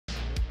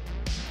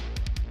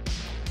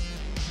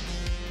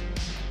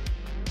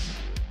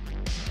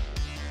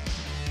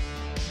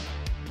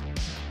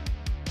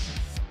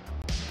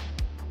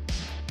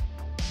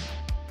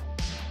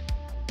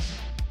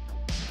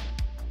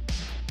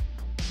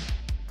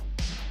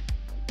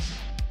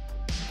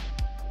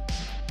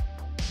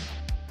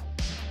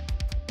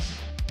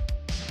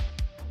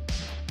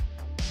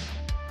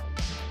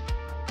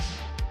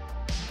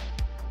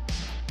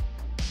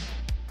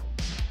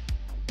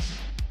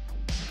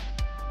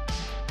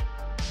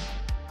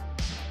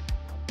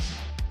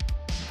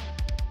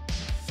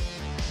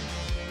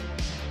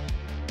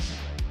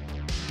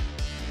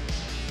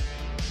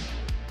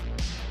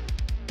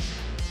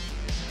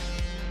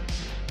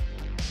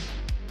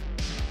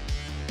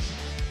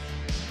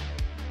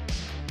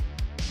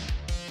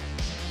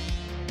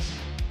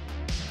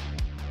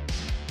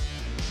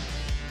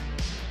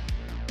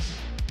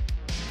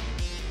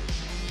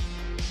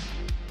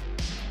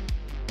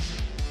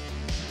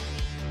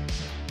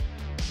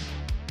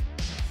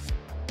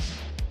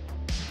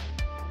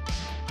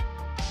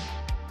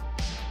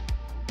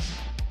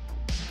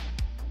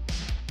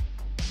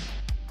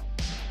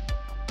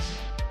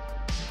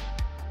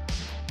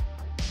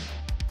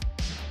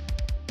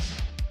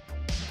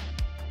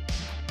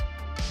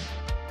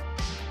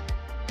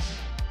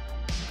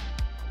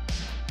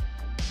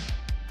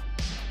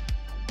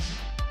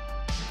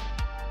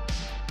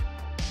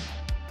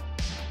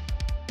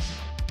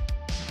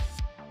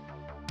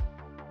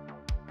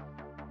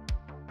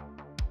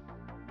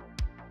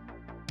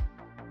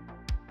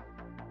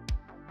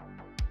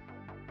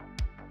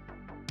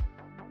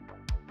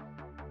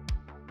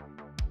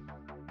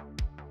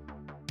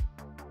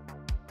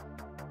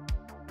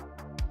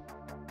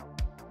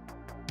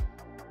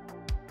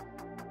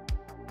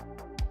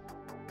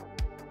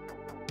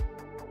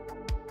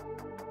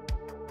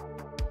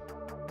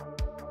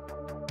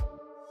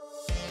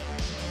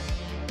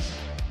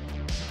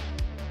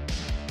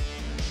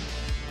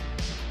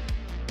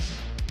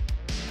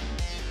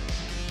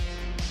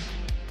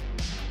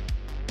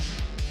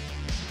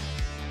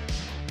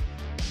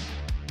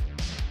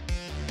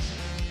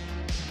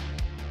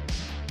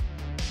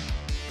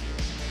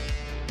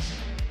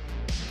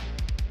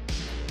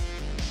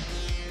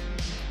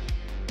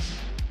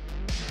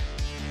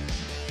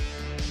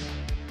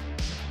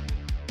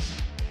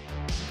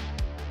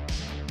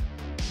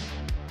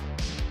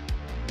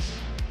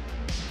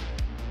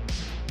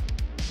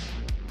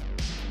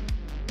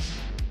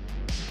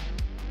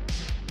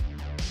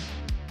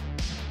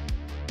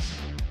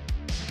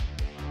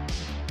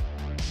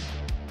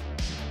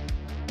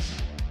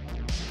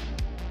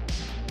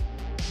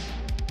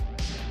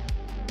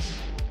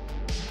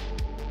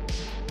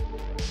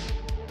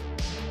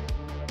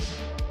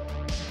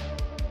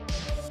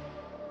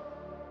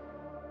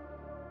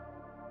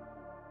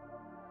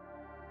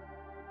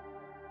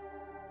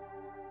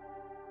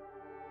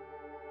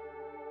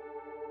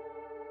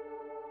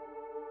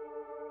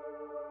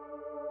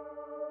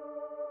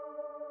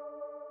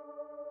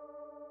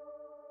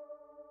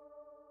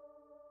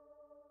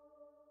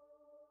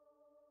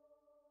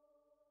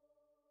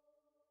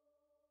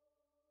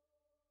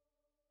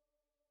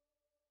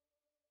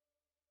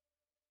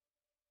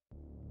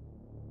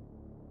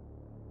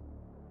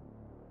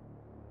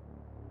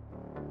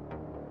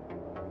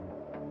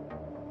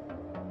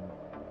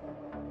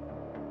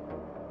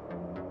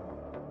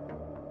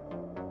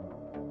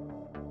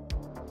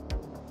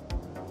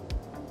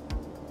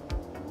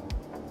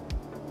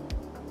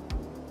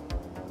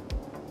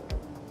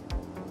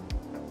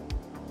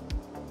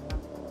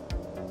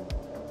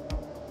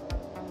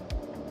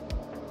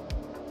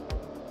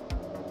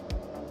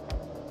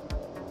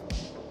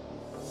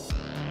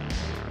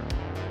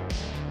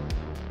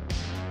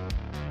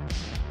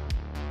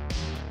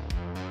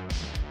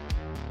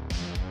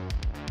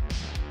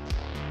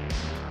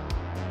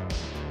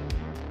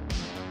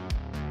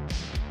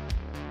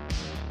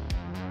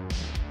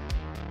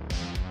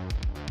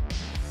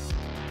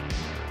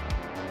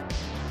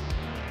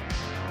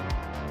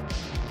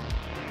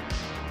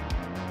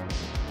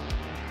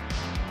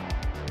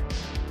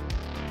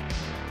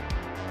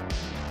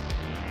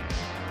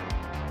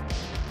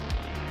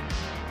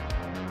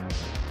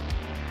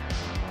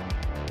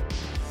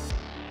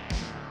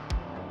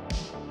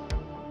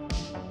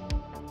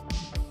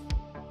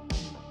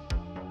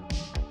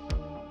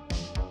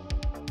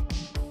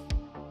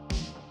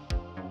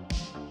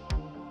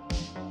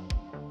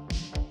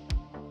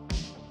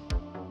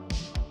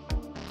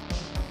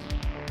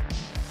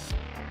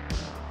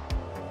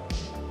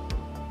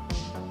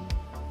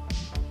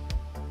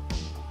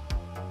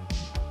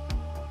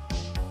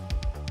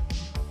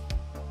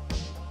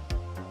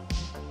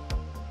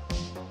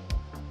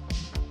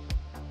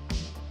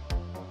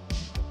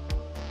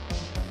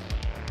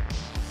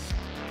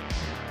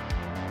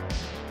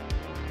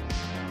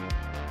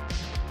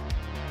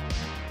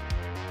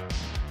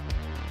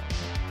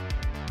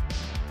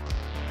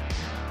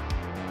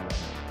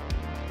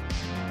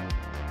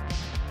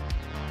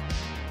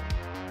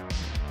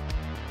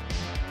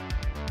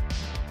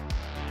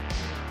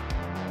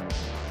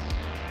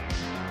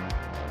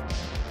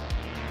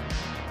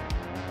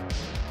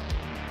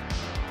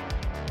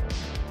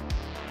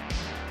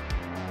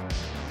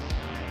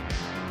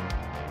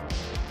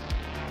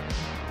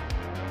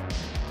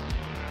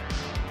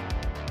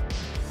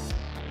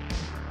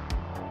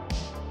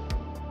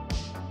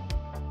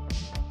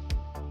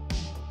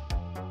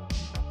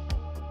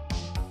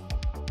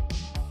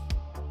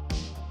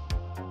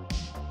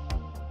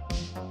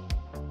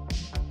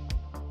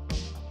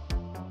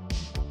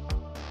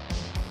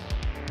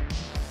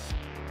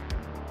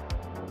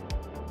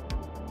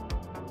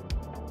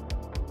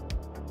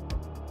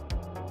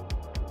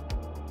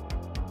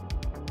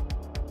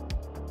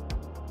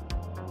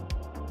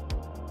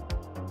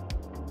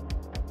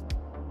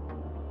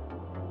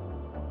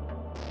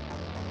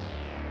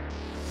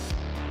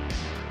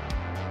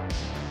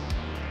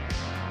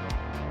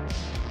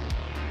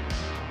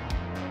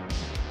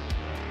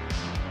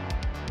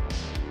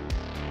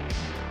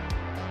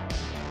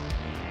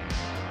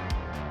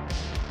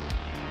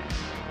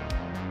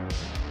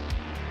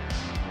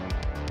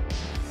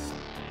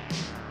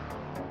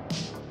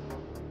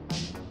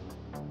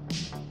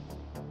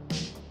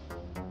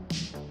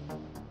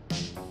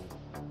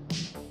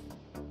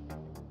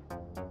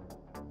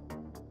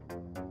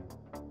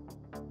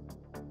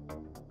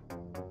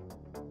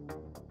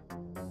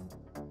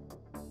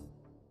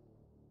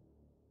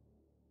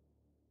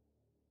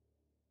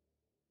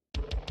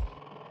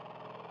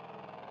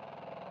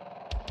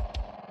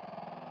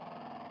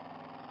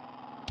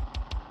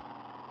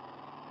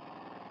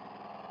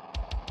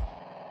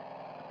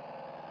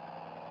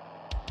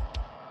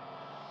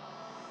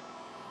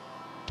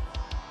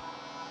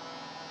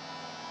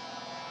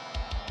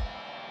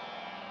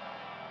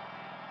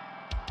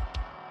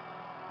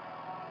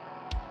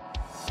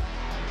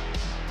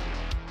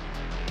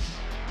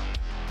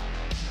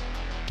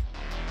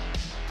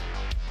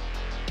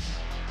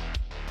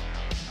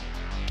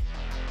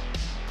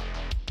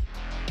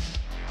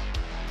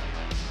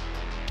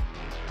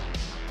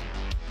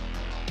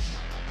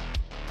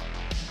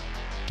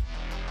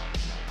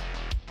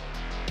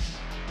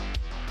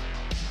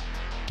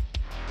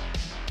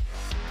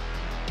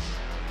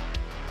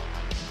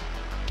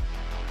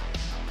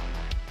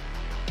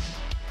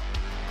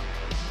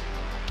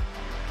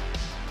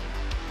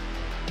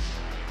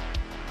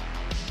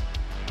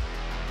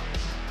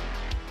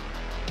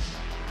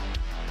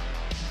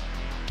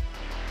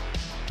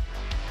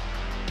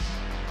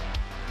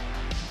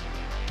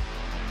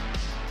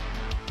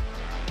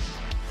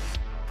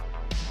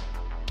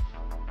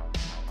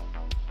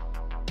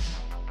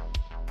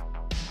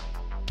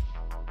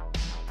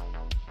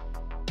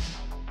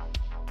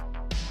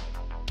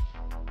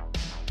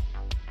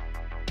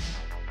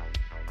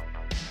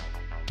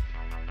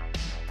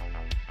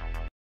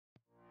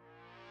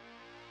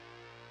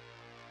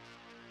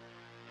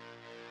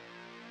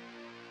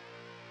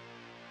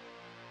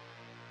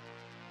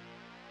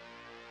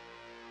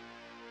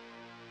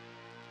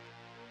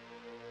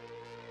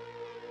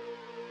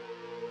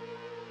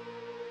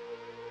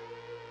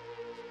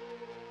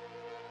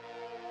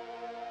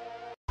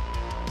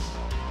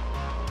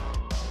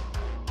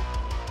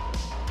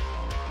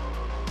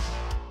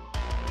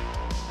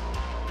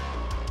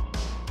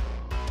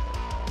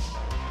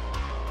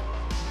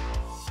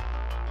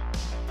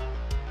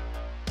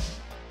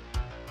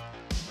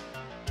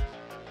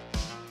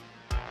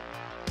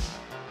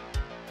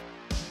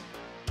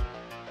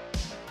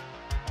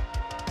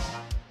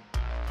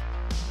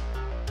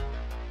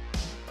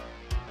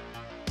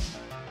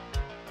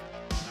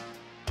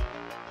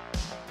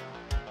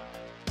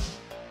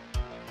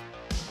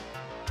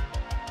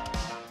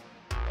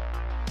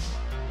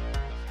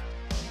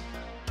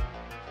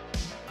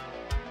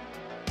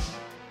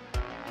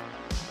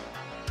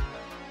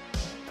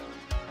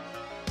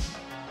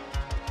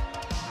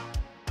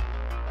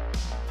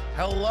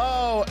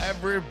Hello,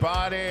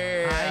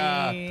 everybody.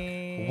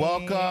 Hi.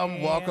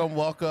 Welcome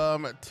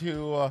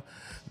to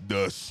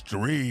the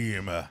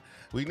stream.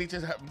 We need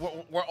to.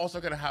 We're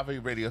also gonna have a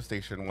radio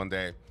station one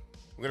day.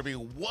 We're gonna be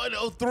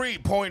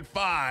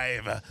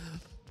 103.5.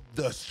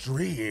 The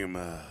stream.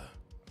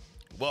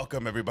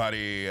 Welcome,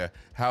 everybody.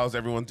 How's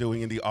everyone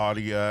doing in the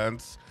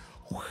audience?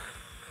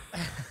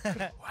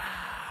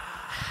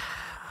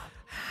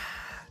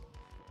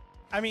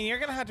 I mean, you're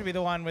gonna have to be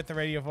the one with the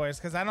radio voice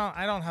because I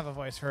don't have a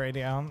voice for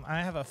radio.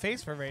 I have a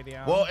face for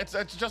radio. Well, it's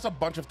just a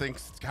bunch of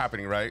things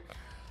happening, right?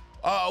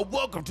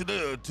 Welcome to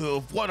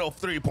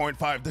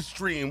 103.5 the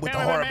stream with the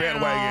horror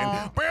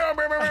bandwagon.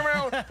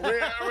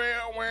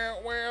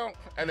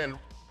 And then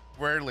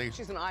rarely.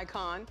 She's an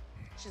icon,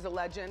 she's a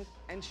legend,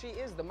 and she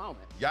is the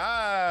moment.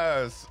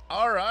 Yes.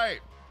 All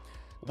right.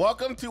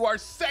 Welcome to our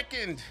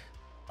second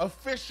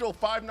official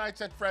Five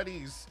Nights at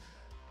Freddy's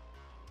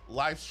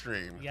live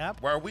stream.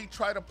 Yep. Where we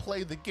try to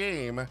play the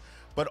game,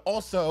 but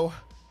also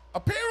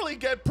apparently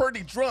get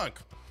pretty drunk.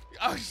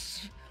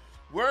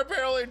 We're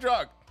apparently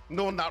drunk.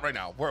 No, not right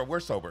now. We're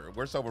sober.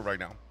 We're sober right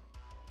now.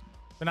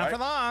 But not Right? for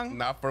long.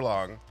 Not for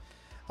long.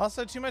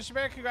 Also, Too Much to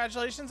Bear,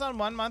 congratulations on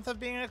 1 month of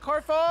being a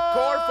Corfo.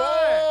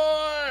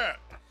 Corfo!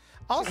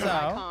 Also, She's an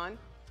icon,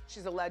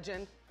 she's a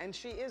legend, and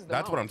she is the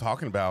That's what I'm moment.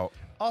 talking about.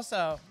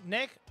 also,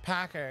 Nick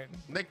Packard.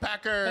 Nick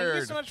Packard. Thank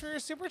you so much for your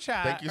super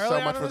chat. Thank you early so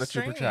on much in for the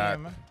super stream. chat.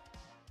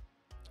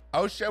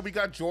 Oh shit, we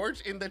got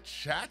George in the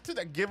chat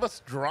to give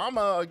us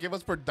drama, give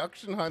us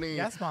production, honey.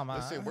 Yes, mama.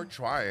 Listen, we're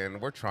trying.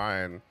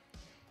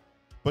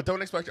 But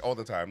don't expect it all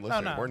the time.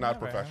 Listen, no, we're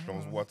not never.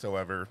 professionals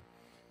whatsoever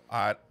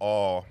at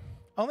all.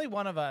 Only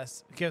one of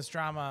us gives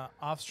drama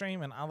off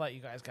stream, and I'll let you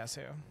guys guess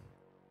who.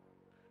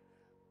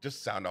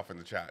 Just sound off in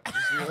the chat.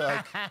 Just be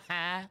like,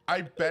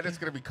 I bet it's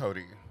gonna be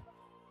Cody.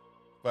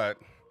 But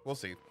we'll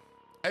see.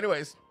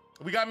 Anyways,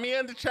 we got Mia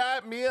in the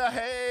chat. Mia,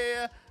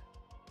 hey.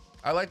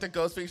 I like the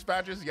Ghostface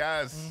badges.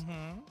 Yes.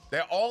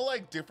 They're all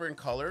like different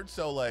colored.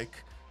 So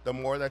like the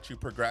more that you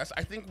progress,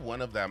 I think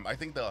one of them, I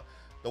think the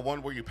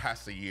one where you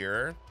pass the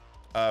year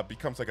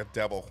becomes like a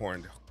devil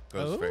horned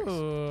Ghostface.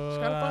 It's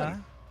kind of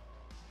fun.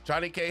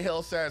 Johnny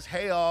Cahill says,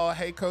 hey all,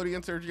 hey Cody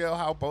and Sergio,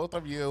 how both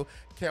of you?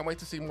 Can't wait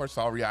to see more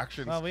Saw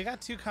reactions. Well, we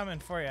got 2 coming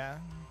for you.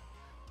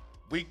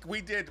 We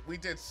did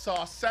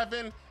Saw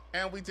 7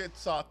 and we did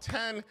Saw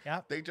 10.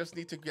 Yep. They just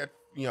need to get,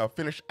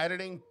 finish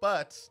editing,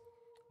 but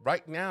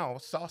right now,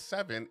 Saw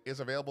 7 is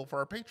available for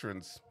our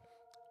patrons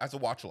as a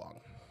watch along.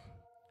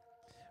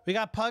 We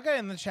got Pugga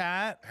in the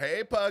chat.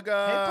 Hey,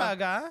 Pugga. Hey,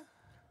 Pugga.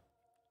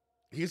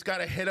 He's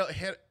got a hit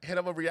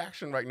of a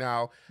reaction right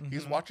now.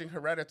 He's watching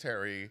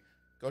Hereditary.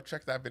 Go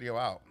check that video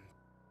out.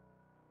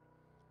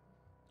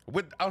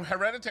 With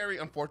Hereditary,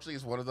 unfortunately,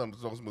 is one of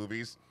those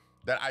movies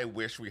that I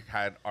wish we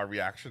had our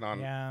reaction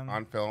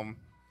on film.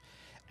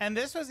 And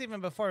this was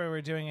even before we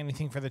were doing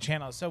anything for the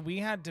channel. So we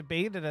had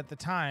debated at the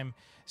time.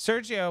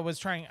 Sergio was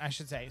trying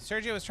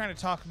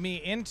to talk me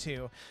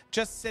into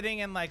just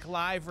sitting and like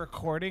live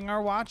recording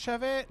our watch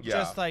of it. Yeah.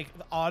 Just like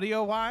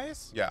audio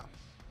wise. Yeah.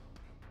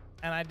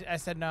 And I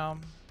said no.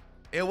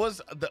 It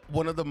was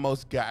one of the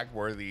most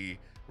gag-worthy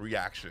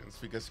reactions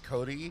because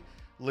Cody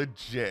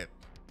legit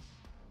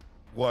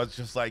was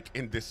just like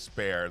in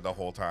despair the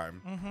whole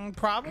time.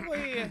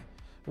 Probably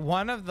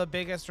one of the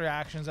biggest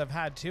reactions I've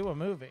had to a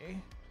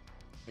movie.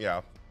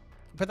 Yeah.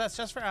 But that's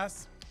just for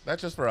us.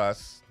 That's just for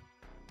us.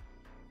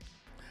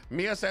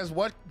 Mia says,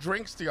 what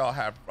drinks do y'all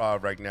have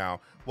right now?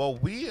 Well,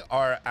 we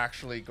are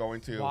actually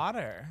going to...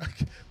 Water.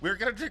 We're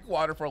going to drink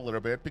water for a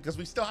little bit because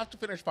we still have to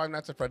finish Five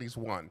Nights at Freddy's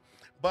 1.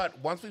 But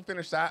once we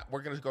finish that,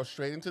 we're going to go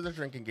straight into the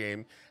drinking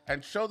game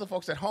and show the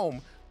folks at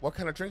home what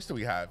kind of drinks do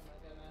we have.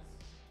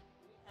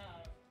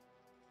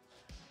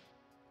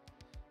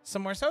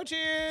 Some more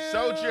soju.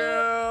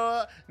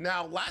 Soju!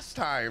 Now, last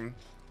time...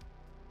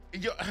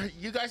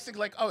 You guys think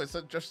like, oh, it's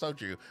just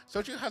soju.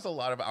 Soju has a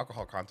lot of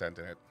alcohol content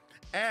in it.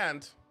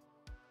 And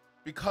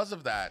because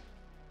of that,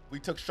 we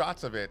took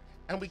shots of it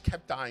and we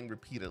kept dying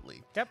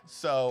repeatedly. Yep.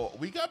 So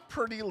we got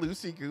pretty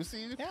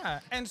loosey-goosey.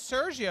 Yeah. And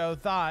Sergio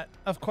thought,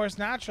 of course,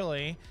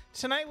 naturally,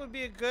 tonight would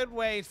be a good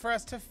way for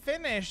us to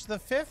finish the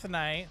 5th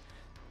night.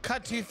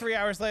 Cut to 3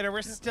 hours later,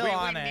 we're still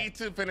on it. We need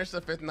to finish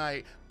the 5th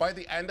night. By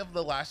the end of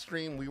the last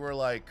stream, we were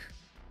like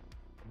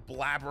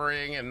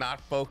blabbering and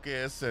not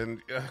focused,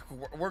 and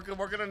we're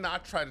gonna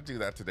not try to do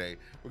that today.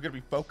 We're gonna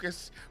be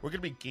focused. We're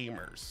gonna be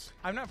gamers.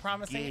 I'm not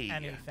promising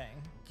anything.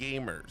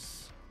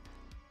 Gamers.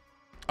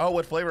 Oh,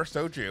 what flavor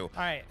soju? All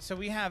right, so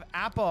we have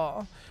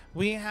apple,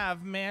 we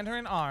have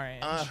mandarin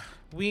orange,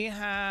 we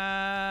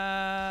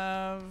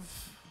have.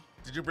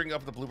 Did you bring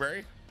up the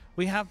blueberry?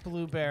 We have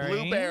blueberry.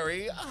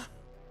 Blueberry.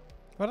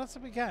 What else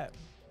did we get?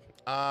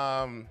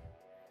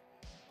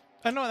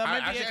 Oh no, that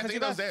might be it because you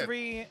got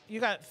 3. You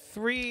got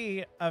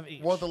 3 of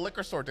each. Well, the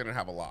liquor store didn't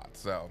have a lot,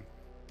 so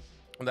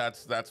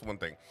that's one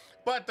thing.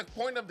 But the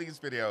point of these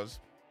videos,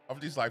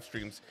 of these live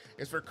streams,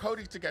 is for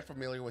Cody to get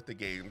familiar with the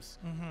games.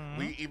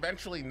 We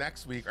eventually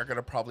next week are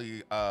gonna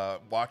probably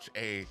watch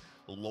a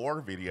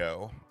lore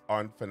video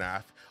on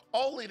FNAF,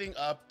 all leading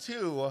up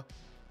to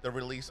the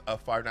release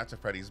of Five Nights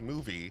at Freddy's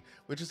movie,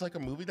 which is like a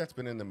movie that's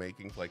been in the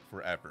making for like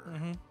forever.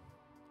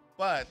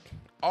 But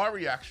our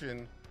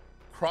reaction,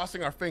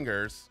 crossing our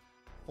fingers,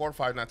 for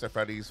Five Nights at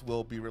Freddy's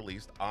will be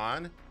released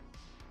on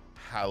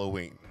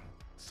Halloween.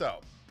 So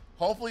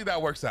hopefully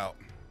that works out.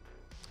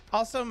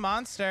 Also,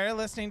 Monster,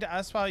 listening to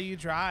us while you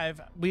drive,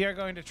 we are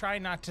going to try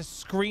not to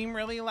scream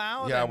really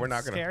loud. Yeah, and we're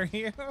not gonna scare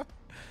you.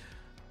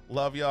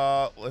 Love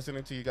y'all,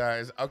 listening to you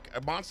guys. Okay,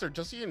 Monster,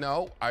 just so you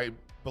know, I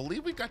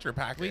believe we got your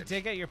package. We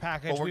did get your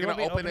package. But we're We gonna will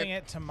be open opening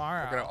it- it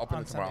tomorrow. we're gonna open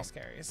on it tomorrow.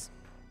 Sunday Scaries.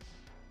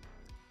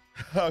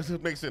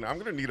 Mason, I'm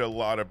gonna need a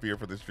lot of beer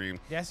for this stream.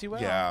 Yes, you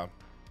will. Yeah,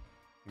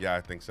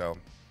 I think so.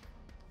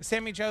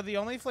 Sammy Joe, the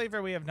only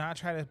flavor we have not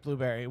tried is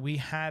blueberry. We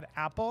had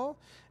apple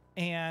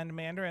and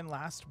mandarin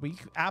last week.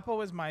 Apple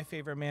was my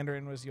favorite.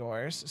 Mandarin was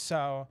yours.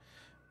 So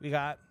we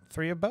got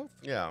 3 of both.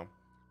 Yeah.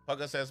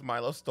 Pugga says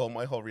Milo stole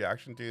my whole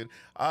reaction, dude.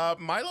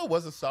 Milo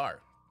was a star.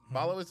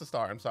 Milo is a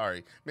star. I'm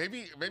sorry.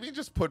 Maybe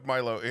just put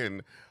Milo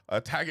in,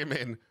 tag him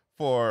in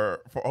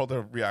for all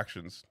the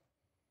reactions.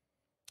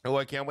 Oh,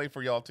 I can't wait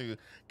for y'all to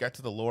get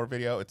to the lore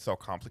video. It's so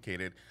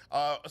complicated.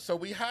 So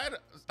we had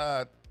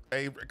a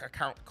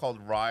account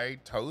called Rye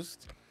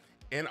Toast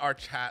in our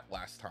chat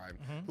last time,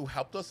 who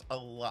helped us a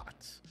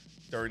lot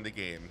during the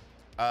game.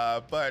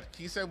 But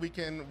he said we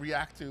can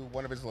react to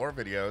one of his lore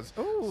videos.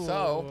 Ooh.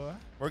 So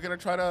we're gonna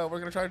try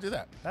to do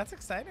that. That's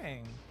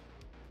exciting.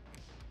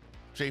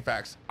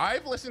 JFax,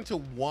 I've listened to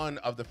one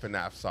of the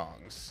FNAF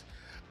songs,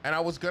 and I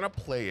was gonna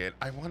play it.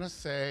 I want to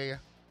say,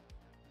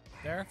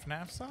 There are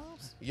FNAF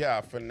songs?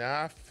 yeah,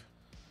 FNAF.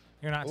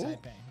 You're not Ooh,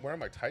 typing. where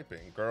am I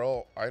typing,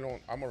 girl?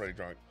 I'm already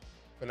drunk.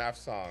 FNAF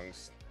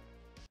songs.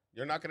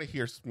 You're not gonna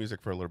hear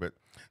music for a little bit.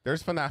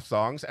 There's FNAF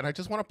songs, and I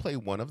just want to play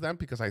one of them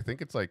because I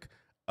think it's like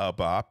a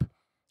bop.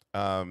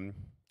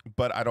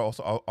 But I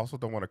also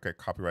don't want to get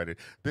copyrighted.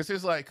 This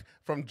is like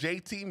from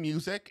JT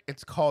Music.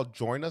 It's called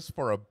 "Join Us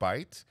for a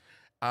Bite,"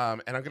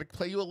 and I'm gonna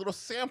play you a little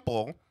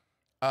sample.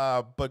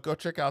 But go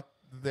check out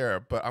there.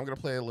 But I'm gonna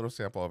play a little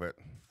sample of it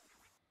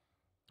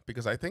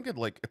because I think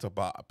it's a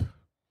bop.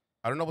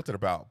 I don't know what's it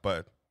about,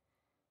 but.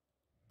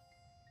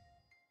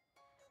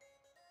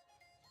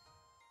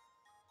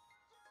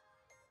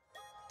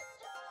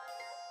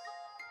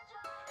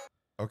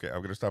 Okay,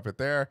 I'm gonna stop it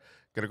there.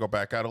 Gonna go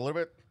back out a little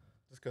bit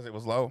just because it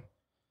was low.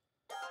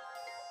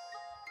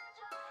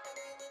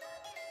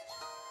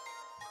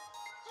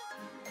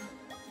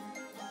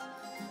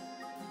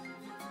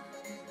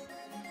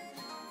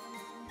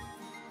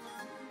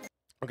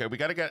 Okay, we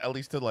gotta get at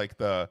least to like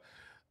the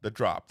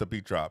drop, the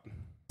beat drop.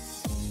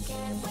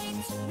 Can't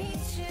wait to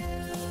meet you.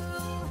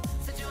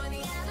 So join the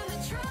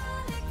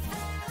animatronic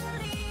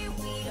family.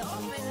 We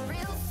open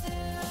real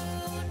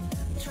soon.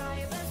 Try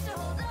your best to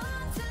hold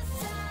on to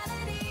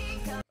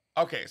sanity. Come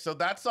Okay, so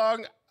that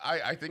song,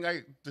 I think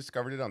I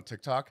discovered it on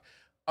TikTok.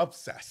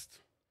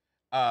 Obsessed.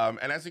 And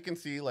as you can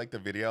see, like the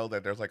video,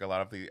 that there's like a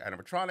lot of the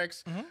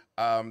animatronics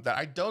that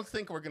I don't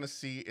think we're gonna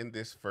see in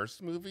this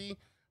first movie,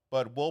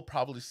 but we'll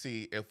probably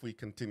see if we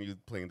continue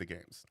playing the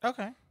games.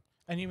 Okay.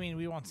 And you mean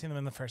we won't see them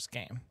in the first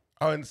game?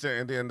 Oh, and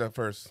in the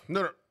first,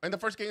 no, in the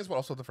first games, but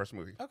also the first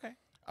movie. Okay.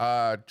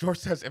 George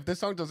says, if this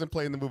song doesn't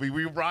play in the movie,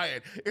 we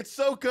riot. It's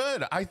so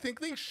good. I think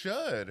they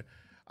should.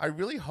 I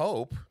really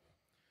hope.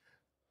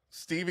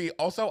 Stevie,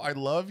 also, I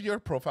love your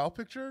profile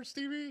picture,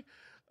 Stevie.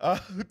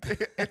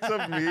 It's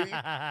of me.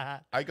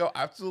 I go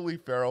absolutely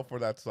feral for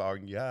that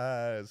song.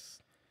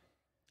 Yes.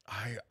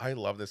 I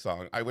love this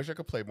song. I wish I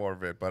could play more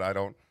of it, but I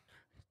don't.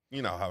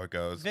 You know how it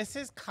goes. This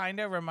is kind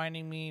of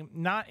reminding me,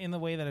 not in the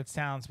way that it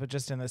sounds, but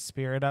just in the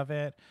spirit of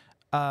it,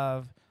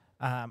 of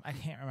I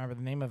can't remember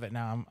the name of it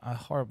now. I'm a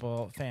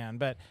horrible fan,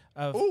 but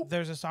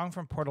there's a song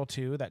from Portal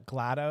 2 that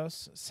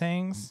GLaDOS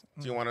sings.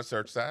 Do you want to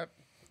search that?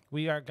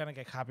 We are gonna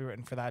get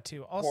copywritten for that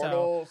too. Also,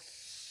 Portal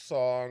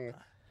song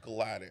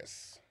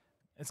Gladys.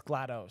 it's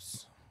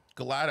GLaDOS.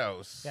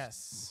 GLaDOS.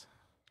 Yes.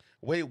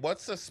 Wait,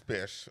 what's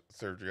suspicious,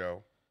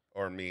 Sergio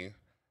or me?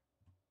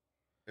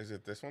 Is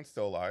it this one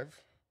still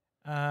alive?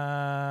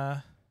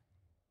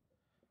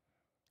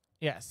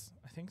 Yes,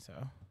 I think so.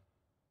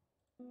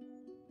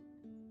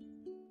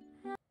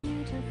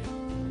 beautiful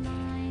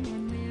line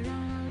and we're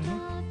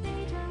out of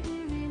data.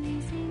 We're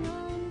releasing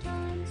on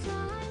time. So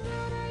I'm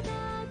glad I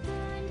got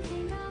there and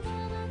think of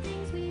all the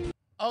things we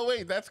Oh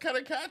wait, that's kind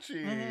of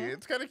catchy. Mhm.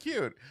 It's kind of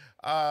cute.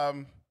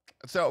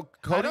 So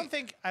Cody,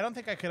 I don't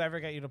think I could ever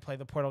get you to play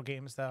the Portal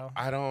games though.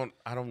 I don't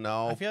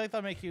know. I feel like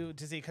they'll make you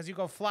dizzy because you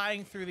go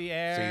flying through the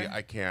air. See,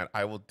 I can't.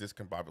 I will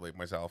discombobulate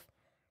myself.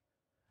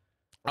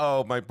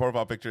 Oh, my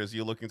profile picture is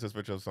you looking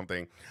suspicious of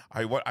something.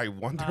 I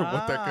wonder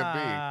what that could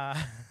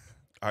be.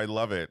 I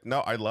love it.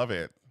 No, I love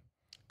it.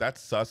 That's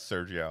sus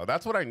Sergio.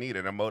 That's what I need,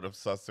 an emote of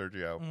sus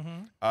Sergio.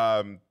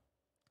 Mm-hmm.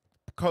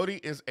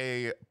 Cody is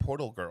a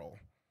Portal girl.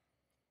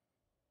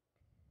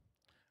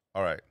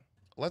 All right.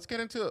 Let's get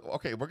into it.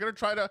 Okay, we're gonna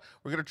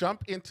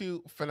jump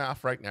into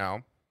FNAF right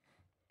now.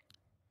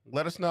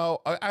 Let us know,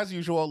 as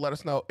usual, let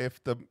us know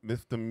if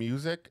the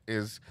music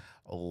is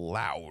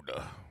loud.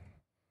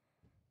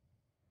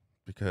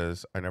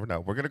 Because I never know.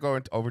 We're gonna go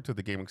over to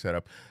the gaming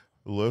setup.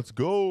 Let's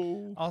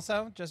go.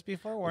 Also, just be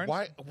forewarned,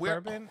 Why-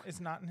 where- Bourbon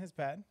is not in his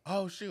bed.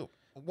 Oh, shoot.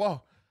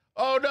 Whoa.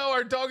 Oh, no,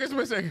 our dog is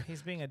missing.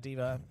 He's being a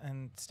diva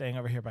and staying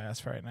over here by us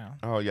for right now.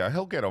 Oh, yeah,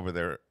 he'll get over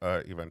there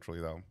eventually,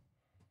 though.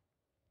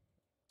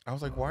 I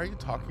was like, why are you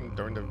talking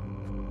during the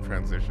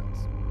transitions?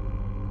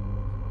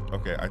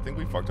 Okay, I think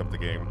we fucked up the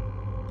game.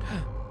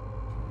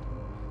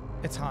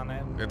 It's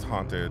haunted. It's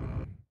haunted.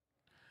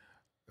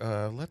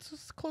 Let's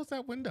just close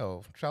that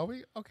window, shall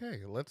we?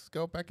 Okay, let's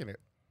go back in it.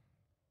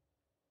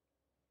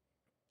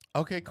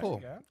 Okay, cool.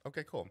 go.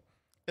 Okay, cool.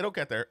 It'll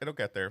get there. It'll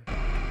get there.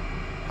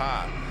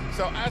 Ha.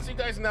 So as you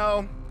guys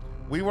know,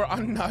 we were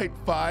on night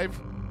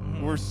 5.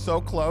 We're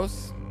so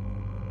close.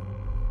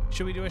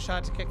 Should we do a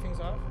shot to kick things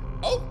off?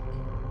 Oh!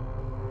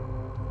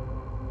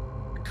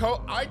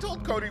 I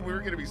told Cody we were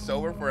going to be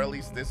sober for at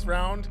least this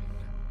round,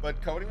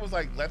 but Cody was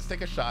like, let's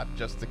take a shot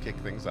just to kick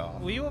things off.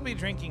 We will be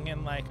drinking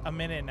in like a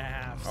minute and a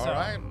half.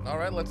 All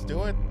right, let's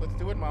do it. Let's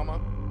do it,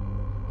 mama.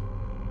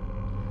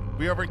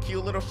 We have our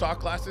cute little shot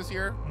glasses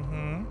here.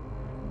 Mm-hmm.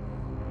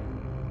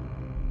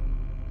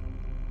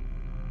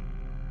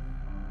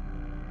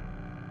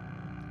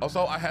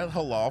 Also, I had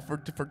halal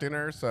for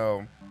dinner,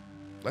 so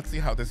let's see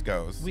how this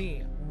goes.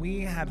 We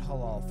had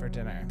halal for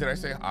dinner. Did I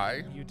say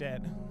hi? You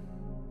did.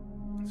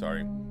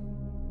 Sorry.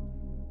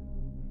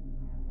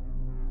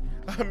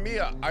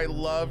 Mia, I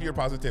love your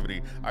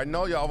positivity. I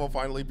know y'all will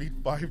finally beat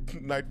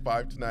night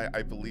 5 tonight.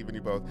 I believe in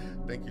you both.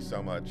 Thank you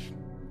so much.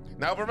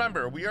 Now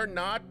remember, we are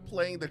not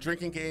playing the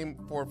drinking game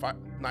for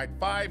night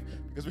 5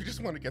 because we just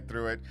want to get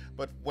through it.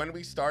 But when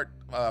we start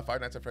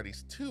Five Nights at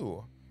Freddy's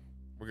 2,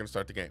 we're gonna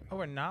start the game. Oh,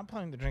 we're not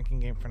playing the drinking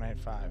game for night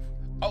 5.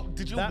 Oh,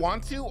 did you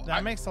want to?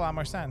 That makes a lot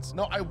more sense.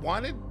 No, I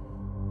wanted,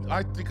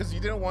 because you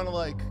didn't want to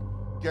like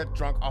get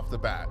drunk off the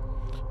bat.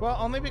 Well,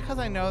 only because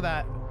I know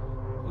that,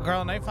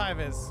 girl, night 5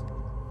 is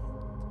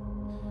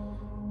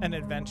an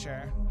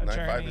adventure, a Night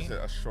journey. 5 is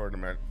a short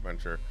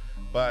adventure,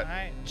 but All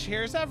right,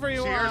 cheers,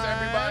 everyone. cheers,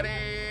 everybody.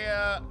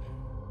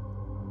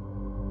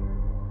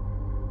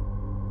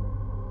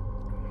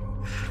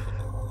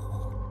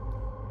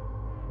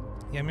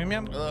 Yum, yum,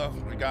 yum. Oh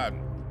my god.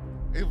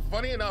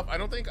 Funny enough, I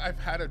don't think I've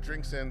had a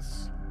drink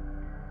since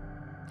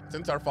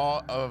our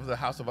fall of the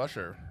House of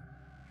Usher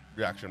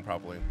reaction,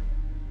 probably.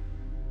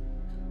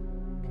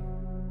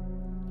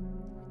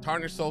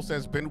 Tarnished Soul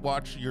says, binge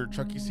watch your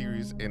Chucky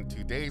series in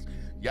 2 days.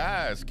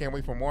 Yes, can't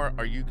wait for more.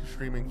 Are you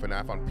streaming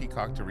FNAF on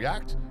Peacock to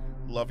react?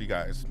 Love you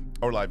guys.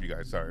 Or live you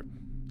guys, sorry.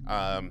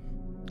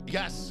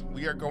 Yes,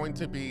 we are going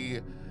to be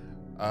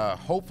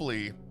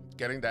hopefully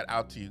getting that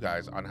out to you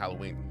guys on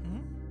Halloween.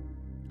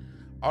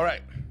 All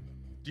right.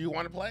 Do you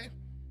want to play?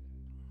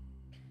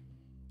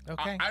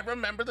 Okay. I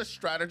remember the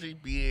strategy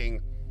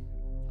being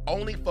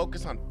only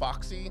focus on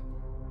Foxy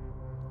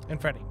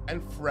And Freddy.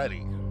 and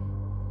Freddy.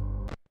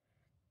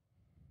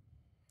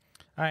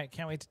 All right,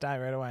 can't wait to die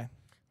right away.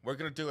 We're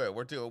gonna do it.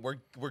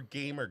 We're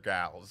gamer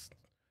gals.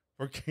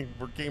 We're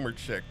gamer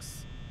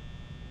chicks.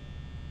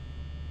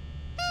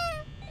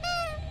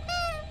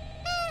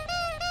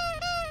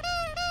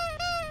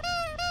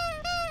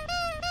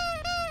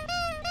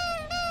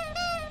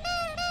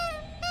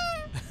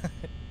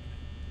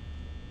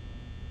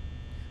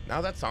 Now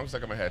that song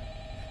stuck in my head.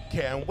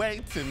 Can't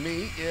wait to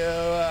meet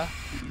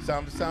you.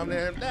 Something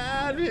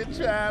that with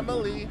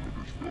family.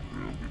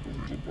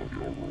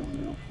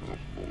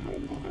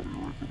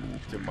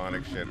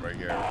 Demonic shit right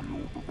here.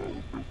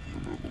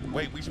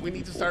 Wait, we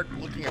need to start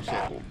looking at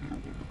shit.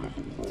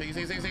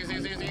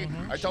 See.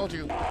 I told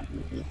you.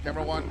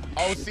 Camera 1.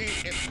 Oh, see.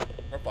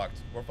 We're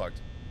fucked. We're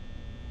fucked.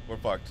 We're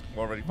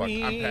already fucked.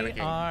 I'm panicking.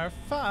 We are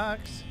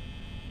fucked.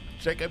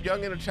 Jacob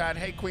Young in the chat.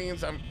 Hey,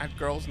 Queens. I'm at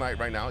girls' night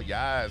right now.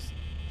 Yes.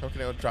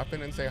 Tokeneo, drop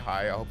in and say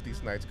hi. I hope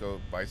these nights go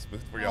by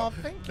smooth for y'all.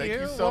 Oh, thank you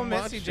you. so We'll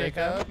much, miss you,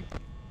 Jacob.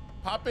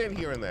 Pop in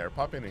here and there.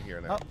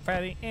 Oh,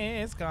 Freddy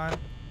is gone.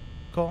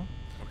 Cool.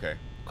 Okay.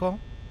 Cool.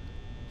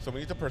 So we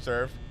need to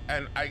preserve.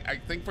 And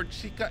I think for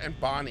Chica and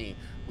Bonnie,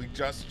 we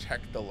just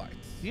checked the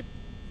lights. Yep.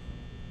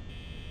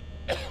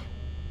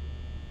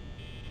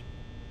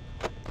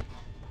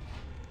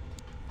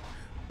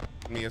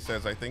 Mia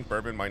says, I think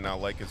Bourbon might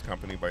not like his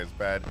company by his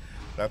bed.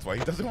 That's why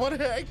he doesn't want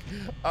to hang.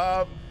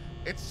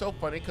 It's so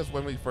funny because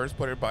when we first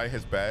put it by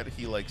his bed,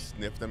 he like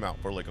sniffed them out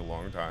for like a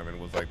long time and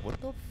was like, what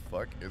the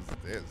fuck is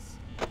this?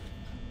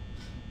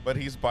 But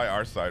he's by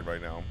our side right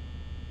now.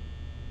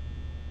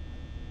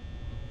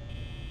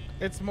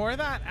 It's more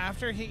that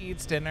after he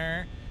eats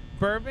dinner,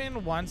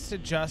 Bourbon wants to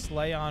just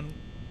lay on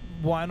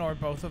one or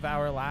both of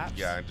our laps.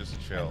 Yeah, and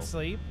just chill. And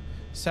sleep.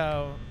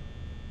 So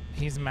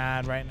he's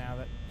mad right now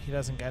that he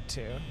doesn't get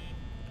to.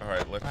 All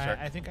right, let's check.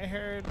 I think I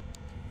heard.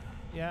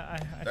 Yeah,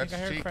 I That's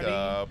think I heard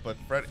Chica, but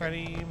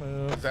Freddy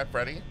move. Is that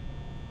Freddy?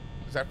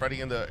 Is that Freddy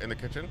in the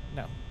kitchen?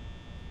 No.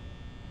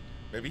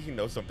 Maybe he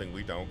knows something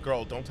we don't.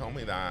 Girl, don't tell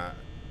me that.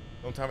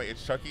 Don't tell me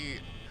it's Chucky.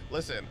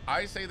 Listen,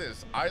 I say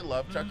this. I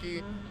love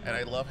Chucky, and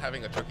I love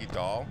having a Chucky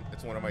doll.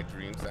 It's one of my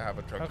dreams to have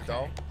a Chucky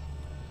doll.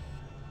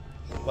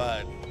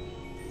 But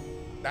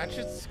that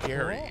shit's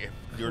scary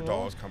if your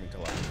doll is coming to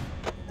life.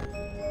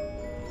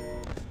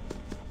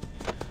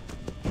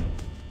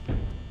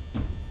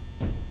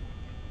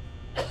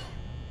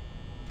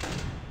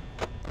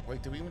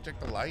 someone check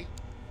the light?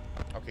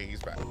 Okay,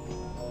 he's back.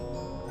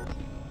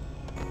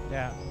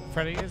 Yeah,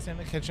 Freddy is in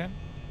the kitchen.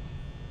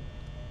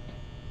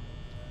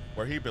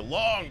 Where he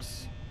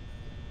belongs.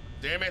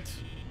 Damn it.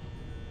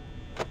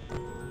 All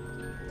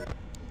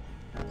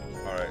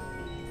right.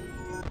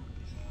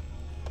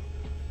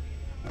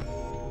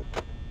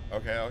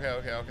 Okay.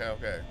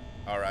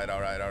 All right.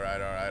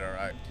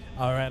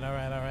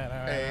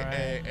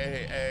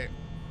 Hey.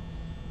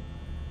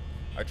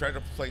 I tried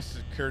to play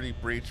security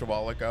breach a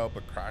while ago,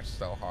 but crashed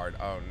so hard.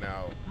 Oh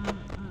no.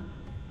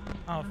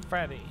 Oh,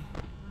 Freddy.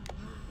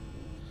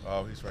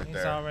 Oh, he's right He's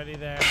there. already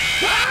there.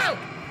 Oh!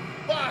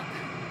 Fuck!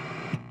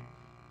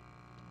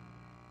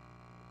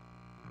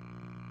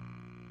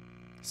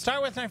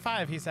 Start with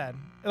 5, he said.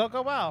 It'll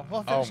go well.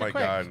 We'll Oh finish my it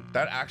quick. god.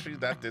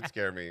 That did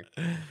scare me.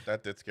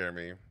 That did scare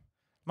me.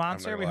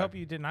 Monster, we lie. hope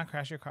you did not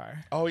crash your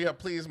car. Oh yeah,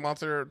 please,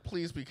 Monster,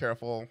 please be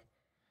careful.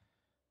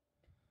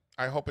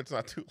 I hope it's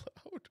not too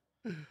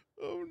loud.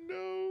 Oh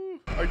no.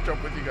 I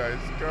jump with you guys.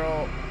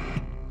 Girl.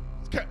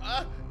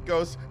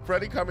 Goes,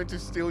 Freddy coming to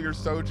steal your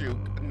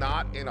soju.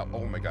 Not in a,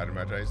 oh my god,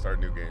 imagine I start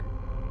a new game.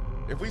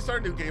 If we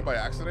start a new game by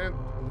accident,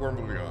 we're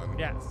moving on.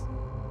 Yes.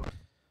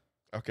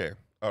 Okay,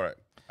 all right.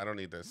 I don't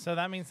need this. So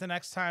that means the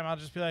next time I'll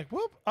just be like,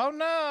 whoop, oh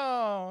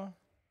no.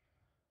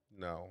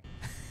 No.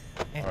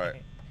 All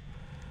right.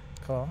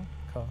 Cool.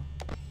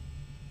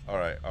 All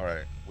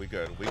right. We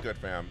good,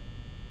 fam.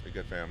 We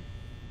good, fam.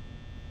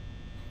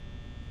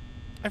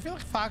 I feel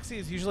like Foxy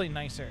is usually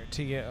nicer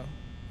to you.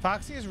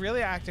 Foxy is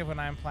really active when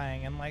I'm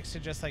playing and likes to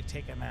just like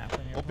take a nap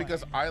when you're Well,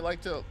 because playing. I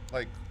like to,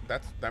 like,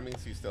 that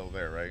means he's still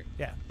there, right?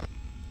 Yeah.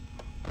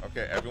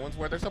 Okay, everyone's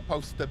where they're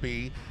supposed to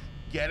be.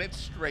 Get it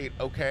straight,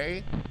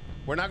 okay?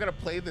 We're not gonna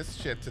play this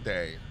shit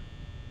today.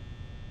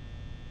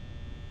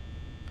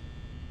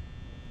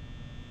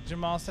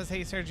 Jamal says,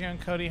 hey, Sergio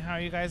and Cody, how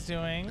are you guys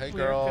doing? Hey, We're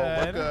girl,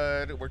 good.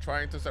 we're good. We're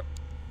trying to.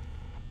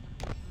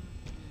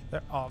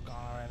 They're all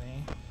gone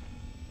already.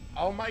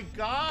 Oh my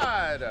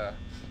god!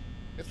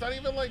 It's not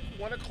even like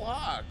 1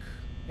 o'clock.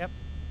 Yep.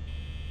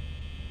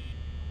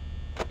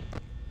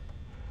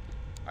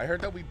 I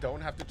heard that we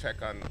don't have to check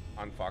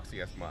on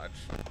Foxy as much.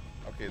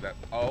 Okay, that.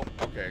 Oh,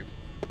 okay.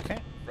 Okay.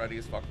 Freddy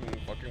is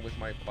fucking with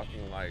my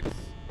fucking lights.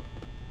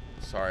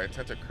 Sorry, I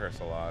tend to curse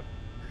a lot.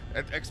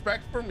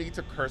 Expect for me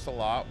to curse a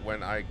lot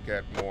when I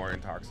get more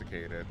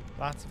intoxicated.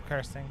 Lots of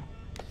cursing.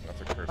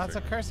 Lots of cursing. Lots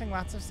of cursing,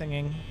 lots of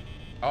singing.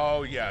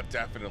 Oh yeah,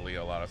 definitely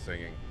a lot of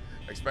singing.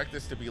 Expect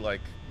this to be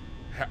like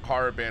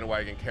Horror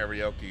Bandwagon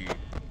Karaoke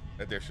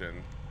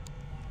edition.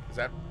 Is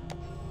that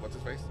what's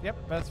his face?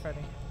 Yep, that's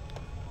Freddy.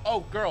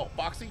 Oh, girl,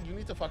 Foxy, you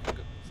need to fucking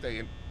stay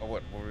in. Oh,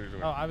 what were you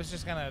doing? Oh, I was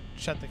just gonna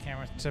shut the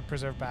camera to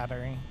preserve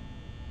battery.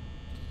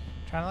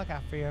 Trying to look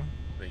out for you.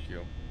 Thank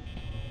you.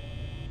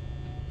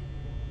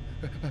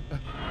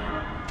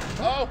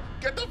 Oh,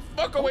 get the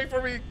fuck away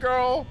from me,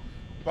 girl!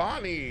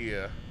 Bonnie!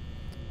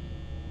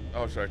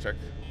 Oh, should I check?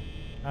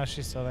 Oh,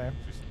 she's still there.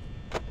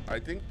 I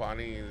think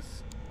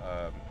Bonnie's,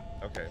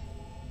 okay.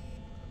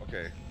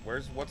 Okay,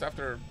 what's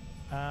after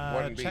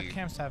 1B? Check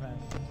cam 7.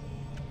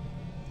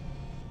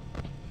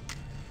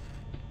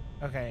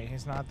 Okay,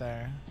 he's not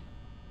there.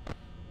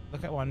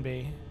 Look at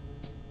 1B.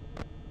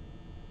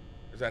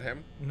 Is that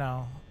him?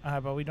 No,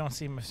 but we don't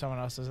see him if someone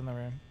else is in the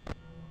room.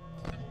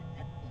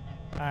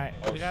 Alright,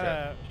 Oh, we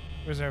gotta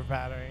reserve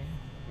battery.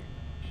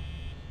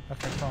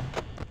 Okay, cool.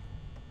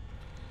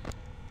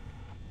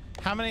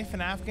 How many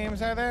FNAF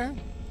games are there?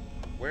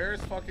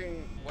 Where's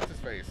fucking, what's his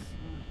face?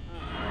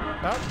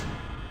 Oh,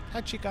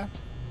 hi Chica.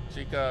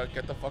 Chica,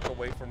 get the fuck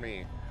away from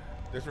me.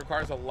 This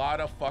requires a lot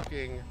of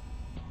fucking.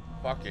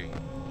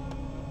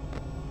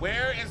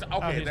 Where is,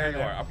 okay, he's there right you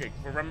there. are. Okay,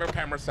 remember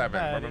camera 7.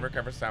 Buddy. Remember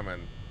camera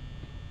 7.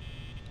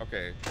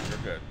 Okay, you're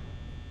good.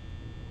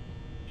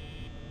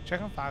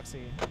 Check on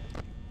Foxy.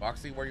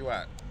 Foxy, where you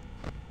at?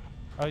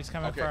 Oh, he's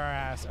coming Okay. for our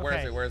ass. Okay. Where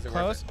is it? Where is it?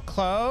 Where is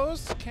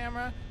Close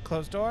camera,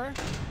 close door,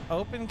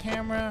 open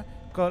camera,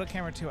 go to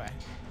camera 2A.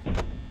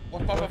 Oh, Oh,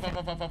 where's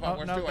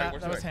no, 2A? that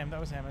Where's was 2A? him. That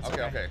was him. It's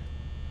Okay, okay.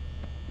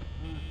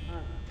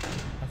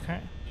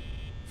 Okay.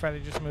 Freddy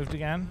just moved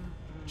again.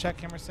 Check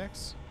camera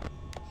 6.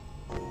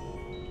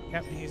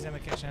 Yep, he's in the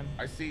kitchen.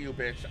 I see you,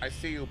 bitch. I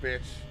see you,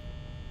 bitch.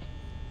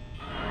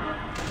 All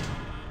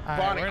right,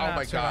 Bonnie, we're oh not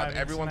my god. surviving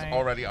Everyone's tonight.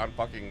 already on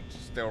fucking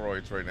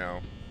steroids right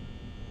now.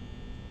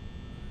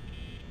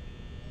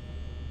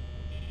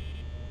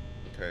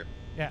 Okay.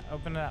 Yeah,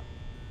 open it up.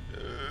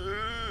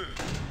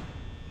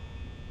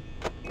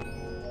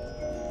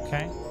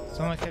 Okay, it's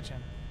in the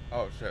kitchen.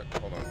 Oh shit,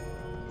 hold on.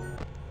 I'm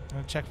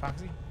gonna check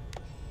Foxy.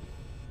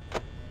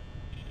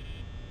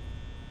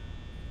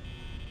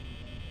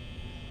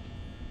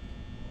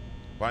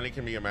 Bonnie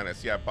can be a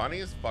menace. Yeah, Bonnie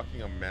is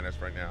fucking a menace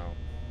right now.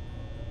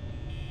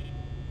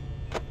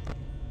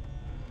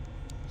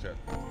 Shit.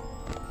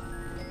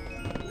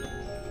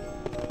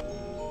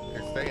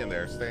 Okay, stay in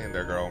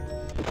there, girl.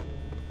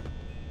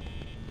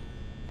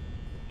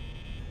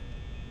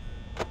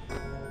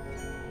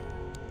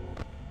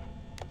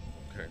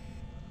 Okay.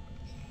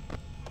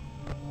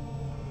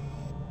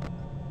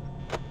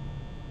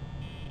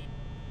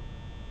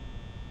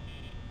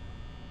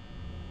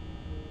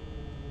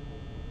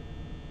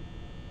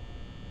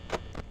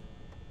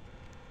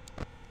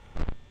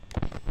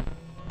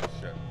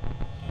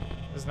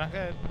 is not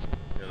good.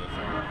 Yeah, that's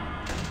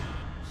not good.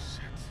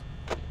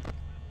 Shit.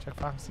 Check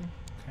Foxy.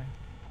 Okay.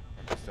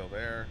 I'm still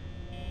there.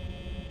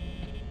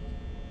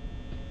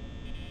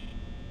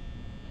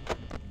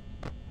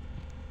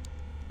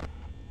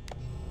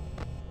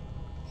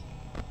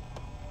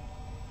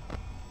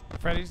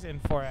 Freddy's in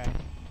 4A.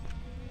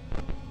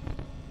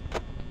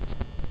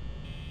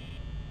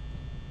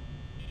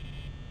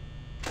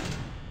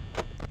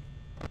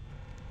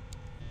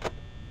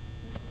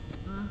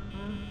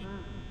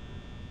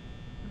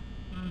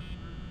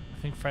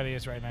 I think Freddy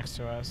is right next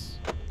to us.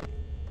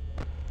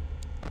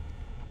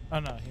 Oh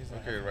no, he's there.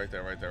 Okay, right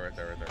there.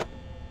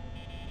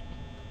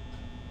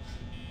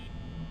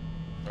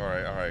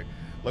 All right.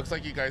 Looks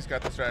like you guys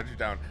got the strategy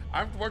down.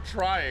 We're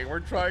trying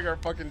our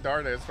fucking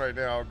darndest right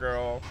now,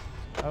 girl.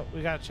 Oh,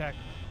 we gotta check.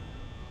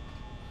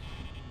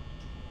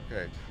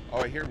 Okay.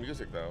 Oh, I hear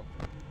music though.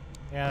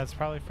 Yeah, it's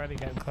probably Freddy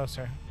getting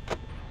closer.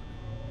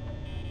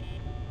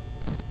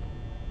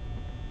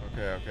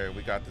 Okay.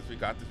 We got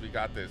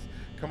this.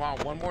 Come on,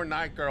 one more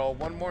night, girl.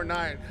 One more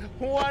night.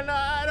 One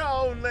night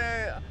only.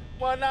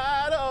 One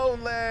night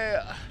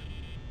only.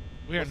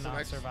 We are What's the not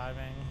next-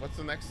 surviving. What's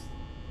the next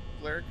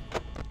lyric?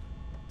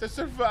 To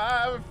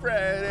survive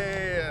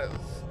Freddy's.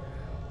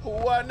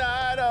 One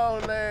night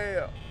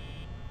only.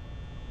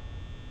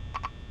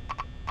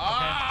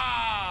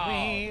 Ah!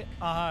 We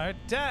are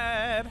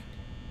dead.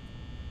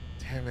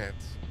 Damn it.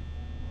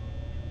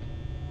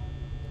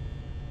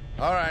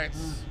 All right,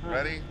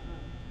 ready?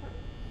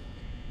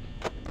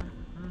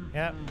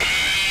 Yep.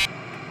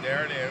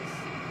 There it is.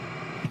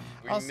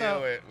 We Also,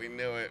 knew it. We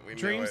knew it.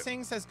 Dream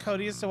Sing says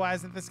Cody is so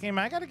wise at this game.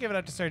 I gotta give it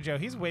up to Sergio.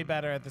 He's way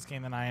better at this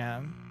game than I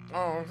am.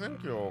 Oh,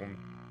 thank you.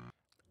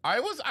 I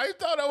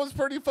thought I was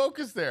pretty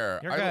focused there.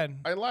 You're good.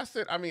 I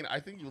lasted. I mean, I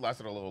think you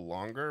lasted a little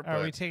longer. Are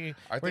but we taking?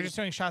 We're just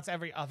doing shots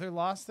every other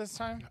loss this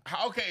time.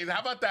 Okay, how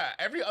about that?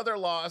 Every other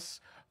loss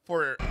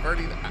for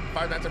Freddy,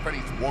 Five Nights at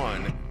Freddy's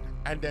 1,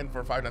 and then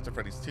for Five Nights at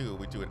Freddy's 2,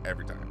 we do it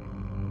every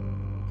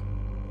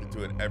time. We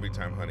do it every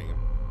time, honey.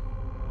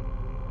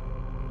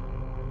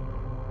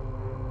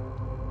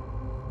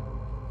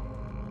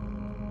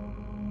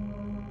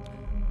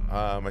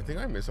 I think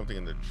I missed something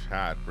in the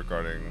chat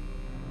regarding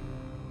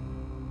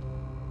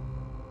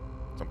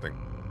something.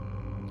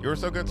 You were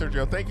so good,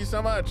 Sergio. Thank you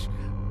so much.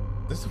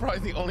 This is probably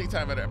the only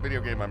time at a video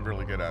game I'm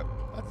really good at.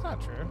 That's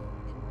not true.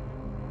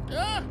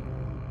 Yeah.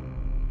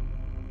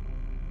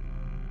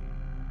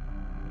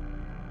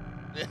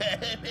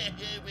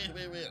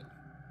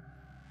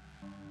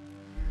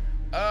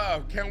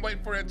 Oh, can't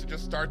wait for it to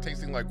just start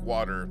tasting like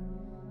water.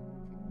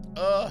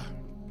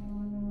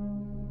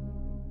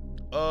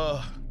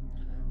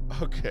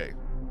 Okay.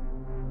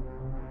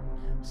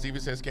 Stevie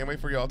says, can't wait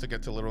for y'all to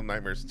get to Little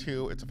Nightmares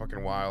 2. It's a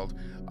fucking wild.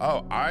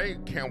 Oh, I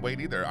can't wait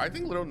either. I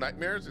think Little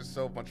Nightmares is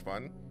so much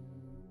fun.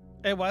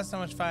 It was so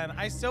much fun.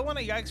 I still want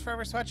a Yikes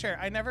Forever sweatshirt.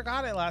 I never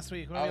got it last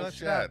week when we Oh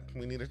looked it up. shit,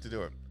 we needed to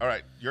do it. All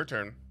right, your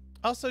turn.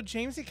 Also,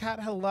 Jamesy Cat,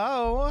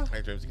 hello.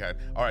 Hey, James Cat.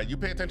 All right, you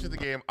pay attention to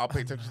the game. I'll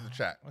pay attention to the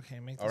chat. Okay,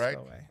 make this All right.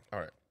 go away. All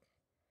right.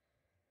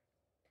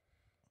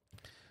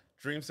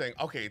 Dream saying,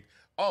 okay.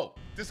 Oh,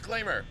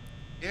 disclaimer.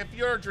 If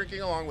you're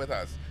drinking along with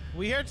us.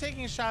 We are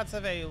taking shots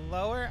of a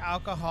lower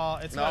alcohol.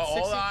 It's No, about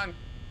 60. hold on.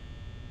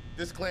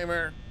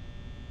 Disclaimer.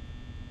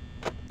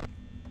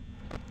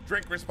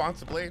 Drink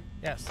responsibly.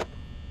 Yes.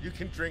 You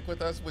can drink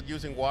with us with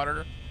using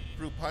water,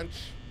 fruit punch.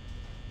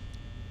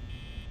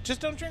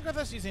 Just don't drink with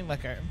us using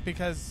liquor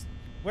because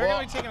we're Well,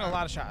 going to be taking a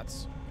lot of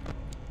shots.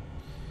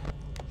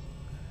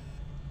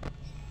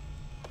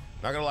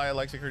 Not gonna lie, I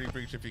like Security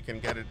Breach if you can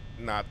get it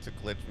not to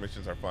glitch.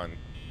 Missions are fun.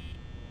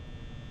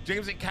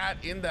 James and Cat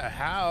in the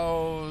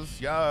house.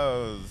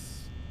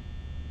 Yes.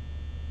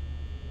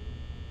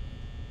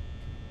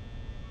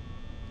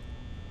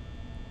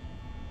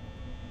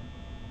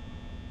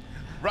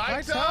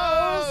 Right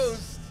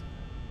toast.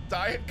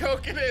 Diet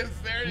Coke it is.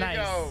 There you Nice.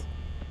 go.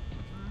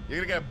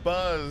 You're gonna get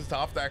buzzed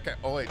off that.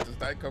 Oh wait, does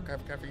Diet Coke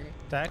have caffeine?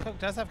 Diet Coke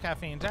does have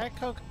caffeine. Diet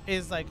Coke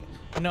is like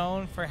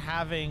known for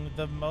having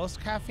the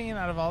most caffeine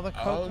out of all the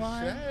Coke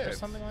line or shit.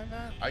 something like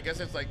that. I guess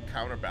it's like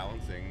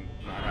counterbalancing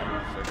not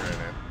having sugar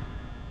in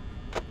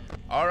it.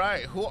 All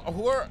right, who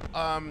are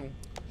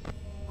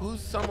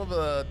who's some of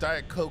the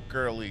Diet Coke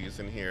girlies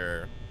in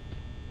here?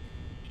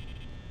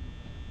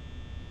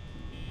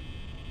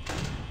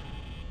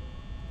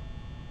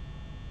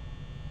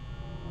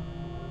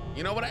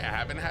 You know what I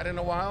haven't had in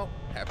a while?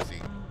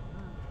 Pepsi.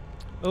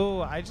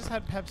 Oh, I just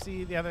had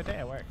Pepsi the other day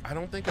at work. I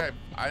don't think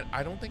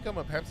I don't think I'm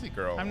a Pepsi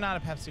girl. I'm not a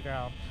Pepsi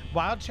girl.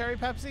 Wild cherry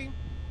Pepsi,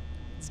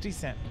 it's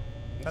decent.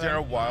 Is there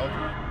a wild?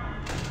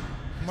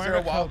 More Is there a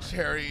of a wild Coke.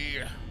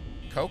 cherry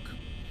Coke?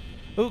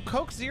 Ooh,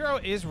 Coke Zero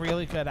is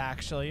really good,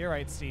 actually. You're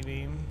right,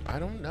 Stevie. I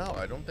don't know.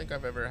 I don't think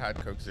I've ever had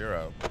Coke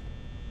Zero.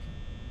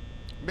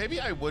 Maybe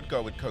I would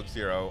go with Coke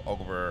Zero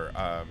over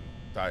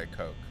Diet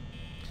Coke.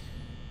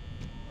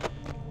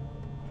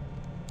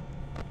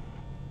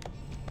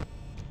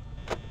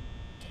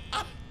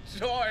 Ah,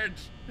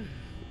 George!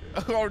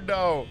 Oh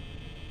no.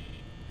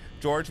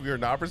 George, we are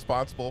not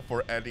responsible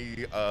for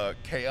any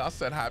chaos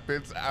that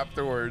happens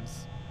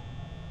afterwards.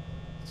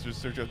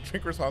 Sergio,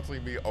 drink responsibly,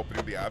 me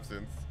opening the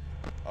absinthe.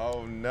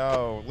 Oh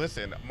no.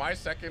 Listen, my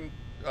second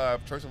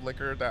choice of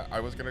liquor that I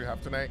was gonna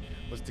have tonight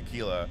was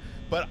tequila.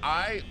 But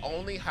I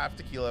only have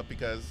tequila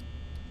because,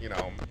 you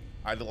know,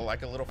 I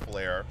like a little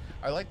flair.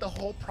 I like the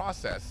whole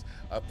process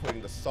of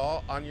putting the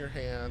salt on your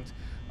hand,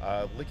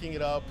 licking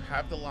it up,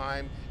 have the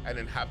lime, and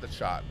then have the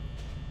shot.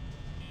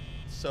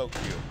 So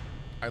cute.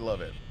 I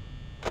love it.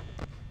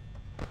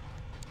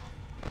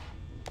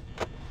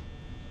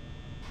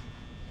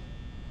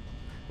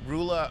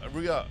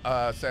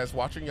 Ruya says,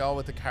 watching y'all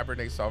with the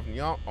Cabernet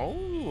Sauvignon.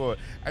 Oh,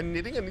 and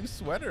knitting a new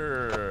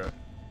sweater.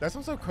 That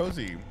sounds so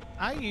cozy.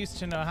 I used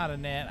to know how to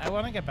knit. I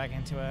want to get back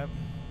into it.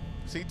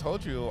 See,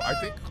 told you. I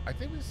think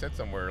we said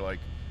somewhere, like,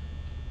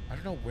 I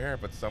don't know where,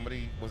 but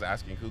somebody was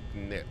asking who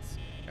knits,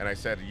 and I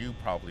said you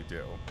probably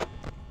do.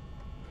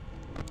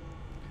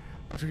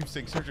 Dream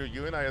Sync, Sergio,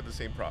 you and I are the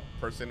same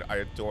person. I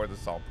adore the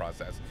salt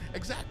process.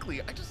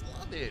 Exactly. I just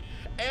love it,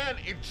 and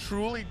it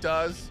truly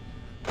does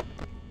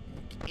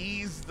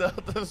ease the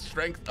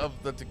strength of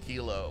the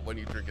tequila when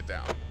you drink it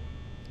down.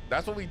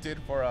 That's what we did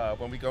for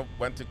when we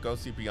went to go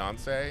see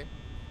Beyonce.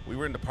 We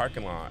were in the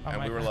parking lot,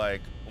 and we were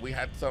like, we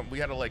had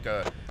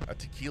a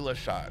tequila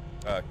shot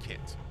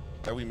kit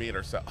that we made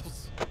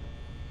ourselves.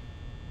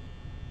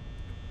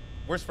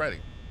 Where's Freddy?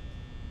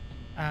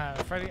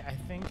 Freddy, I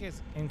think,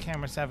 is in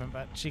camera 7,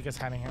 but Chica's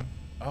hiding him.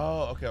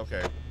 Oh,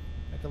 okay.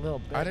 Like a little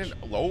bitch. I didn't.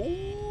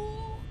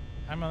 Oh,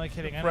 I'm only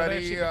kidding. I know Freddy,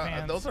 they're Chica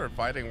fans. those are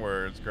fighting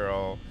words,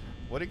 girl.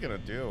 What are you gonna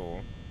do?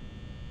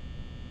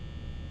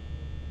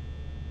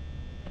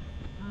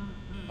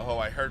 Oh,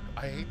 I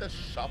hate the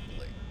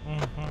shuffling.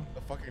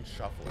 The fucking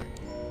shuffling.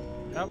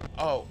 Yep.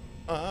 Oh.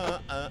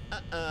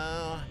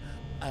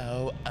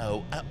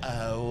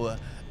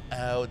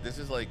 Oh, this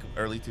is like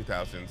early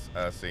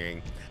 2000s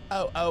singing.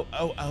 Oh.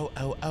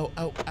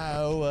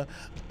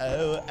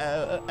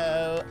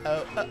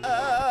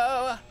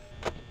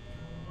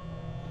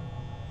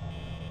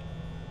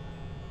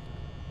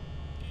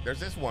 There's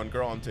this one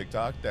girl on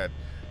TikTok that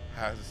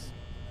has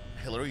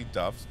Hilary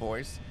Duff's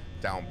voice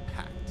down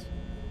packed.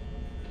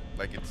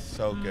 Like, it's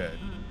so good.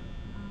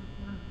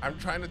 I'm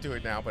trying to do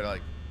it now, but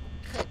like,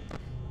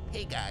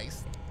 hey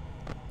guys,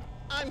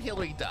 I'm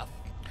Hilary Duff.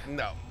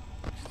 No,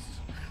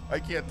 I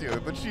can't do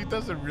it, but she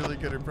does a really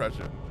good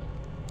impression.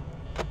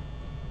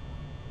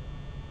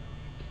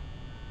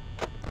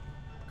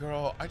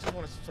 Girl, I just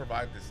want to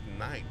survive this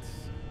night.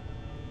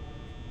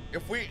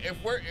 If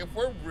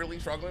we're really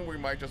struggling, we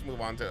might just move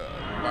on to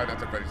Five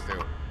Nights at Freddy's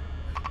 2.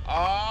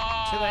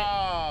 Oh, Too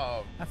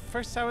late. At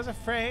first I was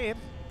afraid.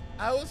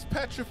 I was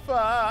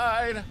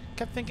petrified.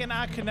 Kept thinking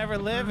I could never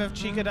live if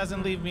Chica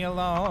doesn't leave me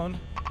alone.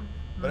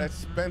 But I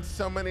spent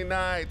so many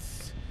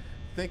nights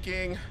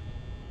thinking,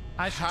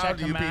 I should how check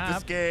do the you map. beat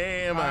this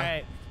game? All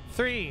right,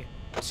 3,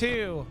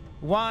 2,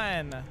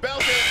 1.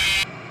 Belt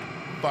it!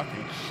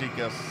 Fucking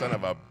Chica, son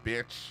of a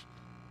bitch.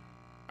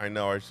 I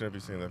know, I shouldn't be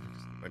saying that.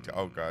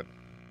 Oh, God.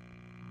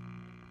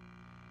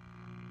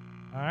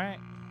 All right.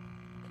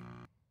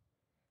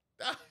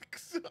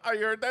 I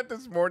heard that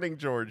this morning,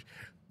 George.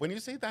 When you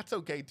say that's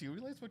okay, do you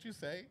realize what you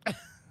say?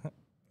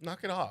 Knock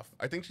it off.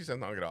 I think she said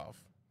knock it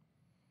off.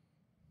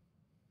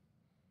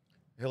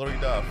 Hilary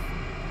Duff,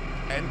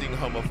 ending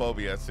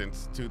homophobia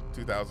since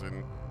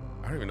 2000.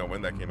 I don't even know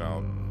when that came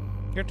out.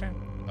 Your turn.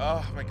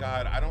 Oh my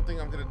God, I don't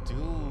think I'm gonna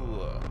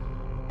do.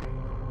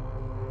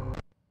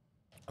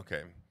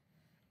 Okay.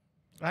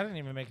 I didn't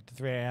even make it to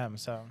 3 a.m.,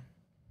 so.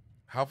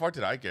 How far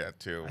did I get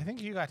to? I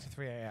think you got to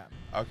 3 a.m.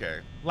 Okay.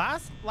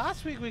 Last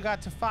week we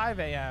got to 5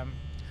 a.m.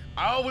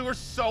 Oh, we were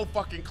so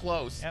fucking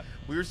close. Yep.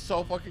 We were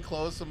so fucking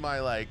close, and my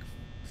like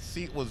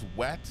seat was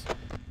wet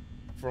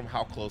from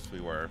how close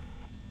we were.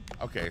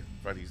 Okay,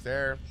 Freddy's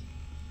there,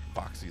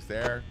 Foxy's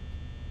there,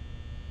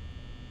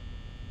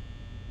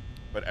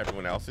 but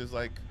everyone else is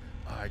like,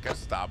 oh, I gotta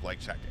stop like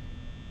checking.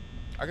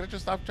 I gotta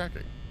just stop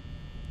checking.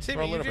 See, For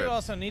a but you little do bit.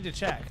 also need to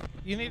check.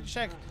 You need to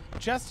check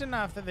just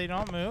enough that they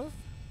don't move,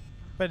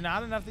 but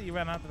not enough that you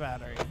run out the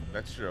battery.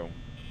 That's true.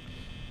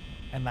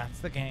 And that's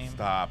the game.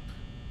 Stop.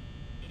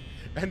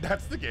 And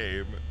that's the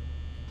game.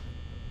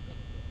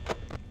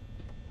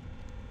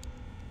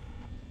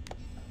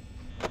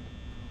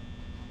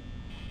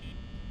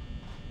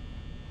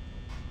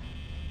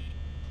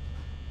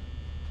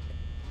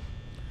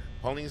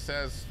 Pauline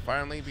says,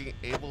 finally being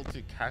able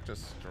to catch a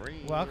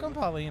stream. Welcome,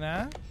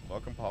 Paulina.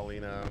 Welcome,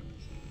 Paulina.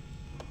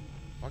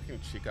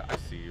 Fucking Chica, I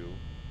see you.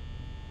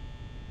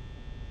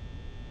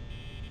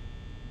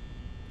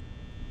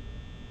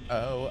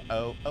 Oh,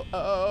 oh, oh,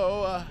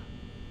 oh.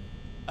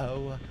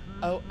 Oh,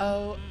 oh,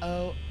 oh,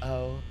 oh,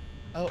 oh.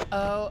 Oh,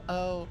 oh,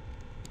 oh.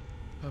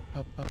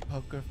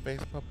 Poker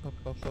face,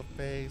 poker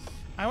face.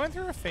 I went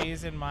through a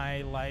phase in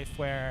my life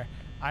where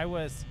I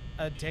was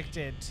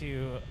addicted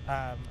to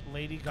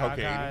Lady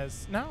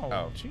Gaga's. No,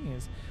 Oh.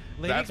 jeez.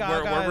 Lady That's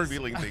Gaga's where we're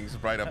revealing things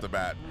right off the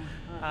bat.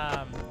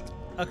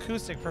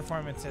 acoustic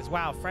performances.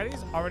 Wow,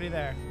 Freddy's already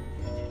there.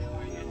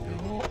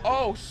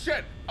 Oh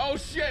shit! Oh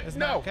shit! Isn't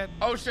No! that good?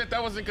 Oh shit!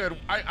 That wasn't good.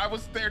 I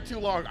was there too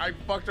long. I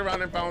fucked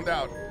around and found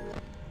out.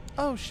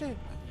 Oh shit!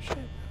 Oh shit!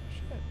 Oh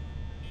shit!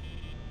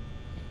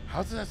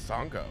 How does that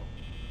song go?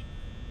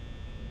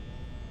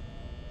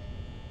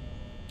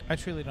 I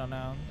truly don't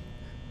know.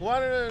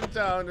 Water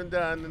down and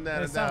down and down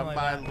It and sounded down like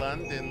by that.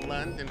 London,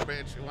 London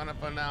Bridge. You wanna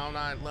go down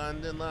on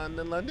London,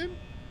 London, London?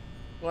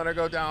 Wanna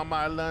go down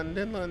my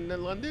London,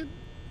 London, London?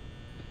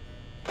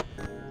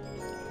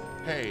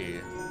 Hey.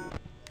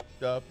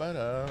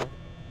 Da-ba-da.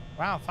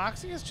 Wow,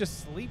 Foxy is just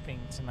sleeping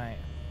tonight.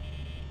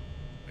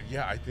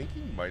 Yeah, I think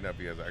he might not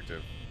be as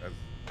active as,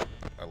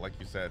 like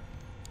you said.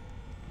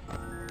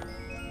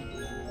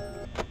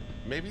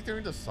 Maybe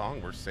during the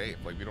song we're safe.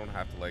 Like we don't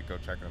have to like go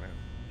check on him.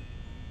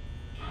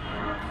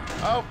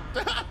 Oh,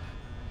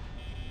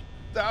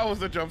 that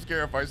was a jump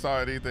scare if I saw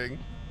anything.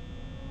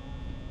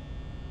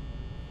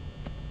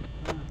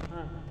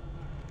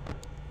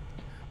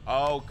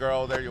 Oh,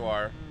 girl, there you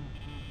are.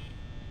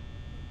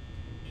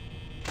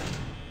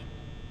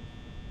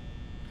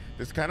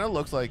 This kind of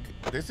looks like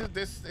this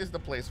is the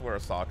place where a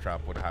saw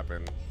trap would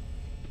happen.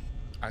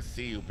 I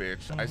see you,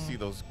 bitch. I see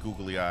those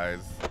googly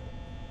eyes.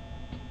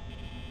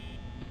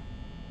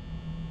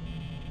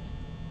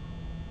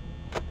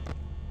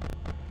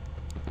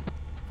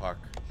 Fuck.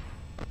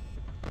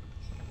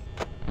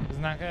 It's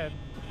not good.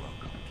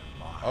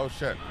 Oh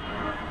shit.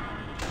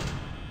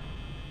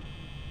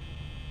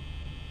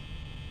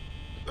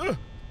 Ugh.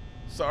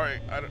 Sorry,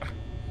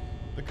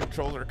 the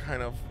controls are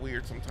kind of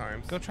weird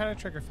sometimes. Go try to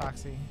trigger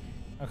Foxy.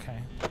 Okay.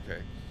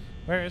 Okay.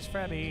 Where is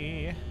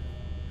Freddy?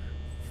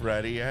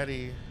 Freddy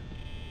Eddie.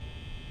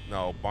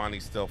 No,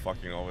 Bonnie's still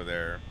fucking over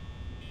there.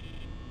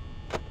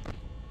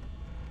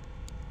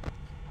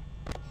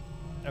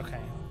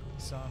 Okay.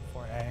 So on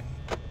 4A.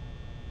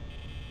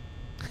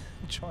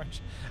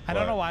 George. I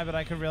don't know why, but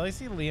I could really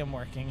see Liam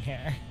working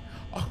here.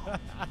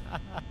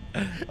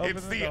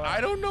 It's the door. I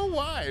don't know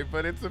why,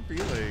 but it's a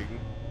feeling.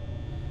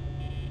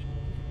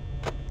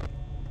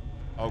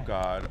 Oh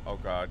god,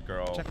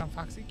 girl. Check on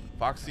Foxy.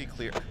 Foxy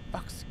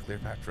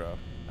Cleopatra.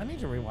 I need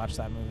to rewatch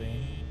that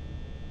movie.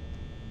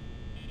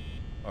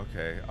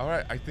 Okay, all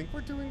right. I think we're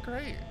doing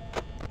great.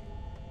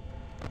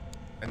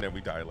 And then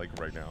we die like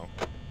right now.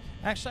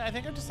 Actually, I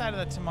think I've decided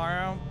that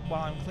tomorrow,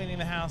 while I'm cleaning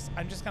the house,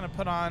 I'm just gonna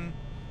put on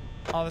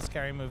all the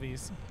scary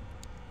movies.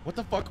 What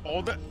the fuck?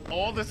 All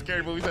the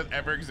scary movies that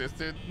ever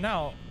existed?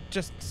 No,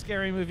 just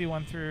Scary Movie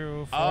 1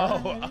 through 4.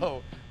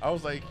 Oh. I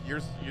was like, you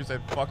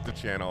said fuck the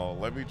channel.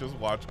 Let me just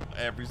watch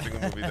every single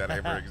movie that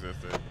ever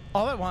existed.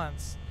 All at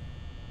once.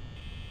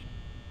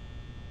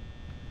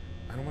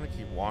 I don't want to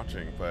keep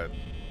watching, but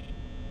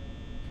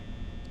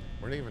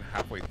we're not even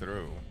halfway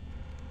through.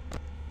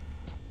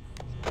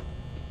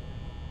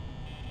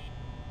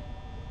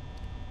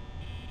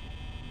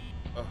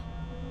 Ugh.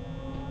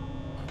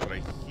 But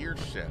I hear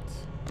shit.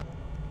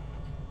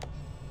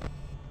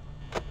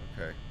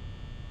 Okay.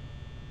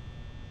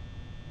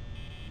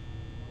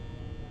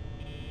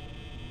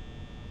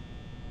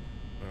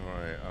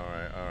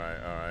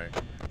 All right.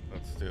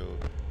 Let's do.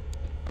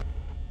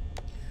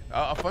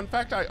 A fun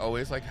fact I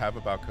always like have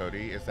about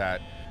Cody is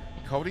that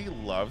Cody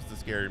loves the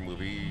Scary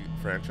Movie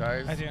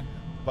franchise. I do.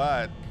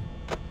 But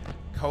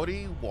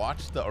Cody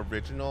watched the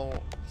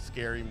original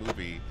Scary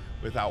Movie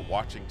without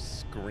watching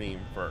Scream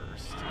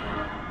first.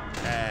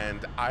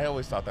 And I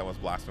always thought that was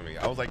blasphemy.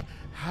 I was like,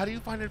 how do you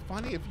find it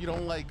funny if you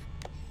don't like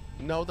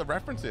know the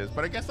references?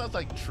 But I guess that's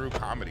like true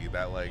comedy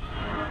that like,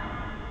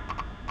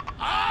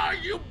 ah,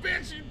 you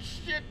bitch, you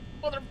shit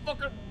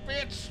motherfucker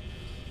bitch.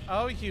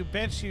 Oh, you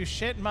bitch, you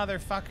shit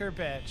motherfucker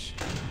bitch.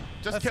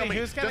 Just Let's kill see, me.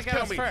 who's gonna Just get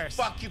kill us me. first?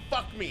 Fuck you.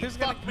 Fuck me. Who's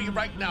Fuck gonna- me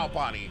right now,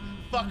 Bonnie.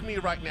 Fuck me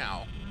right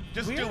now.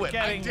 Just We do are it.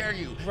 I getting dare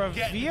you.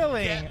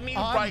 revealing Get me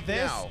on right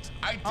this- now.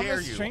 I on dare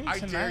the you. stream I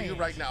dare you tonight.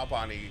 right now,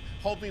 Bonnie.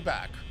 Hold me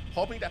back.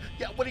 Hold me down.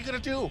 Yeah. What are you gonna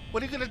do?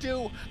 What are you gonna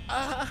do?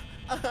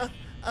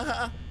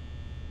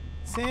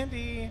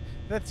 Sandy,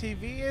 the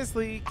TV is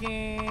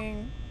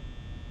leaking.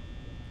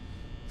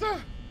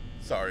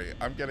 Sorry,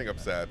 I'm getting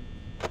upset.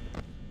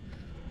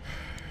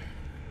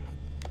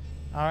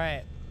 All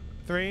right.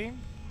 3,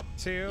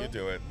 2, You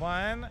do it.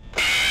 1.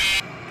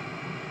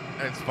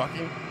 And it's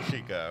fucking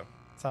Chica.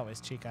 It's always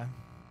Chica.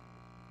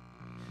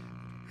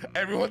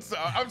 Everyone's.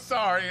 I'm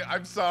sorry.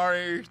 I'm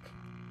sorry.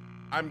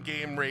 I'm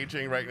game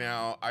raging right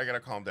now. I gotta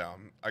calm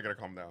down.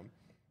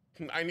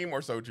 I need more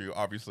soju,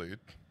 obviously.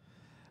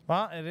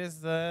 Well, it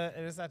is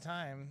that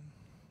time.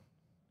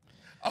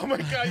 Oh my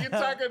god,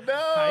 Yutaka, no!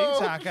 Hi,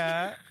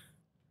 Yutaka.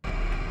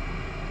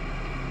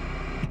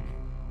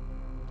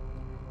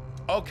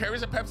 Oh,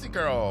 Carrie's a Pepsi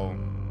girl.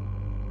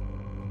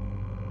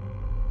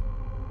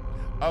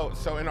 Oh,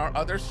 so in our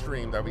other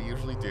stream that we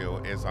usually do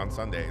is on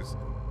Sundays.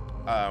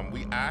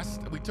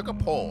 We took a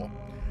poll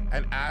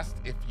and asked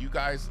if you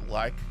guys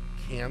like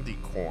candy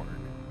corn.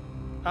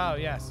 Oh,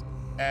 yes.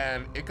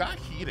 And it got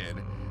heated.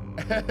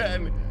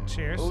 And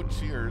Cheers. oh,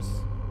 cheers.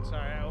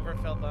 Sorry, I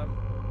overfilled them.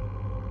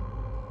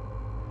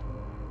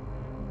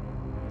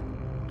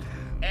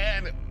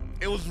 And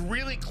it was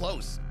really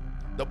close.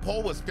 The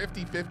poll was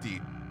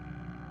 50-50.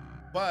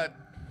 But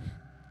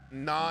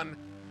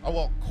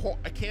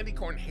candy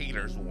corn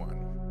haters won.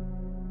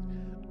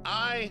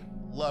 I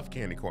love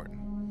candy corn.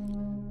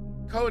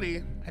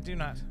 Cody I do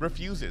not.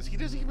 refuses. He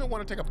doesn't even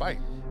want to take a bite.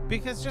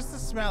 Because just the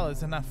smell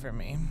is enough for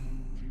me.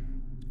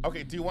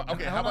 Okay, do you want?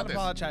 Okay, I how don't about this?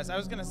 apologize. I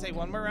was gonna say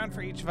one more round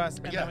for each of us,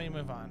 and Yeah. then we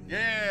move on.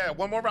 Yeah,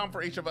 one more round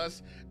for each of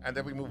us, and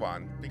then we move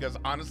on. Because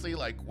honestly,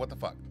 like, what the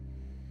fuck?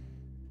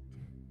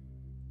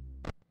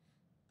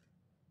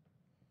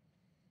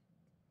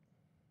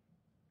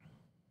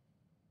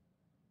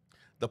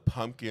 The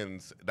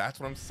pumpkins. That's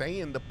what I'm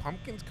saying. The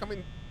pumpkins come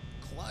in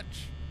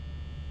clutch.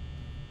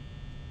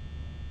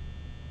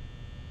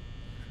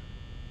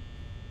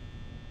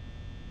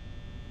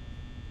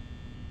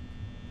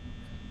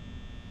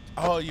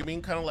 Oh, you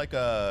mean kind of like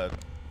a,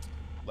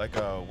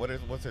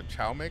 what's it?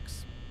 Chow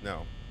mix?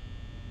 No.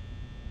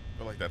 I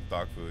feel like that's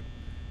dog food.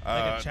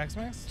 Like a Chex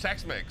Mix?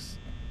 Chex Mix.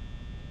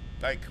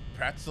 Like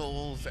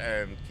pretzels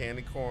and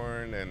candy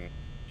corn and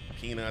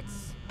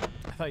peanuts.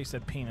 I thought you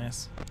said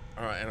penis.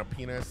 And a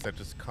penis that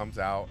just comes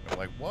out. And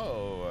like,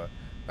 whoa,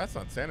 that's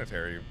not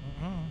sanitary.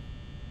 Mm-hmm.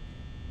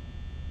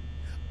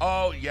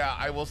 Oh, yeah,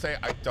 I will say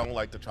I don't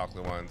like the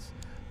chocolate ones.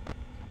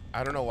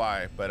 I don't know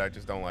why, but I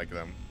just don't like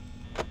them.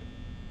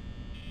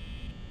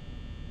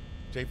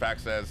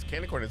 J-Fax says,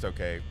 candy corn is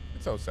okay.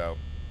 It's so-so.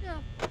 Yeah.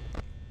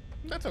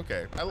 That's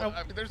okay. I mean,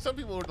 there's some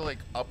people who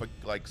are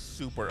like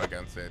super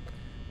against it,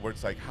 where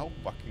it's like, how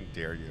fucking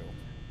dare you?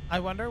 I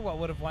wonder what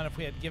would have won if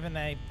we had given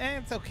a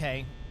it's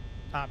okay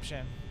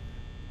option.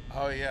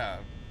 Oh yeah,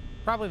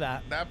 Probably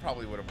that. that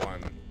probably would have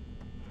won.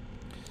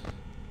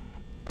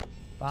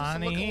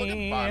 Bonnie. Just look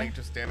at Bonnie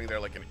just standing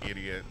there like an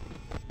idiot.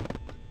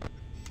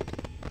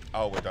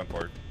 Oh, we're done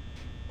for.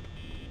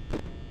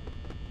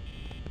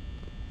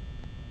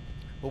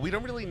 But we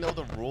don't really know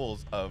the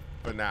rules of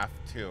FNAF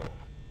 2.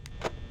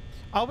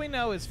 All we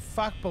know is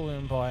fuck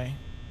Balloon Boy.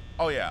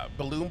 Oh yeah,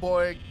 Balloon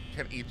Boy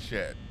can eat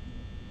shit.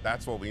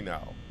 That's what we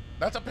know.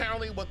 That's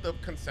apparently what the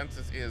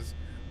consensus is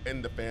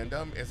in the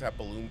fandom, is that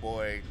Balloon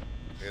Boy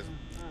is...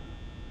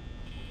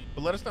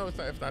 But let us know if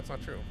that's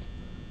not true.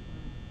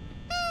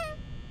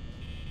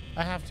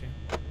 I have to.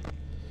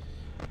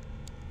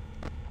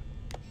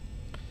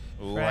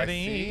 Ooh,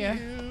 Freddy. I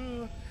see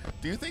you.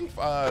 Do you think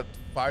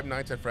Five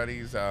Nights at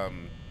Freddy's...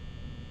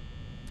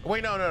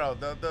 Wait, no.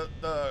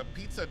 The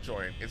pizza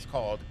joint is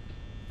called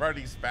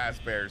Freddy's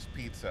Fazbear's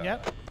Pizza.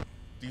 Yep.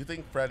 Do you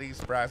think Freddy's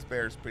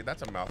Fazbear's Pizza...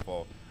 That's a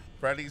mouthful.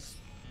 Freddy's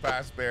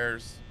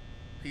Fazbear's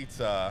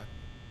Pizza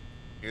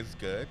is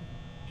good?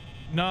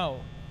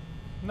 No.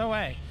 No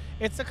way.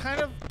 It's the kind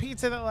of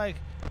pizza that, like,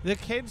 the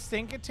kids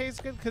think it tastes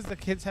good because the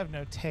kids have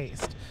no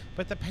taste.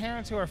 But the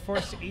parents who are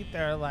forced to eat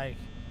there are like,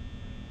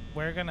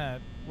 we're gonna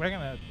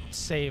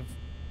save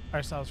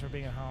ourselves for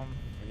being at home.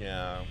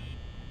 Yeah.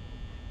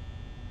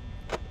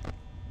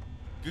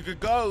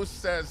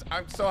 Ghost says,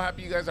 I'm so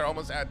happy you guys are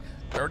almost at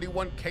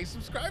 31K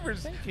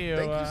subscribers. Thank you.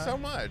 Thank you so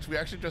much. We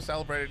actually just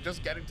celebrated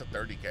just getting to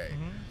 30K.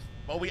 Mm-hmm.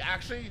 But we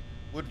actually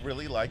would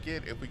really like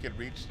it if we could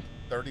reach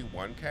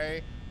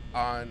 31K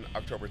on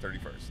October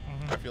 31st.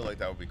 Mm-hmm. I feel like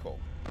that would be cool.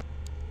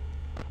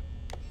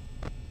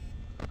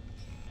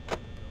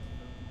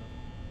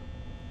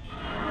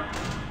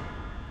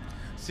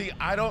 See,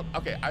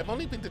 I've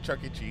only been to Chuck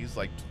E. Cheese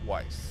like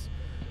twice.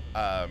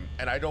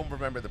 And I don't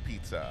remember the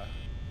pizza.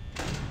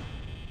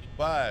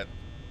 But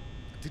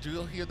did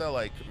you hear the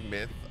like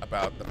myth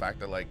about the fact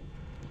that like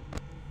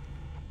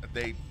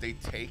they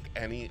take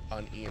any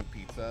uneaten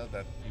pizza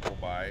that people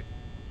buy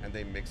and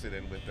they mix it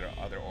in with their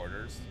other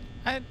orders?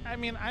 I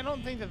mean, I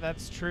don't think that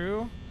that's true.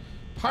 I don't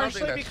think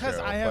Partially that's because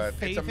true, I have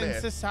but it's a faith in myth.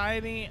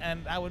 society,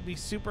 and I would be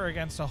super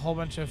against a whole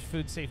bunch of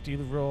food safety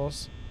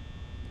rules.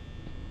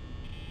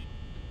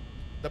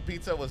 The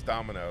pizza was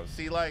Domino's.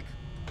 See, like,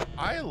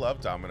 I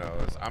love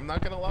Domino's. I'm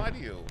not gonna lie to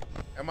you.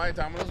 Am I a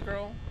Domino's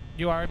girl?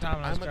 You are a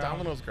Domino's I'm girl. a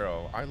Domino's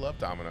girl. I love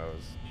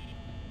Domino's.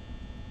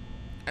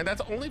 And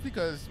that's only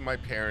because my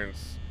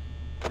parents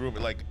grew up,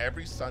 like,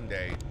 every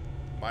Sunday,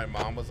 my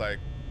mom was like,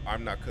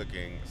 I'm not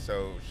cooking,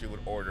 so she would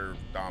order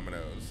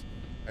Domino's,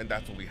 and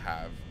that's what we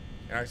have.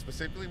 And I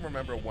specifically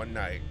remember one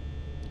night,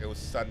 it was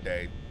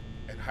Sunday,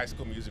 and High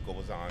School Musical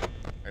was on,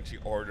 and she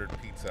ordered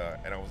pizza,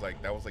 and I was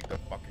like, that was like the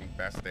fucking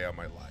best day of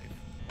my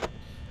life.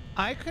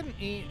 I couldn't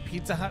eat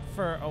Pizza Hut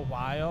for a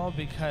while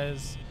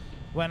because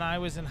when I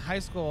was in high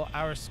school,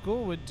 our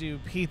school would do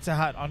Pizza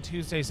Hut on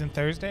Tuesdays and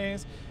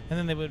Thursdays, and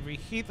then they would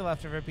reheat the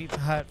leftover Pizza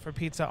Hut for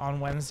pizza on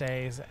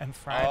Wednesdays and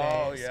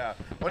Fridays. Oh, yeah.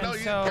 Well, no,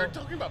 And so- you're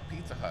talking about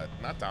Pizza Hut,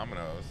 not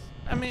Domino's.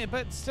 I mean,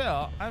 but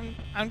still,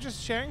 I'm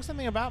just sharing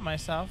something about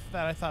myself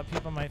that I thought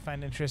people might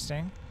find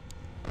interesting.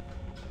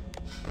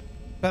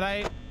 But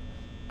I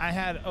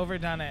had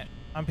overdone it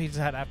on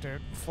Pizza Hut after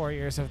 4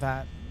 years of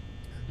that.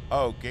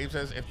 Oh, Gabe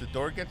says, if the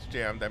door gets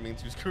jammed, that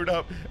means you screwed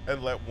up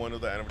and let one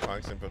of the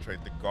animatronics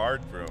infiltrate the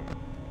guard room.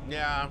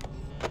 Yeah.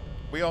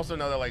 We also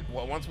know that, like,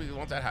 once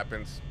that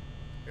happens,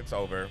 it's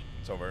over.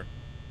 It's over.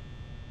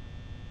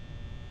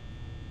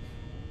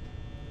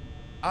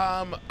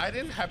 I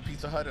didn't have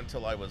Pizza Hut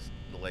until I was,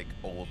 like,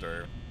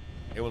 older.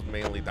 It was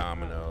mainly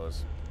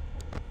Domino's.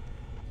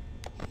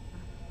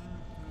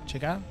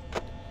 Chica,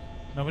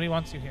 nobody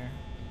wants you here.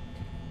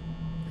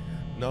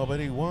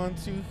 Nobody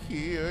wants you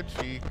here,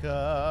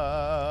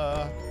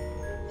 Chica.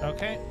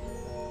 Okay.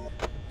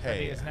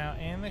 Freddy Hey. is now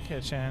in the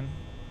kitchen.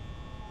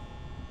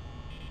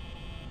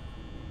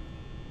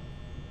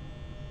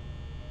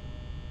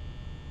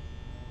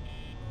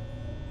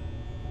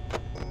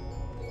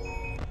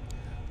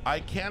 I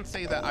can't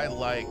say that I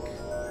like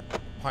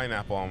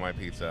pineapple on my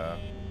pizza.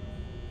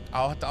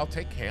 I'll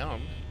take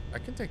ham. I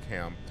can take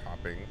ham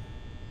topping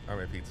on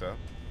my pizza.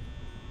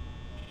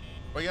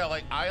 But yeah,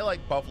 like I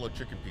like buffalo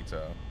chicken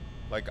pizza.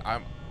 Like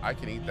I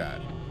can eat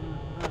that.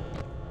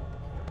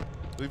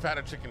 We've had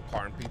a chicken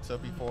parm pizza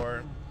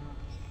before.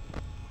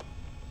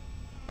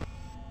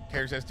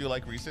 Carrie says, do you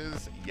like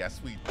Reese's?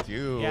 Yes, we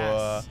do.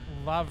 Yes,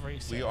 love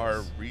Reese's. We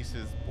are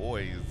Reese's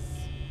boys.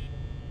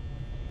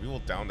 We will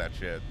down that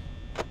shit.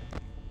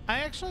 I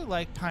actually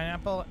like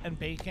pineapple and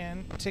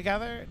bacon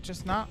together,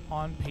 just not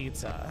on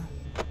pizza.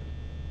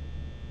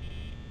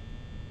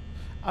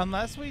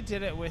 Unless we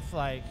did it with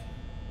like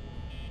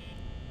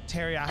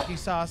teriyaki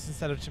sauce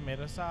instead of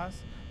tomato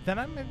sauce, then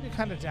I might be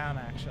kind of down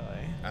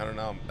actually. I don't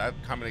know. That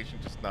combination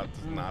just does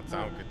not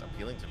sound good,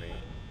 appealing to me.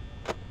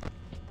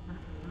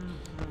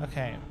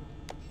 Okay.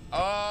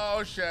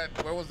 Oh shit!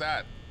 Where was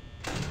that?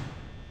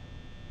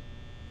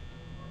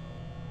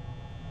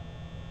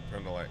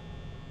 Turn the light.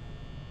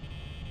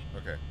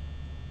 Okay.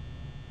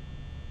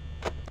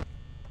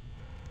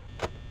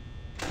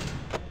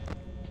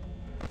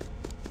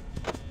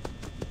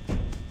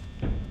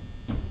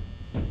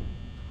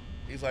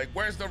 He's like,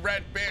 "Where's the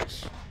red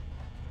bitch?"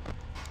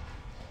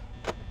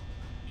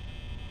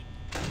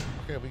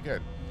 Okay, we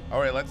good. All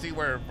right, let's see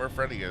where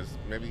Freddy is.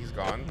 Maybe he's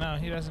gone. No,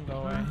 he doesn't go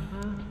away.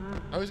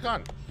 Oh, he's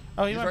gone.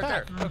 Oh, he He's went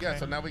right back. there. Okay. Yeah,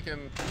 so now we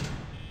can.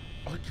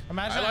 Oh,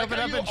 Imagine I like open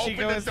how up you and she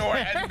open goes the door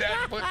and then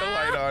put the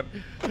light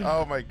on.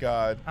 Oh my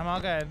god. I'm all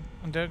good.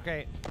 I'm doing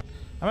great.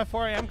 I'm at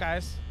 4 a.m.,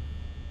 guys.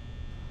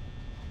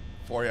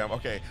 4 a.m.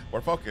 Okay, we're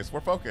focused.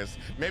 We're focused.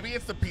 Maybe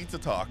it's the pizza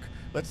talk.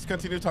 Let's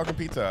continue talking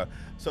pizza.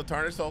 So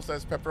Tarnished Soul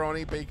says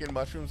pepperoni, bacon,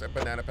 mushrooms, and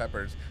banana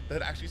peppers.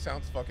 That actually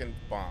sounds fucking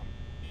bomb.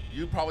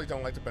 You probably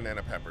don't like the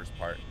banana peppers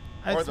part.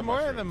 Or It's the more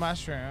mushrooms. of the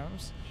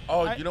mushrooms.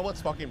 Oh, you know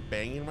what's fucking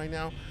banging right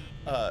now?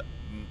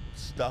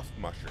 Stuffed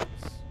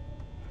mushrooms.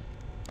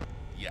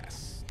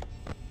 Yes.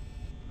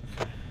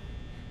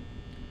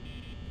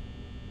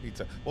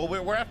 Pizza. Well,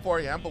 we're at 4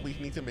 a.m., but we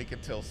need to make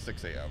it till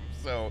 6 a.m.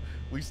 So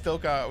we still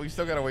got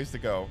a ways to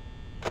go.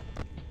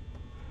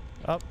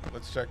 Oh,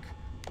 Let's check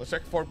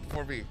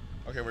 4B.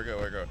 Okay, we're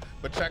good.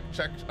 But check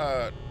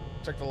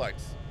the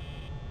lights.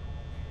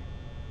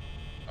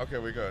 Okay,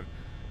 we're good.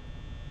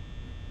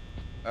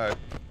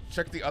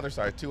 Check the other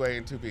side, 2A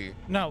and 2B.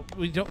 no,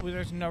 we don't.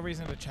 There's no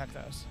reason to check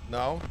those.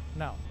 No?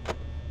 No.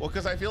 Well,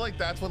 because I feel like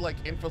that's what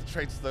like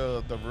infiltrates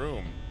the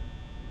room.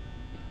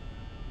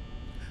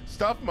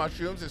 Stuffed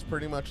mushrooms is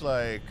pretty much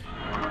like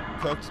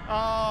cooked.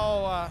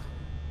 Oh,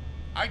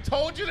 I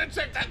told you to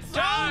check that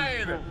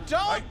side. don't-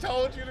 I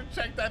told you to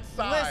check that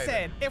side.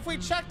 listen. If we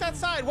checked that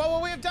side, what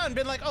would we have done?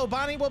 Been like, oh,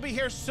 Bonnie will be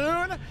here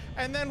soon,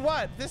 and then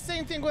what? This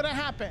same thing would have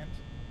happened.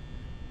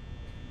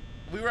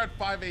 We were at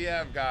 5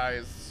 a.m.,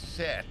 guys.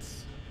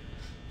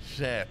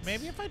 Shit.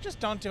 Maybe if I just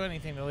don't do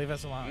anything to leave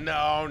us alone.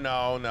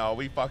 No.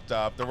 We fucked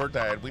up. We're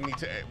dead. We need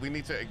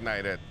to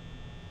ignite it.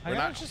 I'm We're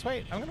gonna not- just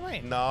wait. I'm gonna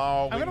wait.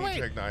 No, I'm we gonna need wait.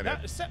 to ignite No,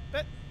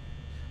 it.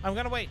 I'm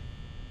gonna wait.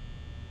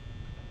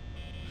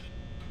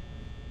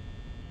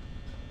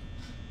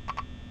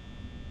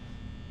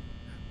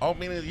 Oh,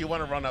 meaning you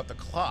want to run out the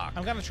clock.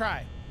 I'm gonna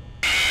try.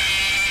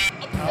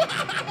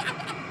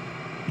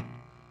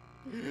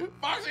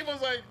 Foxy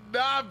was like,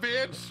 nah,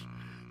 bitch,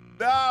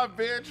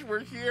 we're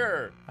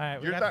here. All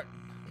right, we You're got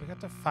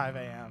to 5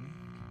 a.m.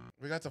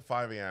 We got to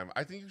 5 a.m.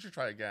 I think you should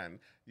try again.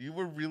 You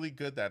were really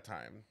good that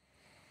time.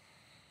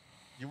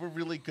 You were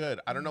really good.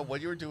 I don't know what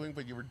you were doing,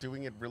 but you were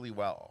doing it really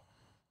well.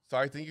 So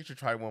I think you should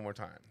try one more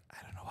time. I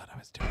don't know what I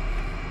was doing.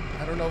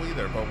 I don't know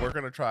either, but we're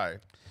gonna try.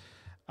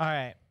 All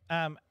right.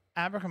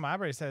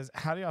 Abracamabra says,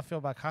 how do y'all feel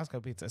about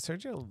Costco pizza?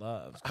 Sergio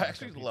loves Costco I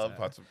actually pizza. love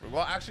pizza.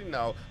 Well, actually,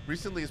 no.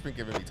 Recently, it's been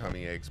giving me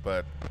tummy aches,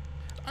 but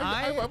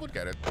I would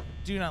get it.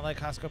 Do not like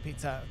Costco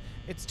pizza.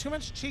 It's too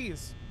much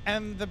cheese,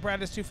 and the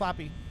bread is too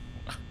floppy.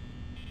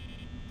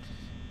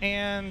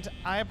 And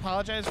I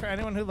apologize for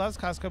anyone who loves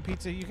Costco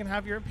pizza. You can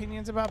have your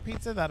opinions about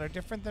pizza that are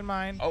different than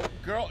mine. Oh,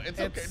 girl, it's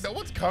okay. No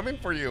one's coming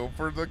for you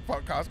for the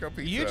Costco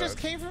pizza. You just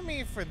came for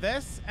me for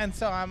this, and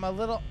so I'm a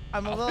little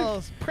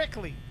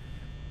prickly.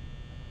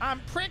 I'm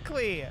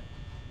prickly.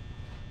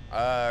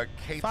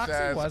 Kate Foxy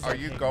says, was are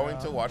okay, you going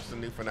though. to watch the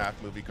new FNAF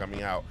movie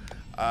coming out?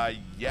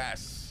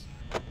 Yes.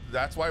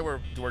 That's why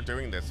we're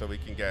doing this, so we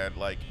can get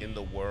like in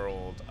the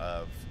world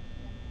of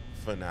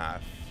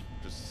FNAF.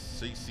 Just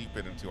seep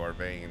it into our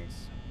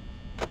veins.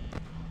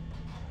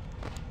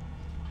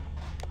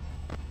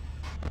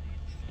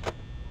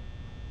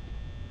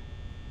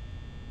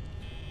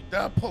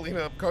 Pulling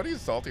up.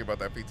 Cody's salty about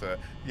that pizza.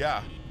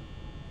 Yeah.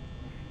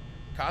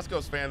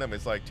 Costco's fandom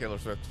is like Taylor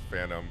Swift's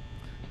fandom.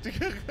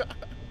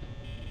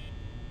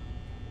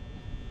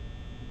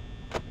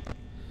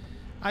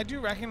 I do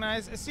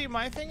recognize. See,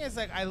 my thing is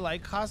like I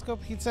like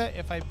Costco pizza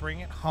if I bring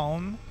it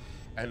home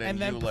and and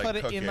then you, like, put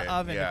it cook in the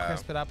oven yeah. to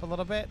crisp it up a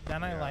little bit.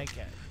 Then I Yeah. like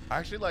it. I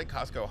actually like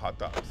Costco hot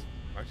dogs.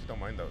 I actually don't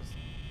mind those.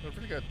 They're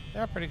pretty good.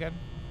 They're pretty good.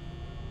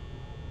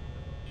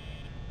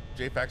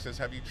 JFax says,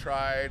 have you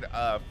tried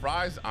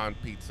fries on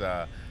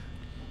pizza?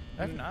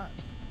 I've not.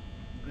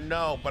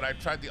 No, but I've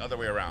tried the other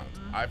way around.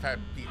 I've had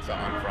pizza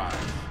on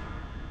fries.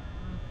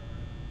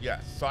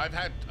 Yes. So I've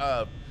had,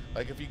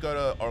 like if you go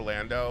to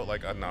Orlando,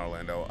 like not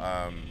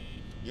Orlando,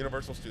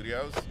 Universal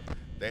Studios,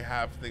 they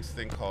have this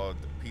thing called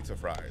pizza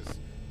fries.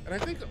 And I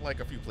think like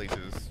a few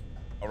places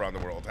around the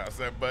world has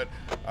them, but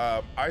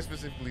I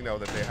specifically know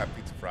that they have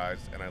pizza fries,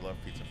 and I love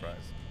pizza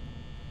fries.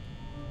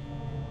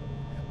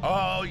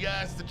 Oh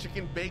yes, the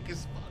chicken bake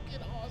is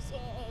fucking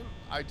awesome.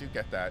 I do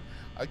get that.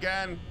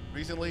 Again,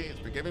 recently it's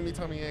been giving me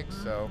tummy aches,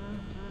 so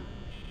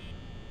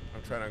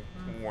I'm trying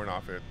to warn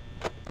off it.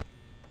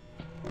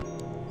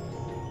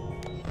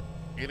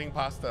 Eating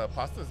pasta.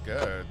 Pasta's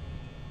good.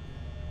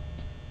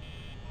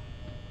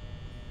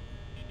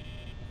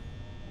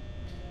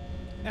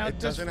 Now, It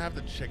doesn't have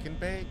the chicken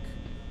bake?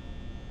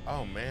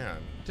 Oh man.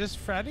 Does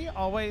Freddy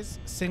always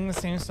sing the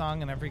same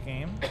song in every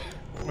game?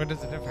 Or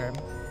does it differ?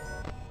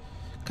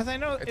 Because I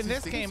know It's in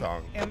his this theme game,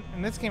 song.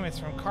 in this game, it's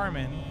from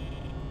Carmen.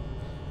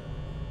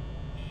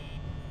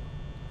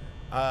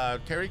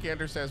 Terry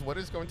Gander says, what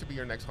is going to be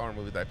your next horror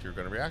movie that you're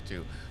going to react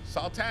to?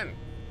 Saw 10.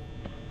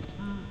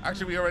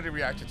 Actually, we already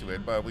reacted to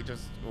it, but we're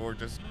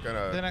just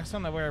gonna. The next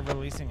one that we're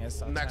releasing is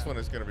Saw Next 10. one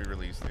is going to be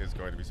released is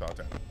going to be Saw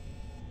 10.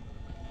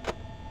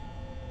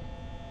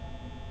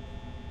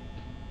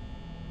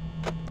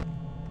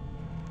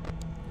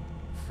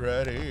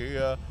 Freddy,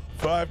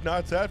 Five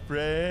Nights at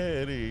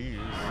Freddy's.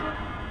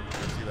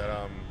 You see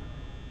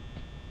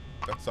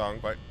that song,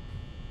 but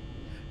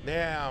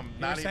damn,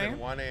 not even saying?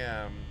 1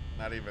 a.m.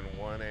 Not even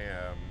 1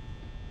 a.m.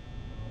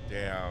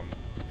 Damn.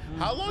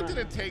 How long did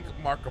it take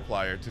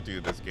Markiplier to do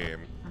this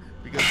game?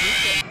 Because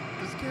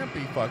this can't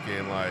be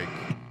fucking like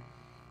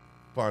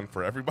fun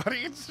for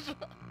everybody.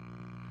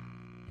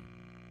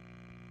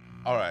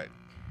 All right.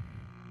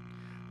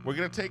 We're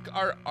gonna take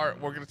our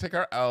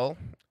L,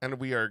 and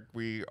we are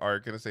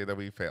gonna say that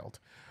we failed.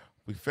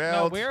 We No,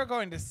 failed. we're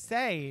going to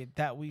say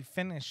that we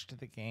finished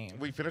the game.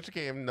 We finished the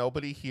game.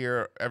 Nobody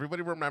here.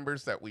 Everybody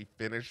remembers that we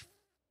finished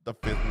the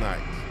 5th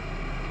night.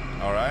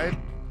 All right.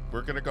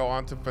 We're gonna go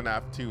on to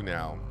FNAF 2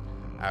 now,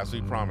 as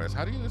we promised.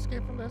 How do you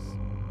escape from this?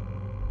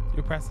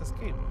 You press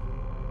escape.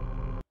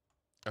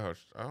 Oh,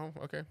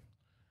 okay.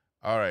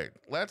 All right.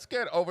 Let's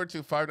get over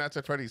to Five Nights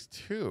at Freddy's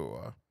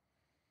 2.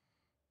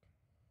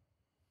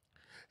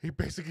 He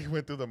basically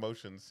went through the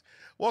motions.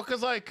 Well,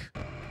 because, like,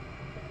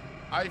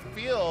 I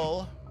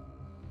feel...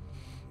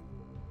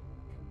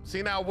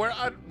 See, now, we're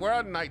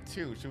on night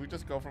 2. Should we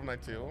just go from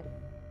night 2?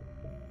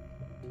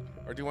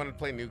 Or do you want to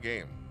play a new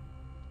game?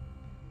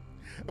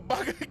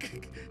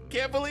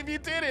 Can't believe you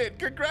did it.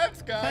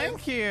 Congrats, guys.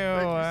 Thank you.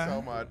 Thank you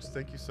so much.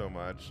 Thank you so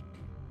much.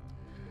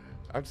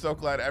 I'm so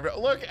glad.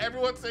 Look,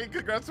 everyone's saying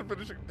congrats for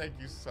finishing. Thank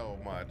you so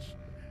much.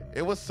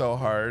 It was so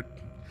hard.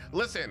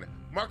 Listen,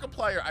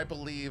 Markiplier, I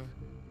believe,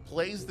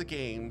 plays the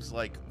games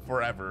like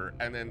forever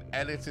and then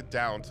edits it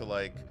down to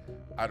like,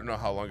 I don't know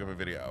how long of a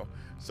video.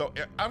 So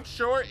I'm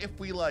sure if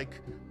we like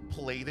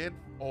played it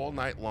all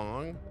night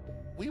long,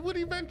 we would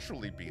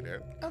eventually beat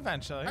it.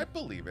 Eventually. I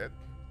believe it.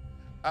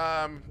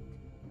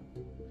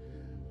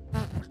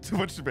 Too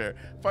much to bear.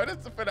 Final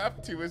Fantasy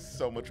FNAF 2 is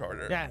so much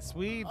harder. Yes,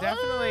 we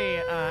definitely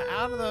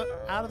out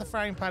of the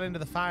frying pan into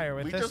the fire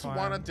with We this just one.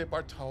 want to dip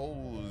our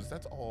toes.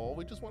 That's all.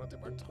 We just want to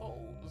dip our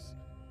toes.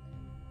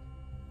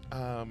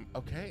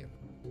 Okay.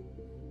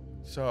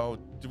 So,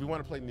 do we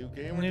want to play new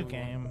game? Or New do we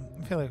game.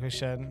 I feel like we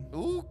should.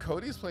 Ooh,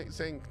 Cody's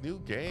saying new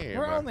game.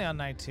 We're only on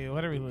night 2.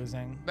 What are we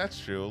losing? That's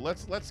true.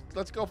 Let's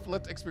go.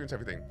 Let's experience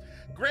everything.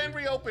 Grand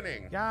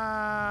reopening.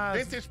 Yes.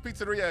 Vintage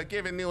Pizzeria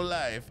given new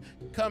life.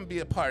 Come be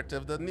a part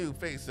of the new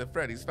face of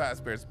Freddy's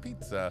Fazbear's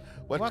Pizza.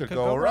 What could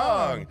go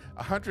wrong?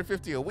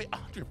 150 a week.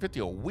 150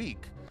 a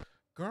week.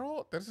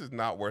 Girl, this is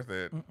not worth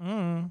it.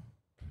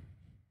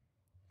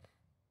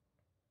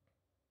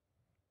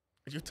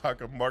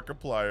 Utaka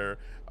Markiplier.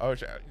 Oh,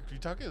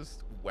 Utaka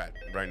is wet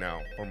right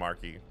now for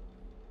Marky.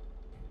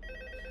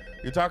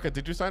 Utaka,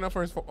 did you sign up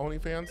for his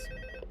OnlyFans?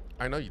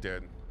 I know you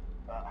did.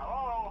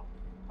 Hello,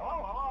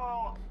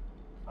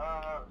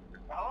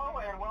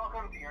 and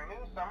welcome to your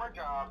new summer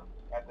job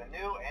at the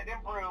new and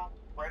improved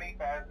Freddy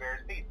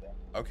Fazbear's Pizza.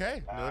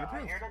 Okay, new and I'm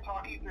improved. here to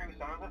talk you through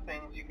some of the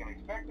things you can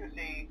expect to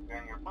see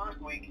during your first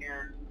week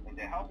here and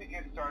to help you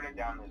get started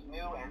down this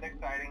new and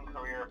exciting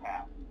career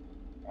path.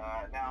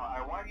 Now,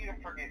 I want you to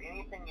forget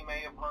anything you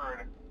may have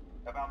heard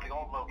about the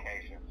old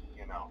locations,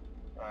 you know.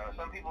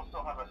 Some people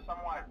still have a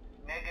somewhat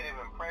negative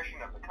impression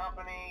of the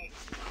company.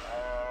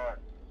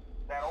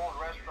 That old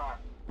restaurant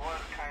was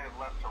kind of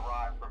left to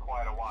rot for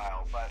quite a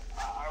while, but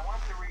I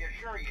want to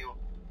reassure you,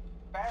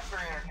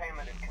 Fazbear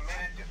Entertainment is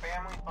committed to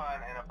family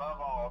fun and above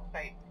all,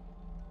 safety.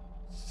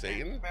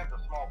 Satan? They spent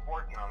a small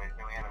fortune on these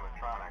new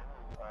animatronics.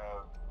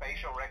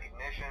 Facial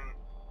recognition,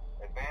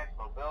 advanced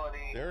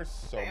mobility. There's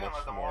so they even much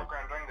let them more walk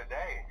around during the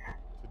day.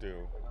 to do.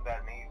 Isn't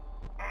that neat?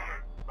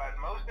 But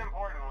most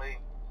importantly,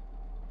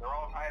 they're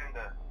all tied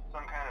into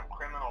some kind of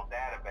criminal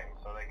database,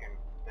 so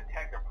the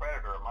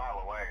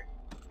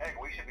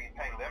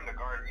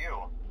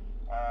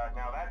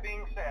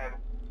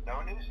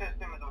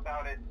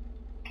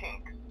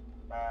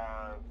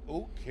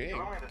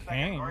only the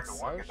second guard to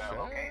Thanks. work Oh, at that shit.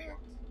 location.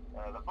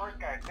 The first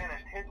guy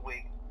finished his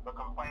week, but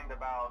complained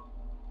about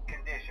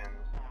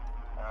conditions.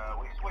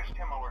 We switched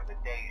him over to the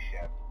day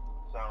shift.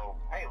 So,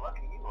 hey,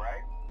 lucky you,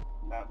 right?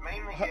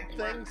 Mainly he expressed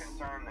Thanks.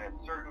 concern that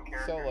certain So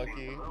characters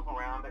lucky. seem to move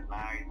around at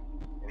night,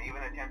 and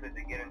even attempted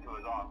to get into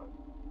his office.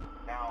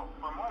 Now,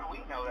 from what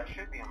we know, that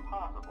should be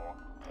impossible.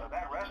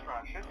 That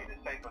restaurant should be the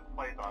safest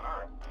place on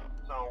Earth.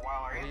 So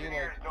while our Are you,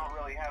 engineers don't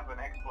really have an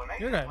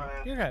explanation You're good. for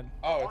this, You're good.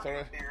 Oh, it's the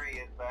alright. theory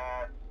is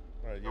that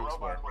Alright, the you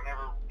explore. robots were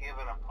never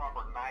given a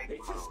proper night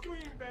mode. So when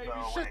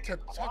Shit, it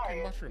gets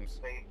talking quiet, mushrooms.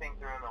 they think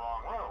they're in the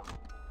wrong room.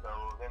 So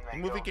then they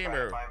The movie go try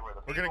gamer. to find where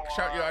the We're gonna people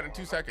shout you are, out in and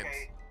 2 this seconds.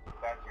 case,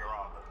 that's your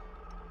office.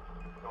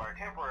 So our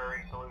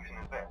temporary solution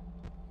is this.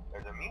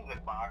 There's a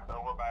music box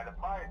over by the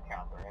prize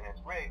counter, and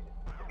it's rigged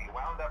to be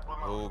wound up Oh,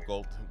 remotely.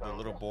 Gold, the So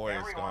little just boy is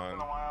every once in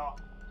a gone. while,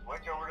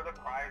 switch over to the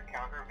prize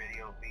counter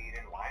video feed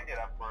and wind it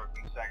up for a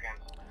few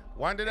seconds.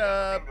 Wind it It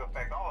doesn't up. seem to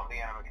affect all of the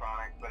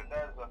animatronics, but it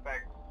does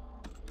affect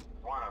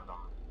one of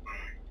them.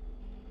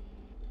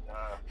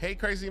 Hey,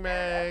 Crazy And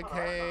Meg. as for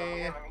the rest of them, we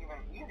Hey. have an even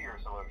easier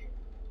solution.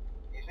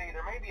 You see,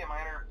 there may be a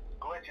minor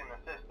glitch in the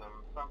system,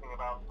 something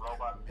about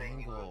robots saying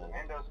he was an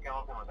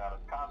endoskeleton without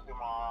his costume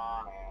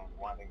on and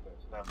wanting to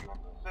stuff you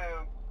into the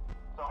suit.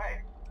 So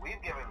hey, we've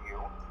given you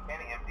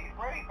an empty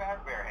Freddy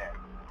Fazbear head.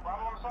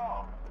 Problem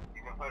solved.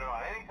 You can put it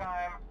on any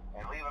time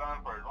and leave it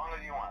on for as long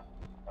as you want.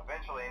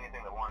 Eventually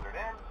anything that wandered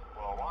in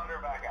will wander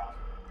back out.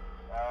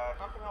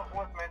 Something else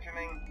worth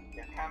mentioning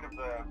is kind of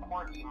the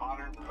quirky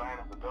modern design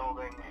of the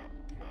building.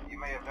 You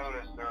may have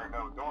noticed there are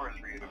no doors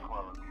for you to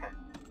close.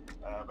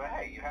 But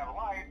hey, you have a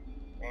light,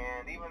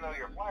 and even though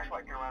your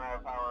flashlight can run out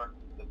of power,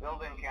 the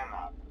building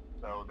cannot.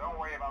 So don't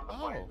worry about the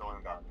place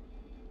going dark.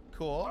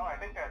 Cool. Well, I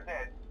think that's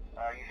it.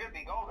 You should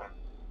be golden.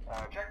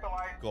 Check the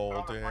lights, put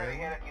on the Freddy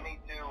head if you need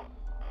to.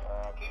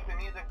 Keep the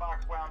music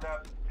box wound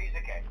up. Piece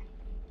of cake.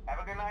 Have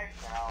a good night,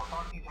 and I'll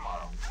talk to you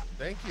tomorrow.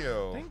 Thank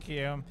you. Thank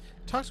you.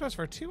 Talk to us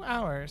for 2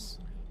 hours.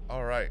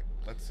 All right.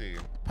 Let's see.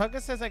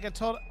 Pugga says I get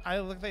told I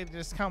look like the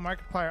discount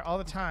Markiplier all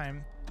the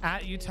time.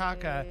 At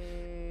Utaka.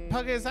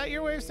 Pugga, is that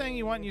your way of saying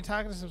you want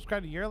Utaka to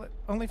subscribe to your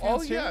OnlyFans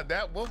Oh too? yeah.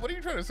 That. What are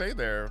you trying to say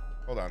there?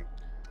 Hold on.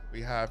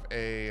 We have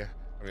a.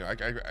 I mean,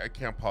 I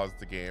can't pause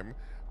the game,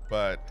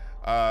 but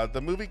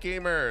the movie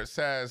gamer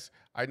says,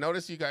 I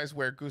noticed you guys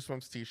wear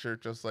Goosebumps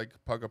t-shirt just like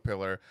Pugga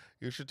Pillar.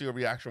 You should do a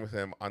reaction with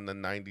him on the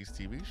 90s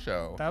TV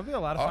show. That would be a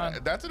lot of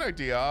fun. That's an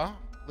idea.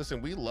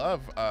 Listen, we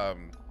love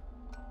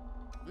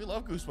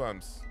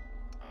Goosebumps.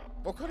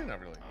 Well, Cody not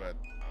really, but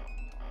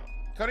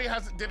Cody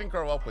didn't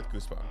grow up with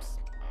Goosebumps.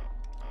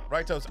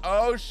 Right, Toast.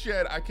 Oh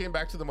shit! I came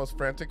back to the most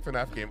frantic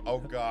FNAF game. Oh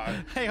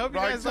god. I hope you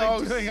Right, guys like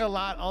Toast. doing a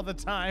lot all the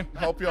time.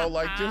 Hope y'all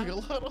like doing a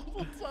lot all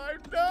the time.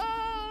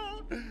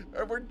 No,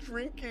 and we're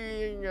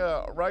drinking.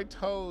 Right,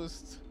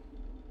 Toast.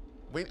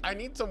 I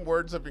need some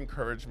words of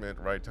encouragement.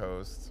 Right,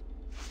 Toast.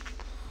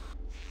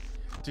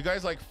 Do you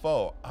guys like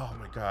pho? Oh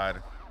my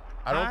god.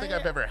 I don't think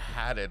I've ever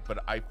had it,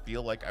 but I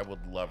feel like I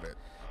would love it.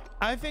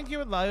 I think you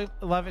would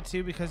love it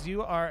too because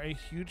you are a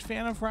huge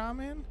fan of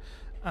ramen.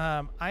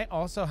 I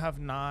also have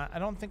not. I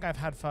don't think I've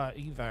had pho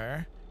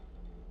either.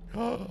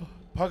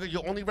 Pugga,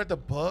 you only read the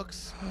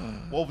books?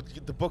 Well,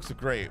 the books are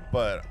great,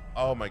 but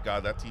oh my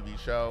god, that TV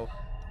show,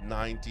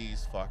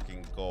 90s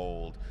fucking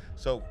gold.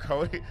 So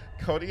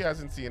Cody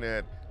hasn't seen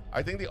it.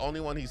 I think the only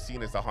one he's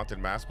seen is The Haunted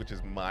Mask, which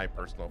is my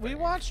personal favorite.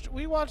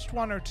 We watched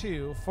 1 or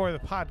 2 for the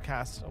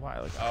podcast a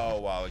while ago. Oh,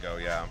 a while ago,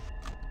 yeah.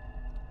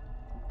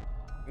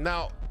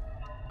 Now,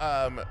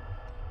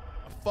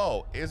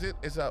 pho,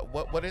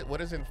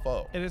 what is in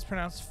pho? It is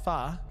pronounced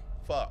pho.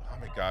 Pho. Oh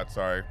my god,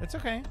 sorry. It's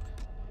okay.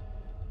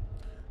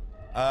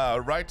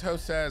 Raito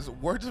says,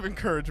 words of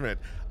encouragement.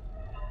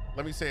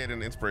 Let me say it in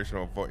an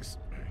inspirational voice.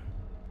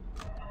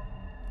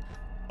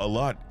 A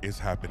lot is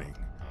happening,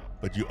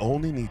 but you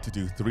only need to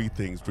do 3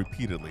 things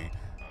repeatedly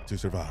to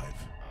survive.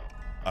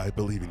 I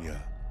believe in you.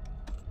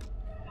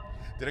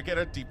 Did I get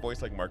a deep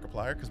voice like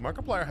Markiplier? Because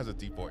Markiplier has a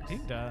deep voice. He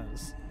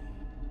does.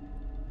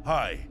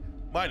 Hi,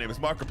 my name is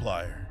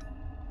Markiplier,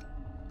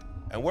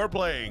 and we're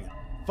playing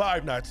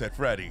Five Nights at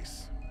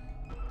Freddy's.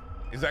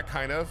 Is that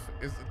kind of?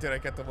 Did I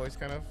get the voice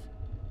kind of?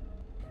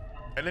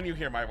 And then you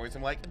hear my voice.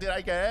 I'm like, did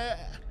I get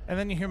it? And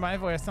then you hear my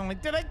voice. I'm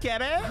like, did I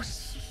get it?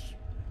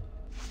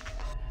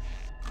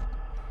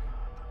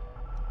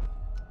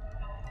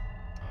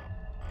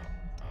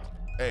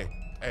 Hey.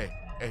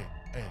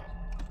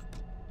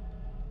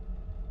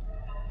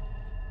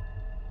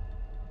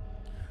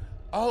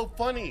 Oh,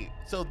 funny.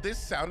 So this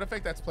sound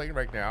effect that's playing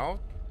right now,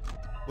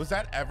 was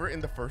that ever in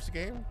the first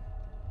game?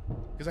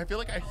 Because I feel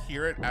like I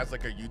hear it as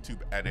like a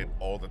YouTube edit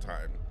all the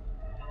time.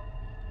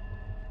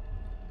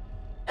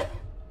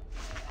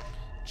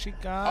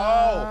 Chica.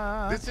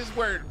 Oh, this is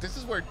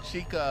where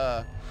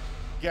Chica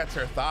gets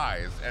her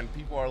thighs, and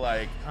people are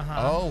like,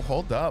 "Oh,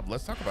 hold up,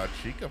 let's talk about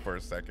Chica for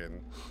a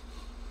second."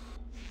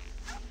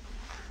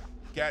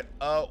 Get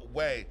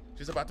away!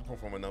 She's about to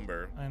perform a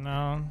number. I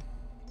know.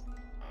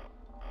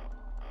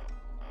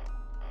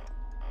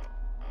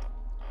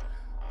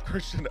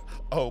 Christian,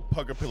 oh,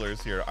 Pugapillar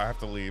is here. I have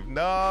to leave.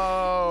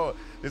 No,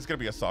 this is gonna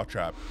be a soft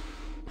trap.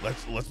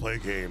 Let's play a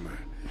game.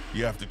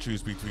 You have to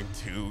choose between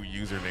 2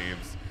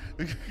 usernames.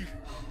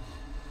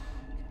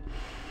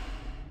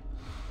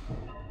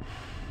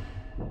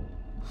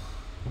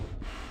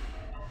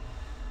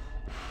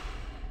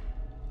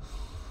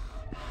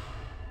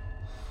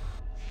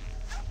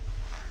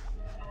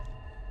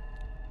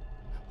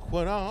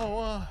 What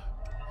on?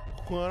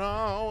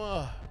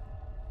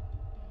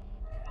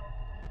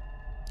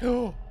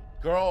 Oh,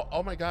 girl!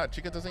 Oh my God,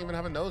 Chica doesn't even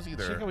have a nose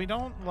either. Chica, we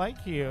don't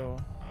like you.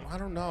 I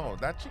don't know.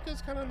 That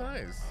Chica's kind of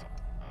nice.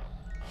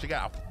 She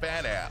got a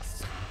fat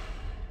ass.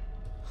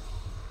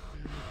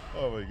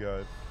 Oh my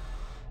God.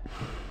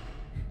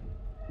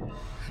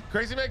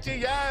 Crazy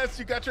McG, yes,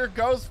 you got your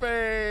ghost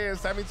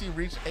face. That means you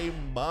reached a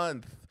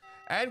month.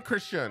 And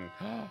Christian.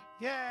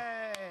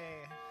 Yay!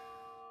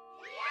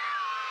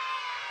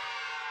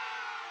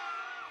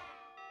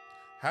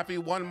 Happy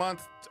 1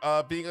 month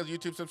being a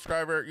YouTube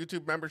subscriber,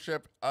 YouTube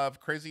membership of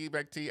Crazy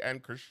McT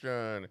and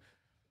Christian.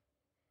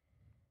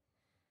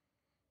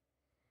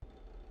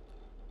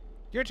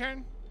 Your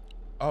turn.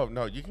 Oh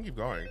no, you can keep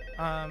going.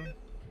 I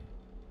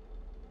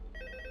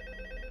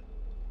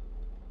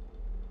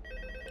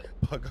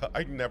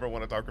never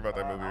want to talk about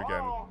that movie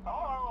again.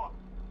 Hello.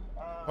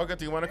 Pugga,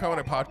 do you want to come on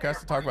a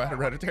podcast to talk about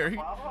Hereditary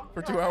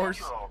for 2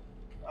 hours?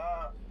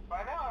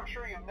 By now, I'm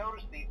sure you've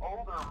noticed the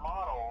older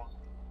models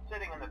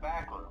sitting in the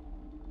back room.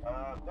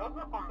 Those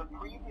are from the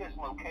previous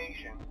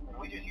location, and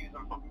we just use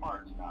them for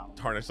parts now.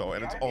 Tarnish soul,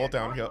 and it's all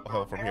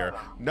downhill from here.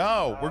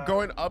 No, we're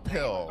going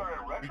uphill.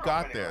 We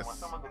got this. With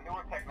some of the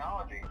newer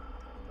technology,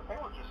 but they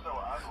were just so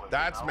ugly.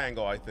 That's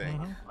Mango, I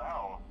think.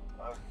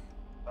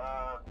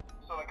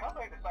 So the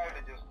company decided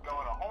to just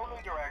go in a whole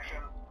new direction.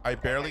 I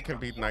barely can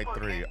beat night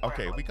 3.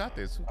 Okay, we got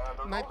this.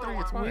 Night 3,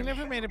 it's We fine.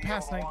 never made it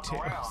past night 2,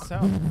 so.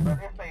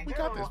 We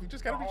got this. We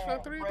just gotta reach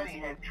night 3. Freddy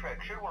head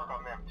trick should work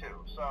on them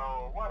too.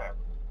 So whatever.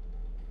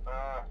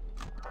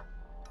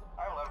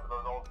 I love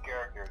those old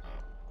characters.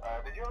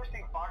 Did you ever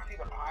see Foxy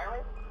the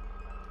Pirate?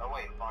 Oh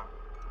wait, Foxy.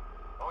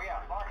 Oh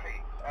yeah,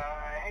 Foxy.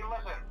 Hey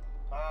listen,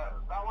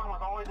 that one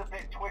was always a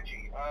bit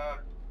twitchy.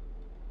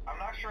 I'm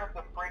not sure if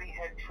the Freddy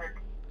head trick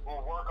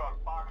will work on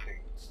Foxy.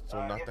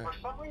 So not if that for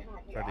some reason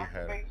he Freddy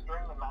head. activates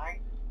during the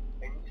night,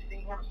 and you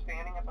see him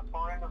standing at the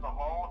far end of the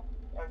hall,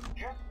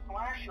 just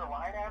flash your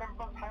light at him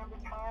from time to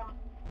time.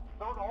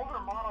 Those older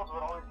models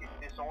would always get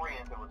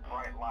disoriented with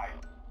bright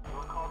lights. It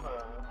was called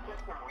a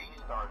system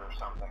restart or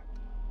something.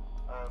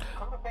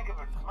 Come to think of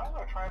it, might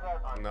want to try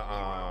that on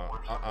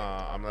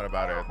I'm not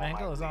about it.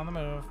 Mangle is on the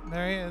move.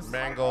 There he is.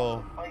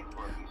 Mangle.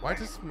 Why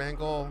does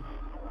Mangle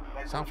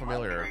sound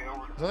familiar? Is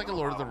that like a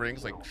Lord of the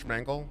Rings, like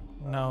Schmangle?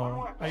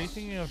 No. Are you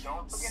thinking of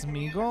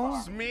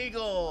Smeagol?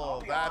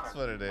 Smeagol! That's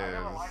what it I is.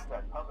 never liked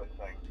that puppet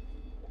thing.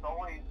 It's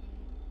always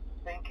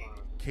thinking.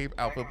 Cape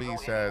Alpha B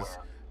says,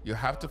 you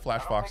have to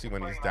flash Foxy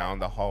when he's down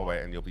the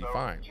hallway and you'll be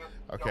fine.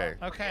 Okay.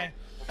 Okay.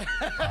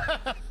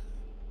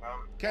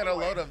 Get a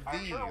load of I'm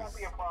these. sure it won't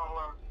be a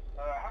problem.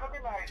 Have a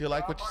good night. Do you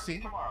like what you Talk to see?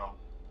 tomorrow.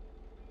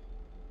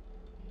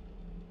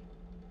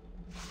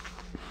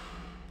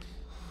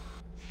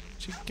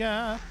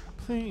 Chica,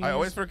 please. I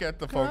always forget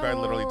the phone guy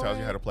literally tells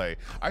you how to play.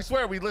 I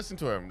swear we listened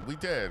to him. We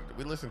did.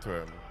 We listened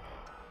to him.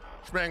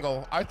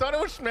 Schmangle. I thought it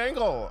was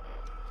Schmangle.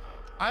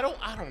 I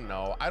don't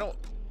know.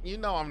 You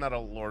know I'm not a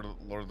Lord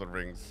of the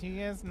Rings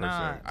He is person.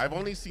 not. I've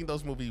only seen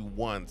those movies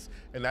once,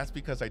 and that's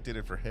because I did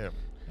it for him.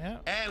 Yeah.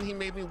 And he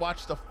made me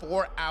watch the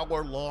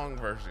 4-hour-long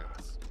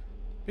versions.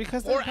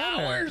 Because 4 they're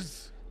better.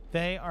 hours.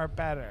 They are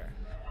better.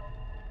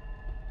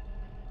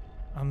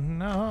 Oh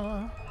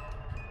no.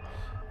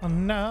 Oh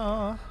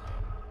no.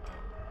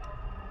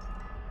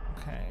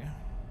 Okay.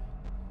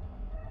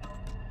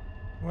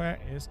 Where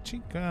is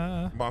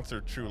Chica?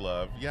 Monster True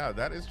Love. Yeah,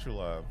 that is True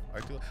Love. I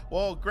do.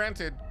 Well,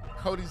 granted,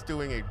 Cody's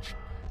doing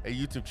a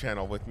YouTube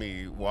channel with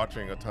me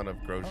watching a ton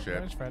of gross shit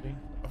There's Freddy.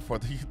 for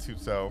the YouTube,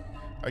 so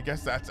I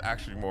guess that's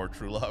actually more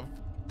True Love.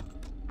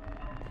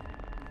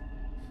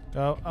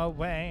 Go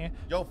away.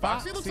 Yo,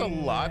 Foxy looks a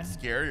lot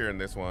scarier in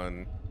this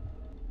one.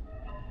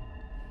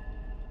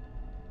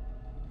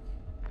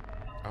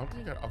 I don't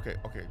think I... Okay.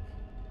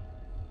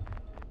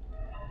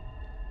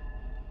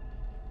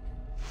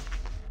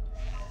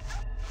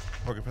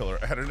 Okay, Pillar,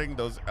 editing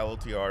those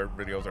LTR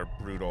videos are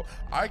brutal.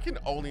 I can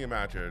only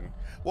imagine.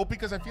 Well,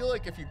 because I feel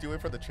like if you do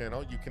it for the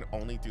channel, you can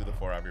only do the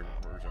 4-hour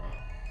version.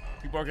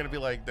 People are going to be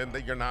like, then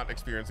you're not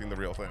experiencing the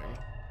real thing.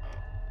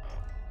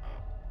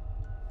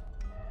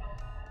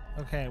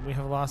 Okay, we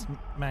have lost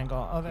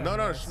Mangle. Oh, there No,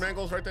 he is.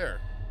 Schmangle's right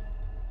there.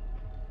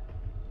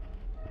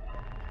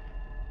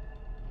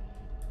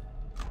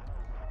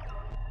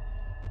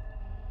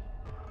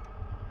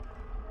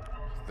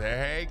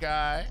 Hey,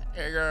 guy.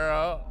 Hey,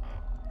 girl.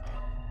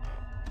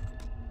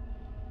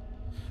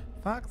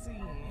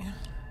 Foxy.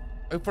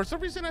 For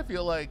some reason, I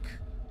feel like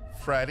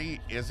Freddy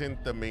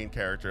isn't the main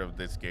character of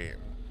this game.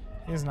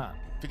 He's not.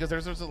 Because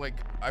there's like,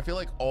 I feel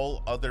like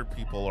all other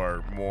people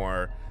are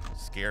more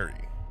scary.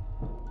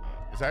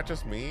 Is that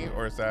just me,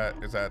 or is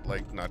that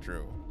like not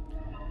true?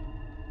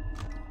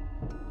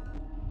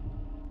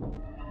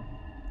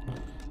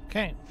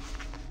 Okay.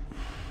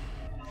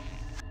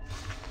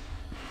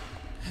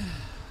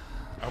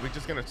 Are we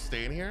just gonna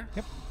stay in here?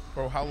 Yep.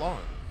 For how long?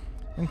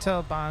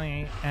 Until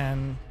Bonnie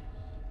and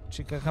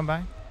Chica come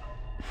by.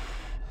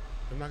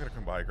 They're not gonna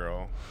come by,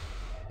 girl.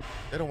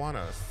 They don't want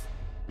us.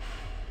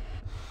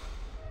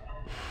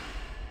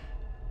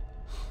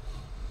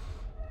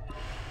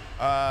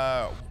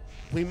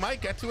 We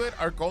might get to it.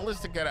 Our goal is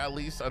to get at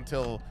least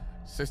until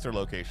sister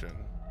location,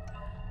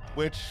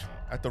 which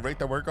at the rate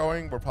that we're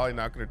going, we're probably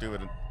not gonna do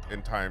it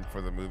in time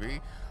for the movie,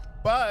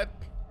 but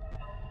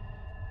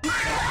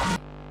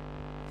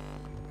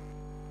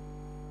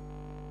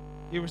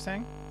You were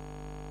saying?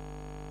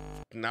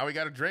 now we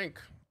got a drink.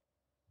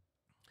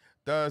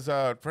 Does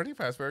Freddy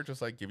Fazbear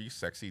just like give you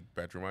sexy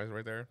bedroom eyes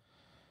right there?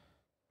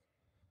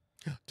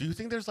 Do you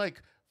think there's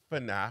like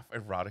FNAF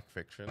erotic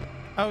fiction?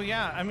 Oh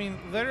yeah, I mean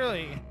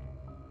literally.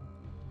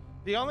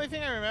 The only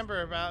thing I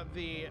remember about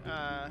the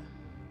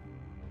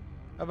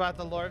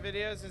lore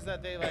videos is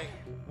that they like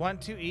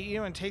want to eat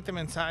you and take them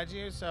inside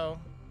you. So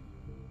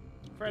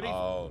Freddy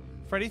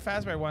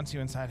Fazbear wants you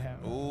inside him.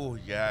 Oh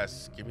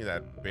yes, give me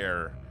that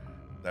bear,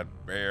 give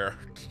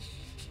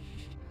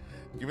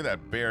me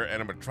that bear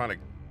animatronic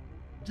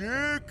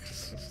dick.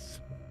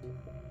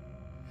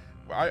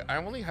 I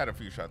only had a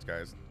few shots,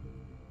 guys.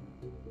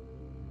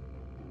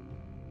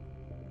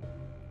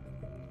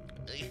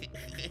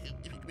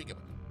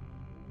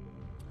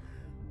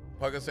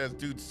 Pugga says,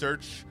 dude,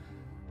 search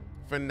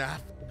FNAF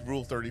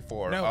Rule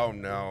 34. No. Oh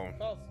no.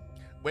 False.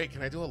 Wait,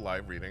 can I do a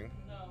live reading?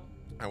 No.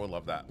 I would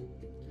love that.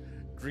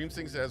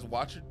 Dreamsing says,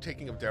 watch the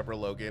taking of Deborah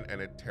Logan,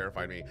 and it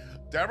terrified me.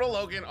 Deborah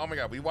Logan, oh my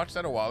god, we watched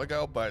that a while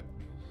ago, but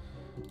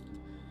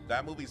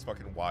that movie's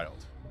fucking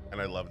wild,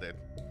 and I loved it.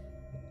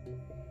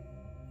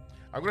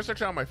 I'm gonna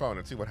search it on my phone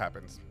and see what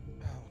happens.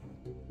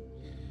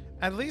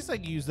 At least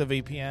like use the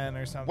VPN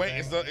or something. Wait,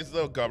 is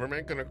the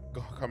government gonna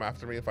come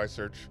after me if I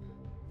search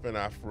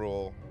FNAF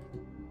Rule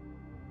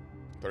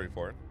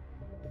 34?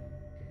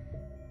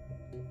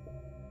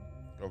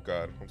 Oh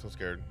god, I'm so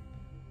scared.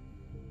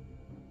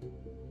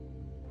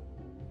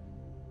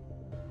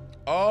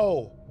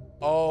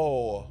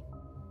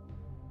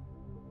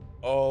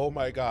 Oh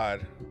my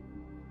god.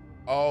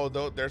 Oh,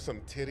 there's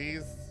some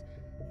titties.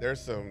 There's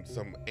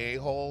some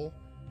a-hole.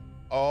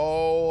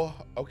 Oh,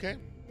 okay.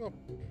 Well,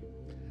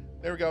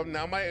 there we go.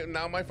 Now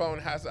my phone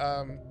has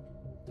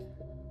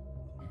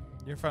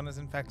Your phone is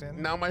infected.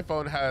 now my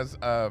phone has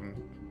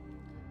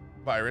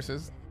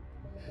viruses.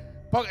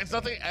 Pug, it's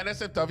nothing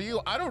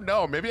NSFW. I don't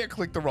know. Maybe I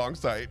clicked the wrong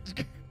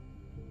site.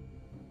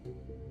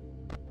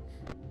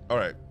 All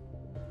right.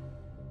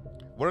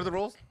 What are the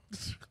rules?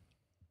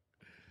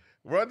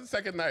 We're on the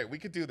second night. We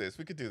could do this.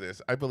 We could do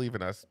this. I believe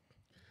in us.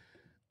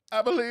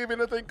 I believe in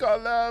a thing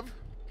called love.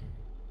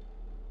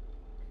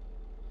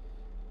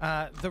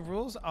 The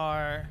rules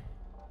are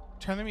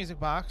turn the music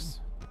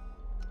box,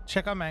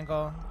 check on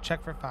Mangle,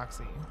 check for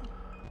Foxy.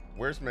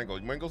 Where's Mangle?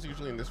 Mangle's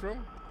usually in this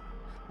room?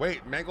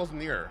 Wait, Mangle's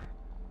near.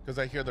 Because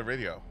I hear the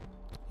radio.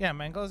 Yeah,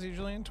 Mangle is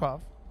usually in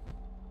 12.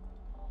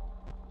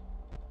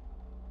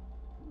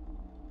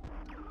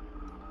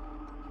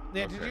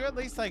 Yeah, did Okay. you at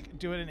least like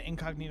do it in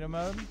incognito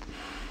mode?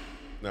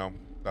 No,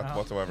 not Oh.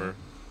 whatsoever.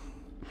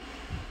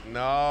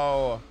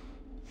 No.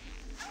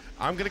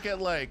 I'm gonna get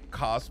like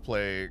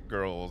cosplay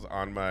girls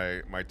on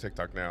my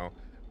TikTok now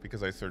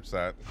because I searched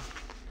that.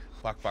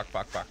 Fuck.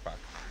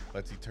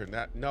 Let's see, turn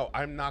that. No,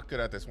 I'm not good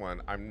at this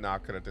one. I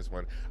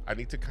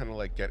need to kind of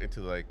like get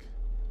into like,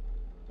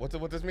 what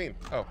does this mean?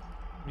 Oh,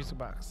 Music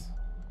box.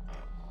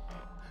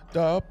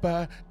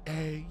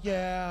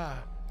 yeah.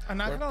 I'm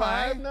not We're gonna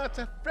lie. Five Nights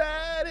at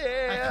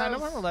Freddy's. I kind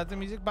of want to let the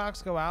music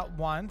box go out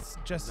once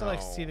just to like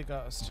No. see the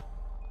ghost.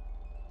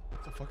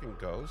 It's a fucking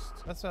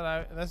ghost. That's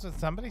what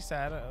somebody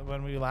said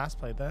when we last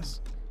played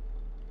this.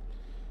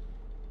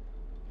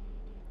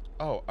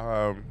 Oh,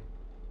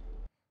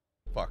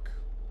 fuck.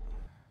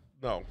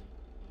 No.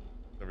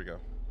 There we go.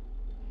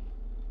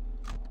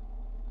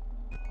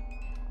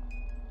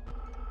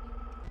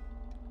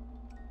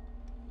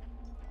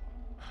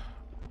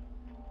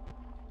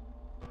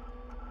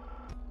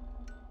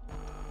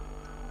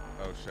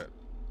 Oh shit.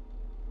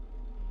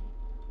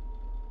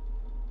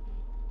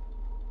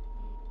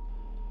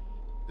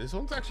 This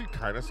one's actually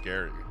kind of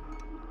scary.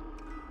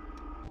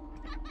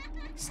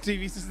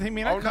 Stevie says they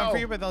may not Oh, come no. for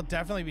you, but they'll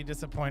definitely be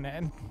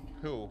disappointed.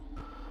 Who?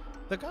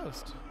 The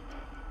ghost.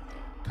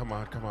 Come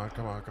on.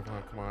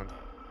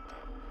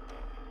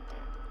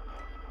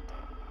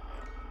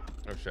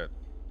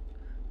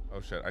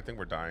 Oh shit. I think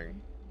we're dying.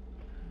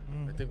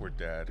 I think we're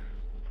dead.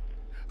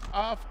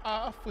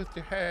 Off with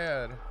your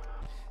head.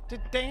 To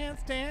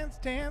dance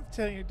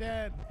till you're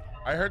dead.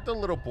 I heard the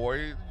little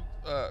boy,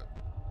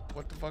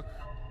 what the fuck?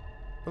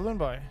 Balloon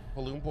boy.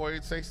 Balloon boy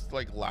say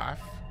like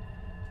laugh,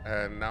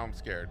 and now I'm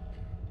scared.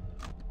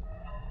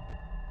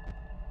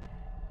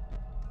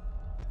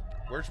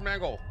 Where's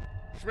Schmangle?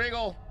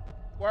 Schmangle,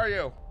 where are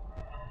you?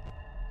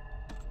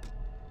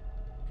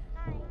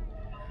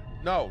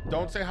 No,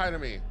 don't say hi to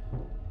me.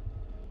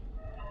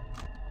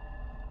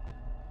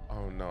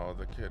 Oh no,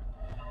 the kid.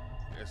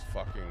 is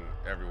fucking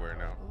everywhere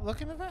now.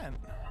 Look in the vent.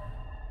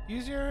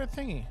 Use your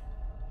thingy.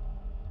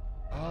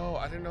 Oh,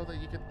 I didn't know that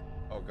you could.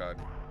 Oh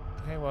god.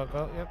 Okay, well,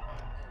 go. Yep.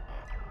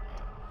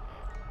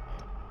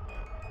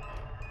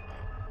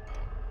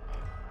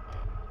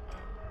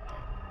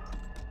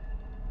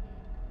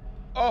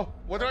 Oh,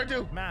 what do I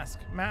do? Mask.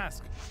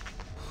 Mask.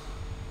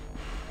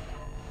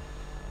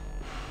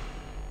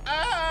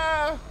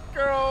 Ah,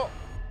 girl,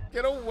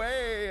 get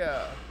away.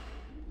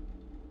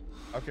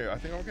 Okay, I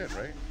think I'm good,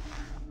 right?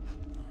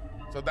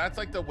 So that's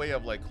like the way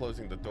of like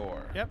closing the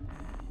door. Yep.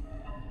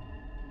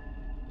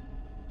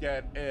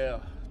 Get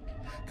ill,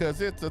 cause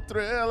it's a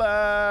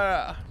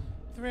thriller.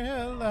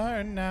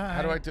 Thriller night.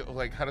 How do I do?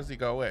 Like, how does he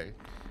go away?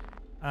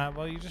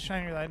 Well, you just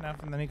shine your light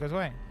enough, and then he goes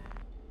away.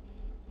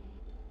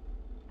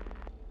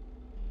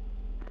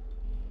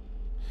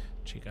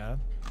 Chica.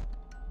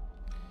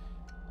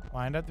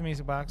 Wind up the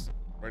music box.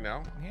 Right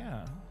now?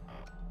 Yeah.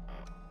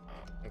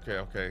 Okay,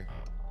 okay.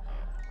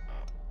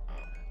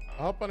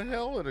 Up on a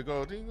hill and it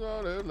go.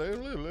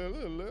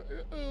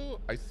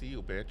 I see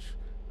you, bitch.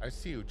 I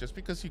see you. Just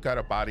because you got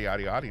a body,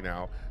 yaddy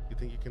now, you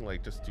think you can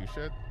like just do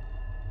shit?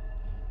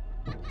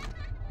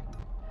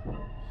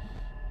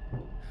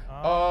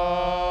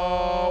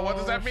 Oh, what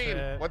does that mean?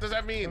 shit. What does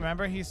that mean?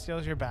 Remember, he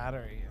steals your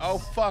batteries. Oh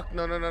fuck!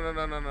 No!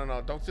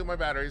 Don't steal my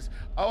batteries.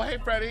 Oh hey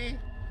Freddy.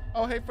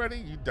 Oh hey Freddy.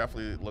 You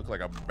definitely look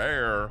like a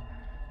bear.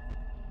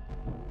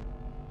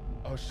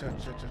 Oh shit!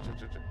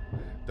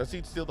 Does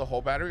he steal the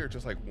whole battery or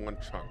just like one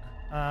chunk?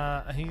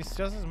 He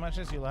steals as much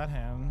as you let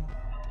him.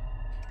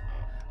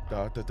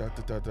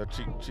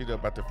 Cheetah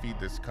about to feed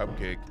this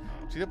cupcake.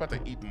 Cheetah about to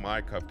eat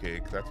my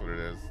cupcake. That's what it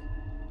is.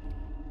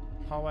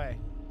 Hallway.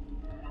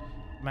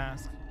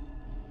 Mask.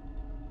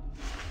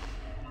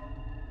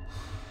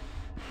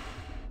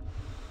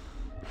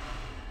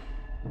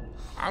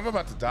 I'm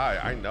about to die.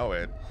 I know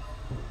it.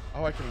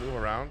 Oh, I can move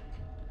around.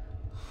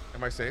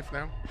 Am I safe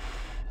now?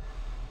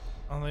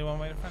 Only one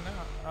way to find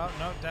out. Oh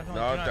no,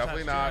 definitely. No, do not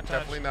definitely touch, not. do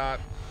Definitely touch. not.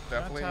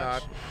 Definitely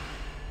not.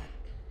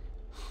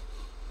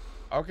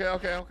 touch.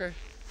 Okay.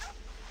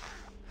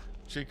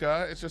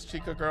 Chica, it's just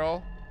Chica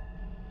girl.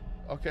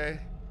 Okay.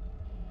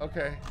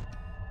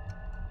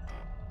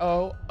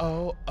 Oh,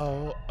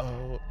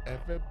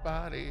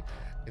 everybody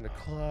in the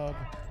club.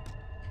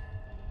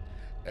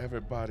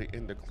 Everybody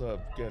in the club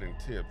getting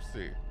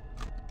tipsy.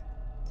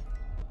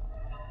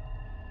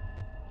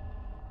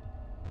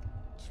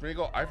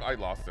 Smeagol, I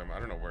lost him. I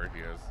don't know where he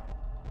is.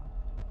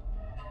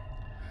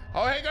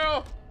 Oh, hey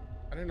girl!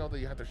 I didn't know that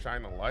you had to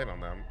shine a light on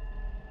them.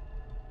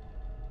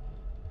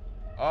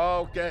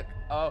 Oh, get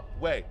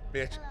away,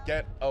 bitch.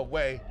 Get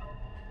away.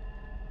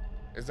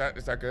 Is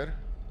that good?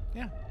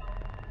 Yeah.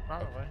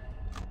 Probably.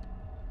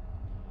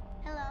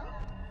 Hello?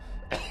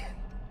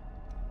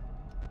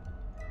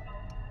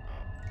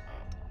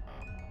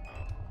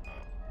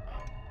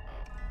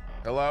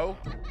 Hello?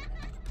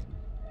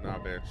 Nah,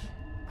 bitch.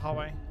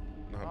 Hallway.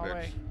 Nah,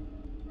 Hallway.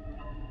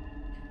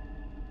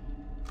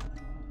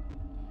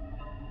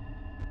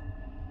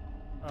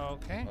 bitch.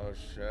 Okay. Oh,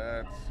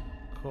 shit.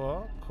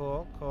 Cool.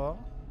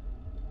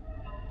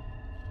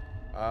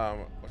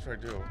 What should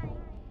I do?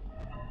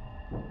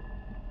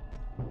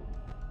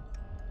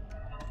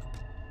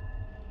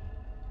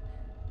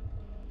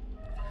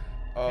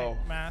 Oh. Okay,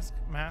 mask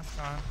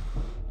on.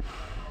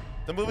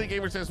 The Movie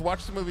Gamer says,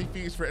 watch the movie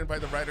Feast, written by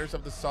the writers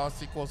of the Saw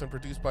sequels and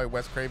produced by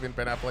Wes Craven,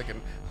 Ben Affleck, and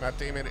Matt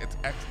Damon. It's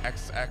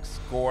XXX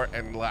gore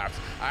and laughs.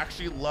 I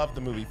actually love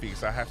the movie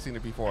Feast. I have seen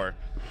it before.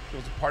 It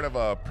was part of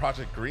a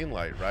Project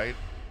Greenlight, right?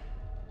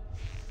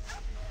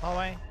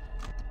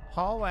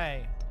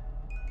 Hallway.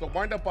 The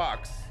wind-up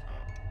box.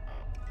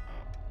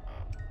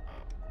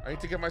 I need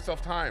to give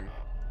myself time.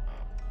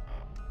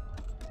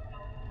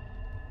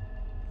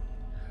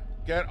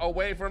 Get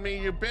away from me,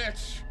 you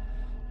bitch!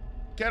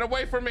 Get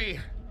away from me!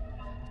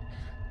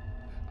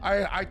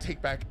 I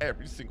take back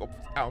every single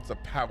ounce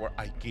of power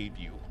I gave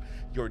you.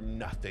 You're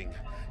nothing.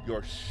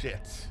 You're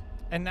shit.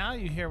 And now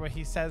you hear what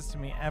he says to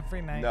me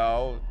every night.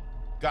 No.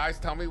 Guys,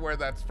 tell me where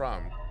that's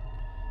from.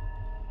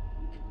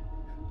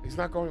 He's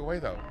not going away,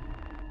 though.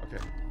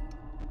 Okay.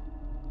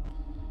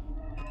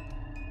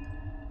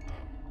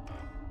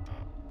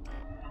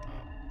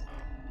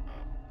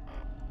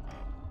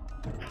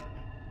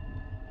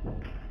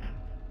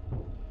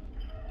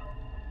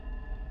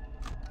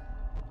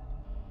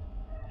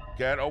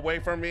 Get away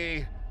from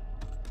me.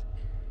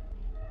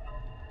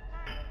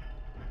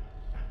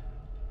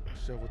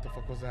 Shit, what the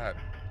fuck was that?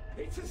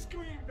 It's a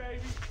scream, baby.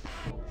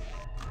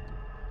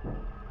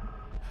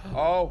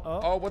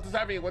 Oh, what does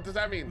that mean? What does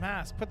that mean?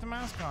 Mask. Put the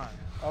mask on.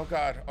 Oh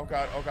god.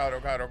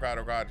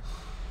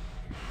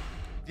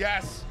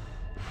 Yes.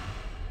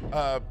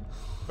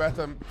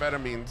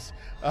 Methamphetamines.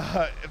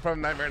 From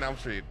Nightmare on Elm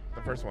Street,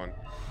 the first one.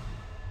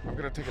 I'm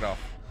gonna take it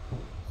off.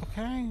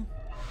 Okay.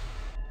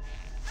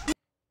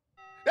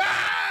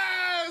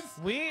 Yes!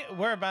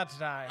 We're about to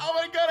die. Oh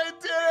my god, I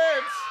did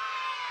it!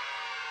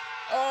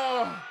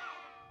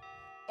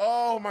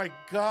 Oh my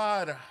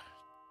god.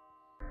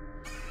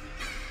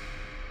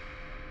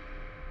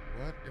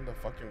 What in the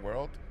fucking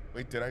world?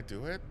 Wait, did I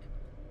do it?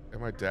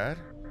 Am I dead?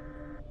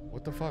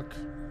 What the fuck?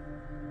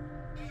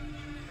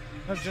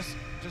 No, just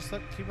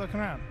look. Keep looking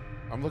around.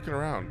 I'm looking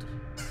around.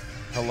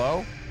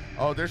 Hello?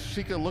 Oh, there's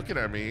Chica looking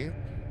at me.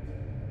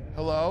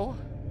 Hello?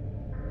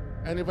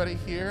 Anybody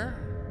here?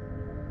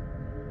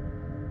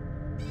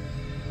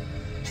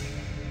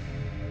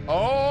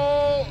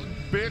 Oh,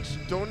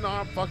 bitch, do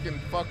not fucking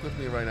fuck with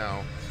me right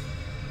now.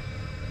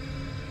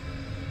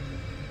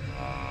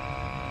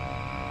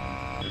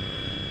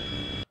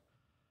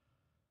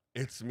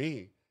 It's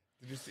me.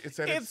 Did you see? It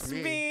said it's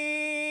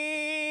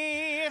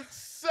me.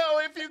 So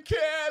if you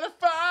can't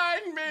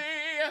find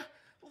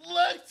me,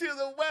 look to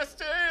the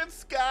western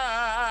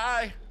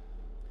sky.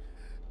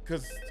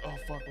 Cause, oh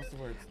fuck, what's the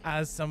word?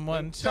 As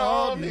someone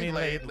told me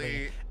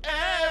lately,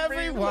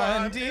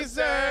 everyone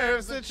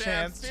deserves a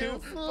chance to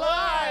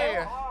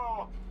fly.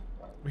 Oh,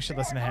 We should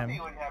listen to him.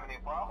 You wouldn't have any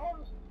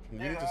problems. You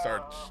need to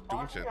start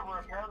doing Foxy shit. ever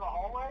repair the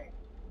hallway?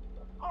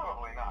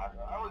 Probably not.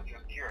 I was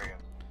just curious.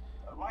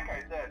 Like I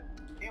said,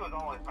 he was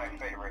always my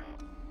favorite.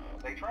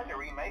 They tried to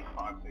remake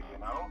Foxy, you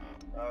know?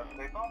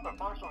 They thought the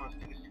first one was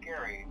too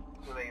scary,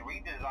 so they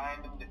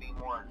redesigned him to be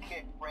more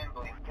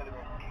kid-friendly instead of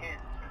in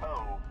Kids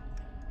Cove.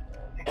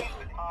 To keep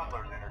the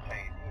toddlers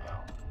entertained, you know.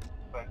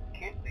 But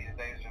kids these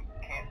days just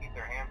can't keep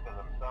their hands to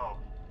themselves.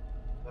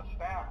 The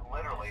staff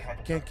literally had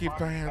to Can't put keep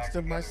their Foxy hands back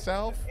to together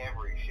myself?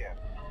 every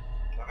shift.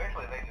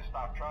 Eventually they just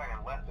stopped trying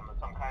and left him as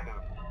some kind of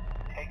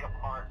take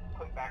apart,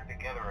 put back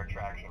together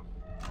attraction.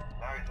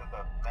 Now he's just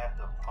a mess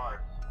of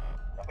parts.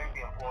 I think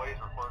the employees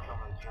refer to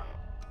him as just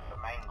the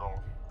mangle.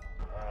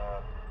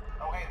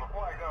 Oh hey,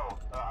 before I go,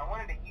 I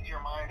wanted to ease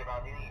your mind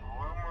about any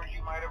rumors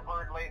you might have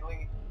heard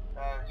lately.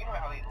 You know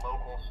how these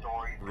local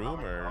stories come and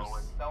Rumors? go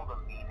and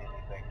seldom mean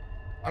anything.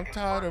 I'm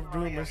tired of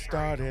rumors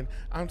starting.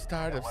 I'm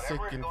tired of sick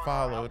and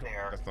followed.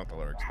 There, That's not the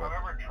lyrics, but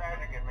however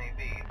tragic it may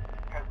be,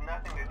 has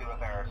nothing to do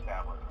with our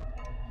establishment.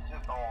 It's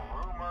just all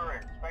rumor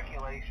and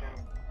speculation.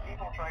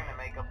 People trying to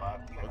make a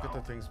buck. look at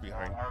the things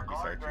behind, Our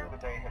guard beside during the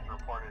you. day has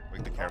reported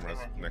Like the cameras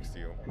nothing unusual, next to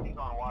you. and he's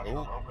on watch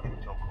Ooh. from opening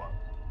till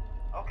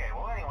close. Okay,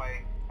 well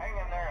anyway, hang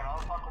in there and I'll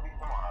talk with you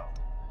tomorrow.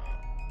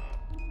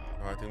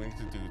 No, I think we need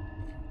to do.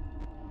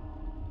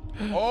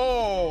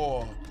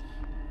 Oh!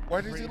 Why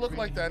does he look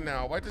like that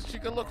now? Why does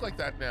Chica look like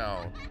that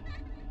now?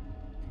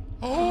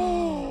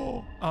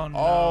 Oh! Oh no.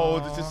 Oh,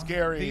 this is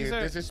scary. These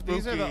are, This is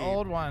These are the spooky.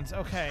 old ones.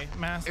 Okay,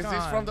 mask Is on.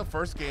 this from the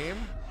first game?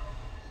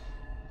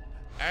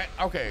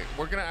 Okay,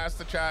 we're gonna ask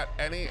the chat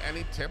any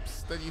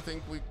tips that you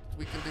think we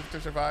can do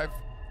to survive.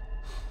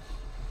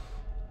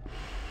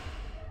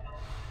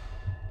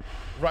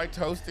 Right,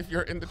 Toast, if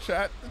you're in the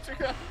chat.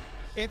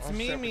 It's Oh,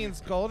 me shit, we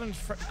means need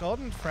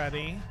Golden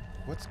Freddy.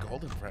 What's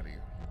Golden Freddy?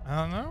 I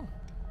don't know.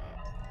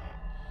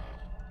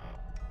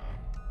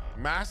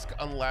 Mask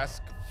unless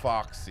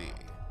Foxy.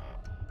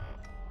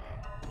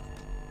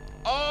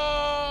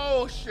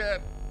 Oh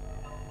shit!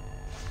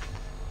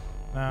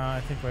 No,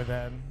 I think we're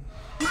dead.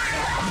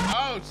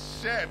 Oh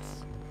shit!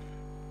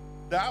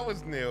 That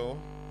was new.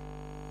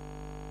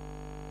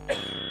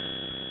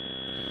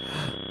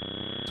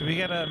 Do we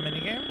get a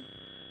minigame?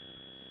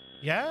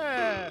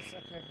 Yes.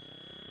 Okay.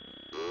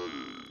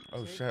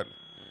 Oh shit!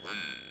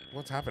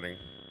 What's happening?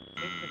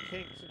 Take the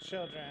cake to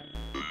children.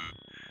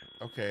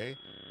 Okay.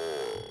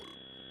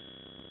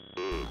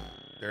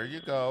 There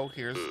you go.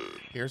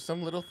 Here's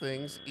some little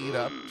things. Eat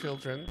up,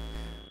 children.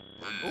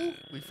 Ooh,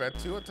 we fed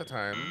two at a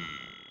time.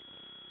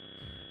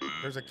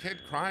 There's a kid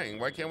crying.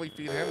 Why can't we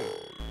feed him?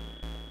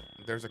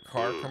 There's a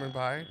car coming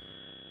by.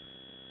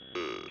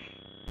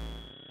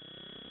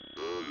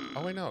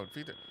 Oh wait, no.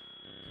 Feed it.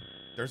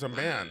 There's a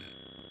man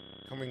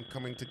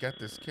coming to get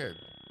this kid.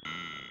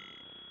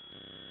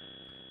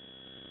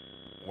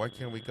 Why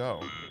can't we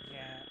go?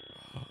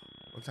 Yeah.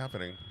 What's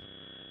happening?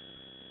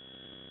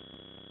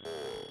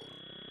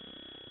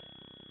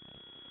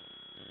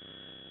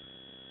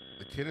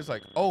 The kid is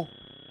like, oh.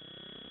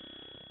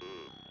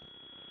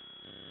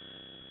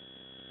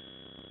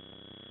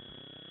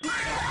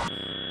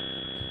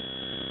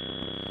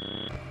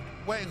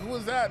 Wait, who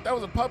was that? That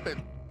was a puppet.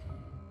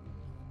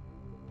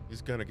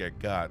 He's gonna get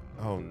got.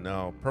 Oh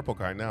no. Purple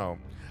guy, no.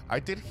 I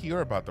did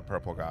hear about the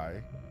purple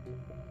guy.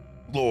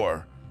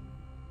 Lore.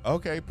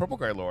 Okay, purple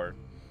guy lore.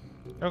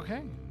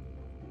 Okay.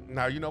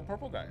 Now you know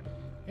purple guy.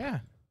 Yeah.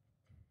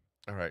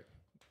 All right.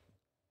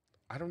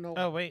 I don't know.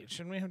 Oh wait,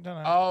 shouldn't we have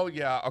done that? Oh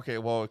yeah. Okay.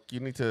 Well, you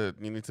need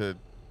to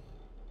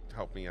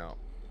help me out.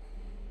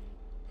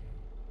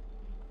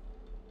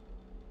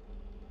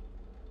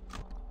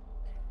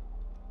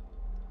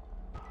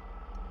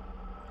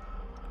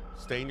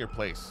 Stay in your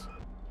place.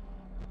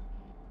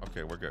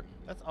 Okay, we're good.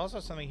 That's also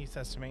something he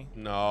says to me.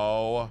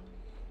 No.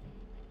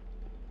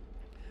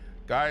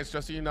 Guys,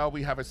 just so you know,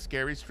 we have a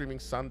scary streaming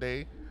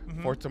Sunday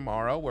for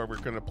tomorrow where we're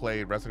going to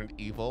play Resident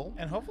Evil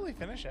And hopefully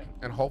finish it.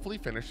 and hopefully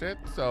finish it.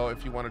 So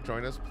if you want to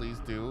join us, please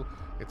do.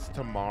 It's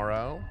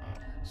tomorrow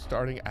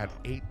starting at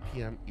 8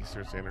 p.m.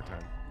 Eastern Standard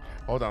Time.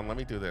 Hold on, let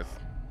me do this.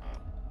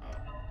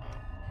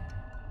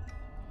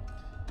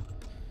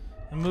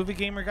 The movie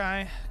gamer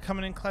guy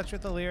coming in clutch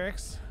with the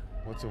lyrics.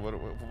 What's it?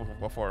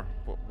 What for?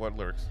 What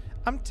lyrics?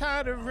 I'm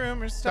tired of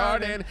rumors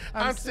starting.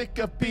 I'm sick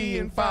of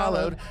being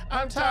followed.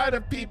 I'm tired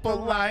of people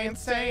lying,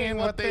 saying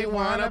what they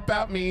want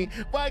about me.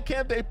 Why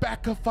can't they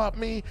back up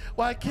me?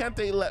 Why can't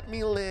they let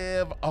me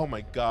live? Oh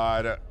my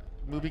God.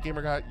 Movie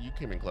Gamer God, you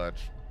came in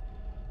clutch.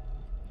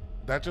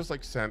 That just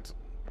like sent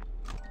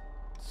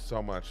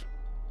so much.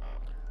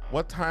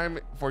 What time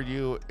for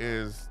you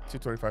is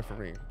 2:25 for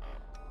me?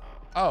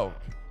 Oh,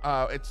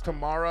 it's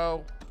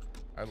tomorrow,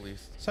 at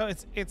least. So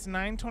it's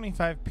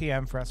 9:25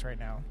 p.m. for us right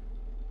now.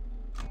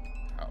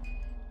 Oh.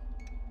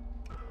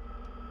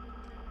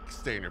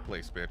 Stay in your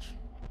place, bitch.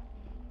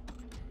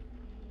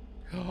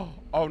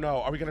 Oh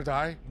no, are we gonna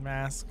die?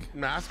 Mask.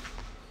 Mask?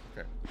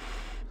 Okay.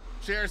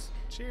 Cheers.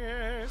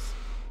 Cheers.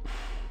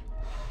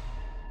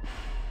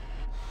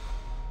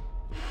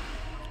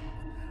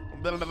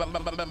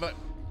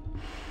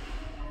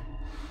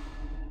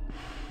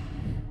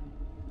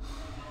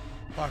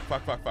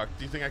 Fuck.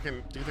 Do you think I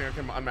can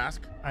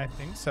unmask? I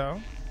think so.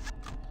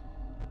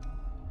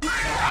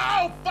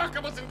 Oh fuck, I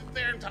wasn't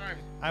there in time.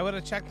 I would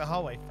have checked the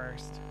hallway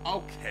first.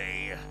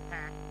 Okay.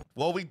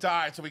 Well, we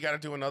died, so we gotta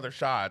do another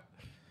shot.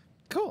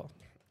 Cool.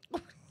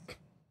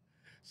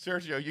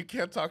 Sergio, you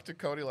can't talk to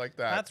Cody like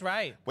that. That's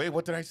right. Wait,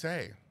 what did I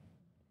say?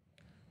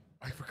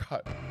 I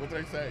forgot. What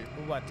did I say?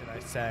 What did I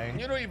say?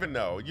 You don't even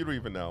know. You don't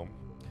even know.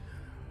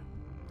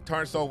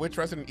 Tarn Soul, which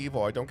Resident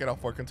Evil? I don't get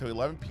off work until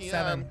 11 p.m.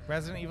 7.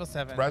 Resident Evil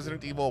 7.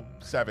 Resident Evil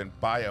 7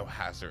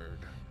 Biohazard.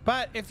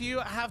 But if you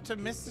have to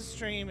miss the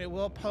stream, it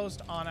will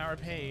post on our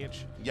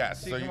page.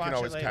 Yes, so you can watch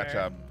always it catch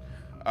later.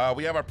 up.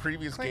 We have our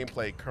previous Clink.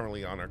 gameplay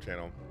currently on our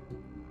channel.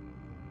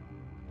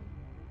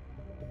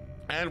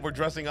 And we're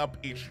dressing up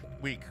each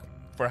week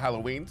for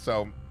Halloween,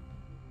 so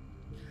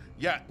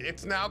yeah,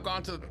 it's now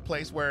gone to the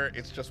place where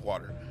it's just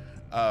water.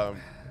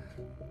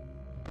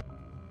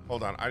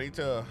 Hold on, I need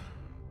to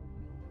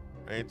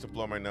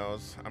blow my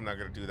nose. I'm not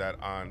gonna do that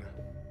on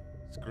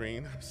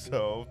screen,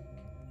 so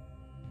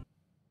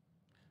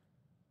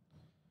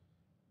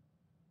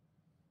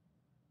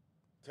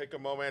take a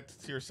moment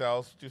to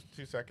yourselves, just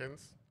 2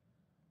 seconds.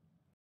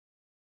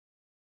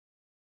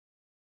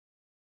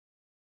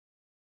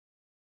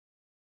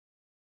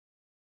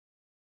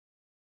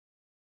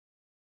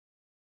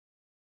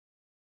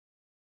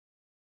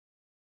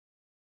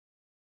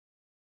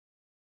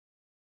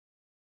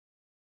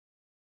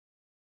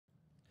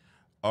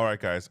 All right,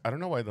 guys. I don't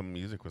know why the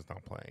music was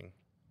not playing,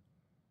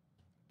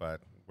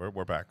 but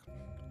we're back.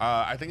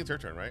 I think it's your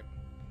turn, right?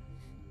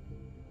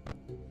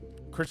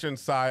 Christian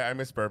sigh. I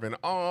miss Bourbon.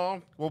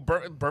 Oh, well,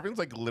 Bourbon's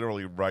like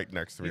literally right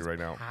next to me right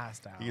now.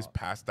 Passed out. He's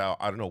passed out.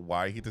 I don't know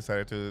why he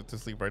decided to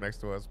sleep right next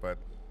to us, but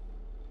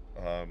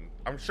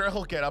I'm sure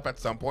he'll get up at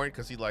some point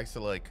because he likes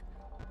to, like,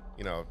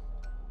 you know,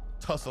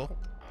 tussle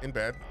in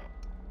bed.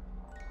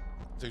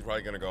 So he's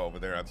probably gonna go over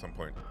there at some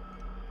point.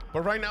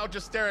 But right now,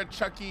 just stare at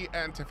Chucky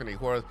and Tiffany,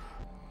 who are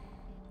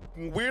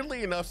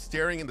weirdly enough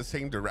staring in the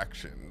same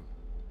direction.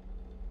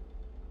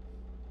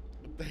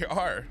 They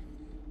are.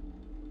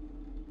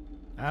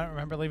 I don't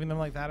remember leaving them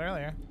like that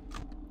earlier.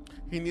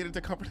 He needed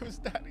to comfort his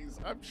daddies,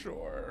 I'm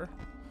sure.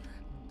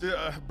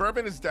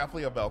 Bourbon is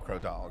definitely a Velcro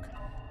dog.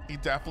 He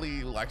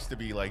definitely likes to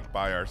be like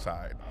by our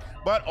side.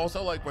 But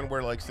also, like, when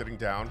we're like sitting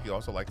down, he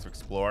also likes to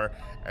explore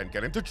and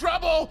get into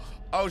trouble.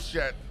 Oh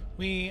shit.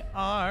 We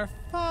are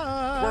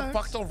fucked. We're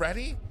fucked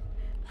already?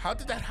 How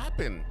did that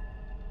happen?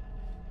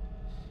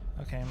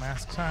 Okay,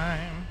 mask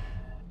time.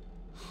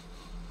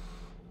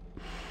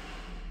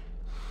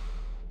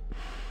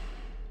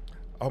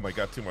 Oh my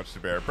god, too much to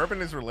bear.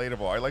 Bourbon is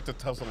relatable. I like to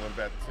tussle in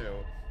bed too.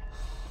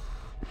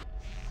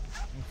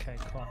 Okay,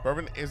 cool.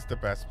 Bourbon is the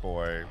best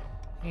boy.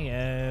 He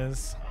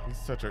is. He's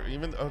such a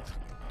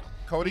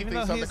Cody Even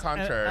thinks though on the he's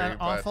contrary. an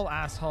but awful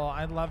asshole,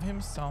 I love him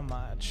so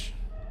much.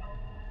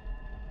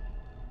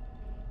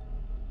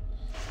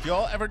 do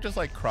y'all ever just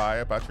like cry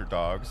about your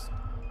dogs?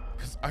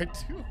 Because I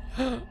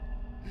do.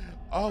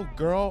 Oh,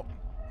 girl.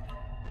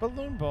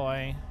 Balloon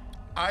boy.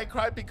 I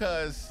cried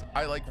because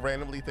I like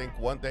randomly think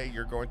one day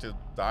you're going to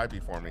die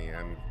before me,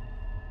 and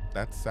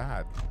that's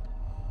sad.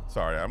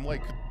 Sorry, I'm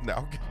like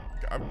now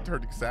I'm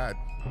turning sad.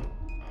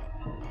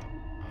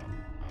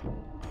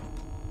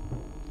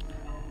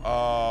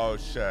 Oh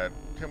shit.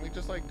 Can we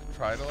just like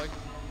try to like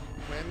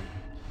win?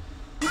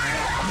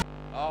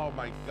 Oh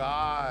my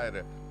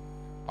god.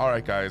 All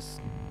right, guys.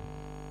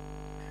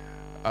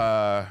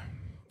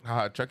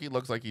 Chucky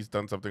looks like he's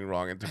done something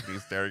wrong and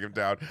Tiffany's staring him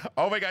down.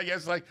 Oh my god,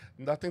 yes, like,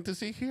 nothing to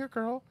see here,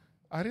 girl.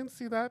 I didn't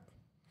see that.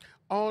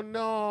 Oh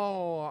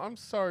no, I'm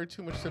sorry,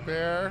 too much to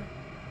bear.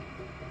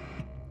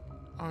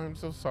 I'm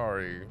so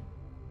sorry.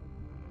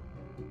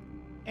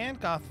 And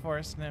Goth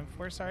Forest Nymph.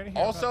 We're sorry to hear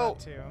Also, about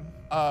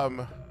that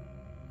too.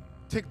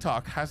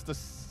 TikTok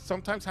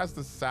sometimes has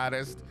the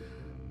saddest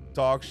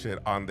dog shit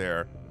on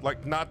there.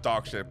 Like, not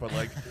dog shit, but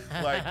like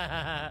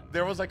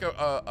there was like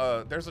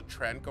there's a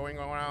trend going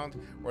around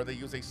where they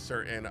use a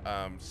certain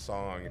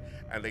song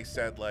and they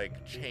said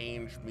like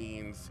change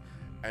means,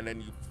 and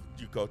then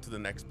you go to the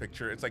next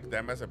picture. It's like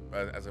them as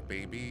a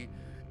baby,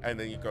 and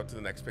then you go to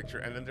the next picture,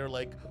 and then they're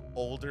like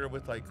older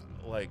with like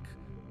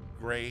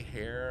gray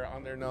hair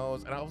on their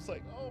nose, and I was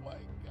like, oh my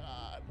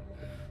god.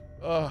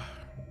 Ugh.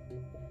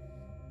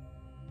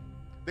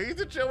 They need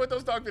to chill with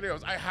those dog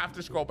videos. I have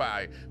to scroll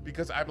by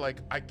because I'm like,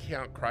 I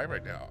can't cry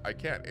right now. I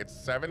can't. It's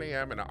 7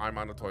 a.m. and I'm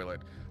on the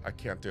toilet. I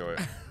can't do it.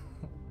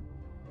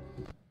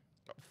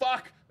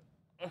 Fuck.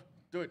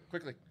 Do it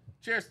quickly.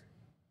 Cheers.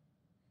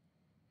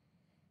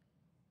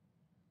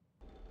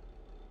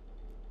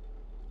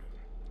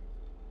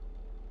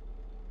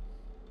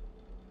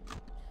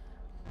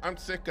 I'm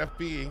sick of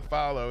being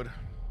followed.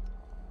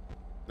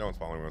 No one's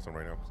following us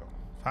right now. So.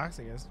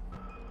 Foxy is.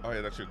 Oh yeah,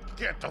 that should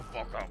get the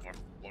fuck out of my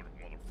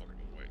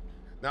motherfucking way.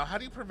 Now, how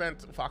do you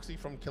prevent Foxy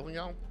from killing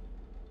y'all?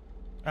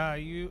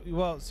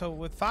 So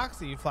with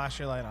Foxy, you flash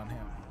your light on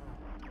him.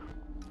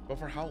 But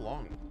for how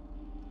long?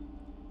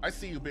 I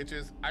see you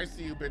bitches. I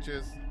see you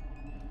bitches.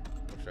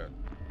 Oh shit.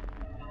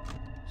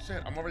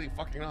 Shit, I'm already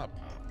fucking up.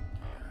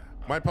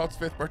 My pup's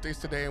 5th birthday's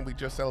today and we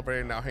just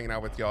celebrated, now hanging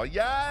out with y'all.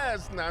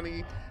 Yes,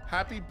 Nani.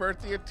 Happy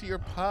birthday to your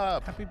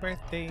pup. Happy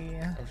birthday.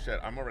 Oh shit,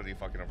 I'm already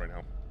fucking up right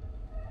now.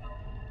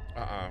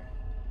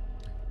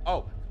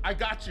 Oh, I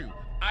got you.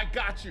 I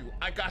got you.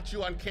 I got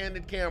you on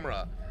candid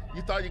camera.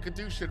 You thought you could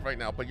do shit right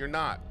now, but you're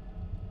not.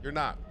 You're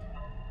not.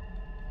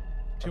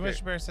 Too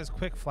Much Bear says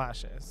quick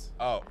flashes.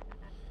 Oh.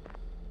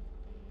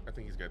 I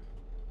think he's good.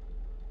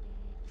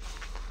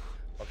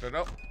 Okay,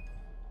 no.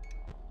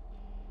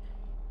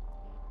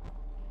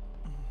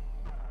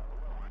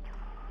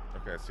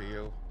 Okay, I see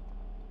you.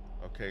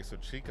 Okay, so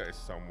Chica is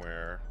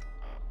somewhere.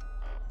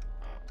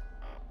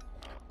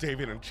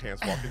 David and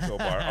Chance walk into a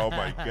bar. Oh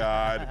my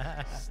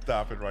god.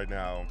 Stop it right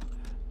now.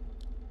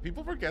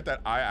 People forget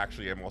that I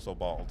actually am also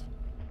bald.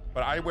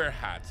 But I wear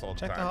hats all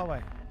the time. Check the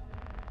hallway.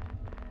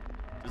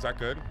 Is that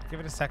good? Give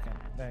it a second.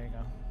 There you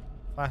go.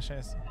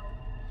 Flashes.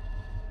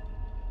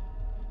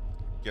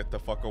 Get the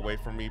fuck away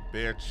from me,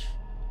 bitch.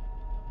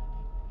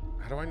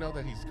 How do I know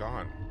that he's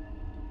gone?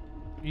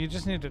 You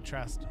just need to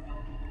trust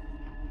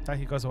that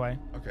he goes away.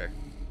 Okay.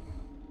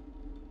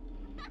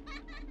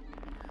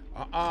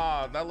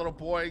 That little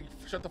boy,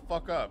 shut the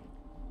fuck up.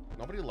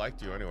 Nobody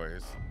liked you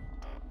anyways.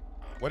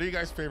 What are you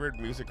guys' favorite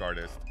music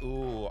artists?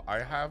 Ooh, I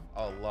have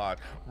a lot.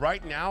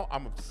 Right now,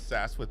 I'm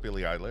obsessed with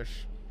Billie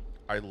Eilish.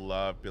 I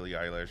love Billie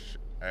Eilish,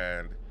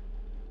 and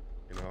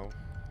you know.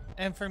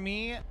 And for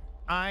me,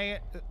 I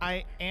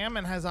am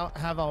and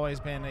have always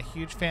been a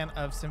huge fan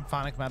of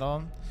symphonic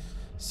metal.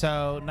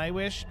 So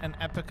Nightwish and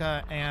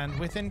Epica and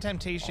Within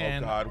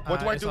Temptation. Oh God, what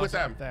do I is do with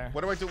also them? up there.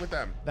 What do I do with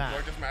them? That. Do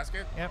I just mask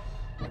it? Yep.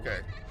 Okay.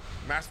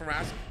 Mask for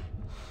mask.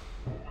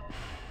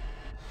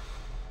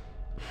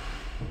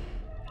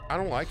 I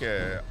don't like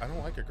it. I don't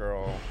like it,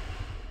 girl.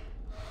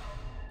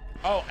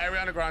 Oh,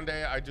 Ariana Grande.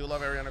 I do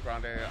love Ariana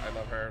Grande. I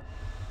love her.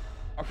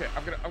 Okay,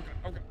 I'm gonna.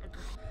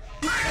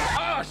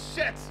 Oh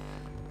shit!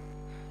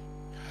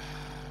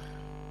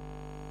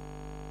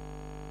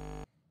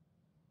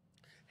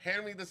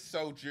 Hand me the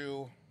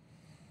soju.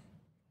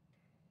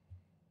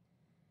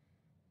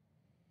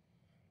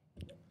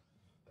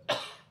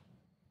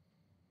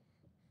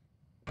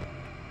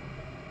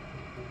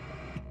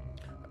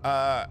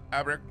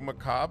 Abric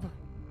Macabre.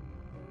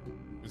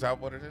 Is that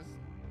what it is?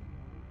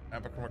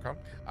 Abric Macabre?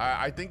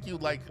 I think you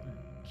like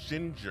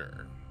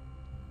ginger.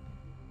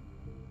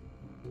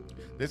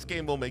 This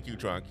game will make you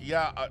drunk.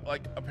 Yeah,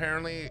 like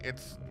apparently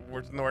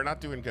we're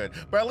not doing good,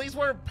 but at least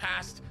we're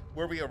past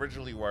where we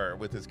originally were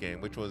with this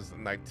game, which was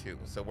night 2.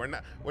 So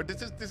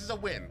this is a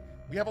win.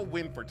 We have a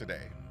win for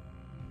today.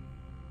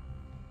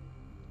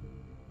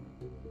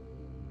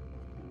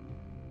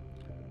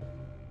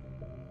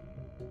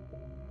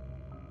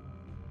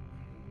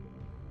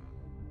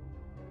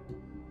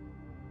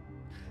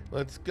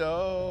 Let's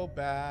go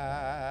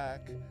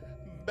back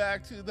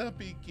to the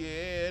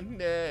beginning.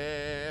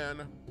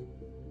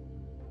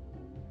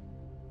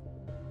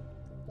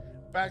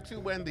 Back to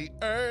when the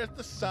earth,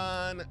 the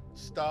sun,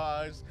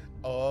 stars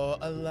all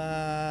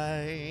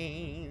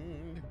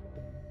aligned.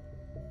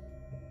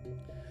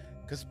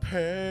 'Cause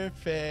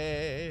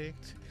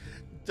perfect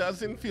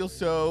doesn't feel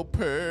so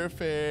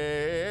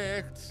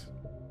perfect.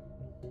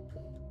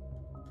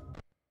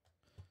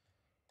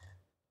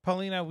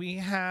 Paulina, we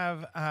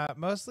have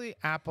mostly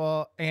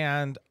apple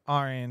and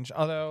orange,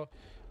 although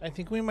I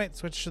think we might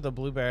switch to the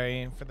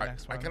blueberry for the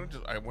next one.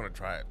 I want to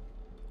try it.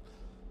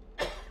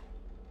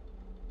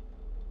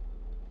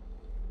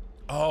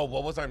 Oh,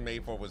 what was I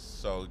made for was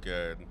so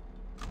good.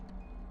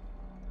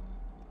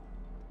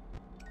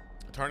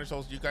 Tarnished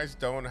Souls, you guys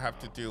don't have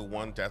to do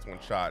one death, one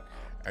shot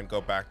and go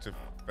back to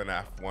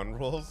FNAF 1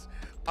 rules.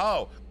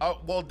 Oh,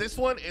 well, this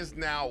one is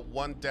now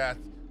one death.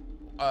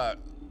 For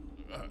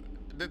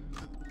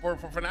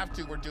FNAF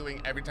 2, we're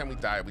doing every time we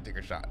die, we take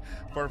a shot.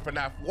 For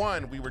FNAF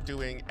 1, we were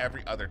doing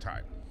every other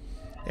time.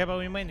 Yeah, but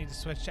we might need to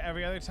switch to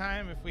every other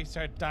time if we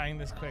start dying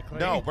this quickly.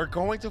 No, we're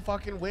going to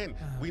fucking win.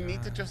 Oh, we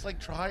need to just like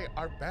try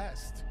our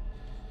best.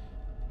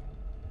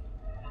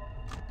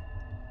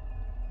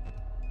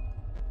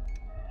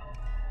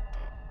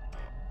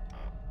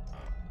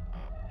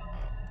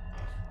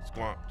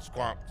 Squamp,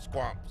 squamp,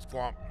 squamp,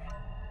 squamp.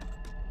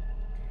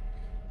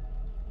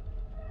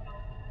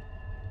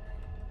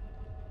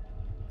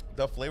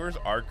 The flavors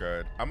are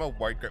good. I'm a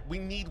white grape. We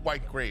need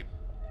white grape.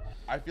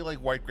 I feel like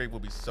white grape will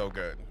be so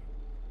good.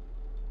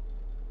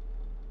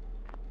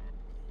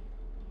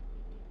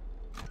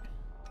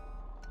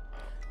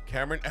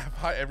 Cameron F.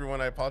 Hi, everyone.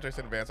 I apologize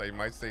in advance. I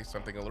might say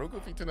something a little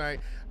goofy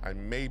tonight. I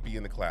may be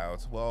in the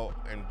clouds. Well,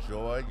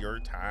 enjoy your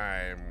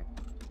time.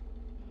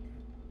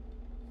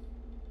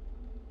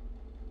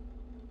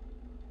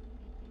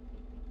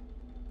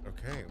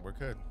 Okay, we're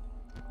good.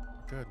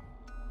 Good.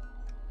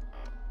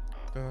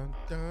 Dun,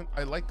 dun.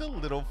 I like the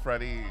little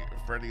Freddy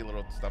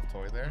little stuffed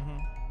toy there.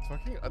 It's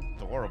fucking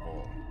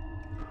adorable.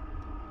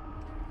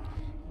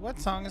 What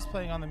song is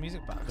playing on the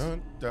music box?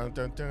 Dun dun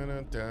dun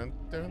dun dun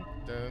dun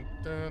dun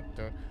dun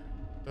dun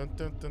dun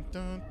dun dun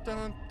dun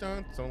dun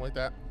dun, something like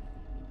that.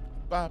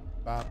 Ba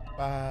ba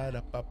ba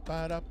da ba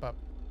ba da ba.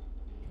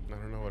 I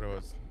don't know what it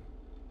was.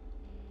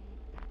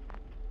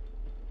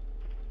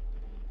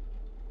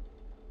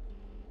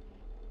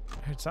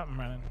 I heard something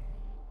running.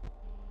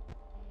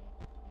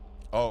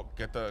 Oh,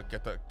 get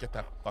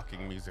that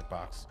fucking music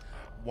box.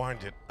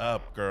 Wind it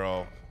up,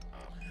 girl.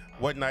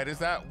 What night is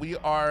that? We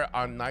are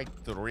on night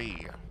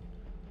 3.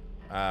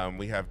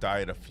 We have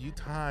died a few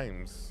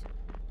times,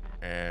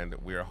 and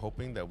we are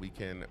hoping that we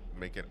can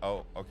make it.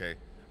 Oh, okay.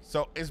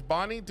 So is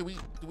Bonnie? Do we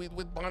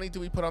with Bonnie? Do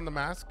we put on the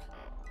mask?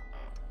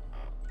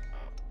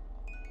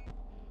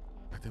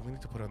 I think we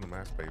need to put on the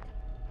mask, babe.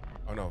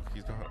 Oh no,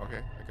 he's gone. Okay,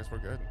 I guess we're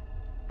good.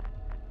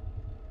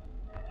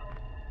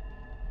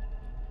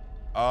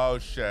 Oh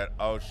shit!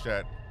 Oh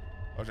shit!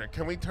 Oh shit!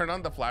 Can we turn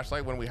on the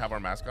flashlight when we have our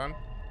mask on?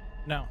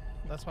 No,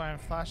 that's why I'm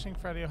flashing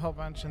Freddy a whole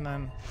bunch, and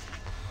then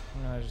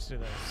I'm gonna just do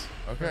this.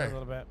 Okay. A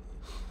little bit.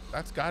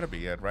 That's gotta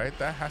be it, right?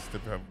 That has to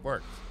have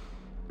worked.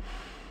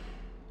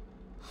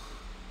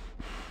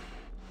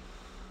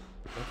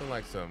 Nothing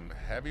like some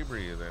heavy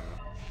breathing.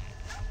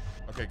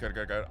 Okay, good,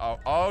 good, good. Oh,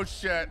 oh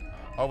shit!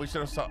 Oh, we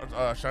should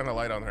have shine a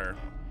light on her.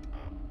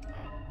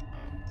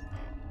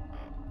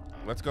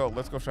 Let's go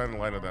shine a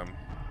light on them.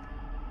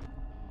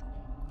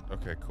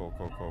 Okay, cool,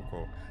 cool, cool,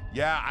 cool.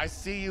 Yeah, I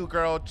see you,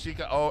 girl,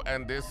 Chica. Oh,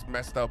 and this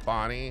messed up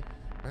Bonnie.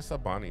 Messed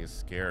up Bonnie is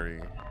scary.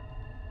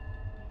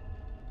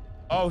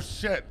 Oh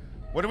shit!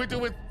 What do we do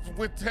with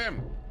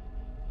him?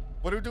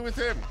 What do we do with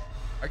him?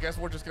 I guess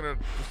we're just gonna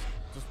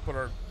just put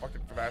our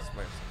fucking fast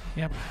place.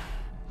 Yep.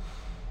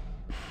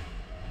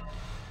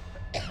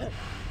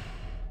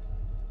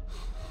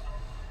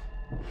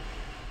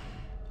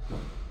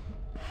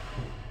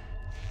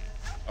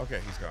 Okay,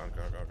 he's gone.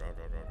 Go, go, go,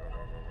 go, go, go, go, go, go, go,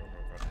 go.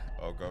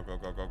 Oh, go, go,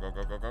 go, go, go,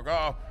 go, go, go,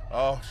 go.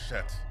 Oh,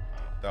 shit.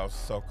 That was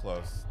so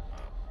close.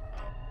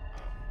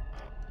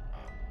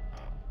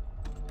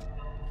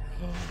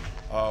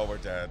 Oh, we're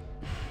dead.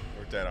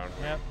 We're dead, aren't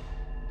we? Yep.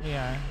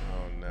 Yeah.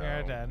 Oh, no.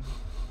 You're dead.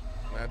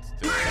 Let's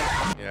do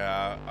it.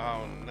 Yeah.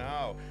 Oh,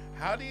 no.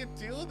 How do you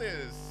do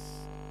this?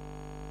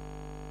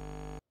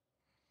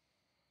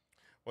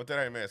 What did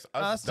I miss?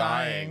 Us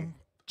dying.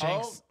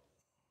 Jinx.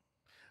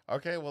 Oh.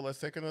 Okay, well, let's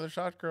take another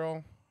shot,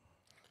 girl.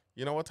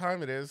 You know what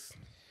time it is.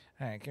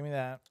 All right, give me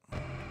that.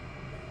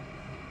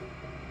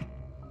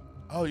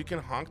 Oh, you can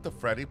honk the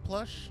Freddy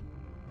plush?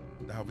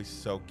 That would be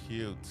so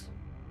cute.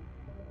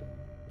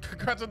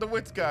 Congrats on the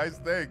wits,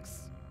 guys.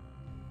 Thanks.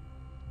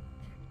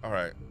 All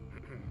right.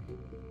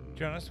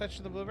 Do you want to switch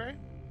to the blueberry?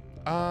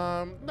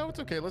 No, it's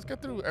okay. Let's get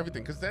through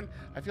everything, because then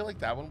I feel like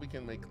that one we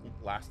can make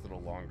last a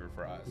little longer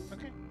for us.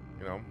 Okay.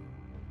 You know?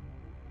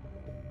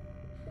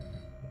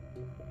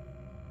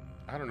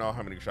 I don't know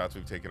how many shots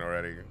we've taken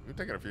already. We've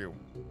taken a few.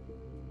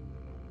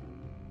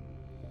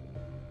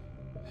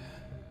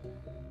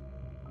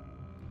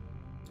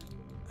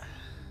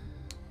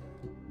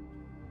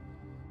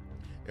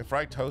 If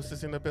Fried Toast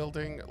is in the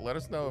building, let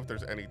us know if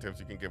there's any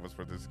tips you can give us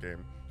for this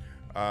game.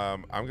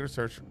 I'm gonna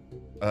search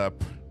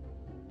up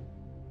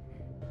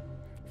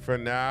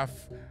FNAF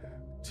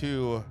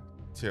 2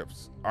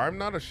 tips. I'm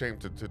not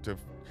ashamed to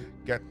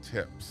get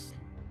tips.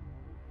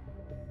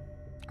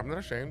 I'm not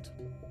ashamed.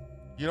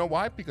 You know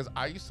why? Because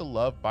I used to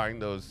love buying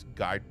those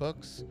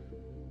guidebooks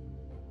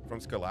from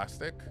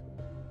Scholastic.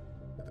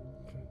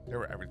 They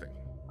were everything.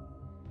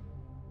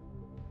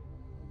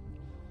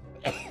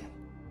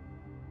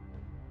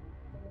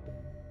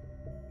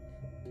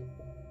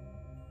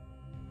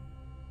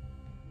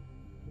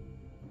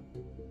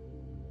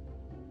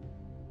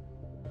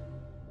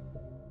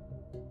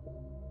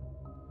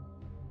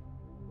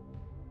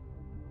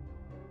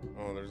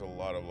 Oh, there's a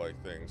lot of like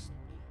things.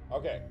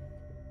 Okay.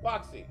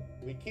 Foxy,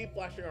 we keep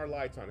flashing our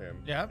lights on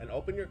him. Yeah. And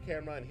open your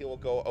camera and he will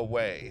go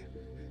away.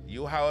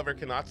 You, however,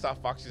 cannot stop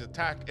Foxy's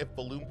attack if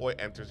Balloon Boy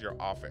enters your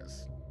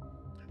office.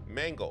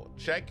 Mango,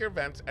 check your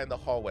vents and the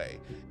hallway.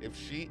 If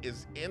she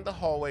is in the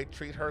hallway,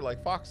 treat her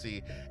like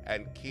Foxy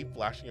and keep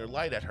flashing your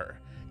light at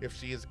her. If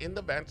she is in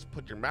the vents,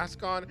 put your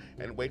mask on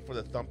and wait for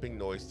the thumping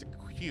noise to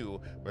cue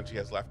when she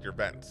has left your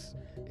vents.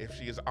 If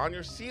she is on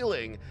your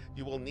ceiling,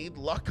 you will need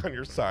luck on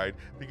your side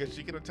because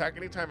she can attack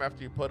anytime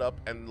after you put up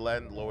and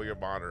then lower your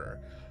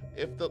monitor.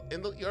 In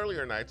the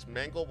earlier nights,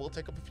 Mango will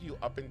take up a few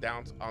up and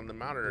downs on the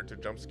monitor to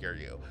jump scare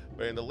you,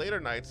 but in the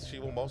later nights, she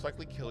will most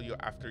likely kill you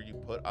after you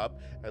put up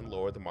and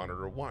lower the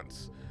monitor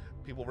once.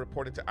 people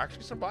reported to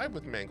actually survive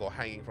with Mangle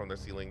hanging from the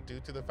ceiling due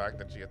to the fact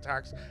that she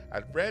attacks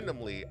at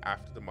randomly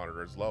after the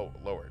monitor is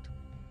lowered.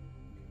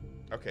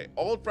 Okay,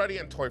 old Freddy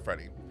and toy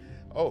Freddy.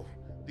 Oh,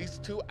 these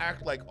two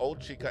act like old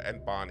Chica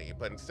and Bonnie,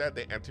 but instead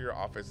they enter your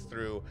office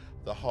through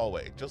the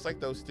hallway. Just like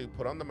those two,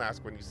 put on the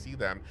mask when you see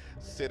them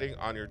sitting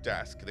on your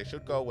desk. They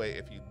should go away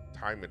if you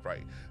time it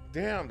right.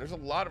 Damn, there's a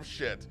lot of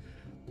shit.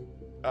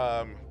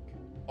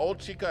 Old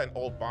Chica and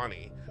old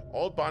Bonnie.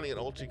 Old Bonnie and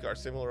old Chica are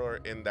similar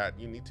in that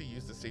you need to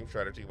use the same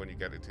strategy when you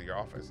get into your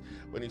office.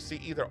 When you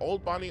see either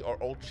old Bonnie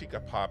or old Chica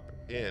pop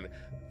in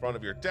front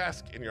of your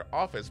desk in your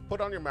office,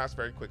 put on your mask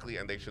very quickly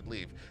and they should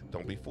leave.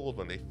 Don't be fooled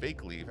when they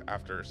fake leave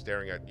after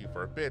staring at you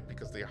for a bit,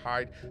 because they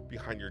hide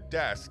behind your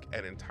desk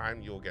and in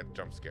time you'll get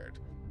jump scared.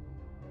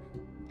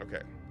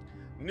 Okay.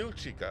 New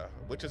Chica,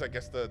 which is I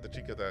guess the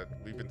Chica that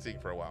we've been seeing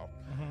for a while.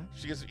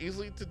 She is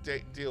easily to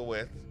deal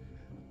with.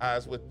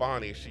 As with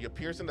Bonnie, she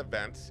appears in the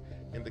vents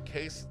in the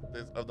case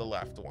of the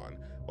left one.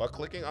 While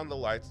clicking on the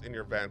lights in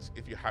your vents,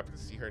 if you happen to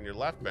see her in your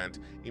left vent,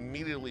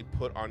 immediately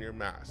put on your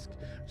mask.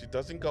 She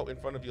doesn't go in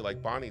front of you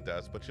like Bonnie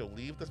does, but she'll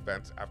leave the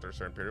vents after a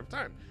certain period of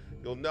time.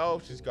 You'll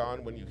know she's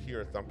gone when you hear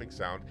a thumping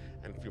sound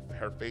and if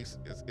her face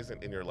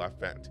isn't in your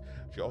left vent.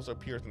 She also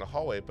appears in the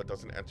hallway but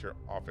doesn't enter your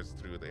office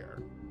through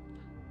there.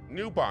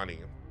 New Bonnie.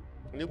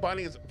 New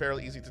Bonnie is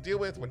fairly easy to deal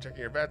with. When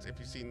checking your vents, if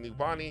you see New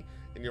Bonnie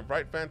in your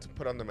right vent,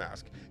 put on the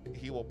mask.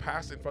 He will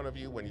pass in front of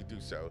you when you do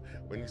so.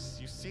 When you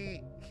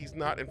see he's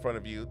not in front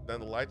of you,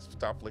 then the lights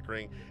stop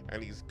flickering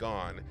and he's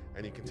gone,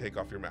 and you can take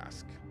off your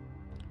mask.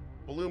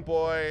 Balloon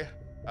Boy,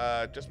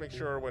 just make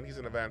sure when he's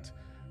in a vent,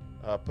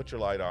 put your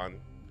light on.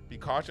 Be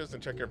cautious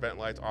and check your vent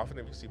lights often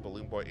if you see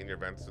Balloon Boy in your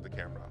vents to the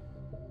camera.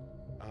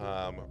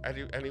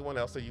 Anyone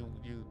else that you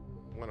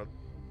want to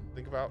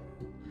think about?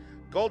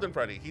 Golden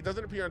Freddy, he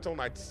doesn't appear until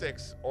night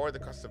 6 or the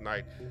custom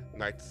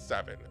night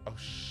 7. Oh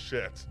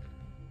shit.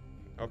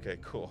 Okay,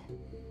 cool.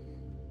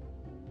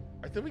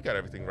 I think we got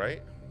everything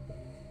right.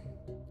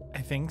 I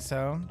think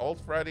so.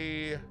 Old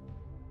Freddy,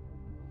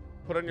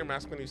 put on your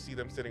mask when you see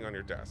them sitting on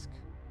your desk.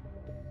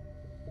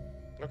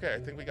 Okay, I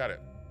think we got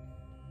it.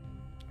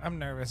 I'm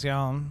nervous,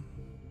 y'all.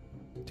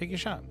 Take your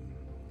shot.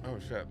 Oh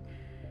shit.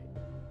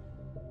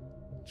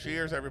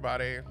 Cheers,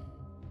 everybody.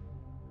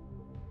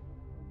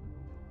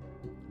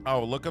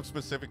 Oh, look up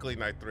specifically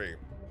night 3.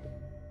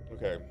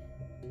 Okay.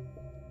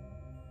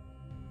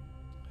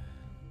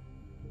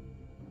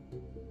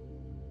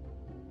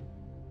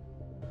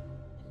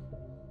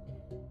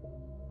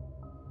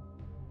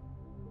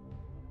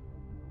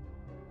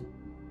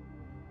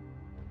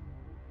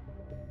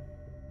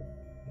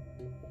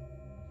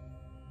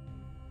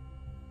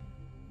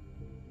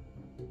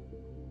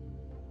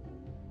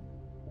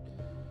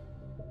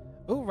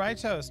 Ooh, right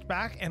toast.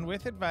 Back and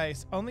with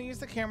advice. Only use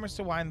the cameras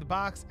to wind the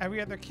box.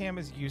 Every other cam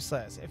is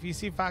useless. If you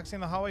see Foxy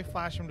in the hallway,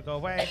 flash him to go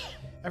away.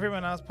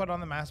 Everyone else put on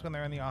the mask when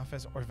they're in the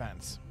office or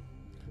vents.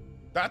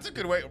 That's a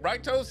good way.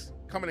 Right toast,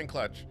 coming in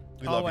clutch.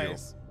 We Always. love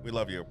you. We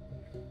love you.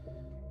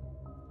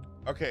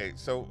 Okay,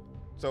 so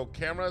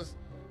cameras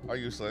are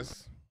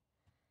useless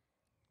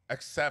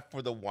except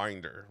for the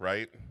winder,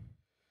 right?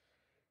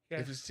 Yeah.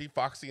 If you see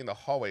Foxy in the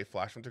hallway,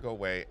 flash him to go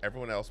away.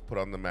 Everyone else put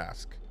on the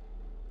mask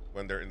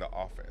when they're in the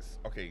office.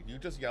 Okay, you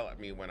just yell at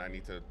me when I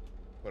need to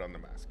put on the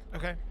mask.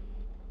 Okay.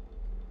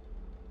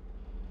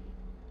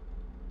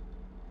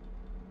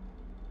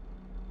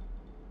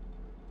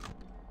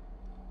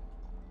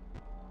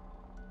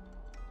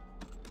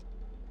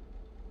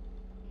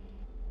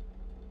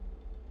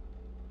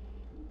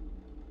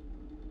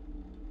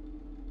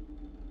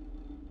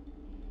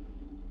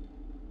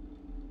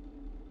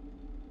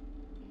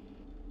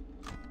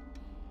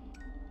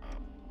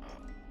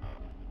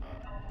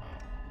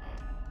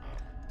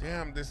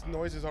 Damn, this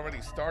noise is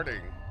already starting.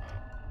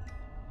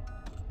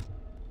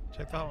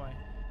 Check the hallway.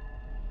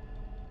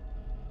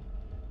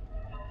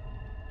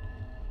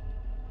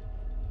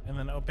 And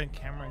then open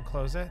camera and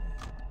close it.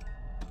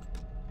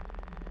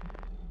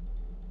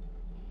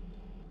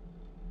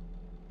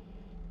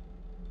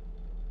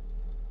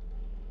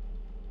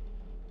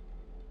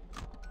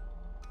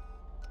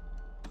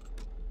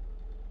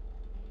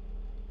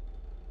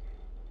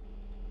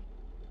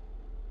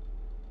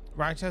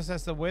 Raito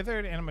says the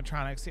withered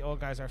animatronics, the old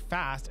guys, are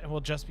fast and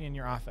will just be in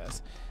your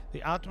office. The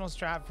optimal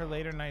strat for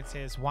later nights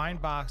is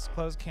wind box,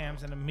 close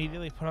cams, and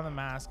immediately put on the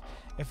mask.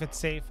 If it's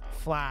safe,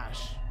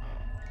 flash.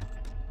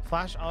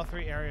 Flash all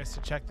 3 areas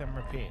to check them,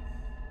 repeat.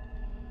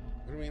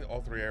 What do you mean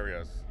all 3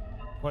 areas?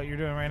 What you're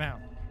doing right now.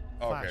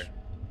 Flash. Okay.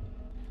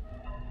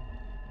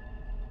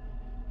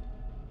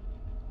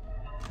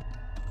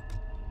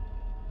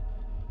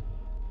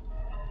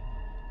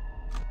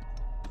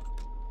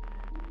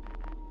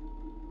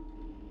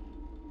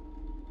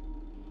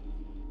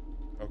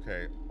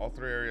 Okay, all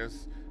 3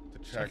 areas to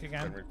check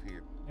again. and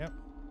repeat. Yep.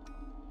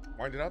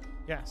 Wind it up?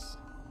 Yes.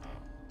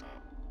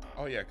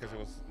 Oh yeah, because it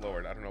was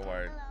lowered. I don't know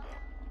why.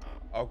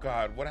 Oh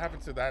god, what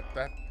happened to that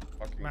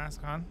fucking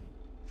Mask on.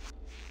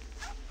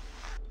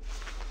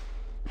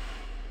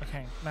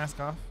 Okay, mask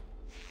off.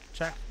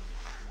 Check.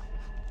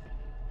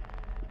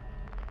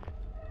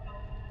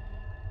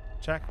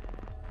 Check.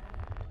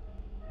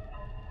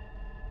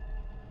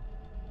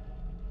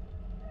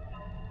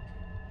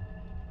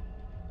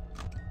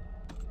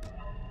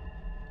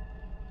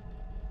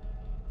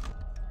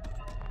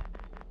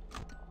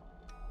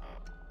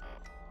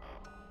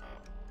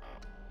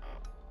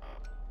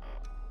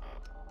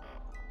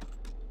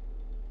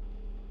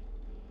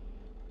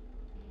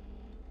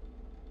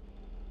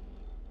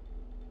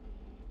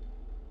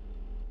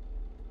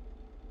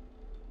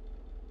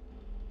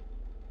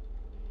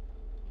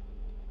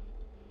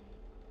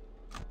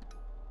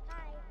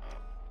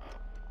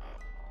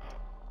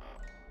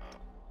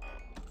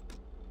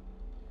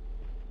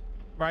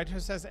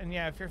 Raito says, and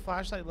yeah, if your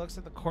flashlight looks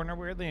at the corner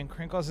weirdly and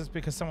crinkles, it's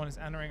because someone is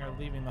entering or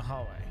leaving the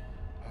hallway.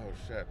 Oh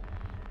shit.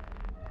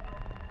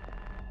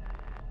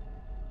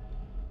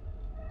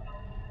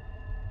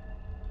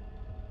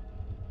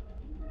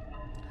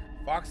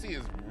 Foxy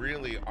is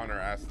really on her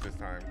ass this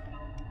time.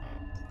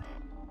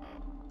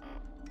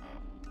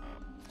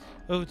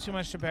 Oh, too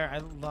much to bear. I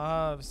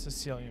love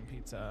Sicilian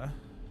pizza.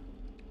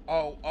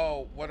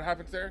 Oh, what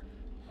happens there?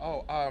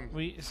 Oh,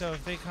 So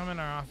if they come in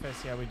our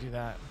office, yeah, we do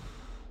that.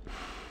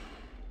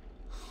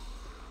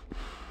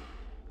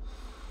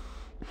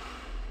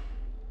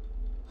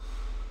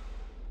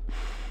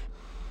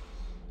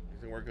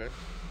 you think we're good?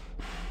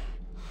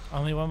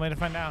 Only one way to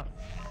find out.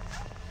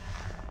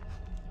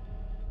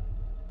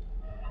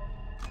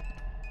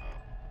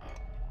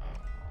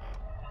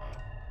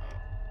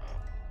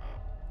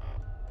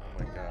 Oh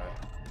my god.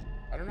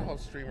 I don't know how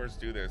streamers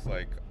do this,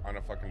 like, on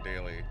a fucking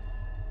daily.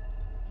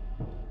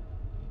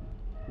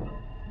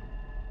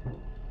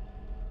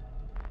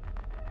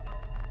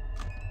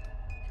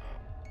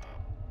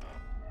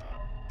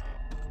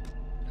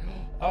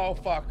 Oh,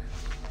 fuck.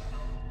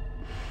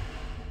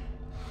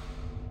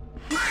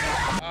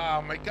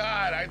 Oh my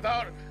god, I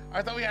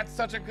thought we had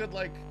such a good,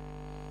 like,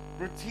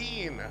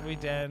 routine. We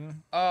did.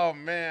 Oh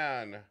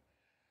man.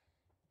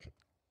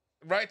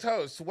 Right,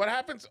 Toast. What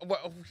happens?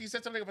 What he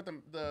said something about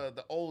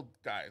the old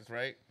guys,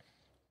 right?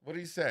 What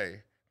did he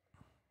say?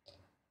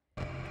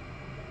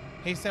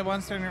 He said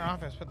once they're in your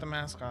office, put the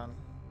mask on.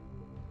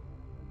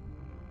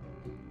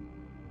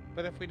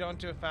 But if we don't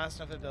do it fast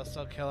enough, that they'll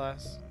still kill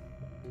us.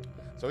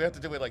 So we have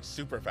to do it like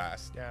super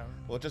fast. Yeah.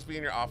 We'll just be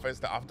in your office.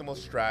 The optimal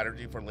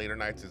strategy for later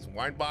nights is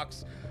wine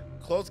box,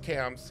 closed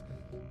cams,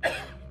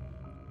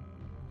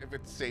 if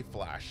it's safe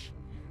flash.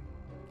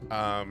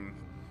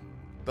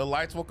 The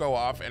lights will go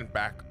off and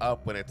back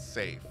up when it's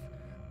safe.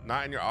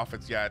 Not in your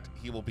office yet.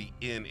 He will be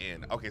in.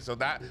 Okay, so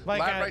that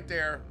Like light right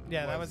there.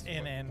 Yeah, that was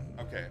in.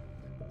 Okay.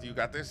 Do you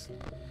got this?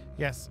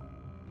 Yes.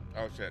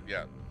 Oh shit,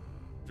 yeah.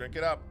 Drink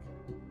it up.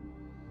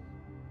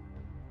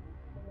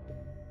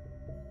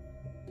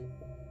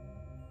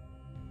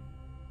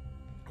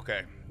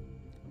 Okay.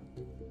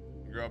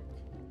 You're up.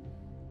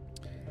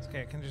 It's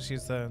okay, I can just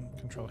use the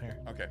control here.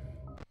 Okay.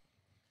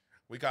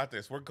 We got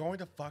this. We're going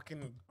to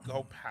fucking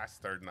go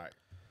past third night.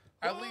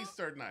 At least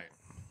third night.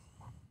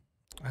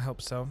 I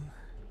hope so.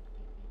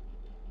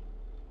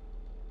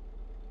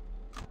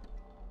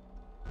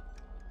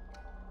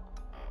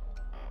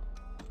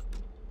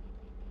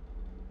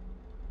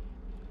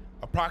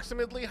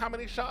 Approximately how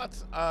many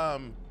shots? I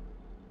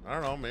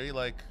don't know, maybe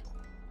like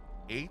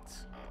 8?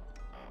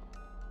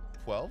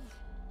 12?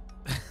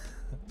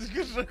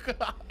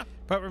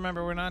 But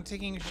remember, we're not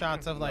taking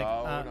shots of like.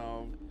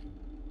 No.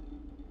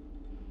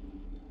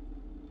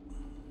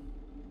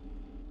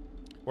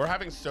 We're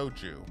having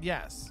soju.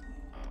 Yes.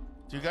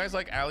 Do you guys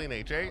like Ali and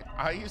AJ?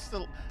 I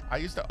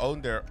used to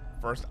own their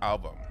first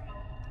album.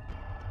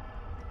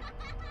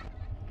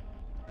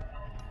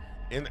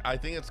 I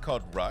think it's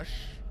called Rush.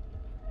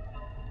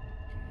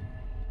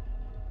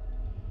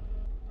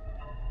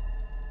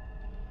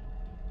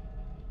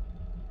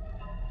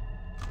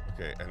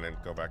 Okay, and then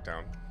go back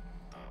down.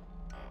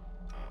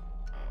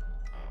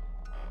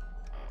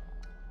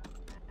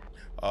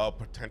 Oh,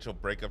 potential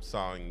breakup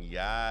song.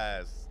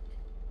 Yes.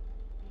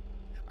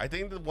 I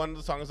think that one of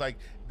the songs like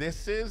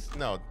This Is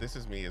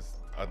Me is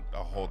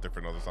a whole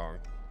different other song.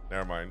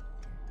 Never mind.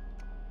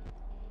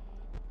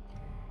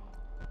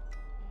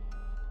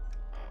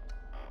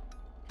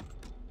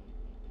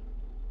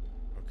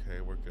 Okay,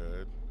 we're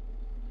good.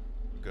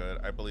 Good.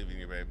 I believe in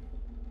you, babe.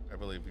 I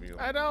believe in you.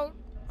 I don't.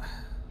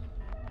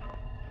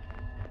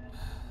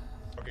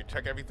 Okay,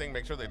 check everything.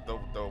 Make sure that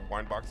the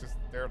wine box is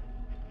there.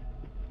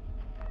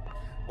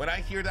 When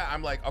I hear that,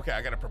 I'm like, okay,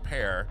 I gotta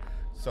prepare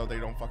so they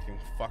don't fucking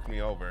fuck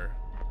me over.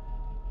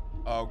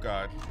 Oh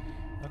God.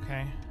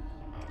 Okay.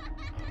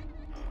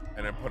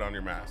 And then put on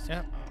your mask.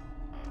 Yep.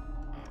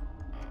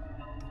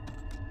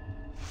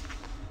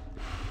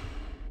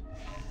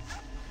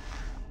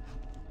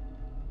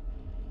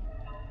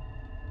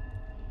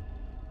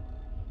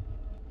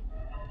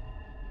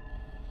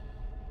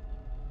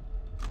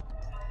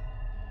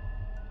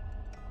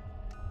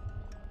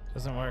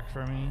 Doesn't work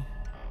for me.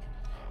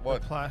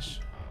 What? The plush.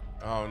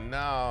 Oh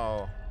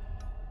no.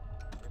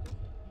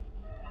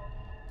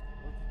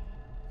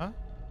 Huh?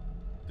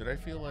 Did I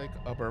feel like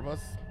a burbus?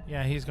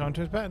 Yeah, he's going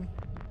to his bed.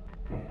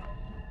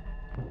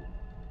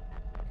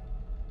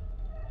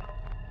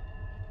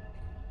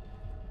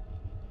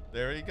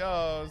 There he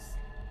goes.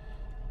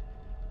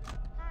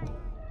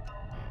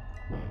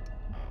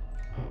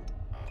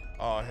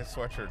 Oh, his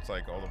sweatshirt's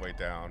like all the way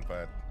down,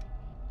 but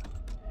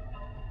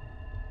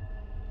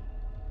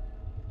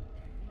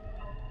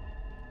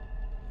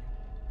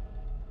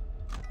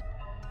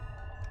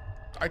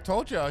I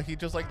told you he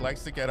just like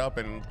likes to get up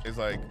and is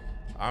like,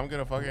 I'm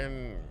gonna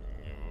fucking,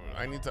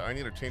 I need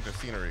to change the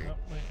scenery. Oh,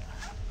 wait.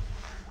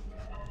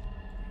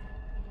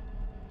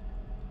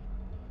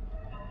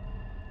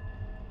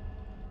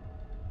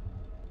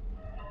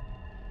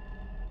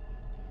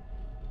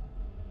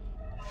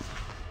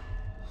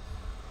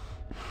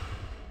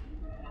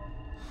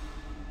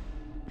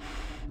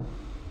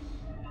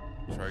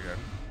 try again.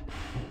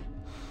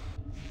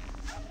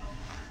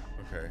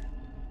 Okay.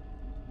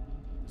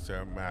 Is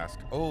there a mask?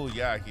 Oh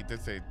yeah, he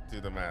did say do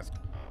the mask.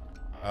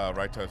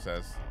 Right toe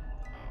says.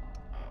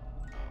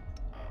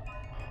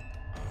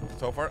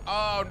 So far.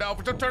 Oh no!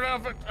 Don't turn it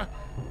off.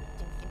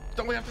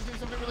 Don't we have to do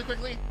something really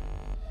quickly?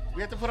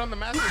 We have to put on the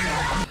mask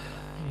again.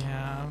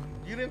 Yeah.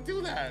 You didn't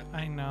do that.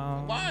 I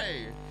know.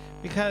 Why?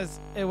 Because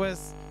it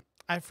was.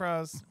 I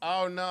froze.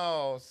 Oh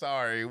no!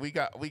 Sorry, we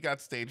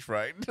got stage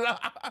fright.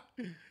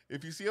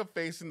 If you see a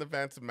face in the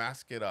vents,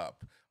 mask it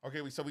up.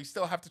 Okay, so we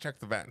still have to check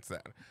the vents then.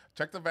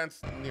 Check the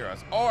vents near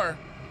us, or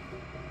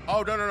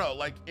oh no,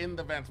 like in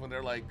the vents when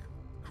they're like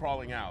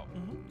crawling out.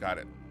 Got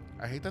it.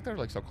 I hate that they're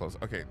like so close.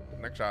 Okay,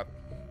 next shot.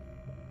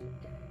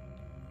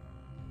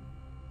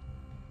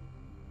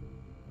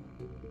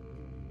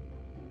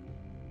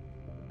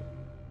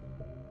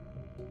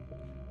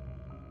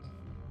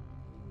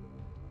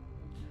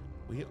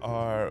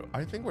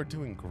 I think we're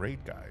doing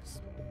great,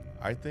 guys.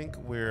 I think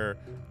we're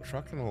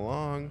trucking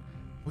along.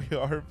 We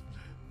are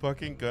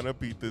fucking gonna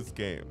beat this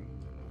game.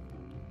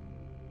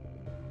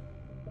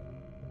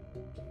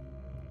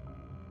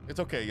 It's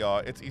okay, y'all.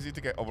 It's easy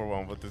to get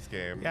overwhelmed with this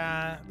game.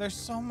 Yeah, there's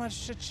so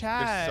much to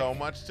check. There's so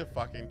much to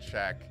fucking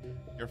check.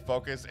 Your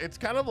focus. It's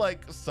kind of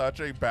like such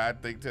a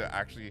bad thing to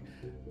actually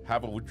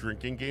have a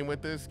drinking game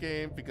with this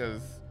game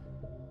because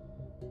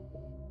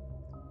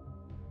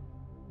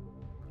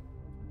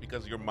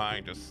your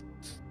mind just.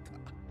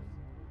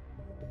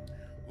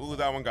 Ooh,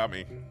 that one got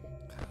me.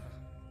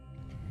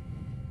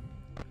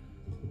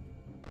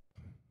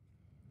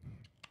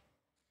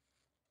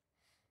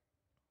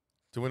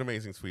 Doing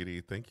amazing,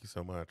 sweetie. Thank you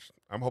so much.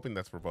 I'm hoping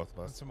that's for both of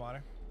us. Some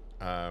water.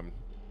 Thank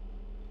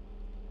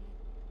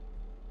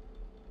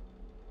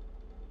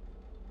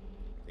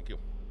you.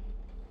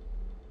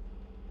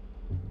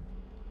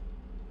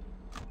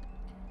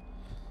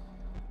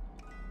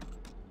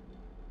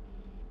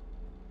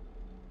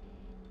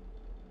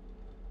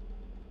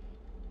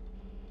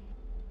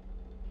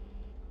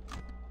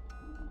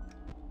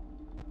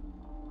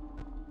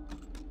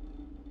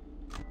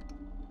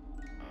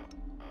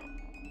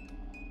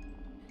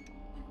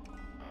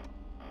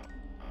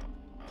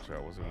 I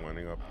wasn't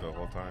winding up the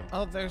whole time.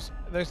 Oh, there's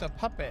a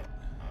puppet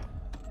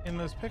in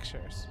those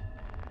pictures.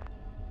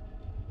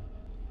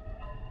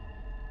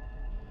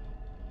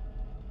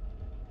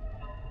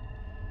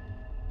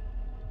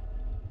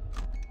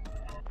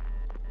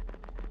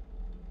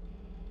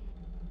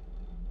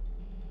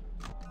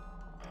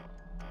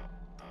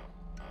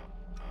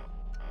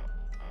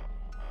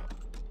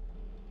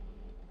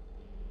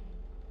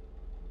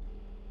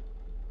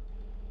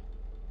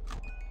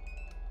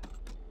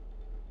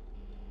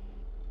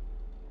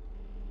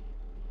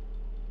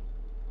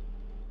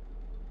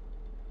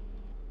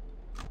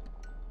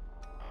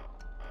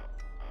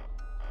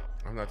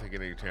 I'm not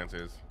taking any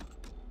chances.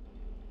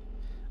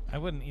 I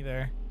wouldn't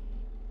either.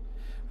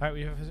 All right,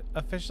 we have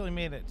officially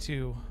made it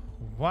to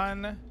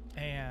 1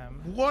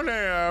 a.m. 1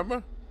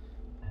 a.m.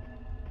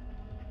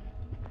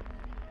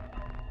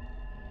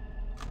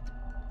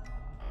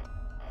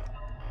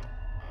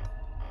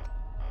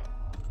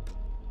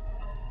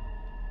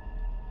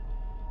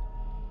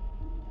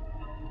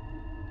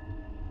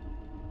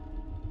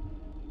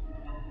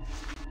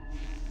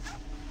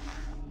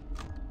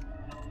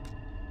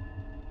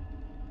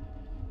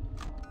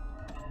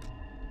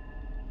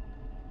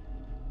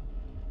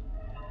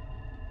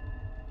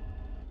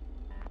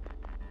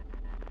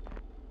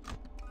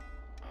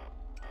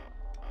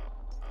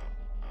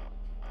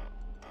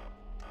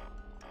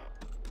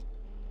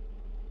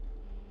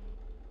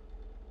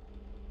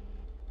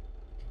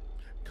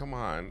 Come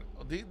on.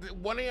 The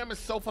 1 a.m. is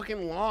so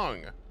fucking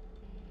long.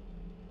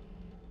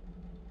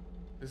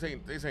 This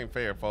ain't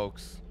fair,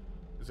 folks.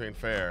 This ain't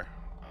fair.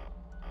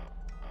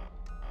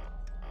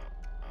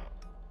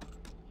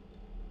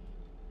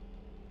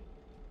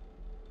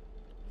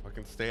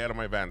 Fucking stay out of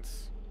my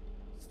vents.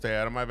 Stay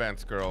out of my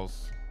vents,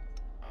 girls.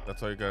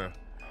 That's all you gotta.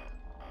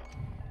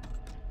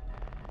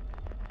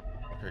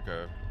 Okay,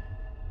 good.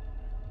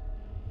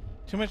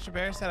 Too much to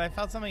bear said I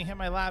felt something hit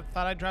my lap.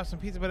 Thought I dropped some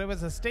pizza, but it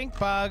was a stink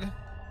bug.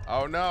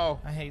 Oh no.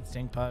 I hate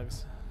stink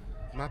bugs.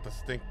 Not the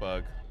stink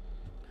bug.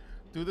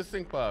 Do the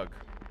stink bug.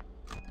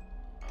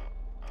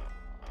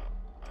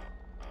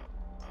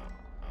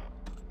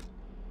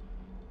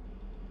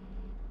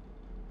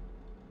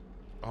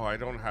 Oh, I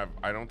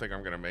don't think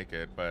I'm gonna make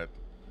it, but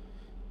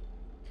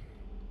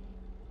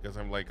because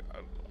I'm like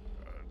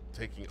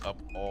taking up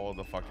all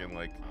the fucking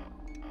like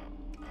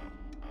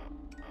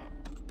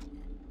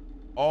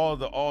all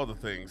the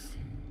things.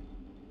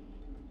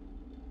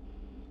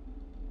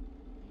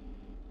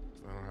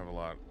 I don't have a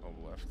lot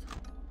left.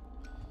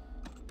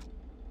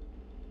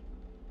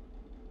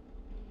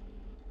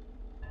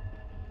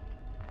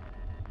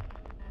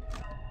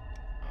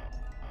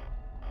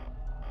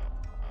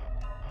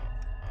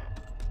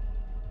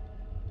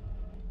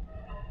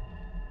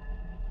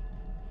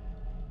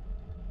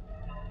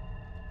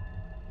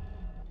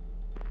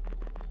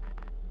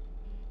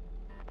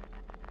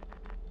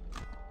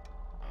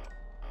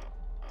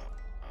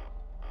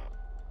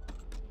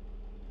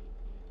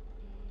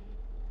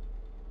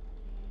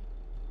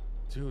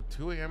 Dude,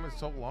 2 a.m. is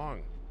so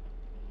long.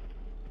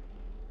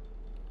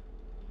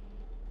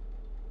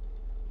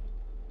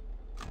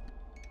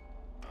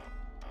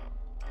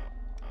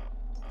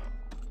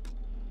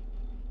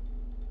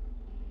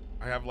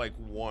 I have like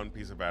 1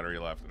 piece of battery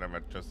left and I'm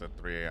at just at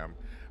 3 a.m.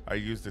 I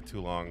used it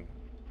too long.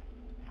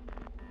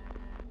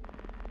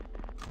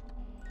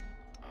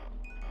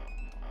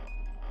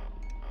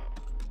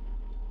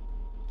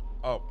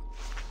 Oh.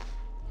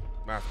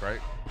 Mask,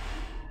 right?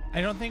 I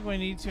don't think we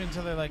need to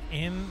until they're like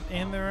in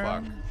the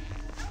room.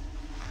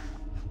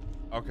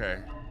 Fuck. Okay.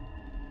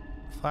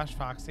 Flash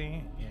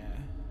Foxy, yeah.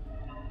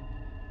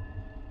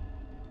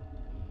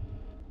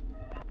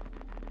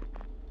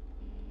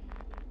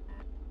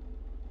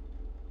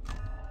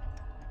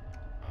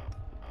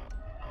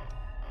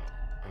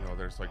 I know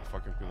there's like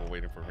fucking people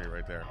waiting for me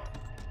right there.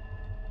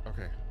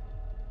 Okay.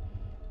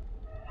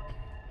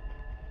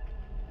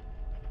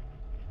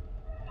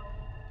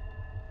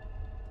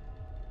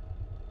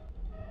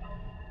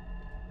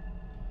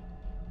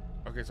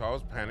 Okay, so I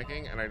was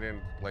panicking and I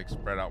didn't like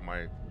spread out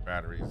my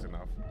batteries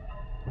enough.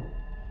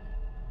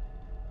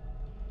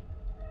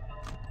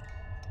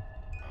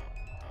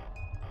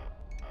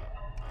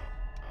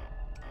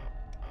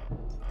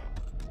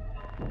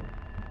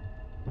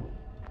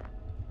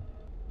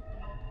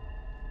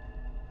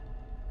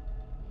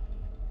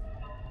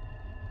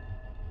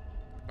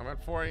 I'm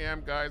at 4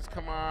 a.m. guys,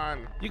 come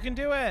on. You can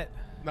do it.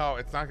 No,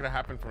 it's not gonna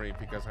happen for me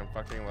because I'm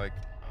fucking like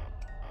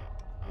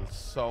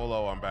so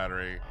low on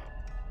battery.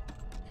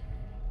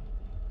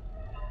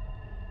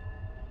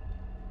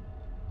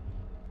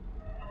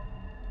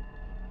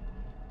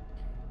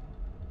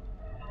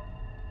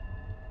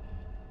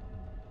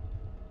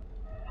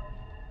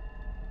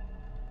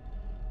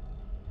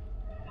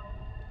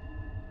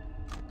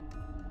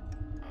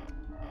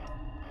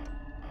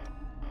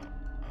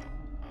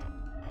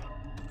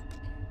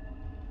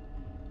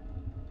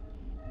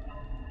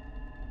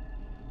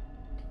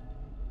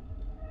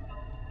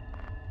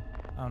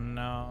 Oh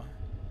no.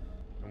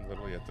 I'm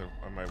literally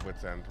on my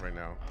wit's end right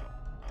now.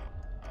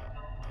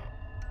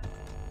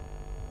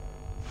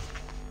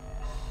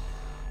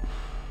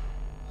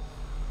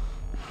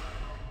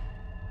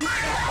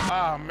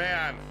 Oh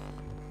man.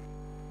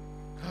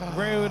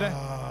 Rude.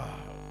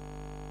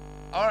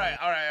 All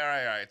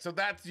right. So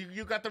that's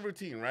you got the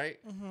routine, right?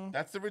 Mm-hmm.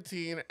 That's the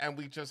routine, and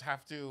we just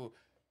have to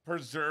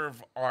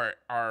preserve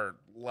our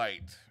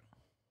light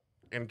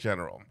in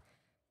general.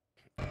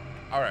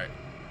 All right.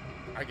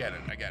 I get it.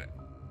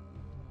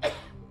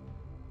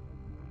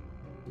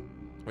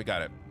 We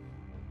got it.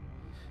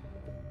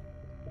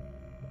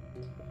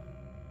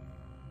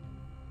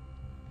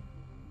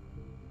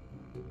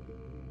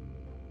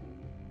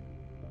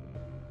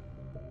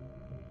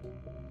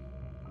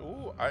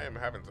 Ooh, I am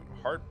having some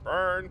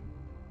heartburn.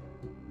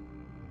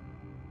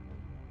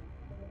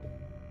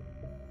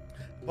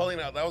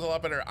 Pulling out, that was a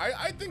lot better.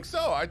 I think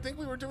so. I think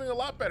we were doing a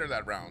lot better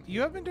that round.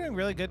 You have been doing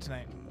really good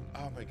tonight.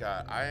 Oh my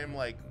god, I am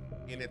like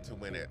in it to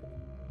win it,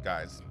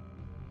 guys.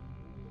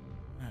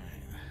 All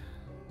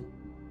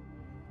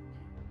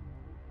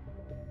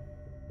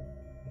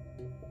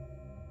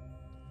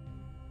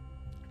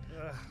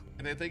right.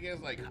 And the thing is,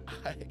 like,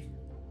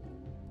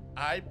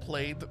 I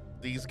played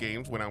these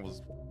games when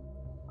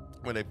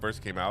they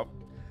first came out.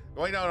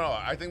 Wait, no.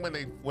 I think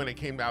when it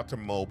came out to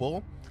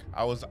mobile,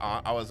 I was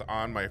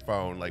on my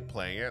phone, like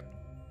playing it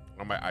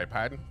on my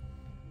iPad,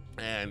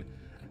 and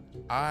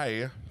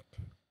I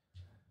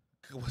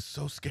was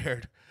so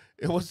scared.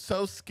 It was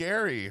so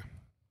scary.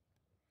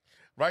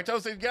 Right,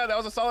 Toasted? Yeah, that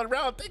was a solid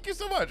round. Thank you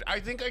so much.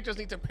 I think I just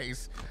need to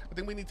pace. I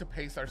think we need to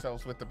pace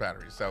ourselves with the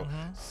battery. So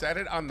set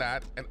it on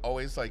that and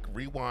always like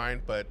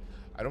rewind, but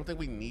I don't think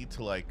we need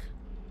to like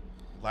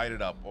light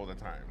it up all the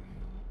time.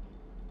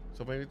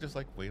 So maybe just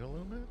like wait a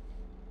little bit.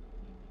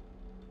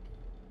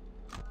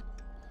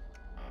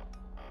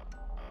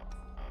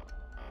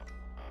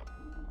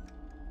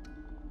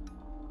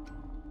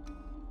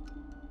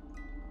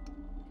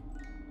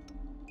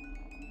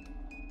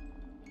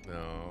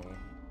 No.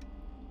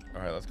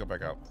 All right, let's go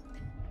back out.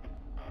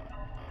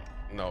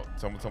 No,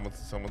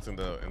 someone's in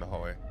the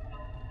hallway,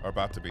 or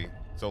about to be.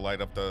 So light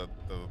up the.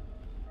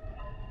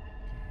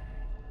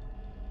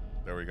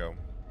 There we go.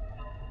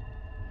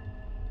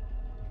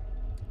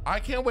 I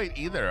can't wait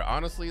either.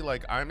 Honestly,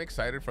 like I'm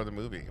excited for the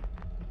movie.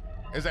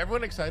 Is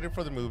everyone excited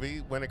for the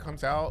movie when it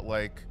comes out?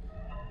 Like,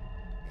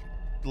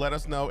 let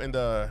us know in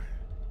the.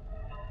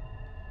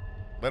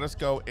 Let us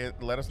know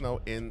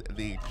in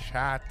the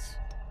chat.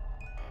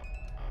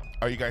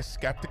 Are you guys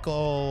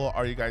skeptical?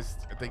 Are you guys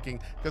thinking?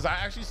 Because I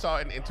actually saw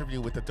an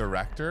interview with the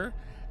director,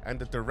 and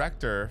the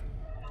director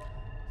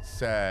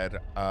said,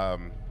 oh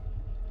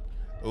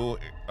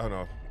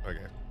no,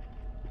 okay.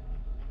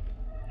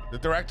 The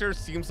director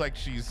seems like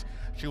she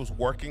was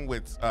working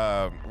with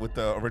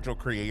the original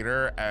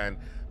creator, and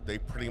they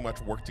pretty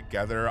much worked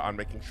together on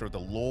making sure the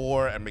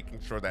lore and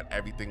making sure that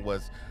everything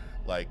was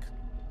like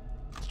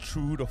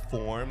true to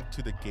form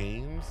to the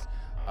games.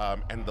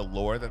 And the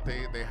lore that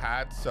they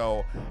had,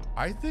 so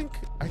I think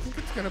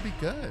it's gonna be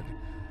good.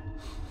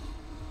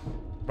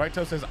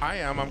 Righto says,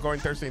 I'm going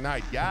Thursday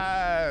night.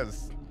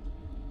 Yes.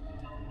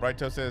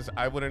 Righto says,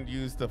 I wouldn't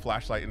use the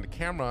flashlight in the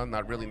camera,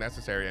 not really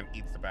necessary, and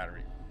eats the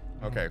battery.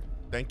 Okay,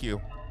 thank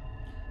you.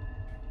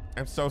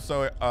 I'm so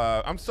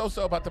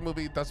about the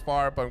movie thus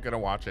far, but I'm gonna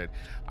watch it.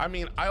 I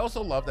mean, I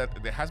also love that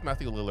it has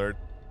Matthew Lillard.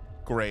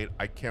 Great,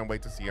 I can't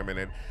wait to see him in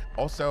it.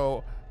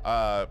 Also,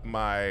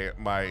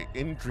 my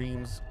in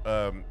dreams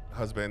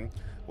husband,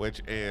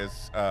 which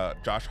is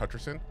Josh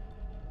Hutcherson.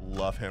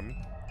 Love him.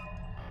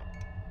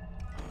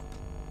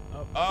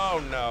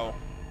 Oh no.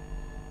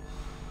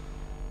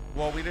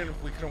 Well, we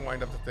couldn't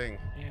wind up the thing.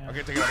 Yeah.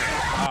 Okay, take it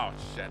out.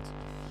 Oh shit.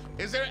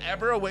 Is there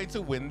ever a way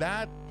to win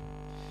that?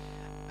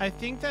 I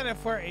think that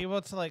if we're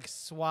able to like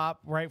swap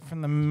right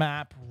from the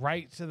map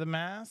right to the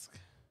mask.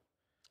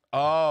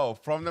 Oh,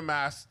 from the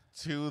mask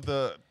to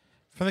the...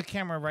 From the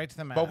camera right to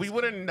the mask. But we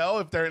wouldn't know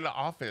if they're in the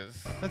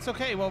office. That's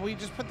okay. Well, we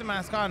just put the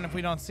mask on. If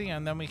we don't see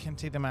him, then we can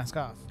take the mask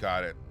off.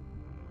 Got it.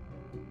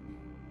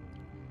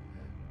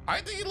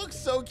 I think he looks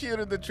so cute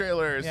in the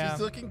trailers. Yeah. He's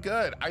looking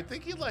good. I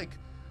think he like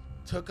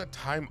took a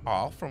time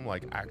off from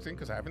like acting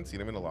because I haven't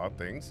seen him in a lot of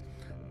things.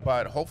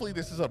 But hopefully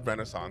this is a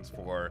renaissance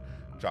for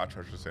Josh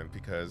Hutcherson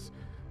because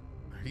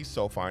he's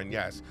so fine.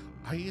 Yes,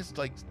 he is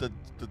like the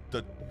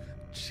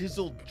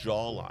chiseled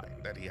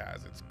jawline that he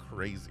has. It's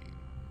crazy.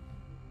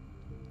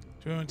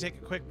 Do we want to take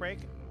a quick break?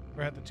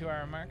 We're at the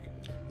 2-hour mark.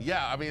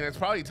 Yeah, I mean, it's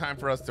probably time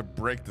for us to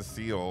break the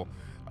seal.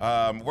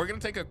 We're going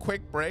to take a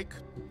quick break.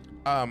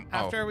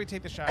 After we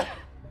take the shot.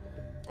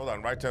 Hold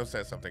on, Righto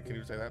says something. Can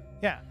you say that?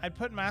 Yeah, I'd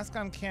put mask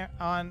on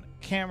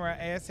camera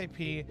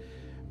ASAP,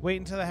 wait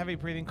until the heavy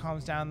breathing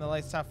calms down, the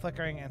lights stop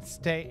flickering, and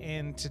stay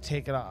in to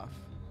take it off.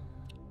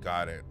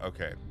 Got it.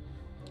 Okay.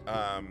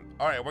 All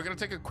right, we're going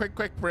to take a quick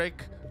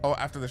break. Oh,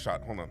 after the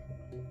shot. Hold on.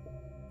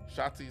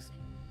 Shotsies.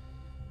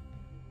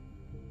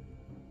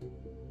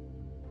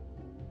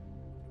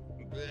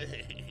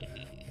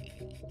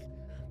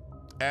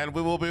 And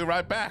we will be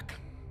right back.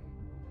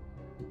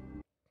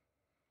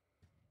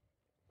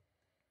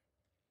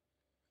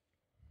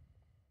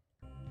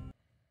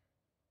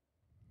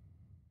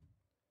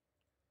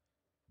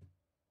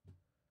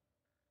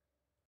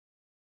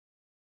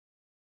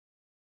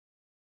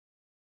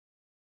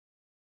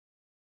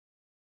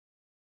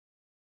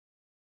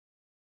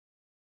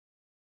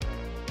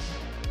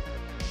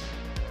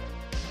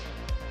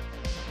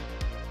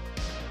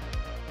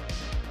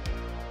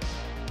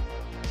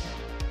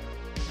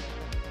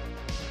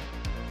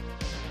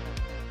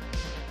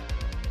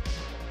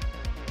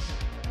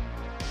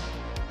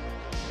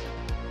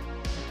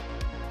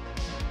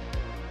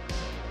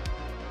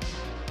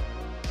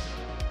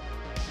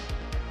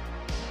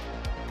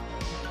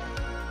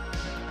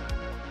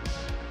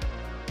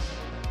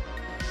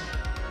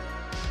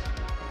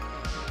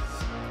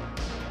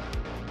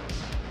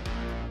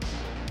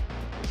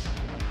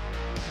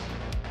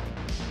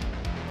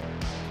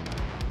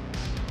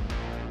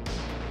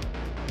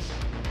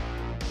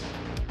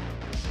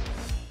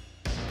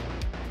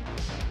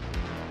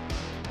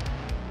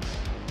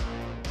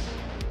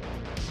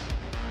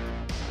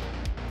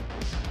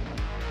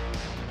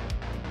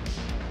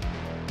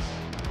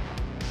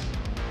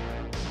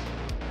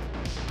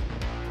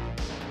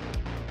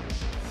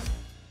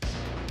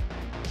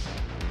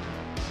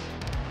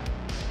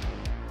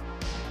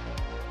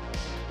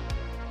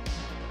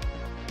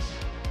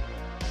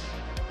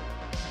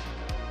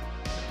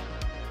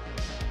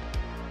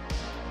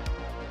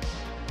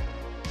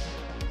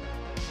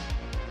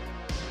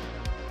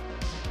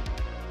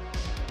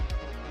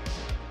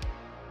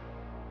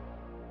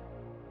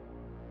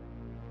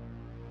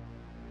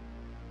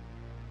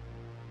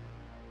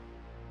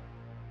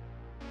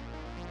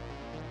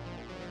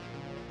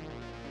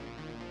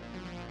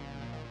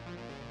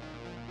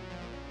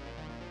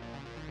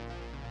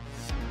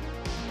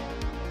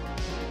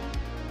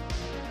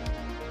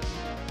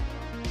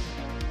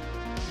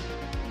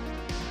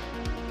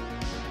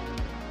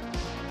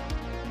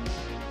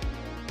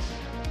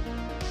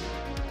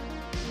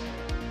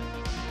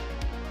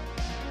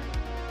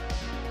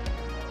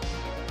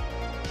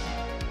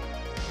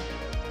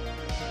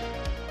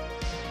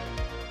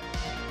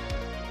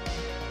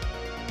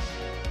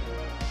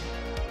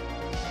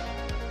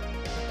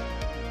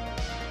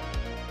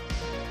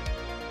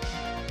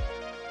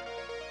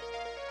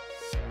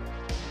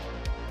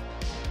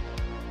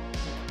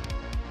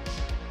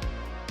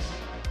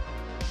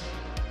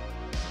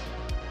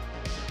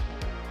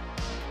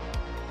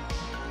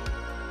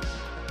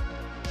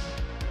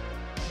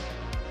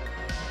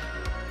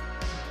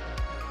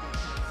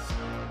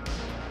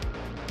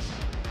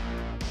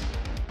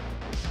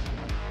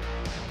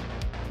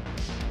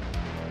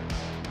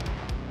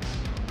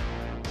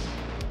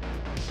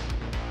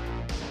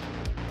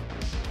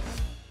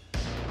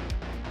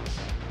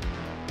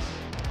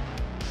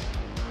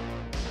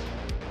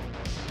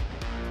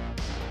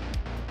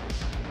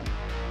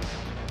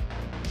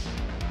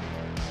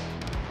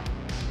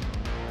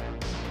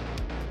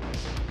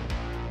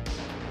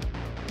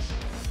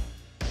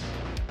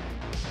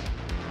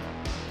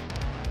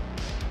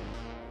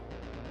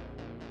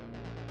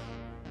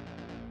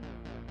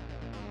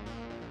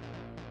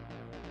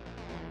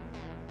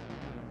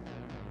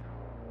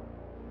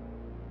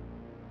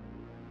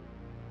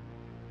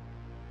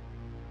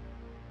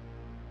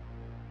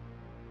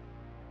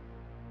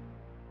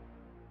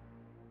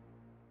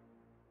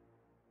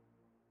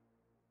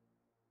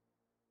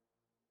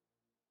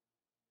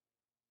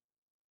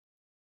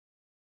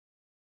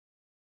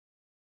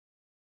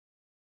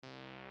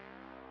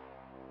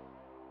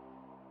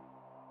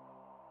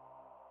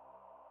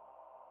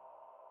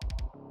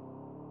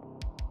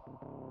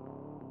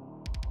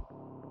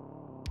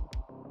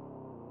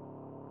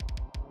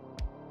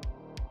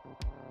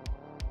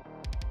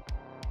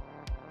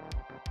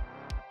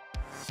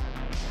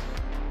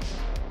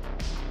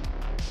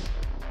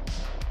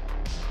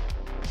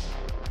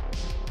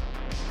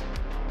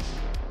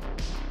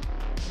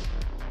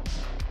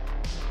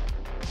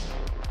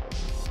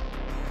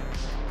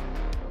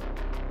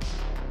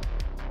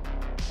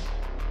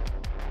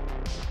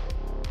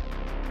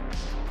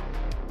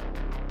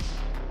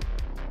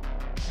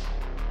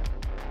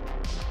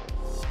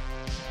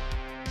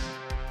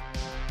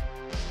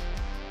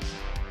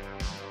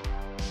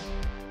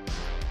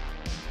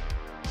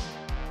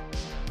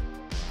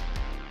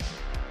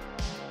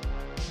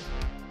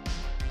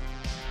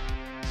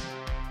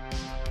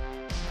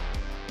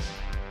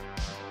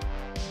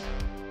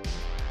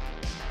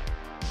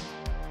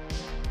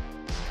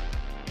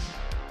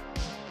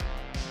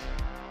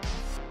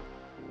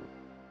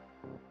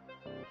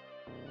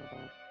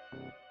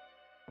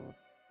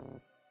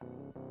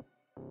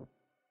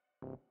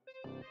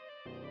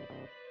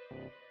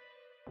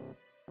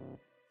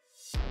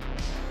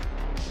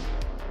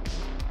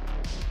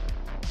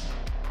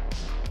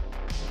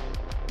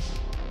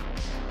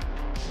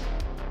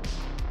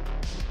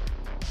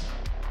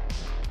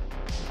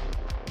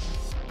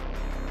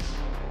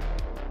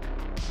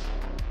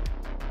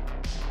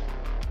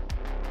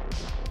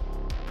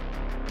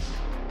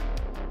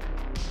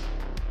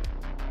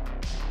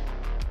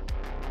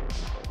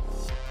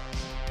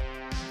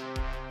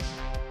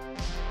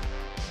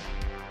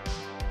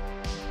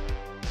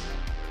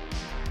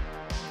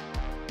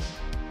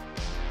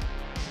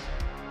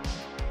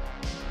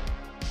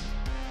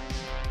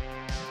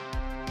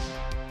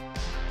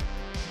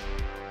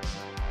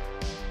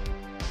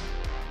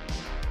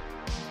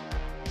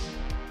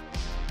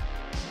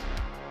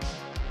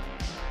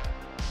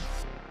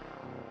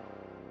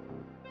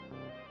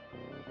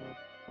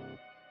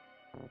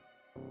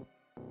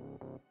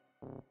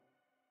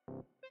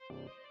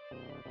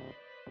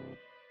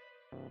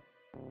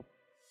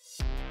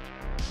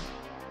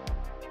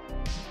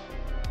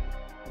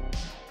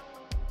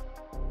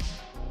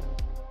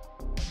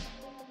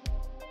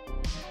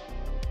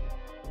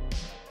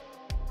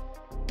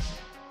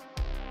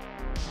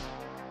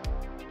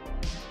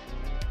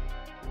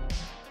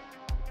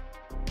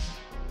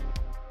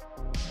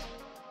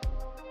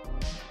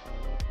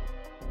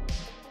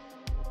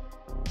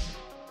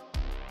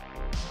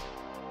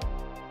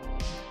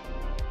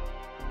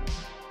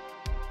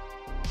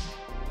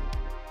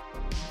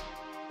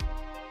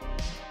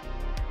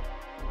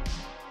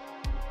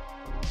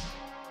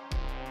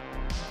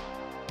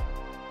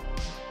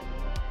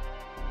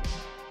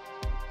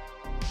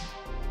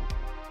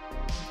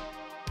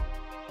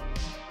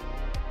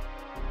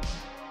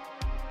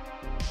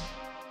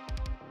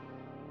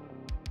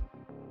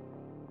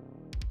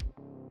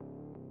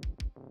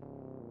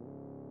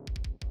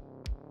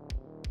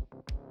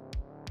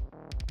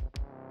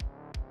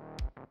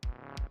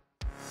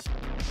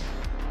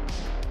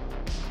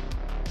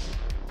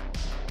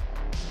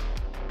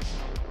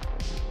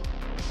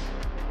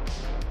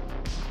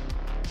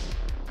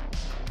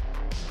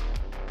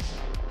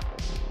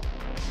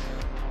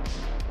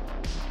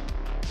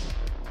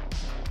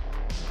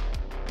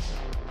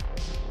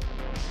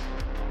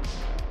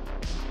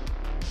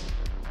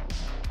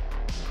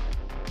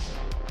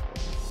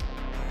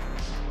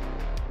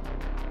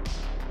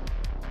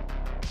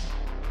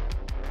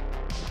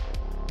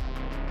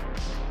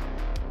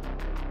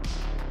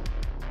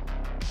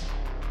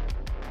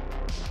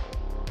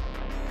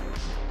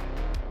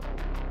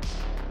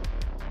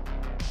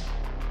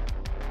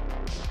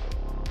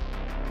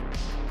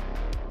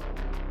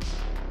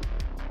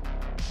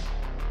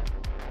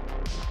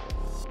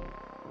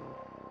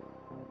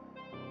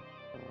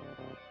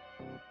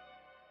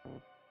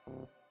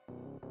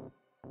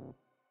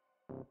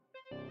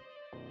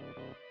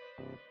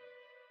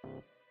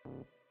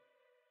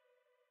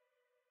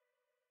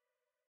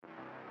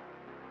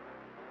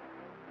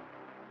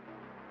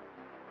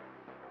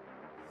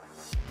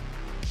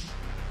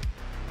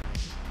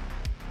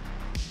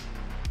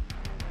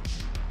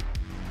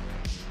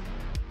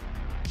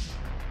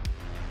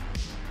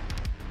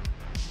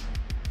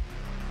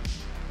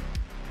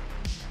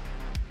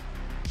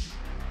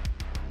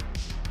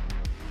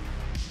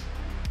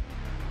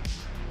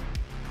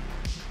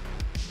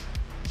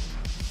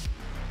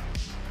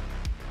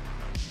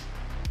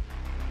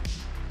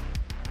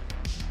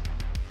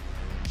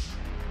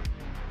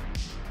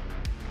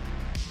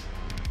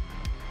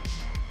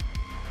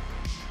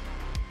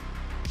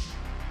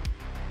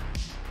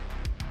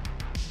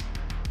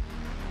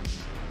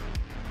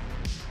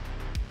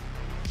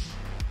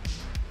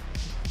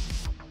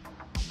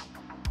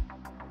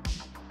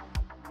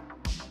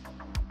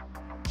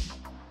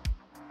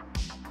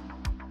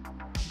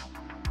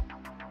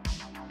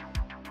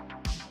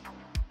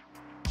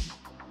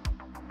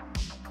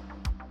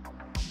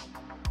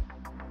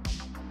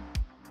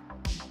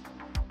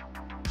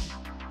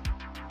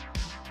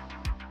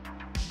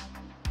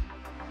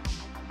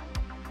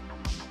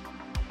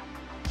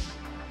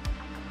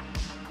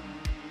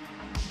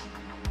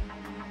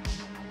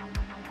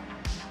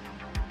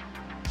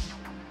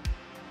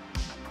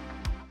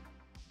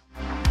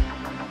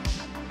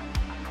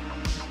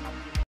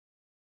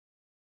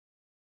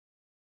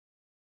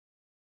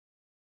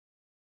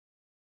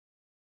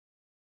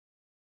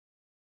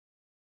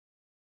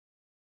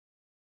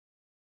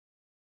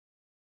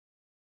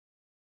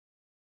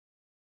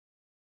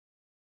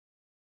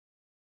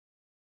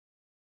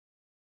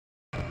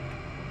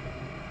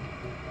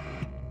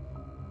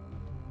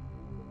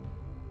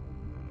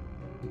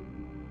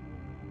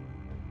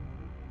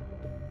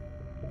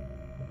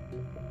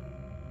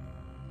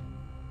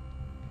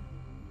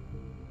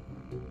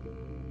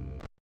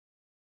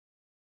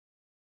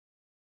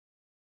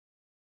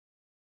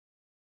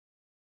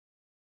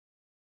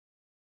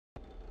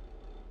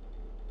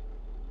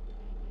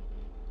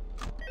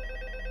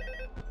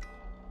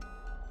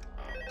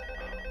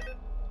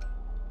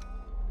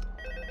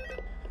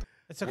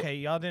 It's okay.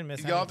 Y'all didn't miss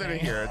Y'all anything.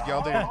 didn't hear it.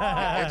 Y'all didn't.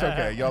 It's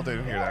okay. Y'all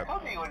didn't hear I that.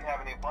 told you you wouldn't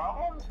have any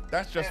problems.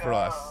 That's just Did, for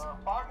us.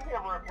 Foxy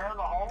ever appear in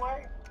the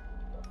hallway?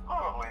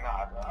 Probably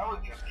not. I was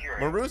just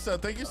curious.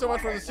 Marusa, thank you so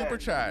much for the super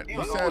chat.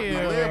 You said we you.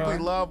 live, we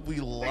love, we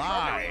They tried to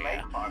lie.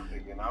 remake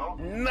Foxy, you know?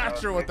 Not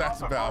sure what they that's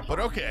thought the about, first but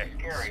one was okay.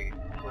 Scary,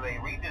 so they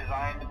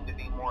redesigned him to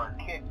be more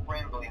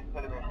kid-friendly and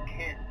put him in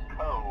Kids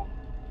Cove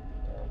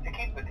to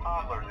keep the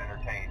toddlers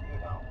entertained, you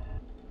know.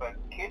 But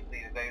kids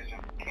these days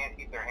just can't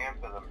keep their hands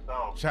to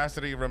themselves.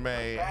 Chastity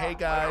Ramey. Hey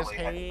guys.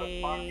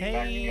 Hey.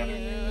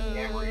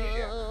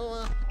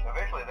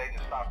 Eventually they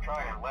just stopped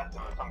trying and left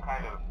him as some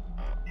kind of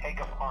take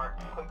apart,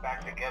 put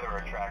back together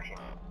attraction.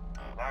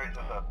 Now he's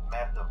just a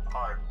mess of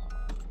parts.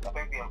 I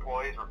think the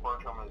employees refer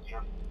to him as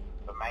just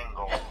the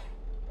mangle.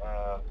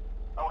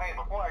 Oh hey,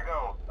 before I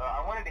go,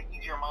 I wanted to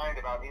ease your mind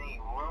about any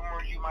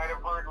rumors you might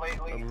have heard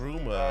lately.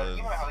 Rumors.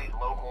 You know how these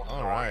local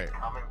stories Alright.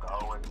 come and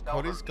go and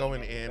Cody's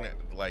going in,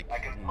 like,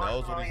 he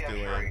knows what he's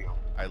doing.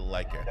 I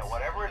like it. that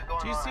whatever is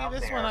going Do you on see out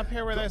this there, one up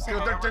here where they're saying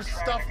Dude, there's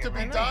stuff to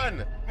be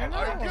done. I know.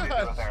 Oh my It's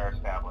gosh.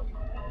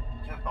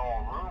 just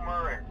all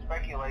rumor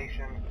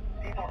speculation,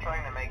 people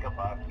trying to make a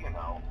buck, you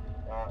know.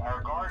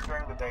 Our guard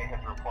during the day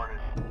has reported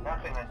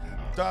nothing unusual.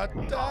 Da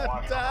and he's da not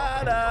watching da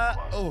over da. so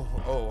close. Oh,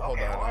 hold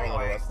Okay, on. well, I'm a little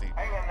anyway, rusty.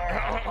 hang in there.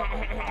 I'll talk to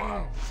you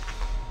tomorrow.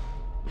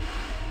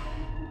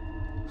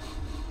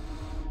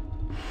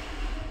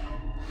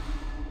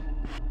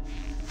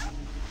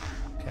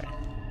 Okay.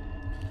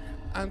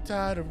 I'm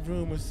tired of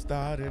rumors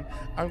starting.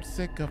 I'm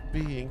sick of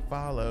being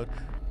followed.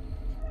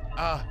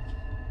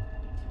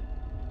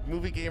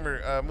 Movie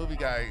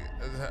guy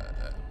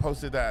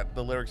posted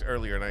the lyrics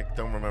earlier, and I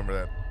don't remember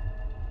that.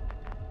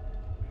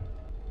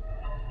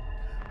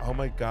 Oh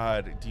my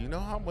God! Do you know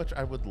how much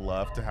I would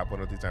love to have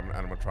one of these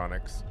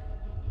animatronics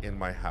in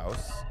my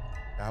house?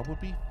 That would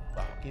be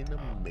fucking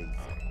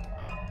amazing.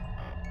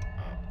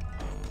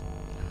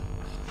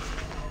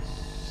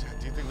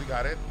 Do you think we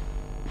got it?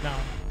 No.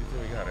 Do you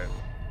think we got it?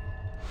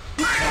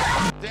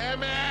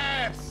 Damn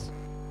it!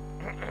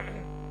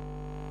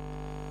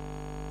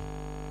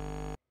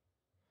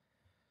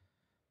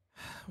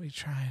 We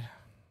tried.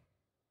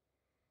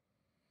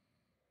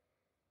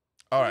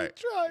 All right,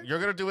 you're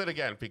gonna do it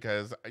again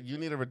because you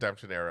need a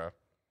redemption era.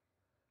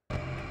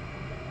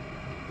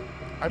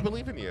 I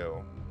believe in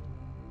you.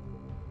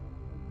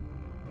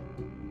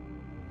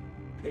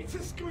 It's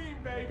a scream,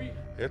 baby.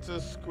 It's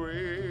a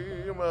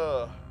scream.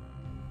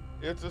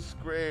 It's a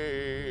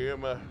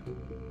scream.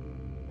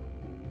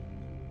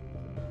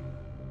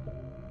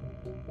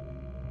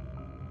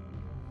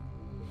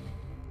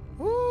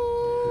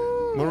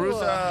 Woo!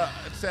 Marusa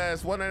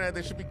says, one night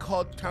they should be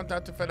called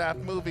Countdown to FNAF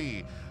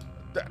Movie.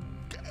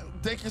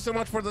 Thank you so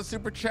much for the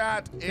super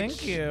chat.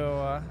 Thank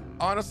you.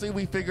 Honestly,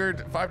 we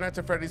figured Five Nights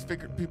at Freddy's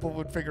people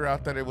would figure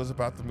out that it was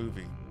about the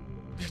movie.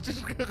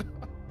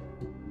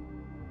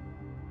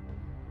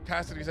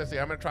 Cassidy says the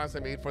animatronics they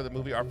made for the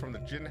movie are from the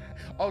Jim.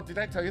 Oh, did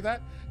I tell you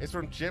that? It's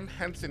from Jim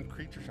Henson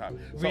Creature Shop.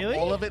 So Really?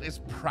 all of it is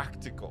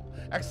practical,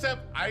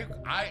 except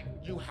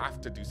you have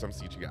to do some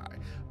CGI.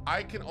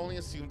 I can only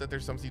assume that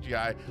there's some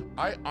CGI.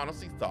 I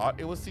honestly thought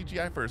it was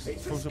CGI for a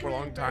super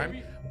long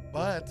time,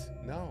 but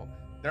no.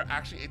 They're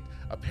actually,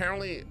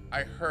 apparently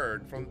I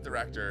heard from the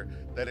director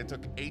that it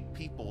took 8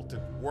 people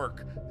to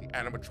work the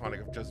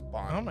animatronic of just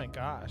Bonnie. Oh my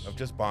gosh. Of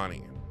just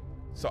Bonnie.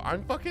 So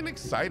I'm fucking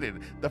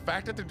excited. The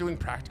fact that they're doing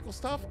practical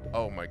stuff,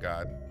 oh my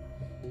God.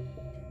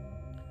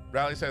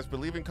 Rally says,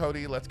 believe in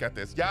Cody, let's get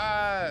this.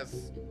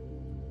 Yes!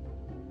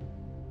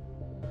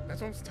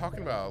 That's what I'm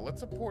talking about. Let's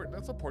support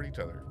each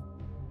other.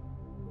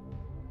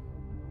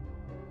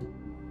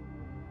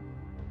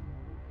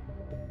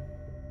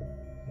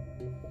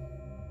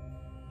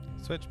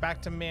 Switch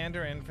back to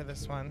Mandarin for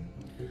this one.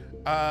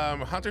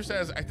 Hunter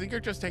says, I think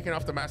you're just taking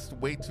off the mask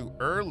way too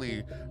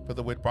early for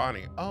the with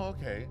Bonnie. Oh,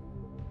 okay.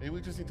 Maybe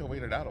we just need to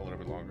wait it out a little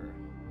bit longer.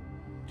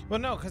 Well,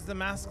 no, because the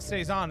mask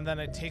stays on and then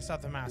it takes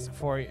off the mask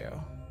for you.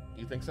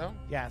 You think so?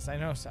 Yes, I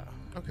know so.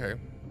 Okay.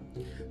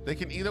 They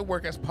can either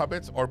work as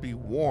puppets or be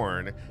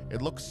worn.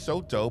 It looks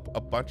so dope.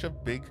 A bunch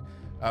of big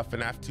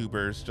FNAF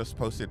tubers just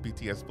posted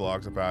BTS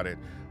blogs about it.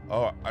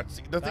 Oh,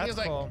 the thing is,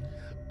 like, cool.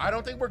 I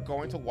don't think we're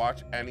going to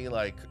watch any,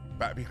 like,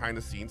 behind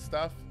the scenes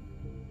stuff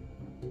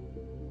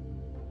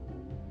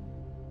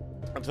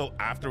until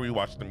after we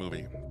watch the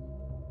movie.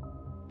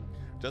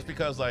 Just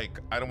because, like,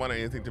 I don't want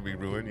anything to be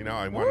ruined, you know?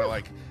 I want to,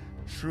 like,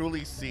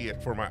 truly see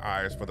it for my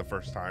eyes for the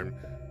first time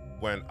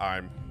when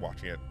I'm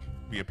watching it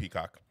via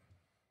Peacock.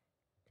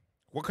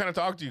 What kind of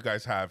dog do you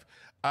guys have?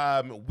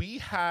 We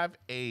have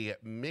a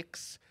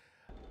mixed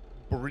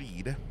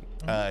breed.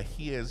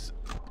 He is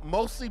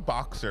mostly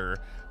boxer,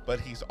 but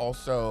he's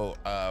also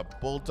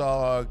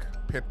bulldog,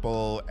 pit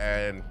bull,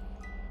 and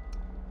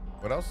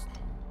what else?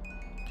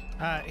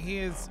 He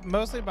is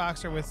mostly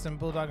boxer with some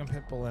bulldog and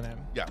pit bull in him.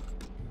 Yeah.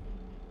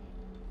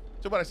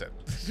 So what I said.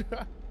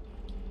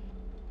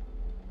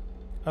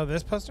 Oh,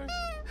 this poster?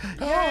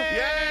 Oh,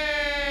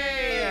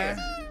 yay!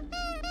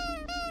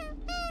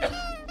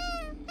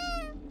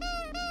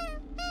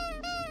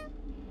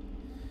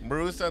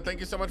 Marusa, thank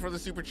you so much for the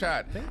super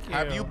chat. Thank you.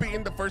 Have you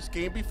beaten the first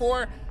game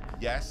before?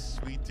 Yes,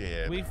 we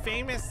did. We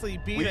famously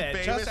beat We it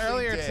just famously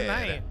earlier did.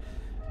 tonight.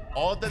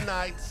 All the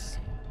nights,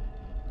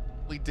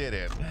 we did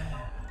it.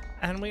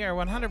 And we are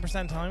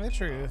 100% telling the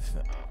truth.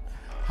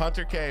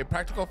 Hunter K,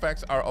 practical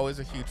effects are always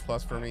a huge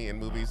plus for me in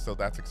movies, so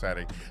that's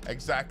exciting.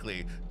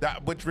 Exactly.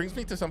 That, which brings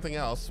me to something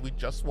else. We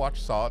just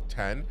watched Saw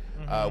 10,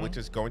 which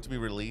is going to be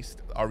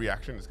released. Our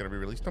reaction is going to be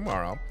released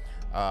tomorrow.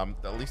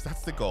 At least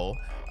that's the goal.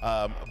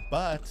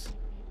 But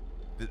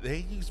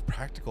they used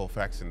practical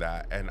effects in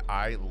that, and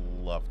I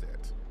loved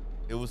it.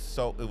 It was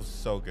so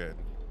good.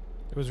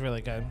 It was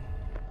really good.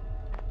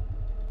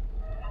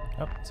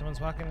 Oh,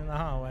 someone's walking in the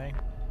hallway.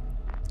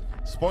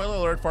 Spoiler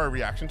alert for our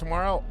reaction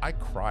tomorrow. I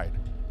cried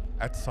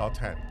at Saw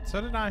 10. So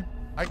did I.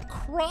 I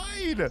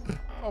cried.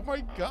 Oh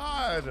my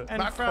God. And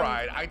Not from-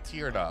 cried. I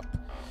teared up.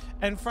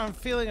 And from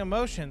feeling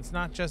emotions,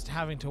 not just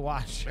having to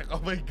watch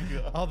Oh my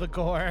God. all the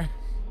gore.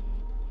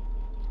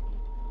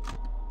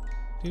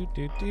 Do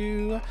do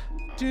do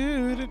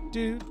do do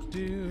do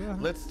do.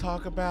 Let's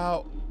talk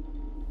about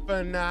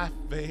FNAF,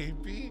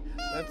 baby.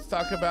 Let's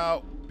talk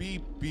about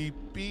beep beep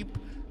beep.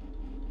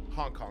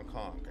 Honk, honk,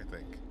 honk, I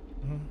think.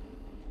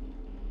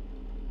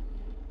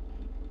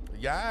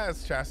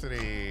 Yes,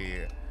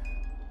 Chastity.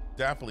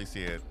 Definitely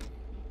see it.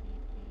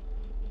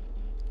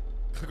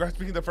 Congrats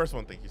being the first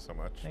one. Thank you so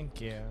much.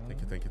 Thank you.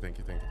 Thank you, thank you, thank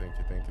you, thank you, thank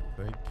you, thank you,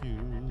 thank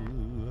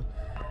you.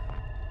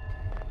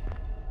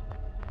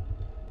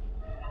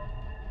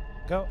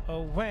 Go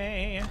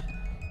away.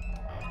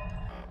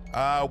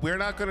 We're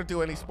not gonna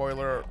do any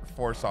spoiler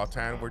for Saw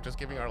 10. We're just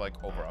giving our like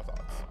overall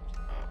thoughts.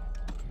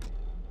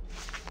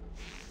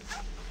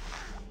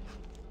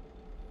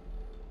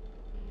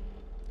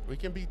 We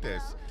can beat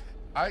this.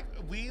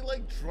 We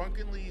like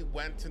drunkenly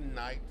went to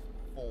night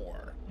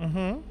 4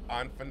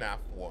 on FNAF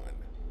 1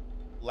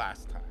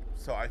 last time.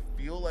 So I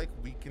feel like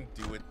we can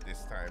do it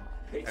this time.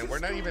 And we're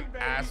not even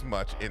as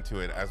much into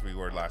it as we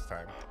were last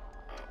time.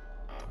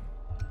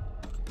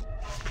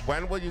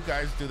 When will you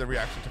guys do the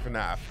reaction to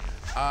FNAF?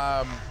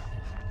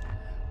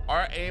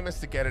 Our aim is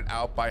to get it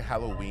out by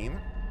Halloween.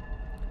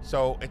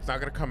 So it's not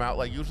gonna come out,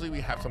 like usually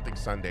we have something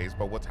Sundays,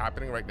 but what's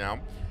happening right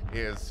now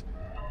is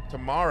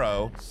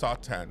tomorrow, Saw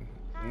 10.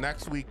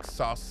 Next week,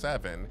 Saw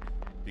 7,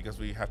 because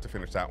we have to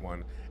finish that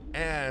one.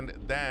 And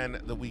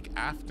then the week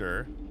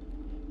after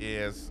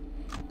is,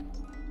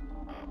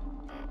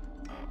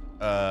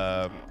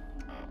 oh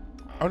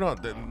no,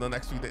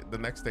 the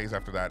next days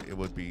after that, it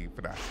would be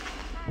FNAF.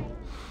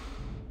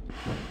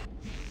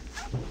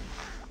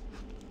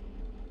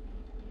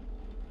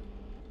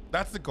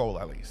 That's the goal,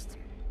 at least.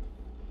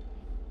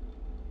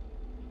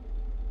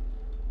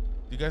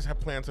 Do you guys have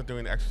plans on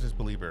doing Exorcist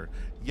Believer?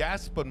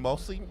 Yes, but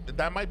mostly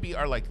that might be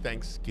our like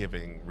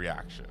Thanksgiving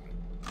reaction.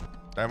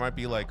 That might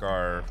be like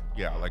our,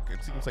 yeah, like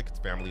it seems like it's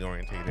family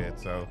orientated,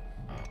 so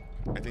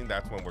I think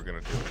that's when we're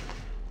gonna do it.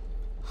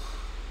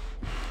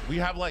 We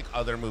have like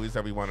other movies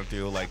that we want to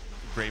do, like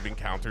Grave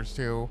Encounters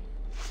too.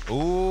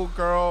 Ooh,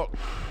 girl.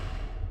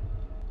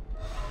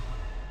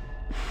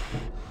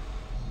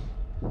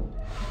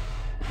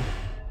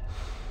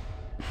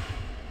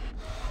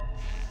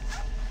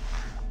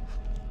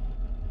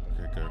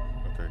 Okay, good.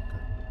 Okay, good.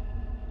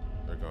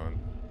 They're gone.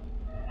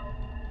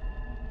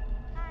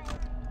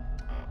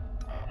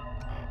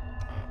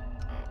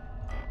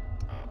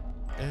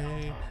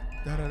 Hey,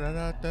 da da da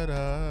da da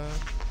da.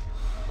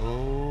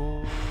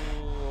 Ooh.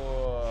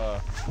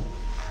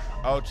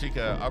 Oh,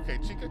 Chica. Okay,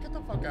 Chica, get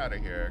the fuck out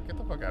of here. Get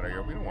the fuck out of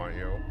here. We don't want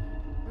you.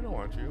 We don't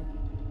want you.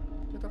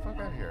 Get the fuck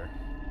out of here.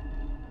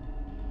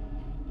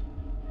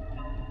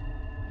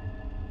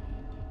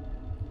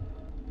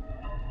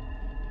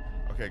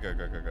 Okay, good,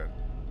 good, good, good.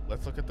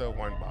 Let's look at the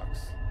wine box.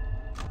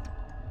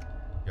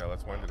 Yeah,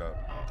 let's wind it up.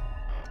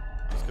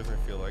 Just because I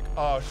feel like,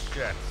 oh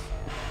shit.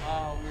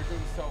 Oh, we were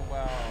doing so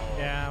well.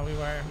 Yeah, we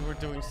were. We were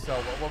doing so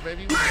well. Well,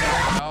 maybe we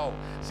don't know.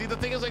 See, the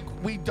thing is, like,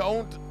 we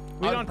don't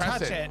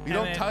touch it. We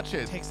don't touch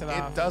it. Takes it It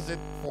off. does it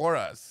for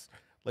us.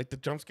 Like, the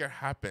jump scare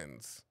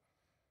happens.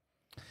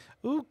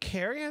 Ooh,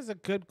 Carrie has a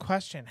good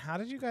question. How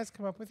did you guys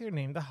come up with your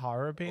name, the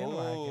Horror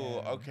Bandwagon? Ooh,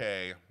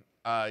 okay.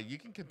 You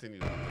can continue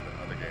with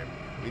the other game.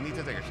 We need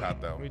to take a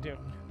shot, though. We do.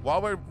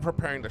 While we're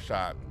preparing the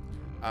shot,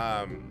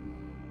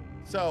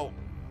 so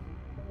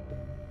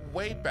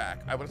way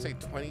back, I would say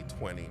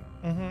 2020,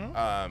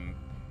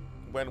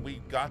 when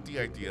we got the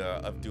idea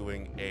of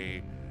doing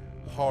a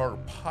horror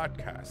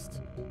podcast.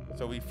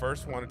 So we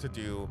first wanted to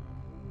do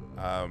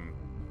a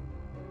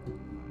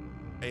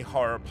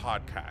horror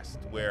podcast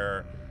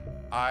where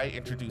I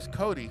introduced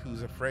Cody,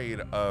 who's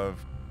afraid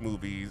of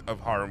movies, of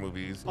horror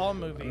movies. All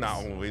movies. Not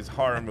all movies,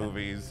 horror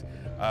movies.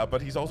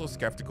 But he's also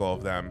skeptical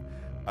of them.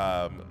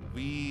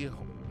 We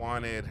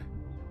wanted...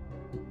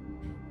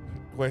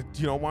 Wait,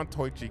 you don't want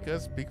Toy Chica?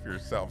 Speak for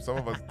yourself. Some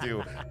of us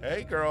do.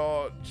 Hey,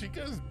 girl,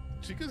 Chica's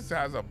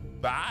has a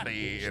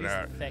body in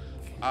her. Thick.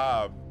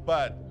 Oh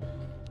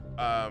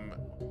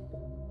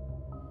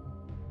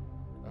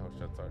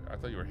shit, sorry. I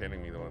thought you were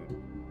handing me the one.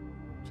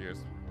 Cheers.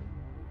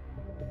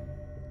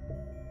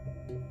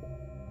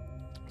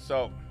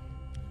 So,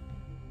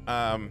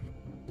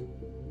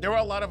 there were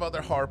a lot of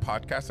other horror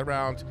podcasts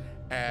around,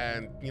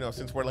 and you know,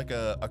 since we're like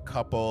a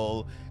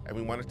couple, and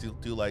we wanted to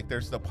do like,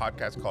 there's the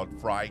podcast called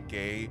Fry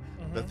Gay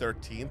the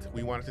 13th.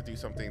 We wanted to do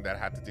something that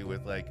had to do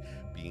with like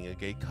being a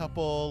gay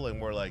couple,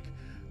 and we're like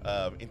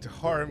into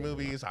horror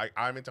movies.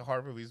 I'm into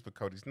horror movies, but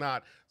Cody's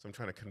not, so I'm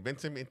trying to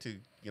convince him into,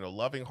 you know,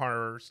 loving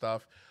horror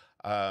stuff.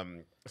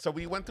 So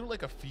we went through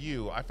like a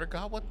few. I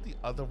forgot what the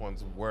other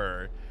ones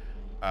were.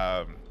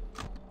 I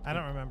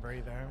don't remember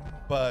either.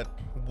 But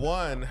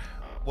one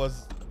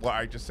was what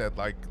I just said,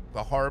 like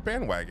the Horror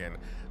Bandwagon.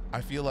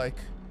 I feel like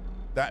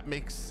that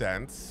makes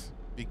sense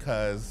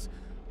because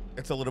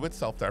it's a little bit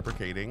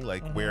self-deprecating.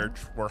 Like we're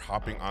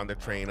hopping on the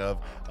train of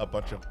a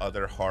bunch of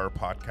other horror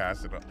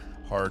podcasts and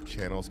horror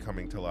channels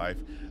coming to life.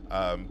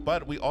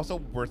 But we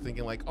also were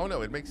thinking like, oh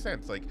no, it makes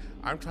sense. Like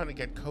I'm trying to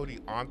get Cody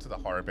onto the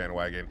Horror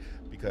Bandwagon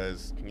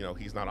because, you know,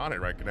 he's not on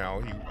it right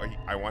now.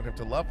 I want him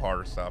to love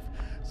horror stuff.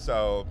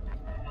 So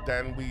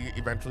then we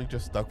eventually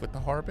just stuck with the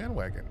Horror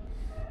Bandwagon.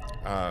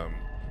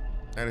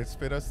 And it's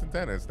fit us since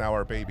then. It's now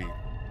our baby.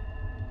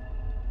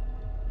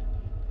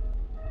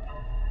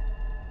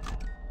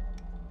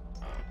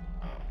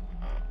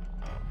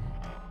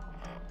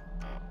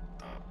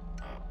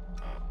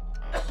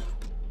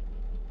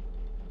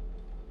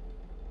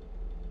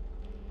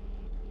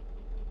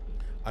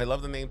 I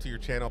love the name to your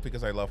channel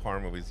because I love horror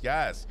movies.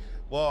 Yes.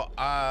 Well,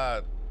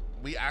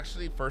 we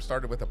actually first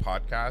started with a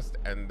podcast,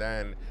 and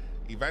then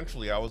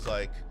eventually I was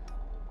like,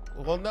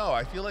 well, no,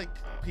 I feel like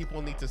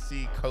people need to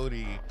see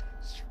Cody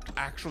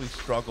actually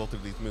struggle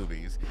through these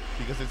movies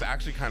because it's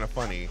actually kind of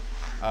funny.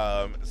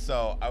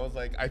 So I was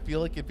like, I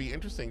feel like it'd be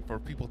interesting for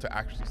people to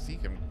actually see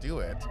him do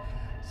it.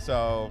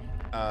 So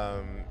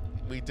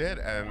we did,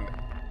 and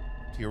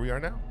here we are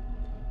now.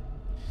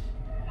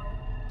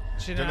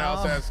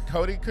 Janelle says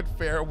Cody could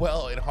fare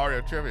well in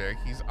horror trivia.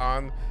 He's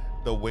on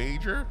the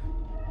wager.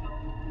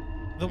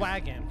 The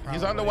wagon. Probably.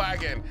 He's on the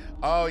wagon.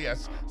 Oh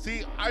yes.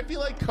 See, I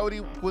feel like Cody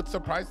would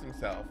surprise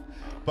himself.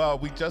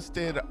 But we just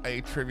did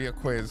a trivia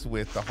quiz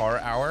with the Horror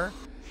Hour,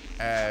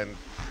 and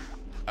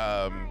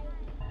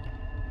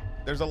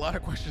there's a lot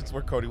of questions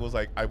where Cody was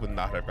like, I would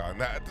not have gotten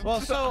that.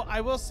 Well, so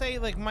I will say,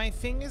 like, my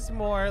thing is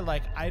more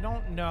like, I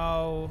don't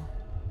know.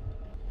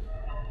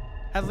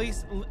 At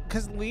least,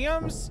 because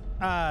Liam's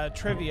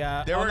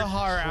trivia on the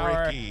Horror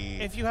Hour,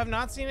 if you have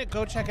not seen it,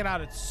 go check it out.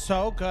 It's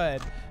so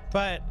good.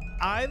 But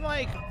I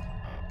like,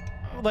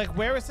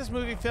 where was this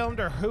movie filmed,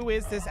 or who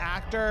is this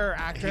actor or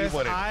actress?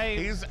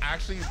 He's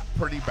actually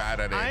pretty bad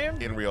at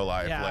it in real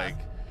life. Yeah. Like,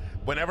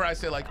 whenever I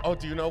say like, oh,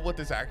 do you know what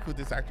who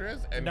this actor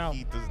is? And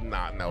he does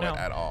not know it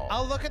at all.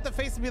 I'll look at the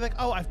face and be like,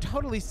 oh, I've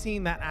totally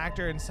seen that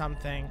actor in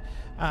something.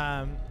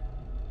 And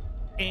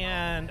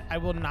I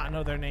will not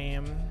know their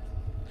name.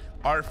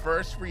 Our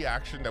first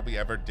reaction that we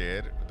ever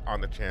did on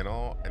the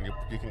channel, and you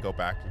can go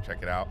back and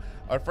check it out.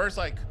 Our first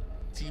like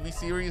TV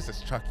series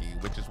is Chucky,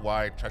 which is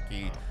why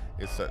Chucky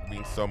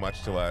means so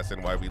much to us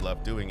and why we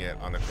love doing it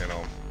on the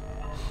channel.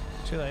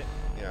 Too late.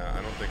 Yeah,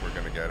 I don't think we're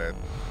gonna get it.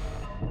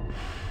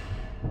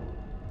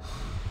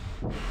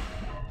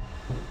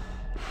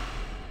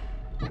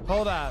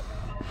 Hold up.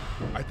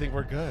 I think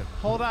we're good.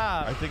 Hold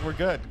up. I think we're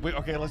good.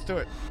 Okay, let's do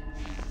it.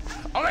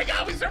 Oh my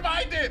God, we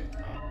survived it!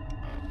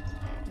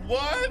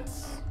 What?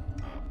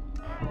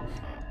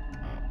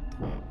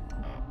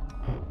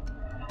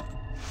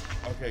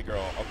 Okay,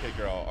 girl. Okay,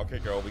 girl. Okay,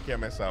 girl. We can't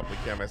mess up. We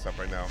can't mess up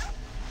right now.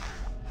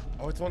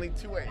 Oh, it's only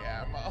 2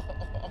 a.m.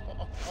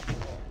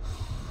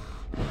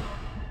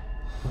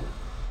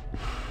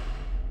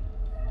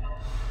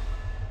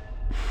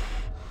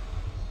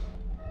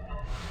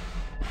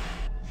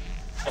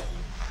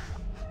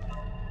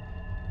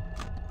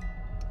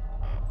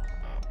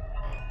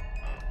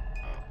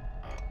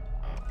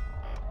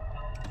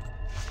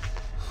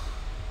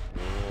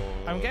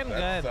 I'm getting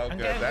good. So I'm good.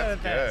 getting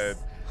That's good at good.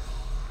 this.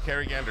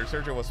 Carrie Gander,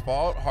 Sergio was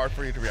fault. Hard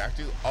for you to react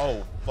to?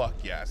 Oh, fuck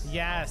yes.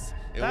 Yes.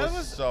 It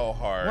was so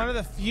hard. One of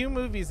the few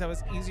movies that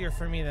was easier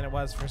for me than it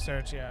was for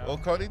Sergio. Well,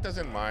 Cody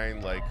doesn't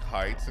mind like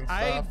heights and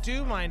stuff. I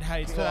do mind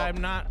heights, but I'm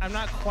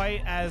not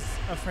quite as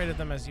afraid of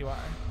them as you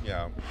are.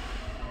 Yeah.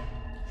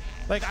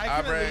 Like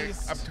I can at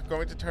least. I'm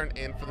going to turn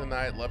in for the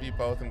night. Love you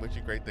both and wish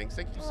you great things.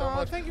 Thank you so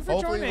much. Thank you for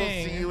Hopefully joining.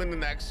 we'll see you in the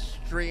next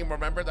stream.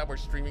 Remember that we're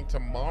streaming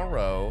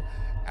tomorrow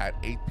at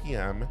 8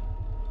 p.m.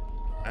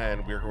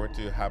 and we're going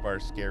to have our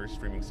scary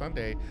streaming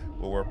Sunday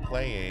where we're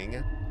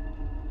playing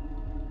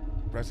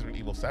Resident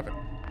Evil 7.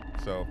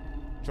 So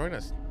join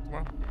us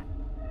tomorrow.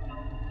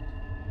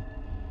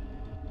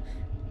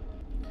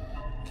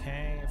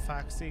 Okay,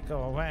 Foxy,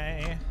 go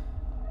away.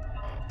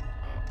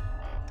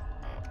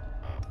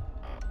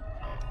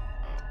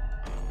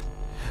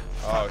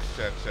 Oh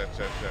shit.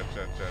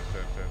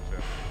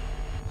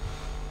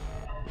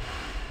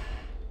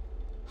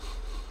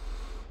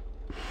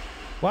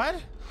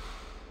 What?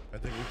 I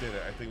think we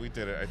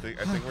did it. I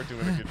think we're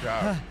doing a good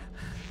job.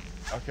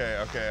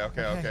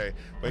 Okay.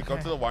 Wait, go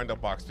to the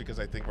wind-up box because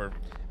I think we're.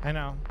 I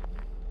know.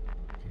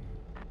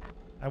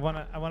 I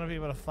wanna be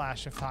able to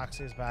flash if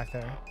Foxy is back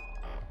there.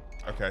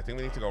 Okay, I think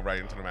we need to go right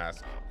into the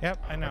mask.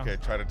 Yep, I know. Okay,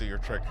 try to do your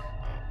trick.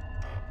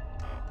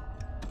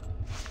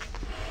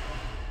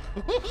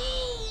 Look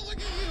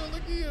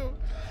at you.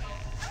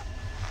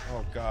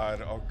 Oh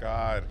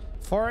God.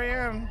 4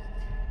 a.m.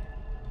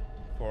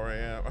 4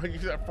 a.m. You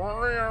said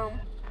 4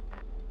 a.m.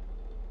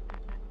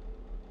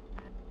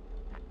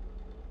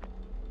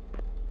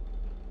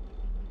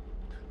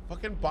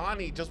 Fucking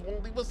Bonnie just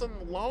won't leave us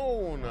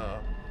alone.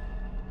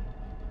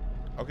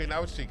 Okay,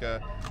 now it's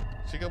Chica.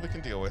 Chica, we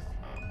can deal with.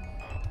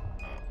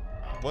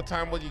 What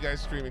time will you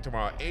guys streaming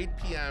tomorrow? 8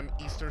 p.m.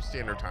 Eastern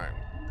Standard Time.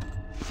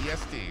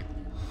 EST.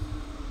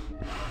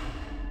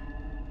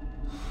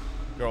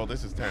 Girl,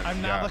 this is tense.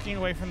 I'm not looking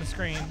away from the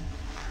screen.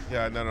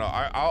 Yeah, no.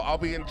 I'll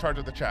be in charge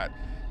of the chat.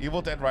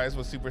 Evil Dead Rise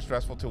was super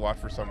stressful to watch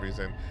for some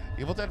reason.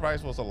 Evil Dead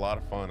Rise was a lot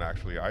of fun,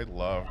 actually. I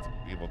loved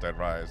Evil Dead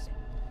Rise.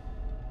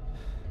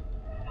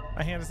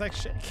 My hand is like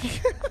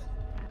shaking.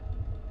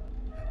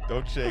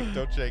 Don't shake.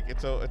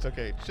 It's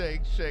okay.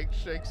 Shake,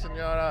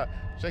 senora.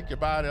 Shake your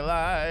body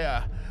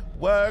like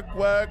work,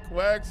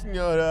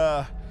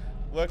 senora.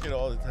 Work it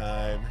all the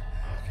time.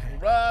 Okay.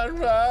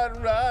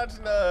 Run,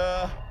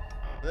 senora.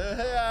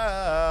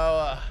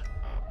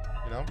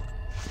 You know?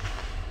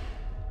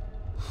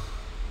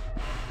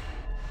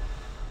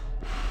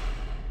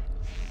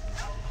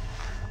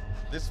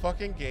 This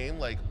fucking game,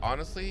 like,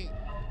 honestly,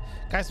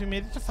 Guys, we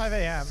made it to 5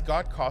 a.m.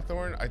 Scott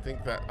Cawthorn, I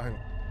think that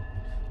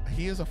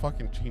he is a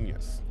fucking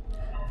genius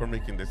for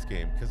making this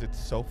game because it's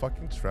so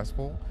fucking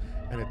stressful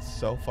and it's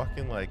so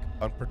fucking like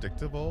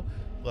unpredictable.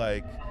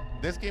 Like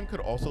this game could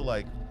also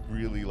like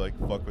really like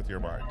fuck with your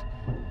mind.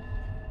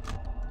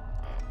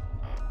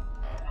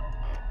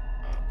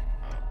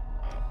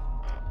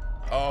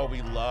 Oh,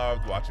 we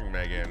loved watching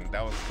Megan.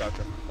 That was such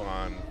a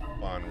fun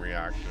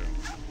reaction.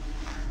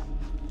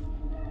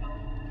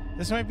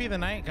 This might be the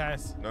night,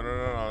 guys.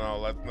 No.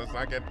 Let's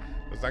not get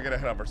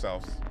ahead of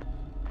ourselves.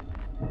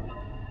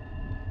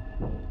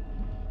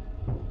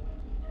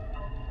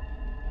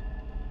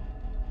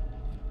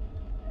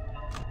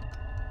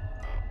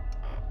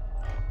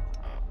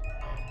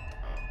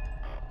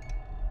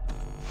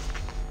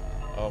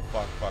 Oh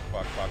fuck.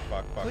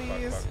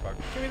 Please,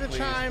 give me the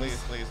chimes.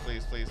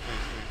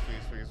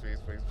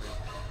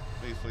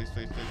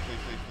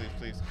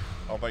 Please.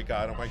 Oh my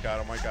god.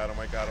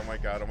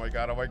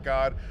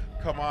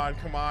 Come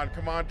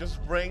on. Just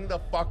ring the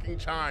fucking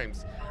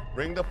chimes.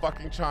 Oh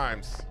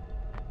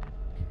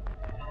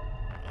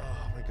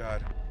my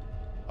god.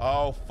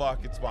 Oh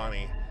fuck, it's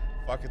Bonnie.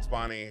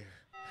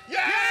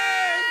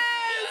 Yes!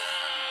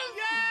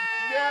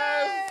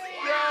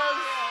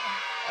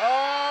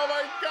 Oh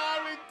my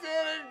god, we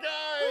did it,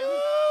 guys!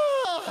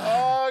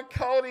 Oh,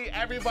 Cody,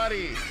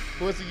 everybody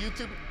who is a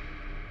YouTube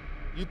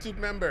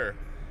member,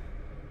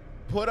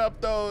 put up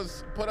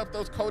those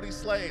Cody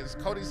Slays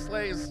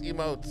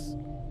emotes.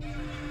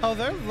 Oh,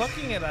 they're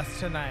looking at us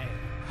tonight.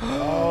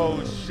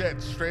 Oh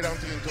shit, straight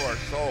onto into our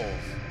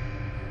souls.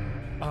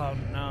 Oh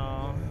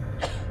no.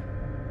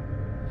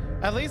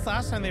 At least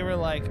last time they were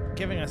like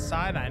giving us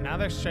side eye. Now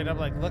they're straight up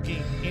like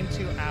looking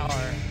into our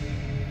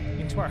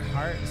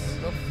hearts.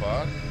 What the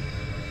fuck?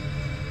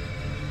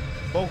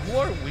 But who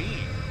are we?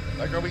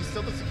 Like, are we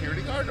still the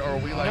security guard, or are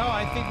we like? No,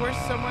 I think we're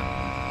someone.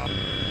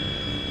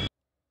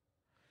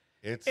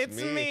 It's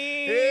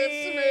me.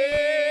 It's me.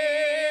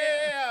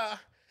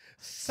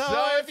 So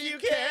if you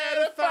care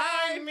to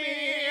find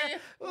me,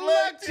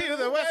 look to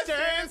the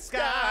western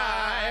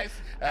skies.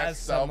 As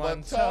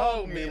someone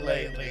told me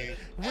lately,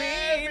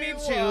 We need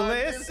to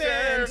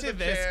listen to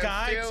this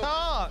guy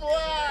talk.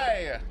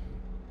 Fly.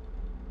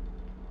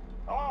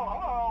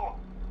 Hello.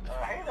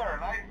 Hey there,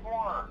 Night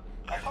 4.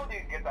 I told you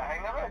to get the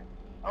hang of it.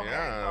 Okay,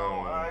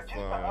 Yeah, just to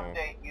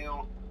update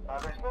you,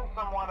 there's been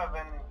somewhat of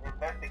an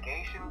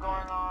investigation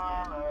going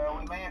on.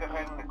 We may end up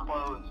having to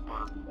close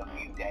for a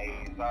few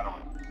days. I don't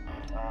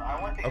know. I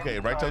went to Okay,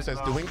 emphasize, Raito says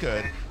though, doing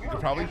good. that it's You could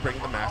really probably good bring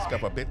for the mask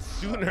up a bit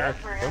sooner.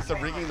 Once the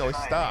ringing noise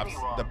stops,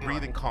 the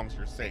breathing calms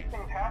you're safe.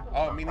 Things happen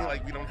Oh, meaning sometimes.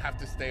 like we don't have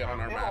to stay on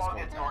our It'll mask all all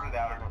the get time. sorted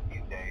out in a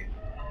few days.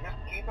 Just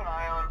keep an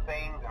eye on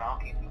things, and I'll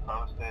keep you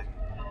posted.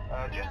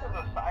 Just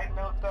as a side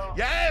note, though.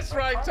 Yes,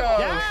 Raito!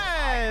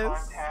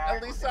 Yes!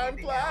 At least I'm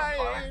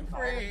flying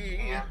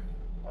free.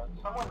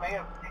 Someone may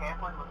have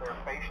tampered with their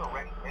facial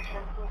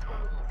recognition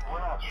systems. We're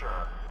not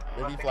sure.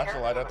 Maybe But the flash a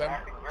light at them?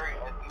 characters are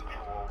acting very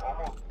unusual,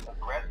 almost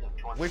aggressive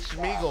towards Which the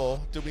staff. Meagle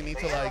do we need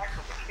They to like? interact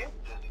with the kids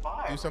just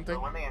fine, do something?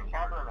 But when they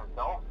encounter an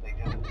adult, they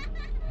just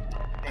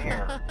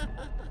stare.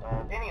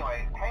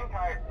 Anyway, hang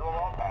tight. It'll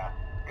all pass.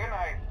 Good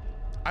night.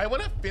 I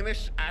want to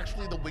finish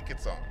actually the Wicked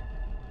song.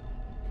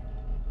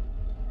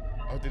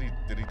 Oh, did he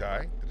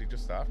die? Did he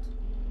just stop?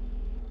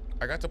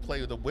 I got to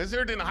play the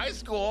wizard in high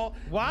school.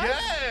 What?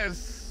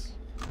 Yes.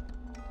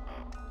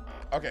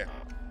 Okay.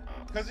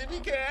 Cause if you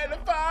can't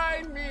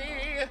find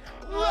me,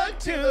 look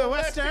to the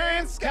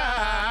western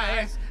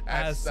skies.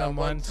 As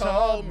someone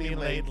told me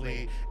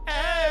lately,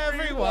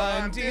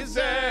 everyone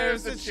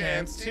deserves a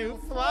chance to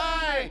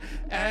fly.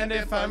 And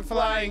if I'm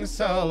flying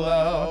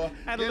solo,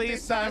 at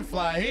least I'm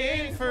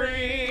flying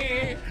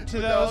free. To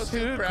those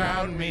who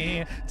crown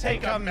me,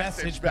 take a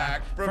message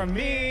back from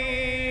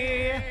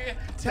me.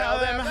 Tell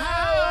them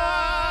how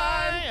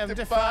I am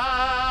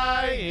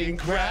defying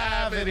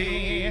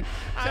gravity.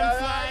 I'm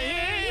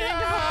flying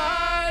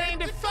high,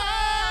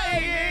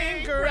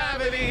 defying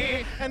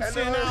gravity. And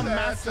soon I'll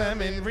mass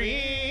them in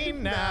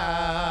renown.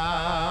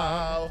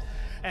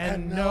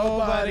 And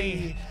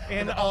nobody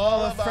in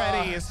all of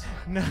Freddy's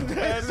knows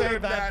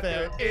that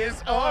there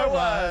is or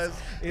was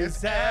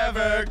is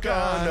ever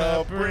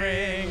gonna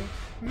bring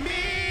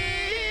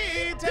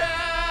me down.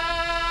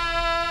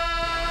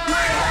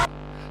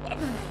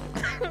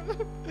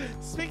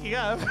 Speaking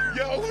of,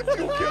 Yo, who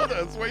killed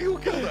us? Wait, who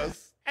killed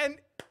us? and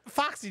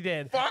Foxy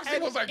did. Foxy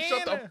And was like,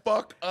 shut the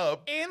fuck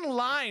up. in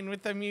line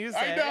with the music.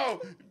 I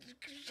know.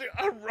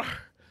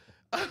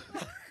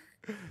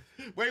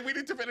 Wait, we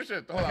need to finish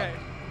it. Hold Okay. on.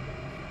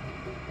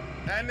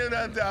 And then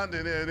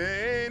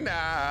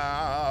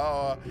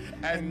now,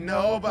 and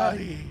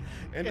nobody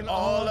in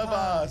all of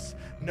us,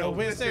 no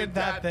wizard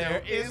that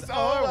there is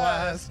or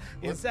was,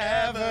 is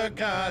ever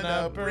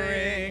gonna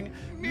bring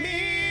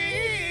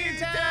me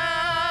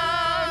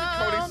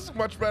down. Cody's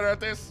much better at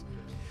this.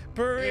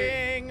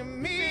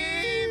 Bring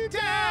me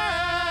down. I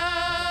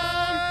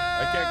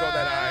can't go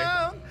that high.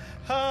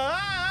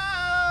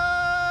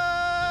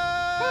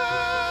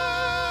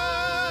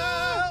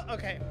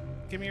 Okay.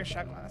 Give me your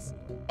shot glass.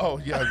 Oh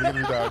yeah,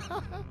 really bad.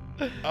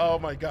 Oh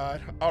my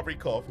God, Aubrey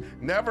Cove.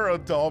 Never a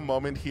dull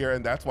moment here,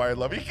 and that's why I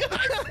love you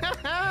guys.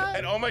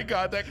 And oh my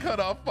God, that cut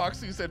off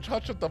Foxy said,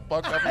 shut the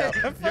fuck up now.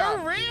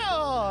 For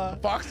real.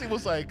 Foxy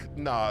was like,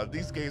 nah,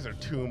 these gays are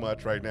too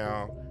much right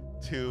now.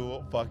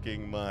 Too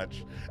fucking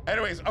much.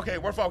 Anyways, okay,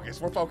 we're focused.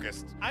 We're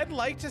focused. I'd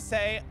like to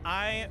say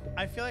I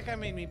feel like I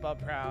made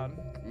Meatball proud.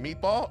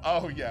 Meatball?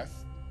 Oh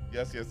yes.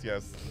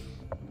 Yes.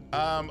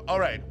 All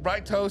right,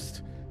 Right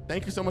Toast.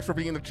 Thank you so much for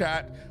being in the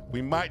chat.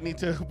 We might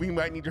need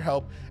your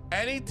help.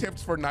 Any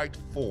tips for night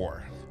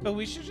 4? But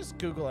we should just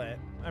Google it.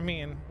 I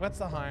mean, what's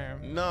the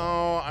harm?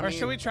 No, I mean, or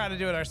should we try to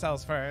do it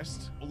ourselves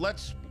first?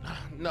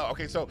 No,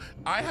 okay, so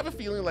I have a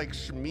feeling like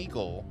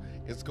Schmeagle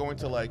is going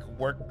to like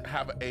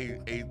have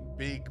a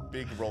big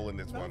role in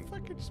this one.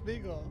 Fucking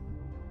Schmeagle.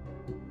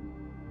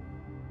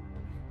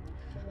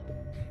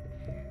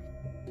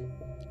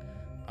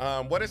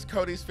 What is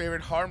Cody's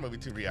favorite horror movie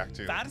to react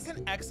to? That is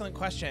an excellent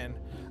question.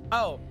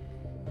 Oh,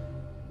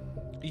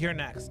 you're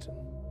next.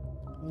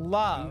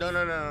 Love.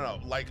 No.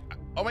 Like,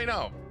 oh wait,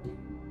 no.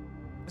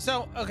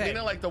 So, okay. You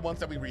know, like the ones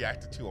that we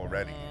reacted to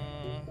already.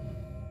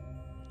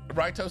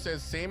 Raito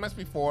says, same as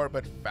before,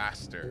 but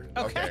faster.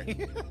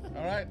 Okay.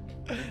 All right.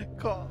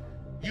 Cool.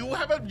 You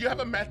have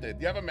a method.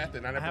 You have a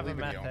method. And I have a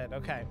believe in you. method.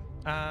 Okay.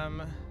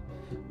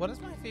 What is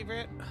my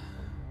favorite?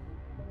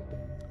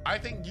 I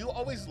think you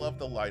always love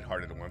the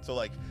lighthearted one. So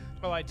like,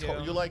 oh, I do.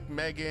 You like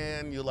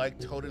Megan. You like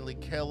Totally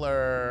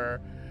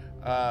Killer.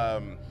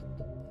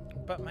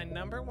 But my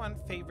number one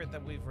favorite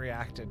that we've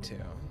reacted to.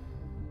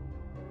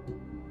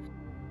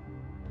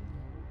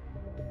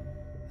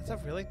 That's a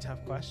really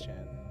tough question.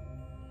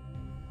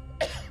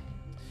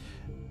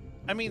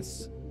 I mean,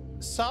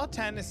 Saw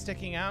 10 is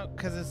sticking out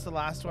because it's the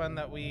last one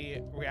that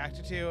we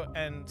reacted to,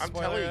 and I'm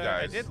telling you alert,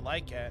 guys, I did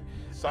like it.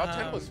 Saw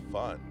 10 was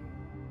fun.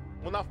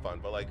 Well, not fun,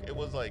 but like it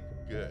was like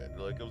good.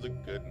 Like it was a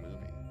good movie.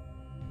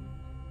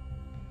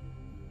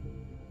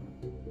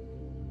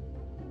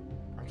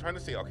 I'm trying to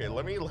see. Okay,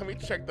 let me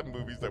check the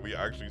movies that we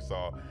actually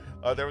saw.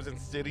 There was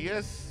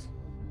Insidious,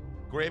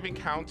 Grave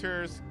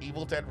Encounters,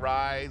 Evil Dead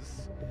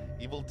Rise,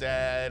 Evil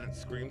Dead,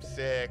 Scream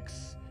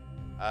 6.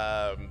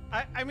 I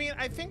mean,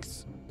 I think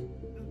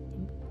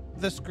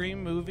the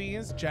Scream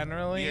movies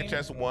generally.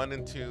 VHS 1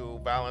 and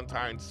 2,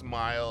 Valentine,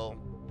 Smile.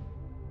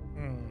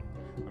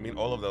 I mean,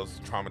 all of those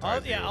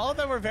traumatized you. Yeah, all of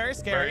them were very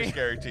scary. Very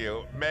scary to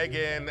you.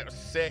 Megan,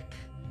 Sick,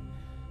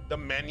 The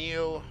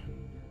Menu.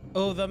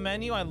 Oh, The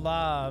Menu I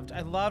loved.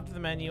 I loved The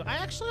Menu. I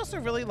actually also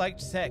really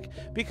liked Sick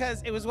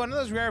because it was one of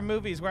those rare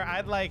movies where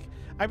I'd be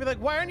like,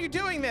 why aren't you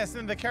doing this?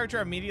 And the character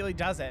immediately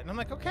does it. And I'm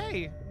like,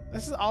 okay,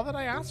 this is all that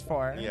I asked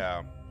for.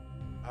 Yeah.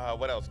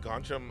 What else?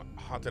 Goncham,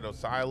 Haunted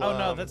Asylum. Oh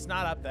no, that's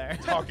not up there.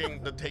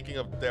 The Taking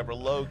of Deborah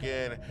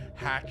Logan,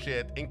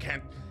 Hatchet,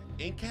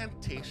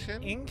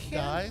 Incantation.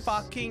 Guys,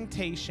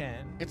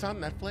 Fucking-tation. it's on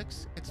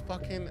Netflix. It's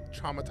fucking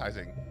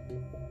traumatizing.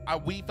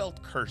 We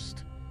felt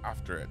cursed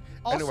after it.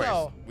 Also,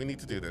 anyways, we need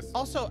to do this.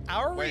 Also,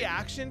 our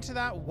reaction to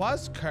that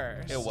was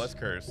cursed. It was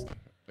cursed.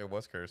 It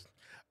was cursed.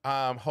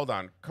 Hold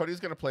on. Cody's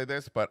gonna play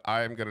this, but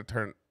I'm gonna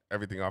turn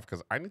everything off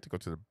because I need to go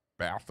to the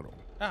bathroom.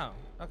 Oh,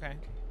 okay.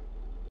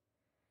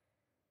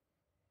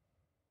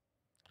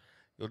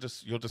 You'll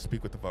just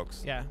speak with the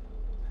folks. Yeah.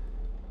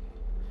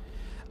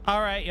 All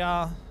right,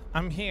 y'all.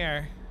 I'm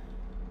here.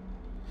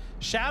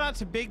 Shout out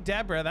to Big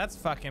Deborah. That's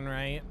fucking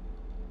right.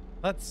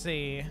 Let's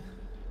see.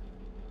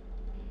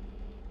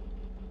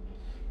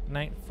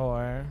 Night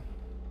 4.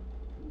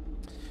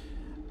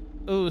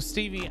 Ooh,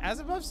 Stevie, As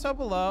Above, So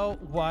Below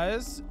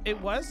was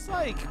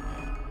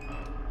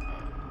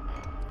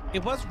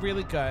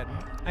really good.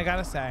 I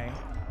gotta say.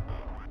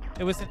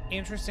 It was an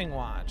interesting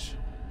watch.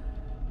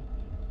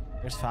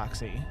 There's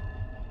Foxy.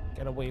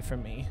 Get away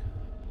from me.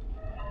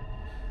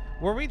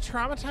 Were we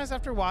traumatized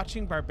after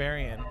watching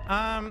Barbarian?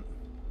 I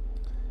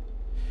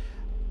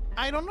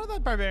don't know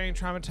that Barbarian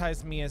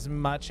traumatized me as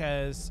much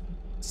as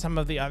some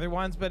of the other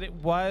ones, but it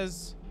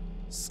was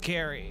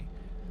scary.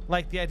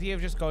 Like the idea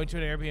of just going to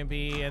an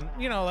Airbnb and,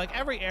 you know, like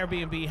every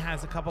Airbnb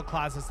has a couple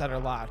closets that are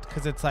locked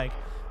because it's like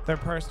their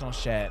personal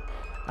shit.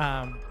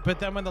 But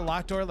then when the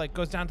locked door like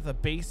goes down to the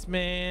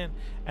basement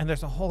and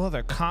there's a whole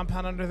other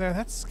compound under there,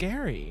 that's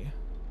scary.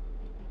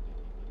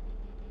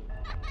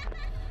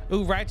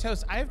 Ooh, Right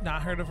Toast. I have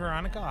not heard of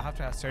Veronica. I'll have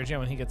to ask Sergio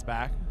when he gets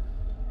back.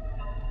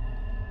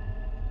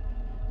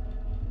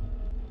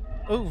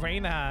 Ooh,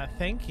 Reina,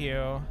 thank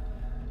you.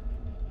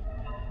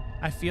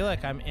 I feel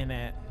like I'm in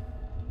it.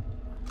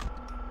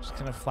 Just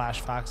gonna flash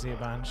Foxy a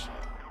bunch.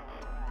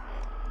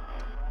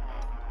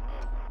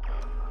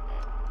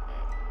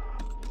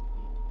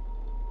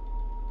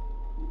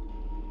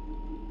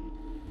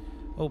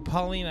 Oh,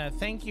 Paulina,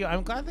 thank you.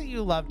 I'm glad that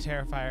you love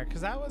Terrifier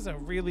because that was a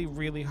really,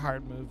 really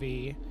hard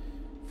movie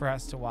for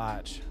us to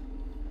watch.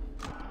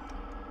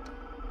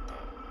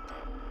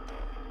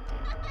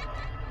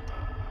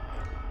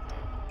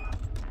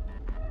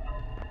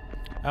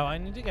 Oh, I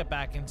need to get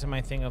back into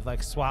my thing of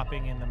like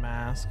swapping in the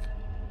mask.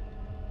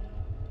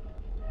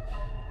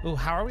 Ooh,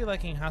 how are we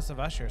liking House of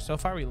Usher? So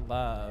far, we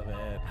love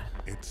it.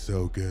 It's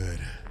so good.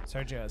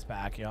 Sergio's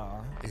back,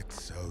 y'all.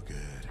 It's so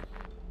good.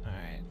 All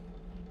right.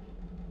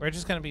 We're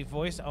just going to be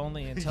voice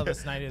only until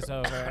this night is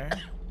over.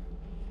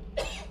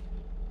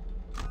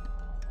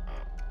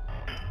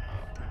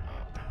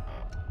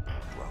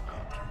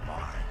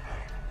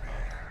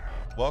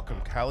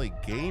 Welcome, Cali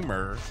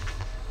Gamer.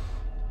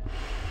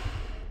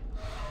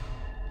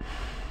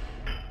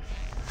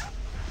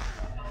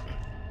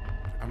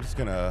 I'm just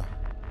gonna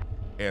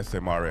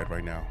ASMR it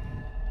right now.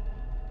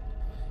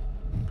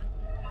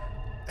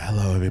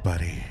 Hello,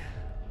 everybody.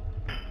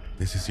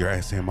 This is your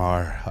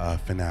ASMR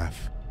FNAF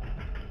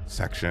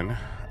section.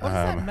 What is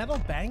that metal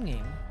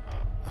banging?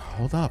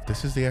 Hold up,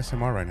 this is the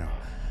ASMR right now.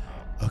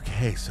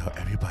 Okay, so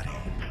everybody,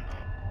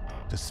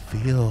 just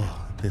feel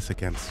this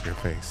against your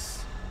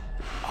face.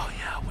 Oh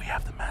yeah, we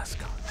have the mask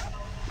on.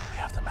 We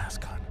have the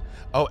mask on.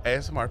 Oh,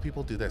 ASMR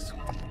people do this.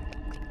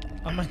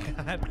 Oh my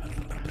God.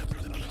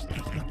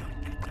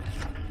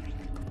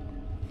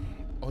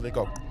 Oh, they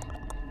go.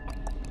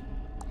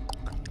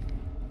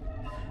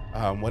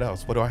 What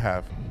else? What do I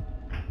have?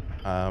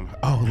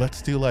 Oh,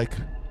 let's do like,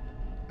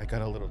 I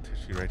got a little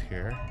tissue right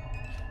here.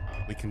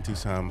 We can do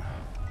some.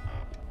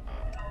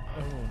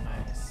 Oh,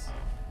 nice.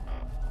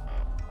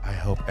 I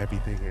hope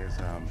everything is,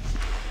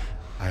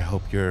 I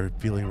hope you're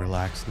feeling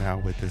relaxed now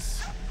with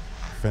this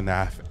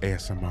FNAF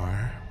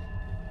ASMR.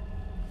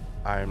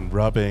 I'm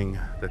rubbing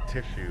the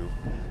tissue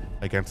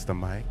against the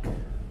mic.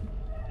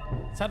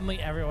 Suddenly,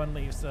 everyone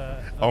leaves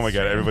the Oh my God,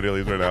 stream. everybody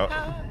leaves right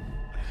now.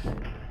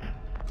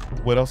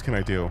 What else can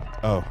I do?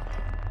 Oh,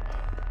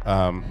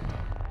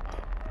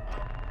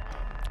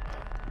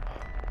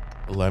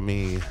 let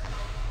me.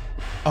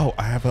 Oh,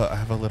 I have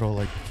a little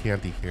like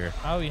candy here.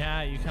 Oh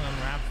yeah, you can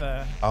unwrap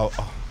the.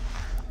 Oh,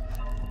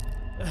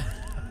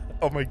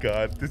 oh my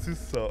God, this is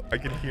so. I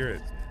can hear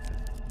it.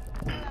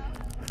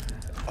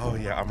 Oh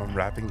yeah, I'm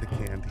unwrapping the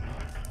candy,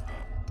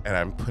 and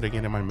I'm putting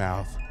it in my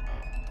mouth.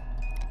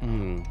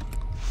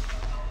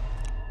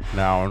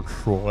 Now I'm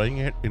throwing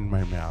it in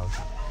my mouth.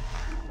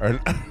 And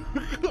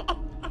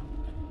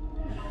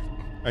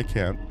I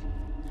can't.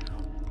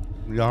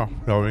 Yeah,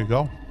 there we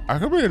go. I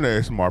could be an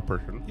ASMR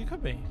person. You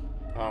could be.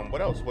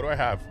 What else? What do I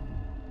have?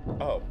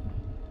 Oh.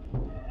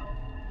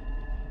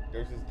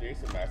 There's this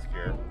Jason mask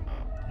here.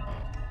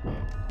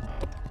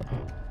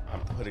 I'm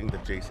putting the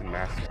Jason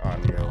mask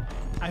on you.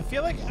 I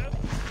feel like.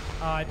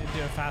 Oh, I didn't do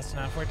it fast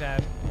enough. We're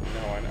dead.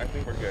 No, I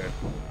think we're good.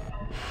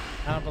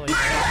 I don't believe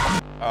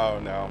it. Oh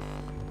no.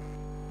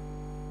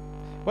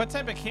 What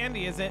type of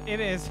candy is it? It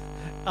is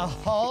a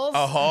Hall's.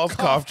 A Hall's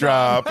cough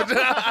drop.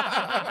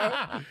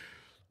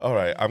 All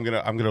right, I'm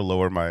gonna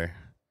lower my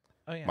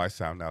Oh yeah. my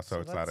sound now, so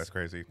it's not let's- as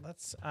crazy.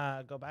 Let's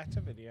go back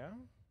to video.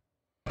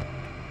 We're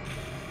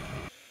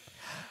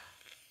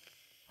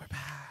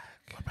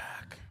back. We're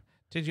back.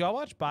 Did y'all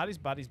watch Bodies,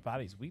 Bodies,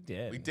 Bodies? We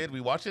did. We did.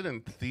 We watched it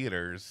in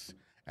theaters,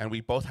 and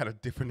we both had a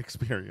different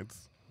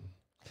experience.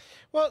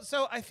 Well,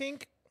 so I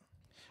think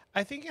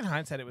in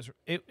hindsight it was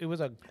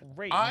a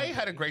great. I movie.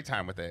 had a great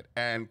time with it,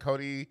 and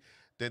Cody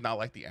did not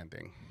like the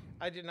ending.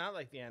 I did not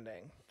like the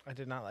ending. I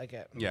did not like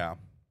it. Yeah.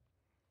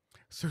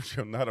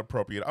 Sergio, not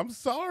appropriate. I'm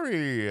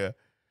sorry.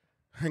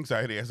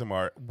 Anxiety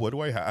ASMR. What do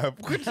I have?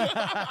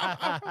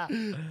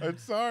 I'm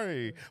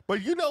sorry.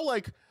 But you know,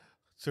 like,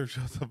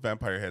 Sergio's a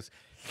vampire has.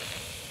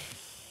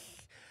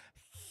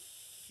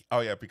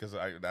 Oh yeah, because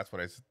that's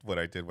what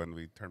I did when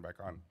we turned back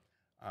on.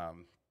 All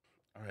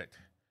right.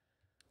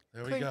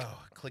 There we Clink. go.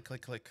 Click,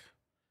 click, click.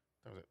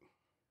 That was it.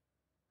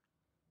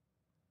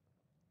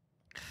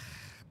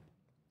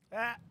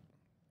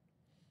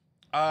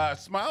 Ah,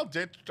 Smile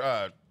did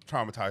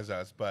traumatize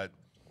us, but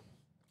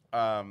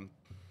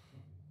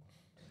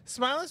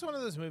Smile is one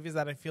of those movies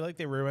that I feel like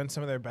they ruined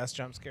some of their best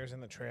jump scares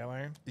in the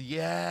trailer.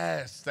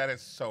 yes, that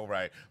is so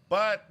right.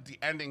 But the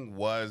ending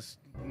was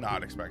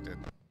not expected.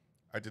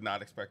 I did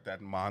not expect that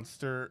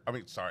monster. I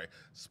mean, sorry.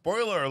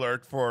 Spoiler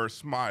alert for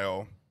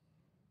Smile.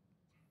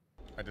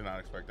 I did not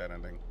expect that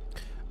ending.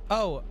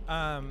 Oh,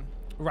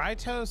 Rye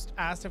Toast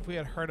asked if we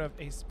had heard of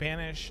a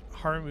Spanish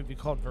horror movie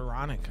called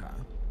Veronica.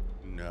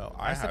 No,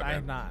 I said I haven't.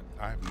 have not.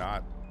 I have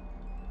not.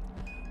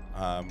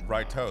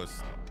 Right Toast.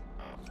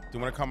 Do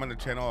you want to come on the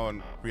channel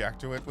and react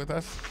to it with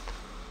us?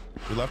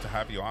 We'd love to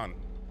have you on.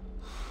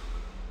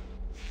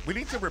 We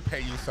need to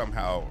repay you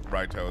somehow,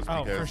 Right Toast,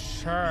 Oh, because for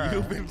sure.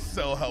 you've been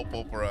so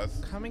helpful for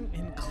us. Coming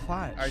in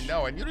clutch. I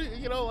know, and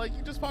you know, like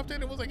you just popped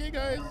in and was like, "Hey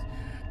guys."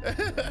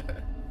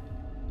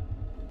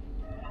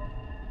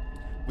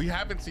 We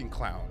haven't seen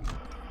Clown.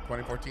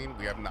 2014,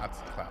 we have not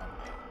seen Clown.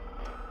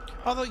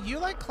 Although you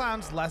like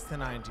clowns less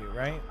than I do,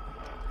 right?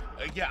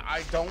 Yeah,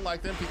 I don't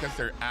like them because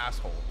they're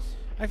assholes.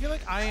 I feel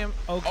like I am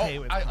okay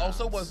with I clowns.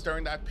 also was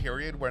during that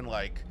period when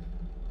like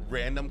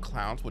random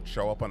clowns would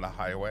show up on the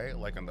highway,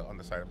 like on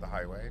the side of the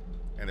highway,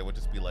 and they would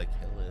just be like,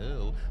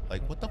 "Hello,"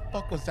 like what the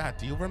fuck was that?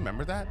 Do you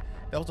remember that?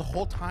 That was a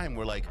whole time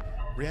where like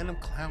random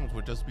clowns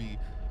would just be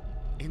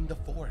in the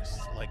forest,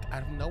 like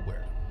out of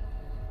nowhere.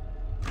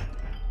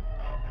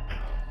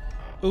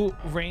 Ooh,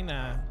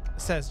 Raina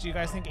says, do you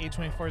guys think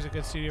A24 is a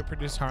good studio to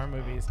produce horror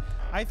movies?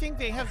 I think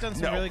they have done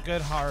some really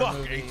good horror fuck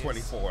movies.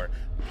 A24.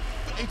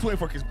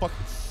 A24 can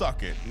fucking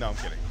suck it. No, I'm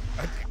kidding.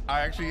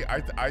 I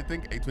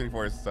think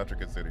A24 is such a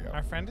good studio.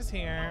 Our friend is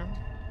here.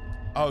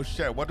 Oh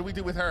shit! What do we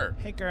do with her?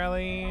 Hey,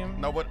 girly.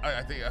 No, what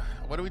I think.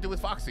 What do we do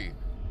with Foxy?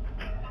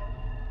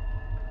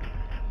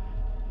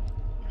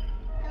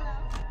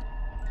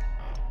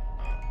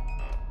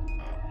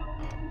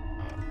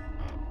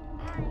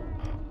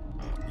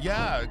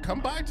 Yeah, come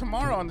by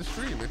tomorrow on the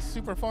stream. It's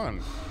super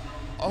fun.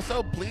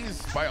 Also,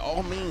 please, by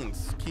all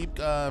means, keep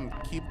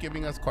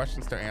giving us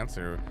questions to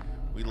answer.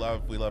 We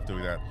love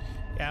doing that.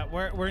 Yeah,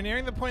 we're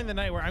nearing the point in the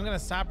night where I'm gonna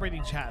stop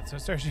reading chat, so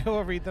Sergio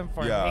will read them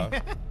for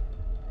me.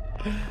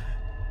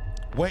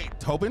 Wait,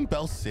 Tobin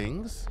Bell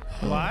sings?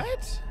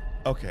 What?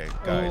 Okay,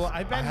 guys. Ooh,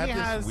 I bet have he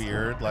this has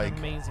weird, like,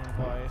 amazing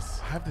voice.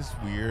 I have this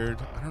weird,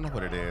 I don't know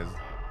what it is,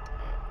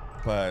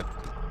 but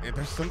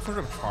there's some sort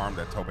of charm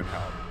that Tobin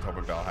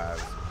Bell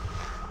has.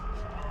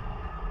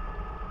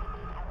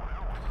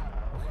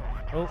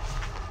 Oh.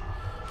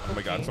 Oh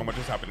my god, so much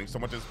is happening. So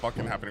much is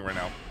fucking happening right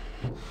now.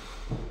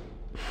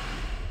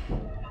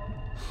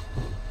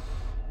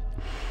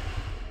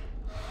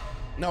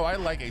 No, I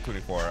like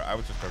A24. I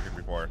was just joking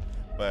before,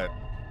 but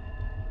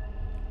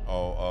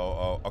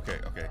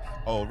okay.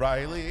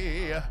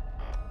 O'Reilly,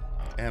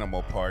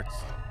 animal parts.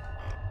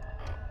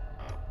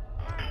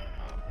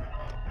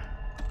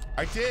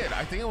 I did.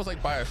 I think it was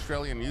like by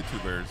Australian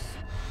YouTubers.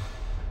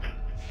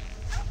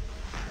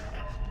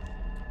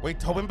 Wait,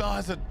 Tobin Bell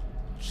has a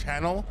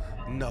channel?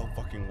 No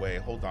fucking way.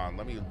 Hold on.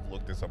 Let me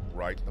look this up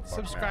right the fuck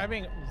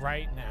Subscribing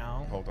right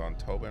now. Hold on.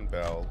 Tobin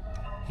Bell.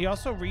 He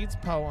also reads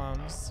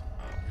poems.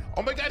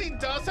 Oh my god, he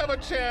does have a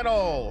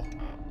channel!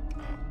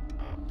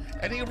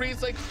 And he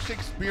reads like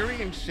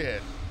Shakespearean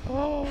shit.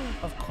 Oh,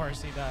 of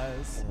course he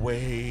does.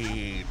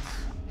 Wait.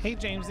 Hey,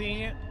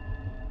 Jamesy.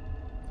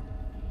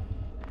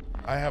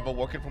 I have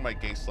awoken from my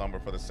gay slumber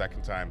for the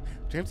second time.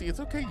 Jamesy, it's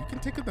okay. You can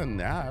take a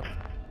nap.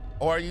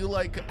 Or are you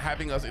like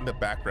having us in the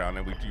background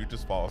and you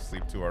just fall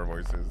asleep to our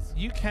voices?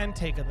 You can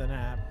take the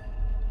nap.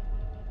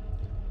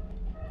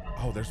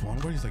 Oh, there's one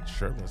where he's like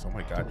shirtless. Oh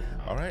my god.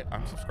 All right,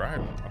 I'm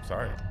subscribed. I'm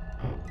sorry.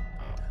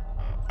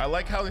 I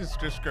like how his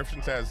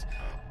description says,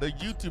 the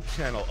YouTube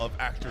channel of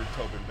actor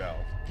Tobin Bell.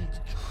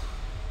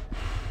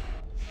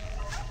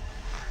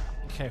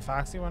 Okay,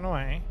 Foxy went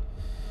away.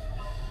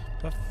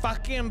 But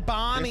fucking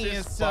Bonnie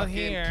This is still fucking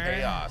here.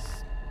 chaos.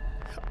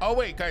 Oh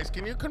wait, guys,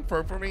 can you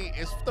confirm for me,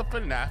 is the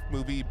FNAF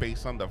movie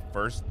based on the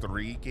first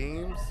 3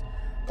 games?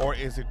 Or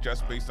is it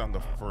just based on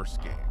the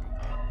first game?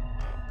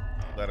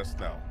 Let us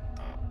know.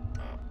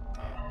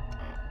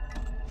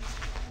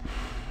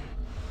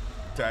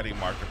 Daddy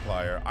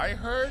Markiplier. I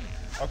heard,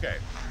 okay,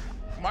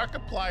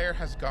 Markiplier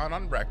has gone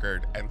on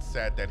record and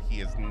said that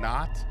he is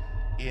not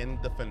in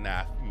the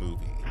FNAF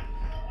movie.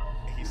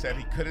 He said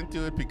he couldn't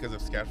do it because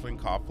of scheduling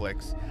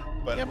conflicts,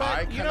 but Yeah,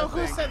 but you know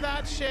who said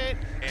that shit?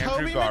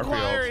 Tobey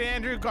Maguire and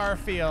Andrew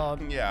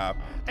Garfield. Yeah.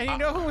 And you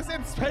know who was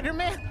in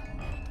Spider-Man?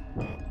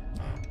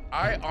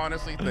 I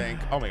honestly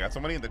think, oh my god,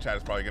 somebody in the chat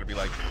is probably gonna be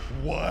like,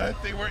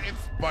 what? They were in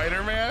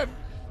Spider-Man?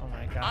 Oh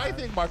my god. I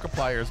think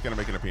Markiplier is gonna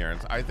make an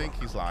appearance. I think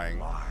he's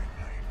lying.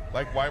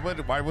 Like, why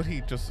would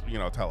he just, you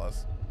know, tell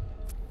us?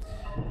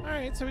 All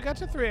right, so we got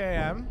to 3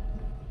 a.m.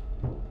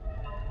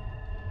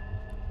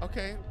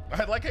 Okay.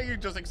 I like how you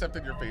just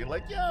accepted your fate.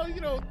 Like, yeah, you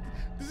know,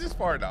 this is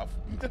far enough.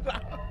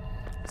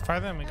 It's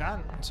farther than we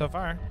got so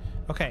far.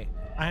 Okay,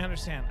 I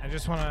understand. I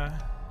just want to...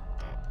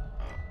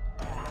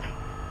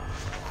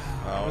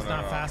 No, was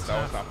not fast That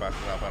enough. was not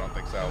fast enough. I don't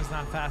think so. It was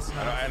not fast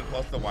enough. And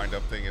plus the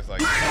wind-up thing is like,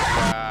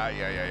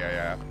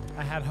 yeah.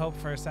 I had hope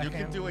for a second. You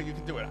can do it. You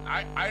can do it.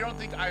 I don't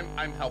think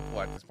I'm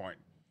helpful at this point.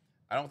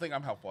 I don't think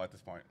I'm helpful at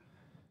this point.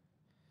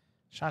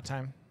 Shot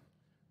time.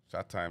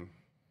 Shot time.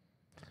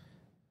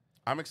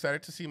 I'm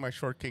excited to see my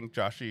short king,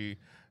 Joshy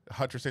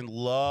Hutcherson.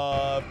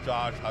 Love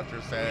Josh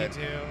Hutcherson. Me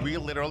too. We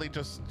literally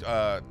just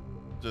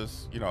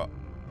you know,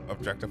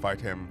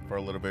 objectified him for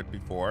a little bit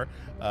before,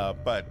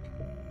 but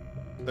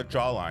the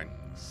jawline,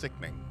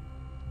 sickening.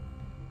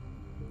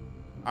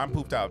 I'm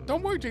pooped out.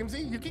 Don't worry,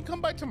 Jamesy. You can come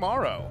by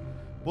tomorrow.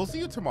 We'll see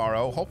you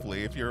tomorrow,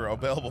 hopefully, if you're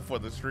available for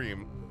the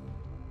stream.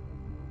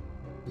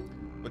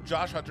 But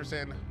Josh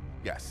Hutcherson,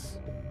 yes.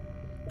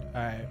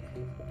 All right.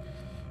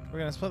 We're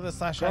going to split this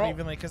slash out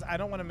evenly because I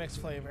don't want to mix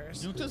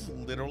flavors. You just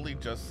literally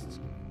just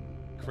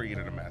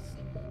created a mess.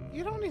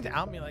 You don't need to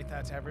out me like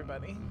that to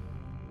everybody.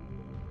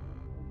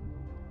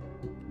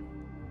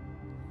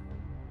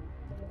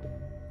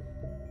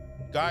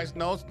 Guys,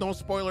 no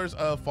spoilers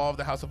of Fall of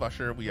the House of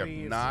Usher. We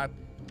Please. have not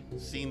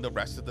seen the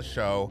rest of the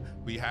show.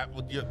 We have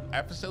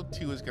episode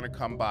 2 is going to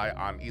come by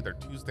on either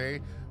Tuesday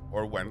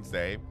or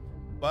Wednesday,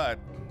 but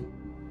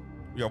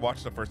you'll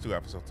watch the first 2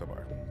 episodes so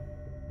far.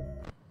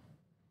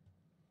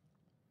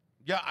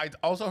 Yeah, I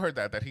also heard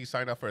that he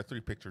signed up for a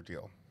 3-picture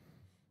deal.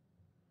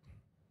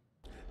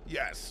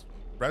 Yes,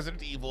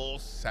 Resident Evil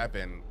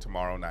 7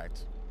 tomorrow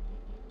night.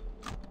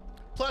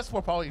 Plus,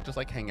 we'll probably just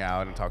like hang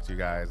out and talk to you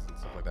guys and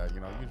stuff like that. You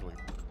know, usually.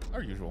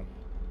 Our usual.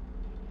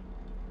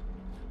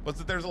 But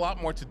there's a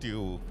lot more to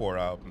do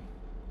for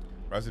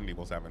Resident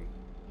Evil 7.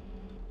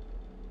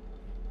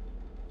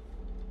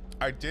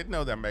 I did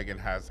know that Megan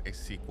has a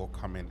sequel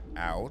coming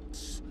out.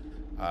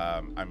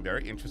 I'm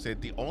very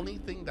interested. The only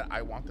thing that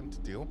I want them to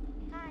do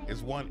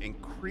is, one,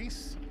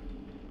 increase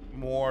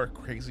more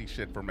crazy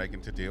shit for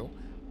Megan to do,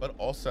 but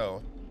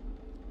also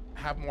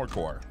have more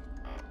gore.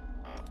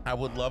 I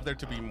would love there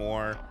to be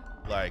more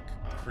like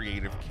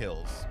creative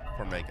kills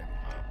for Megan.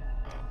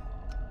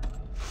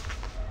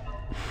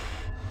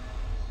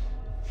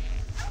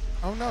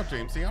 Oh no,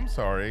 Jamesy, I'm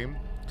sorry.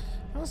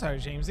 I'm sorry,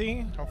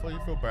 Jamesy. Hopefully you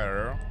feel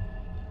better.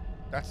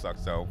 That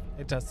sucks though.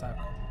 It does suck.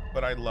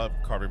 But I love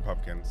carving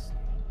pumpkins.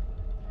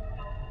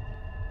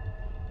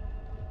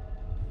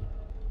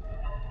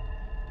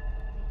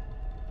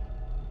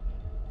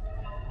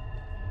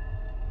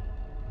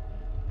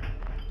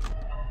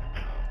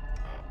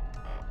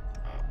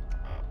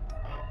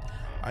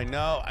 I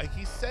know.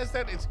 He says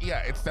that it's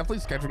definitely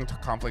scheduling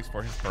conflicts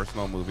for his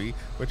personal movie,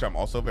 which I'm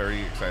also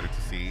very excited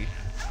to see.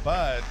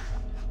 But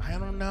I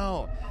don't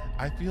know.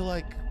 I feel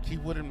like he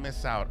wouldn't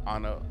miss out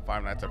on a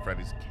Five Nights at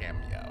Freddy's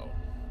cameo.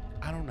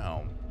 I don't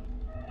know.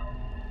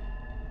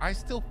 I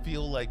still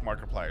feel like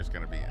Markiplier's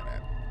gonna be in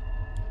it.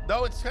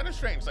 Though it's kind of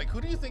strange. Like, who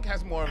do you think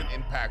has more of an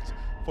impact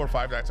for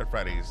Five Nights at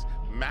Freddy's?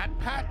 Matt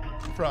Pat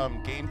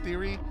from Game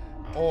Theory,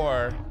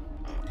 or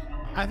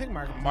I think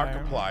Markiplier.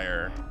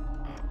 Markiplier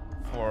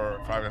for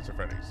Five Nights at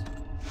Freddy's?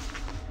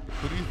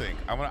 Who do you think?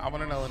 I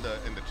want to know in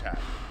the chat.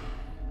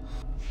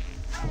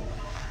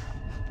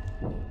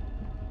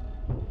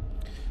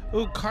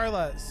 Ooh,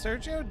 Carla,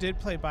 Sergio did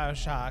play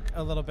BioShock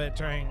a little bit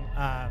during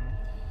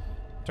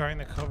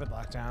the COVID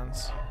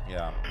lockdowns.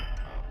 Yeah.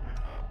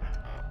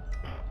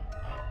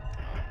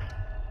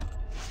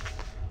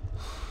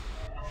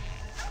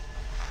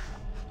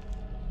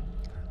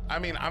 I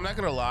mean, I'm not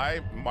gonna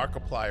lie,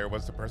 Markiplier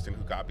was the person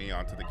who got me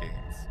onto the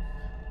games.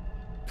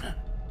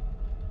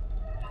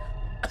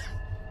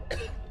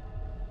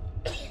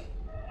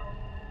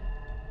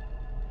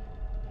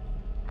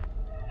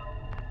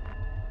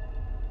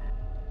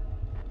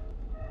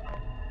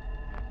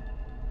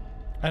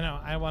 I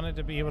know, I wanted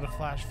to be able to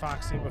flash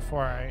Foxy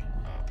before I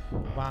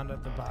wound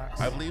up the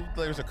box. I believe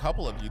there's a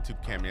couple of YouTube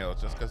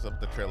cameos just because of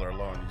the trailer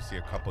alone. You see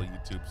a couple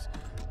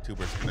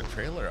YouTubers in the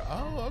trailer.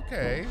 Oh,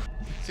 okay.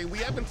 See, we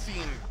haven't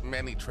seen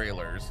many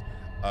trailers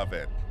of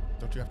it.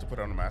 Don't you have to put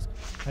on a mask?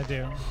 I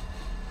do.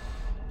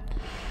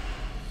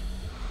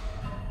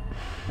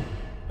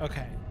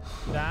 Okay,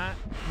 that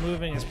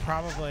moving is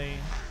probably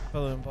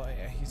Balloon Boy.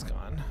 Yeah, he's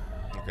gone.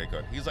 Okay,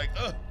 good. He's like,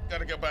 ugh,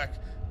 gotta get back.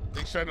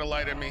 They shine a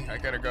light at me. I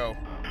gotta go.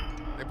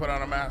 They put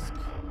on a mask.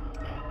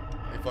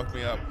 They fucked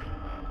me up.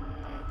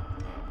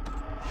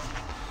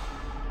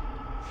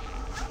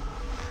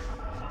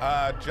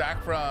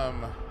 Jack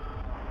from,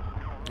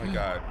 oh my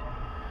God.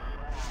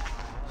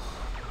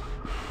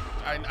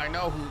 I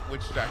know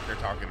which Jack they're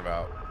talking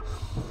about.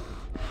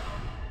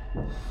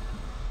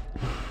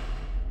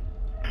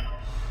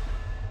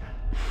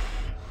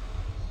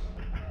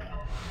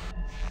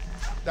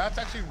 That's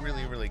actually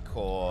really, really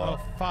cool. Oh,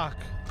 fuck.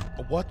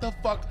 What the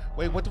fuck?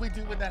 Wait, what do we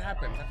do when that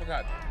happens? I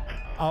forgot.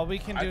 All we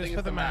can I do is think put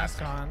it's the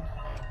mask on.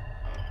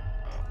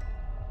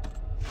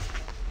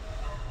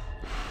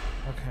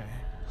 Okay.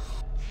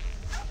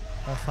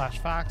 I'll flash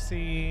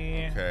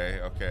Foxy. Okay.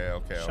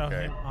 Show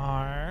him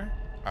R.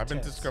 I've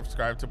been tits.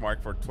 subscribed to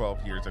Mark for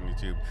 12 years on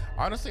YouTube.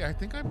 Honestly, I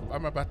think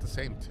I'm about the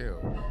same too.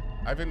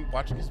 I've been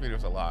watching his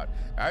videos a lot.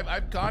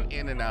 I've gone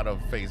in and out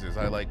of phases.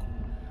 I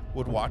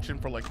would watch him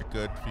for like a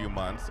good few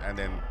months and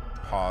then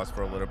pause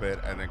for a little bit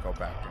and then go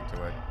back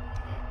into it.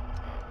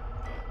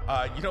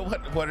 You know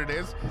what it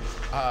is?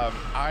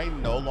 I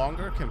no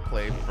longer can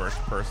play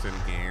first-person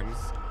games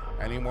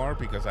anymore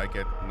because I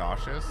get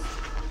nauseous.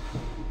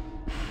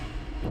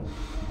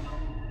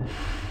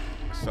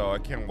 So I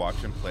can't watch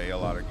him play a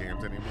lot of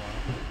games anymore.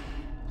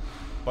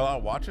 But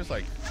I'll watch his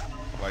like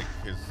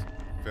his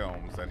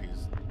films that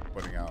he's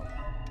putting out.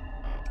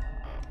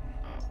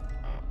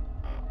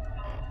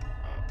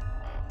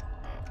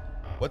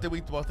 What did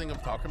we both think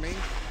of Talk to Me?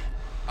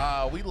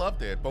 We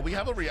loved it, but we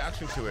have a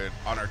reaction to it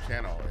on our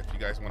channel. If you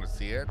guys want to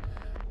see it,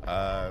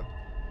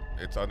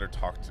 it's under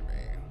Talk to Me.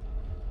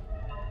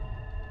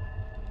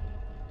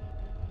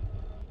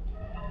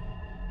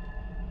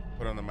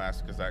 Put on the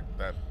mask because that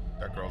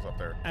girl's up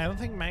there. I don't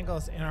think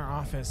Mangle's in our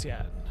office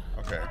yet.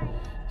 Okay.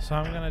 So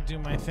I'm gonna do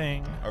my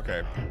thing.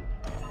 Okay.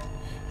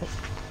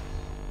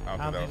 I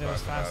don't think that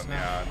was fast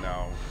enough. Yeah,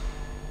 no.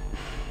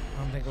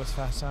 I don't think it was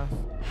fast enough.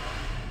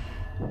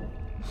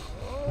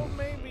 Oh,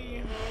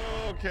 maybe.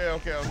 Okay.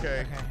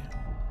 Okay.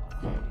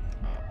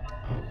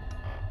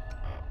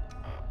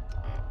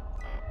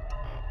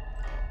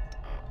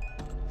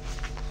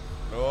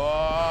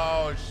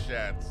 Oh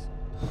shit.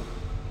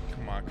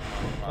 Come on.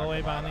 Go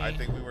away, Bonnie. I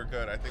think we were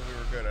good.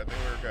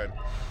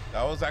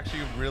 That was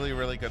actually a really,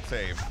 really good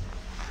save.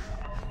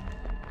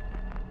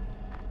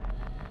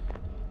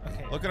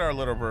 Okay. Look at our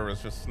little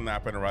brothers just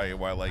snapping right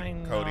while like I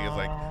Cody is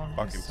like know, he's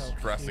fucking so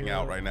stressing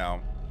out cute. right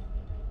now.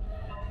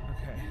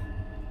 Okay.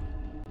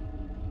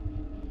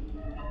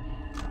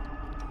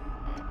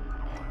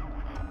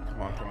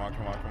 come on,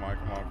 come on, come on,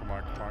 come on, come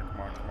on, come on,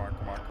 come on, come on,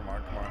 come on, come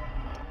on, come on.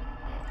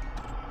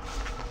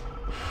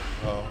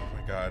 Oh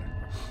my god.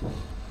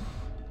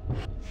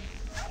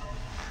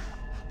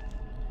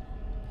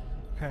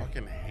 Okay. I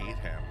fucking hate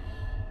him.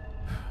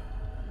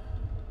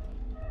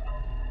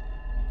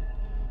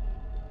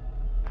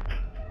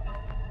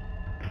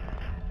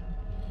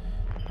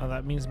 Oh,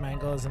 that means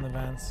Mangle is in the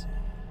vents.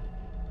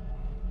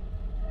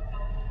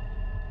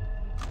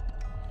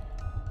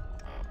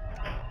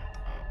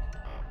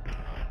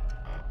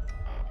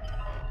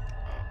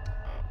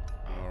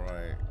 All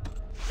right.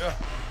 Yeah.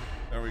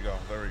 There we go.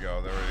 There we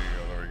go. There we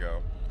go. There we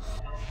go.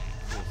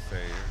 We'll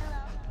save.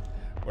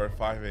 We're at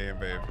 5 a.m.,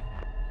 babe.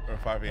 We're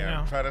at 5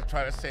 a.m. Try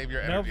to save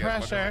your energy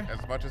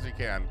as much as you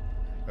can.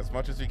 As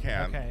much as you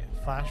can. Okay.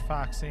 Flash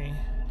Foxy.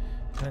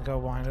 Gonna go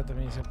wind up the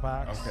music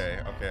box. Okay.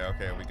 Okay.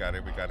 Okay. We got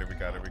it. We got it. We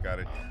got it. We got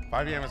it.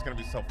 5 a.m. is gonna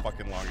be so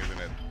fucking long, isn't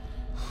it?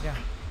 Yeah.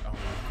 Oh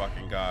my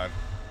fucking god.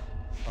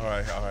 All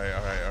right. All right.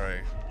 All right. All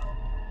right.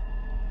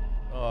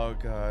 Oh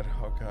god.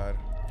 Oh god.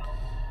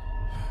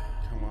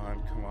 Come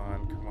on. Come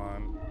on. Come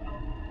on.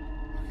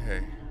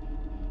 Okay.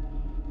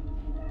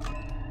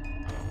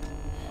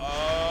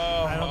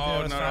 Oh, I don't think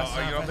it was no, fast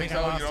no. You enough. don't I think think I so?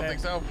 You lost don't it. think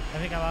so? I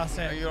think I lost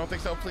it. You don't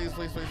think so? Please,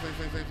 please, please, please,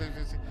 please, please, please,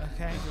 please.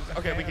 Okay.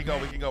 Okay, we can go.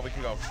 We can go. We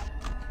can go.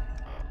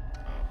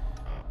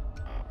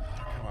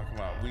 Come on, come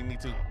on. We need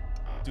to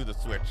do the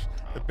switch,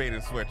 the bait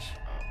and switch,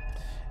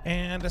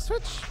 And a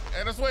switch.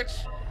 and a switch.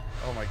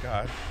 Oh my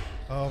god.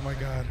 Oh my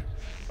god.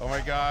 Oh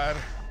my god.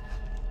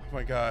 Oh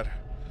my god.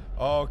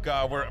 Oh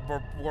god.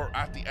 We're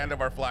at the end of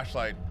our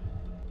flashlight.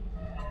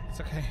 It's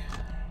okay.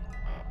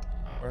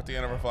 We're at the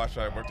end of our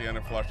flashlight. We're at the end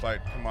of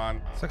flashlight. Come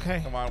on. It's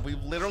okay. Come on.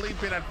 We've literally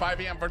been at 5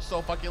 a.m. for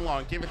so fucking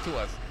long. Give it to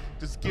us.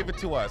 Just give it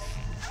to us.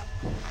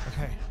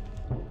 Okay.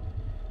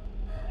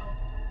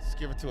 Just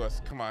give it to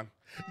us. Come on.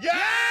 Yes!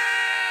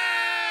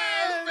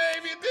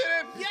 Babe, you did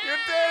it! Yes! You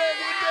did it!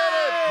 You did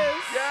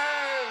it!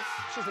 Yes!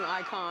 She's an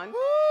icon.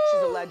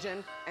 She's a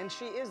legend, and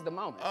she is the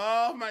moment.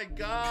 Oh my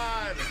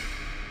god!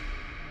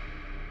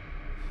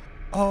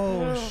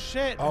 Oh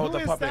shit. Oh, Who the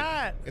is puppet.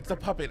 that? It's the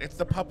puppet. It's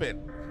the puppet.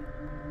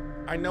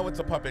 I know it's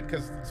a puppet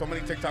because so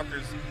many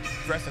TikTokers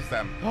dress as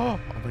them. Oh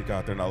my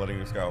god, they're not letting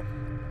us go.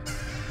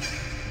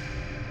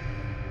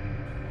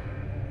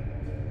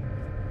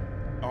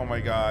 Oh my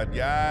god,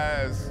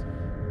 yes!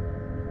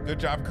 Good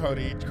job,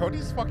 Cody.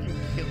 Cody's fucking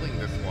killing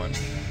this one.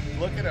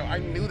 Look at him. I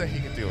knew that he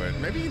could do it.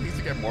 Maybe he needs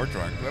to get more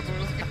drunk. That's what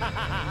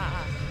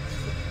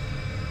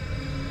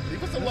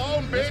Leave us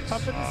alone, bitch! This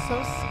puppet is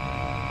so.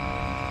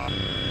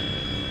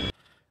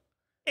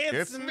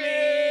 It's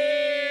me!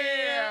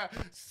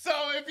 So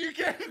if you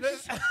can,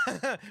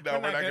 no,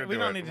 we're not gonna do it. We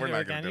don't need to We're do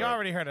not it gonna again. do You it.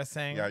 already heard us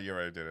sing. Yeah, you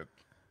already did it.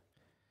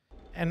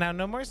 And now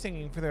no more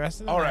singing for the rest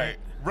of the All night.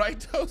 right, right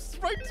toast,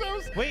 right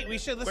toast. Wait, we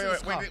should listen to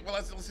this call. Well,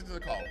 let's listen to the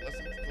call.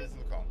 Listen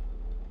to the call.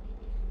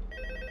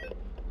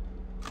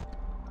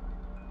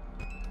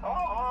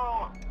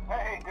 Oh,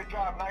 hey, good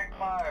job, night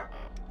 5.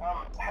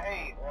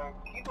 Hey,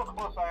 keep a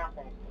close eye on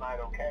things tonight,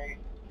 okay?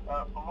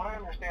 From what I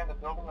understand, the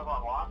building is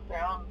on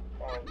lockdown,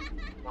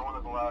 and no one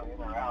is allowed in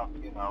or out,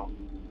 you know,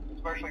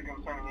 especially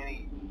concerning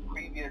any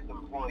previous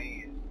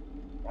employees.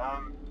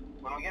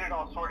 When we get it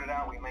all sorted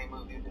out, we may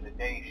move you to the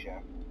day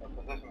shift. The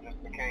position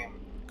just became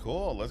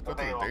Cool. Let's go to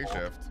the day available.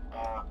 shift.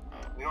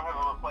 We don't have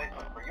a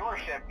replacement for your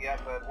shift yet,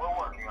 but we're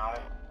working on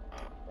it.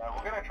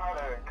 We're going to try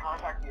to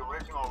contact the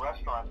original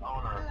restaurant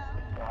owner.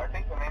 I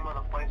think the name of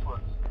the place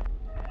was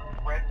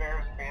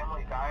Freddy's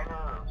Family Diner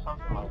or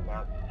something like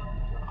that.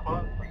 It was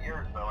closed for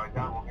years, though. I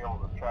doubt we'll be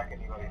able to track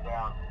anybody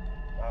down.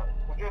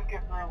 So just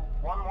get through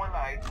one more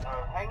night.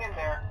 Hang in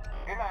there.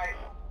 Good night.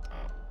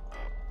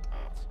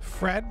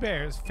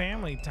 Fredbear's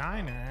Family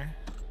Diner.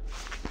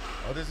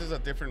 Oh, this is a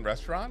different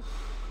restaurant?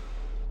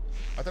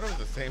 I thought it was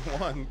the same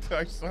one.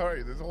 I'm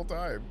sorry, this whole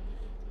time.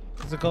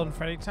 Is it Golden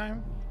Freddy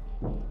time?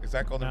 Is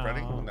that Golden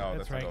Freddy? No,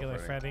 it's that's not regular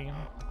Golden Freddy.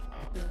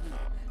 Freddy.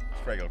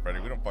 It's regular Freddy.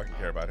 We don't fucking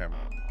care about him.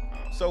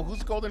 So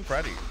who's Golden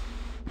Freddy?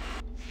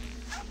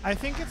 I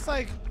think it's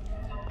like,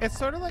 it's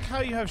sort of like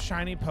how you have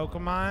shiny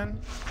Pokemon,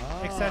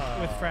 except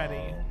with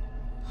Freddy.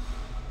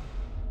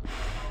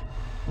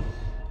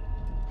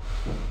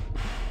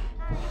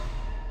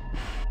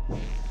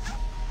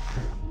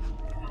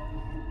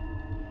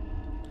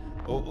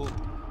 Oh, oh.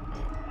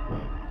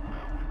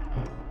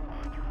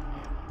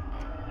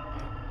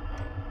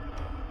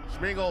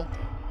 Schmeagle.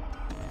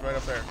 It's right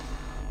up there.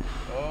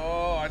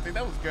 Oh, I think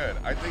that was good.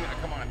 I think,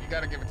 come on, you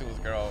gotta give it to us,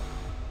 girl.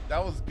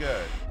 That was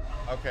good.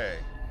 Okay.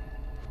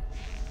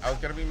 I was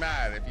gonna be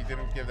mad if you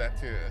didn't give that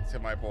to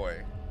my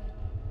boy.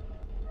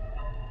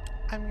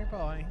 I'm your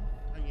boy.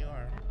 And you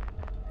are.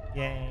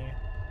 Yay.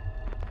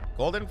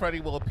 Golden Freddy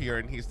will appear,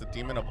 and he's the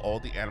demon of all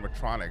the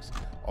animatronics.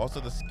 Also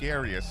the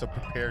scariest, so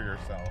prepare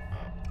yourself.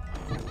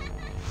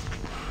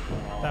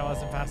 That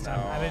wasn't fast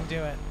enough. I didn't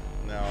do it.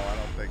 No, I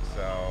don't think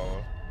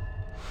so.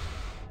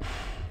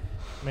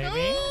 Maybe.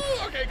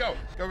 No! Okay, go.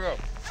 Go, go.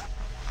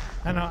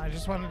 I know. I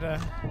just wanted to.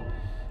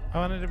 I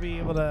wanted to be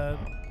able to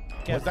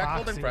get. Was that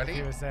Foxy Golden if Freddy?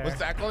 he was there. Was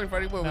that Golden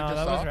Freddy what No, we just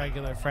that saw? was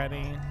regular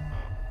Freddy.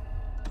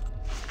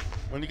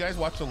 When you guys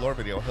watch the lore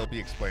video, he'll be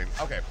explained.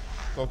 Okay,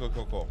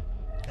 cool.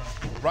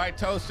 Right,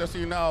 Toast, just so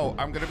you know,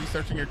 I'm going to be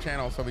searching your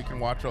channel so we can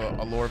watch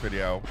a lore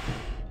video,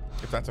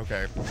 if that's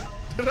okay.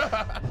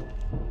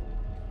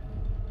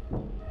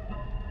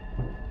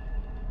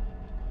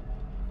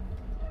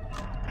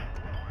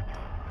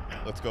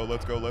 Let's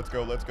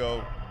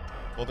go.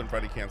 Golden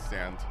Freddy can't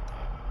stand.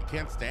 He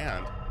can't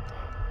stand.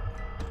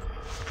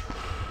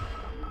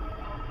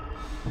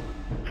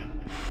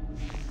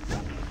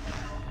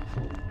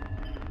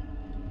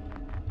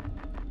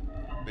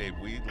 Babe,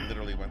 we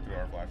literally went through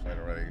our flashlight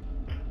already.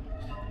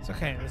 It's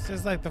okay. This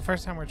is like the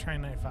first time we're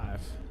trying night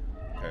 5.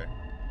 Okay.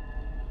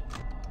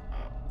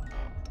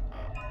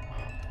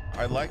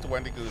 I liked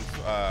Wendigoon's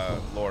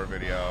lore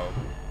video.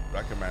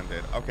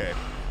 Recommended. Okay.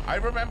 I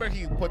remember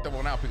he put the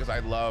one out because I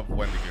love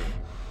Wendigoon.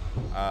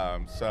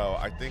 So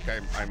I think I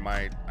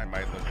might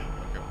look at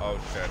oh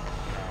shit.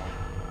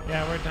 No.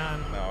 Yeah, we're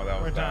done. No,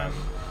 that was we're done.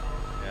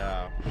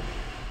 Yeah.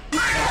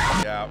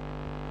 Yeah.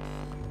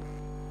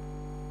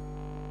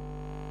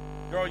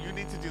 Girl, you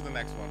need to do the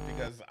next one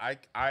because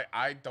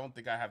I don't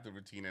think I have the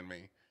routine in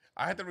me.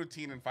 I had the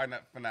routine in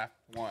FNAF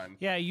 1.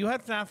 Yeah, you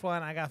had FNAF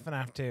 1, I got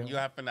FNAF 2. You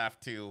have FNAF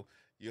 2.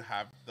 You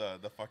have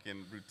the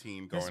fucking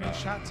routine going This on. means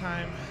shot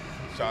time.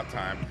 Shot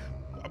time.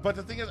 But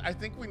the thing is, I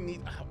think we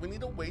need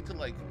a way to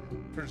like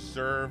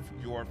preserve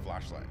your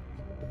flashlight.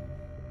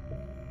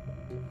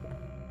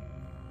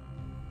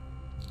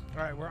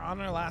 All right, we're on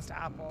our last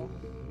apple.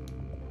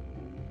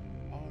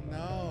 Oh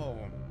no.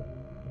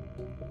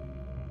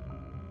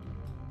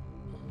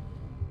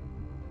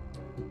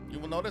 You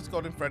will notice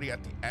Golden Freddy at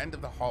the end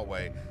of the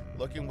hallway,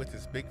 looking with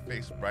his big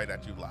face right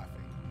at you,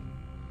 laughing.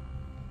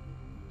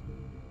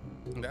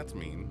 That's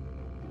mean.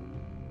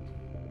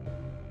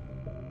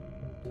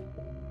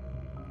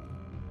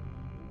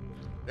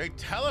 They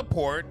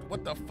teleport?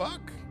 What the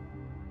fuck?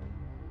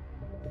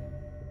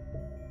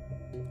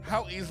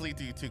 How easily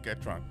do you two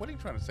get drunk? What are you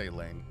trying to say,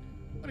 Lane?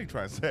 What are you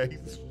trying to say?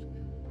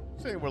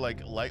 Say we're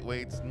like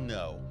lightweights?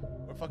 No.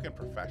 We're fucking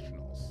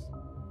professionals.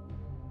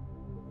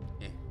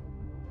 Eh.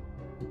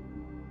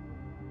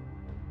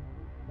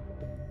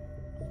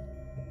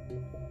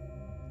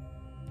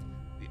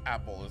 The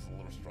apple is a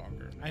little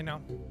stronger. I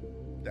know.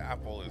 The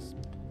apple is...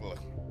 Ugh.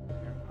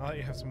 Here, I'll let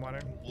you have some water.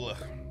 Ugh.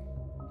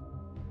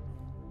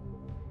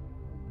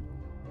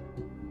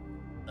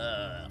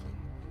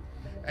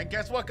 And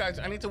guess what, guys?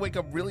 I need to wake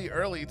up really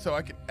early so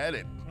I can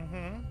edit.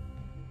 Mm-hmm.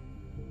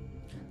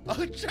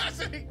 Oh,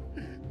 Chastity,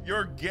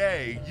 you're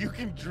gay. You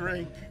can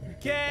drink.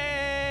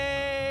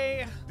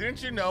 Gay!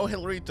 Didn't you know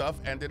Hillary Duff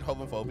ended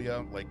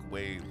homophobia like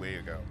way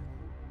ago?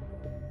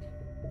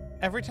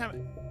 Every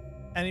time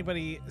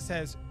anybody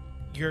says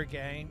you're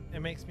gay, it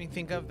makes me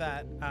think of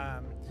that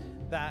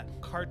that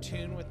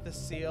cartoon with the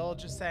seal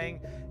just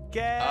saying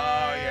gay.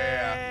 Oh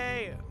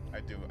yeah. I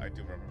do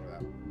remember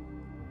that.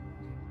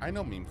 I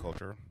know meme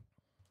culture.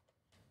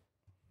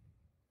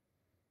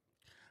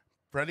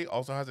 Freddy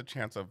also has a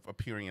chance of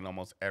appearing in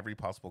almost every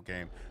possible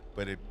game,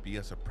 but it'd be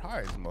a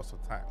surprise most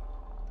of the time.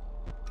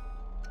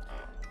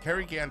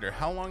 Carrie Gander,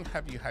 how long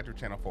have you had your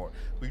channel for?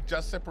 We've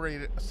just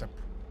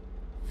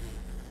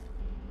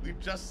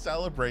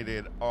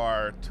celebrated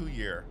our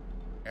 2-year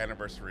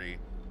anniversary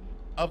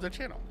of the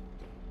channel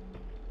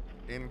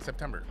in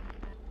September.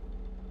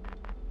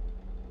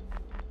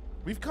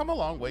 We've come a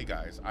long way,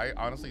 guys. I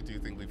honestly do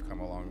think we've come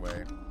a long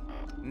way.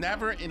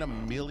 Never in a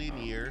million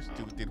years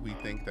did we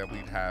think that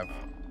we'd have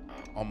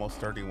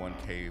almost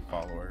 31K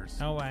followers.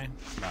 No way.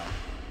 No.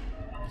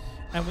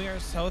 And we are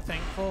so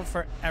thankful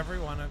for every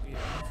one of you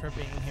for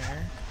being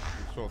here.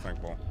 I'm so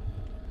thankful.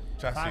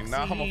 Chastity, Foxy.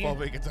 not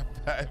homophobic.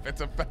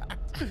 It's a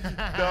fact.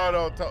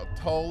 No,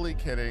 totally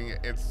kidding.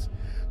 It's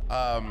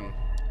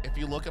if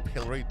you look up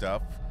Hillary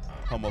Duff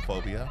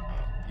homophobia,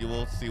 you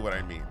will see what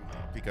I mean.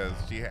 Because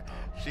she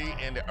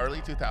in the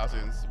early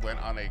 2000s went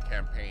on a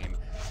campaign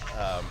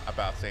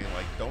about saying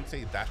like, don't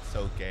say that's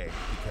so gay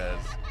because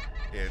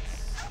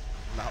it's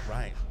not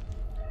right.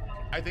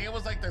 I think it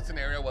was like the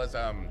scenario was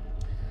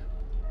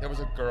there was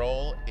a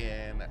girl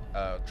in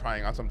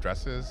trying on some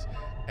dresses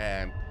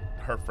and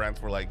her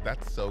friends were like,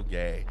 that's so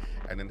gay.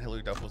 And then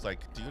Hillary Duff was like,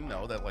 do you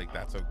know that like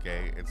that's so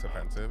gay, it's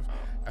offensive?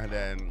 And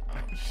then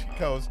she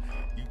goes,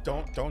 you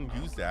don't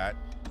use that.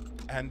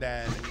 And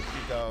then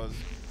she goes,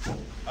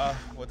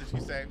 what did she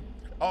say?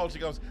 Oh, she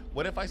goes,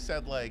 what if I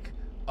said like,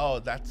 oh,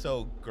 that's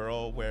so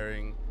girl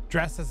wearing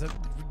Dress as a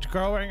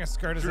girl wearing a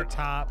skirt as a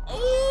top.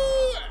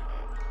 Ooh!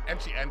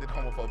 And she ended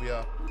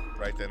homophobia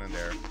right then and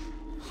there.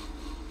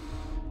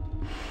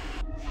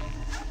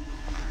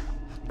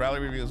 Bradley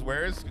Reviews,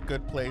 where is a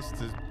good place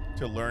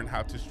to learn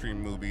how to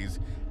stream movies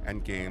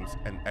and games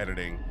and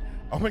editing?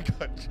 Oh my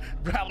God,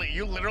 Bradley,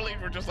 you literally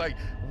were just like,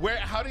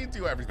 how do you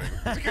do everything?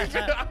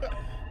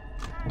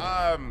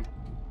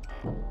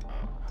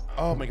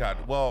 Oh my God,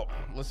 well,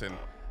 listen,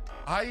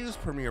 I use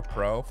Premiere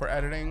Pro for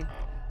editing,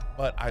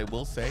 but I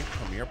will say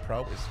Premiere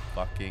Pro is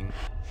fucking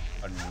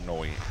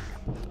annoying.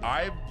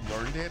 I've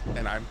learned it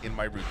and I'm in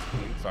my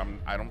routine, so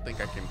I don't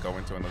think I can go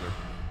into another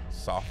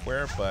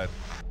software, but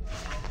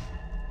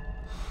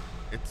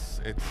it's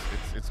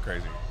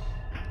crazy.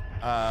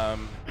 I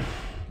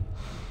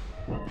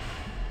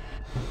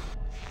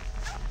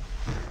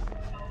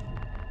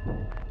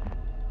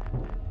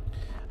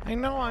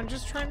know. I'm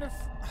just trying to.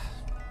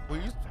 Who are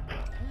you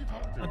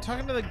talking to? I'm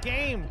talking to the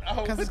game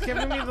Oh. because it's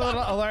giving me the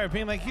little alert,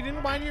 being like, "You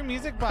didn't wind your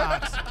music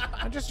box."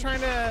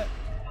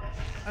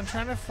 I'm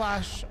trying to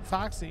flash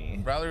Foxy.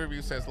 Rally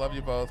Review says, love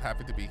you both.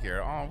 Happy to be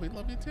here. Oh, we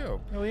love you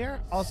too. We are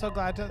also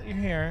glad that you're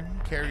here.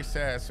 Carrie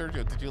says,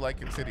 Sergio, did you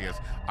like Insidious?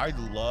 I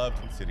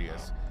loved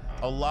Insidious.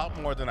 A lot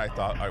more than I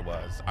thought I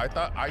was.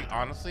 I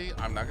honestly,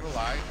 I'm not gonna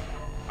lie,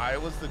 I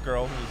was the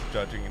girl who was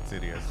judging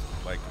Insidious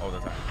like all the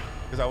time.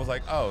 Because I was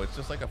like, oh, it's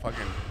just like a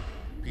fucking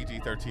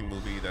PG-13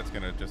 movie that's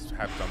gonna just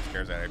have jump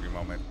scares at every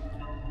moment.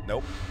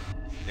 Nope.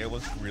 It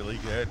was really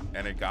good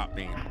and it got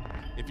me.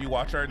 If you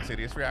watch our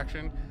Insidious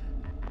reaction,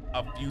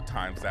 a few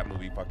times that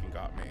movie fucking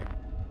got me.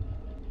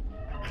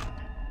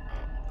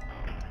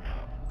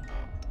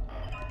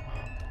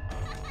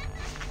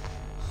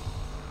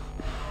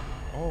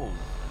 Oh,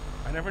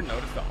 I never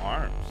noticed the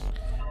arms.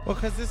 Well,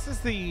 because this is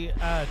the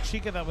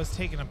Chica that was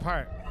taken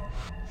apart.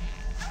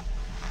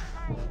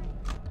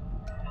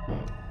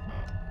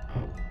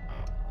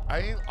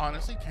 I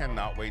honestly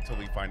cannot wait till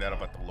we find out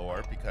about the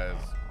lore because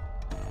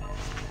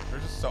they're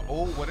just so.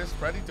 Oh, what is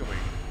Freddy doing?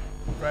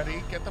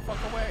 Freddy, get the fuck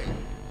away.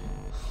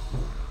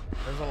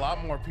 There's a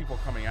lot more people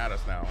coming at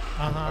us now.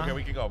 Uh-huh. Okay,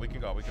 we can go.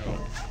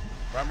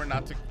 Remember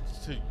not to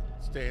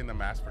stay in the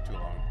mask for too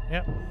long.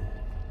 Yep.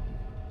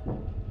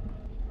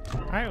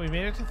 All right, we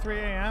made it to 3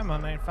 a.m.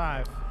 on night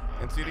 5.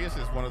 Insidious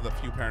is one of the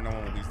few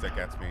paranormal movies that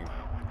gets me.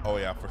 Oh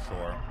yeah, for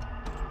sure.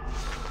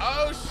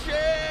 Oh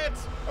shit!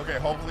 Okay,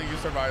 hopefully you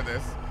survive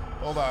this.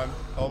 Hold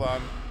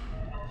on.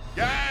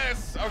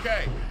 Yes!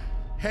 Okay.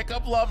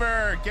 Hiccup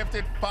Lover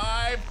gifted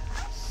 5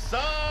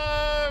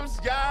 subs!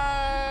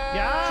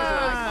 Yes! She's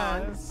an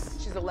icon. Yes.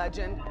 She's a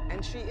legend,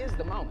 and she is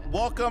the moment.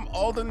 Welcome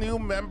all the new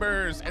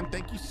members, and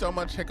thank you so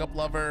much, Hiccup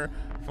Lover,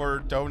 for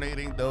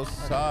donating those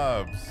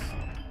subs.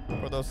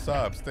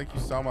 Thank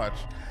you so much.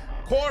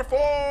 Core 4!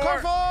 Core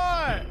 4!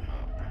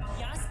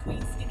 Yes,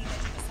 Queen, Skinny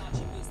Legend,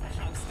 Versace Boots, the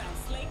house down,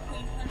 Slay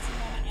Queen, Hunting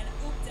Mama, and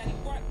Oop Daddy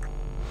Work.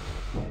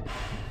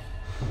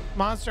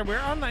 Monster, we're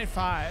on night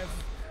 5.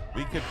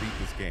 We could beat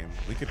this game.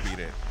 We could beat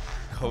it.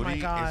 Cody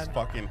is God.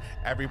 fucking,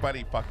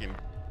 everybody fucking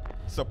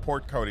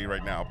support Cody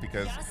right now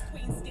because Yes,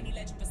 Queen, Skinny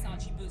Legend,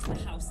 Versace Boots, the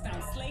house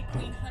down, Slay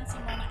Queen,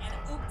 Hunting Mama, and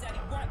Oop Daddy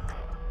Work.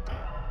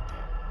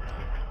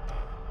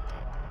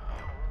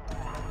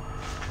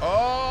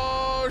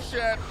 oh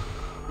shit.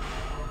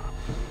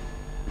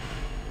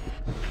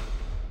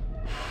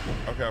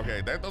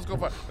 Okay, those go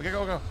far. Okay,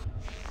 go.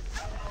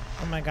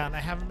 Oh my God, I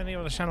haven't been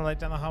able to shine a light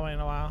down the hallway in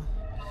a while.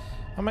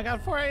 Oh my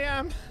God, 4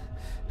 a.m.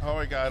 Oh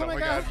my god, Oh my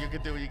God. you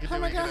can do it, Oh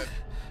my God.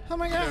 Oh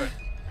my God.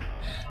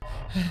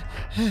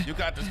 You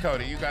got this,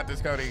 Cody. Oh, I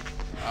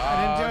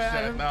didn't do it.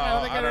 shit. I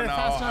don't think I did it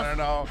fast enough. I don't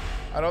know.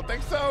 I don't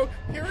think so.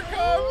 Here it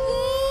comes.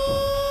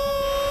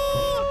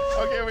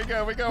 Okay, we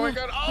go. Oh, fucking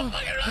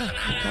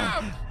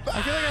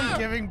I feel like I'm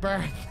giving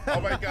birth. Oh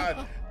my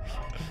god.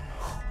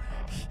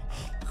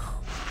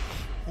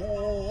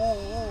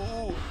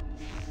 Ooh.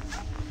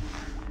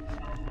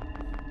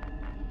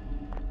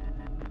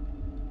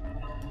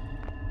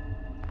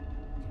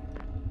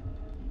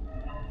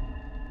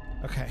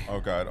 Okay. Oh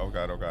god.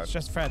 It's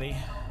just Freddy.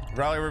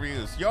 Rally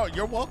reviews. Yo,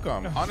 you're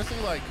welcome. Honestly,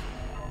 like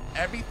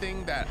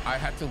everything that I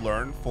had to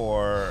learn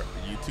for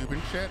YouTube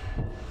and shit,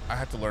 I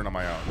had to learn on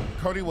my own.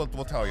 Cody will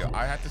tell you,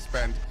 I had to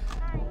spend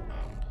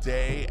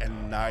day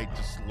and night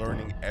just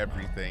learning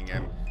everything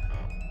and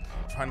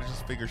trying to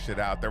just figure shit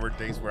out. There were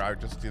days where I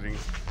just didn't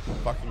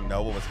fucking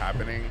know what was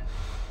happening.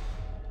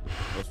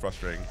 It was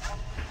frustrating.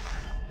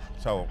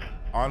 So,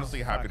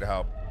 honestly, happy to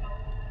help.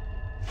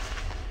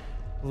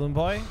 Balloon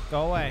Boy,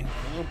 go away.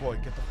 Balloon Boy,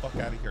 get the fuck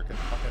out of here.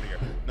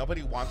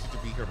 Nobody wants you to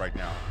be here right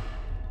now.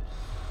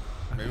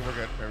 Maybe we're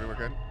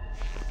good.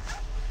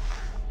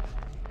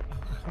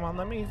 Come on,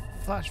 let me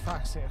flash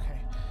Foxy, okay.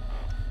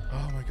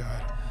 Oh my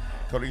god.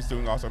 Cody's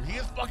doing awesome. He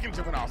is fucking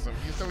doing awesome.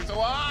 He's doing so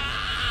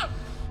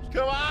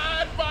Come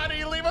on,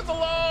 buddy, leave us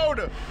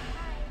alone.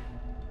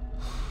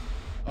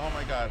 Oh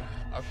my god.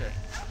 Okay.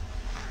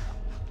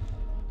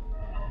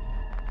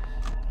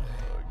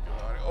 Oh,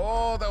 god.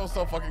 Oh, that was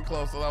so fucking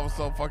close.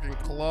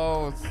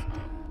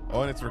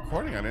 Oh, and it's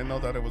recording. I didn't know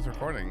that it was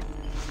recording.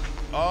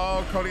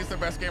 Oh, Cody's the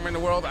best gamer in the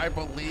world. I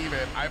believe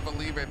it.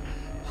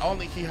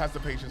 Only he has the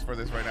patience for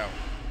this right now.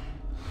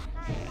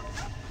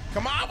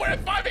 Come on, we're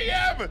at 5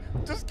 a.m.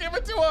 Just give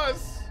it to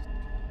us.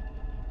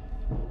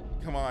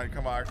 Come on.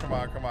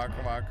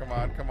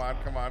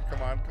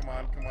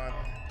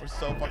 We're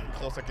so fucking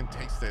close. I can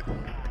taste it.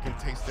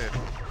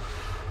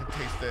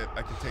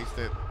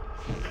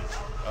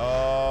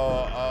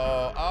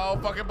 Oh,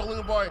 fucking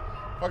balloon boy.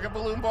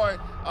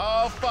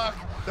 Oh, fuck.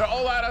 They're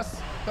all at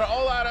us.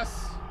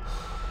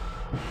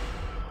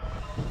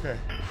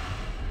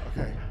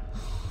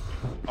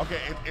 Okay,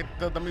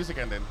 the music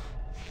ended.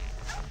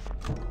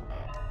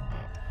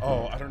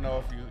 Oh, I don't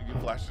know if you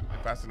flashed it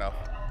fast enough.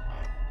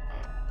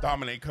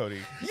 Dominate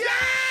Cody. Yes!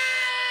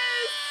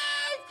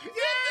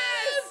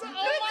 Oh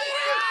my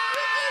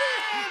god!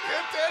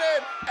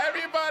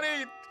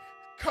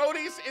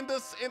 Cody's in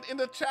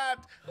the chat.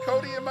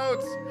 Cody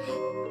emotes.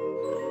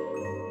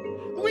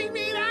 We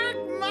need our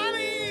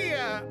money.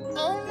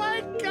 Oh my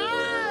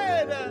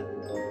God.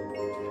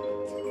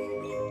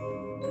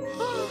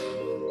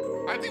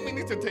 I think we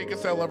need to take a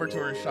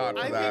celebratory shot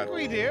for I that. think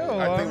we do.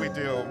 I think we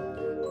do.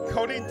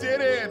 Cody did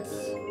it.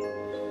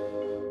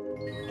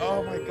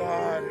 Oh my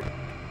God.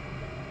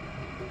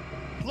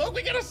 Look,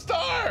 we got a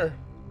star.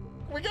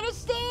 We got a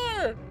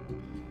star.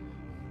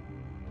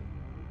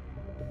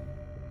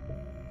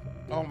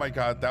 Oh my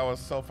God, that was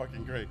so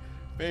fucking great.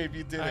 Babe,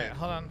 you did All right, it.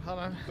 hold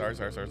on. Sorry.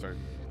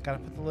 Gotta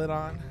put the lid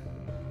on.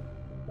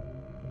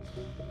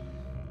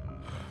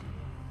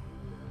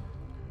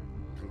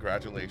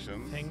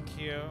 Congratulations. Thank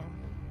you.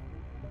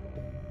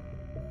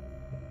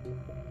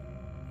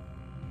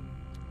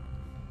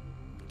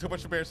 Too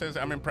Much Bear says,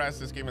 I'm impressed.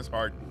 This game is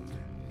hard.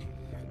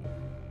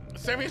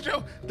 Sammy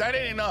Joe, that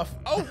ain't enough.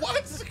 Oh,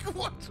 what?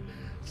 What?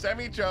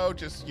 Sammy Joe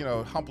just,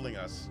 humbling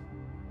us.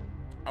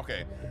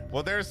 Okay.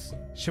 Well, there's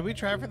Should we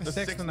try for the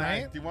sixth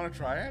night? Do you want to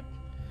try it?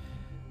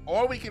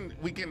 Or we can.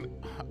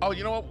 Oh,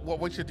 you know what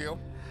we should do?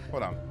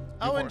 Hold on.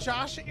 Oh, and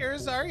Josh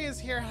Irizarry is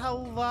here.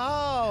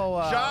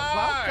 Hello.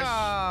 Josh!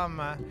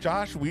 Welcome.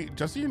 Josh,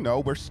 just so you know,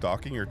 we're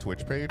stalking your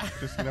Twitch page.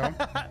 Just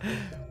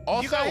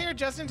Also, you got here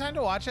just in time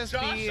to watch us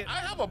Josh, be. I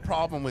have a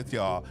problem with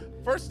y'all.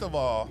 First of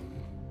all,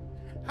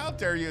 how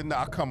dare you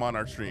not come on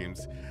our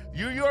streams?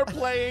 You're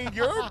playing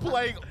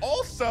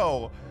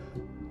also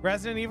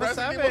Resident Evil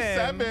 7. Evil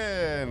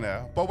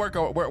 7. But we're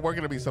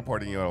gonna be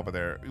supporting you over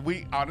there.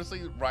 We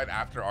honestly, right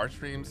after our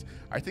streams,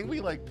 I think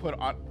we put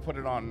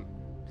it on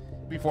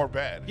before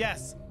bed.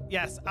 Yes.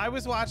 I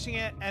was watching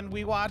it, and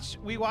we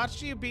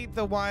watched you beat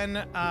the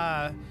one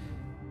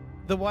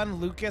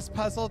Lucas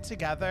puzzle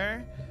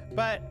together.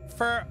 But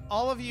for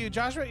all of you,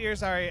 Joshua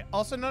Irizarry,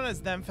 also known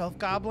as Them Filth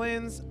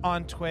Goblins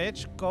on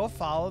Twitch, go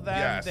follow them.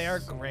 Yes. They are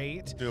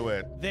great. Do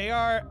it. They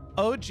are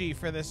OG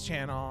for this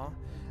channel.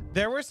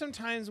 There were some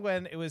times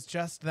when it was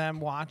just them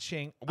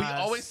watching. We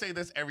us. always say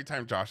this every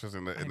time Josh is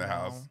in the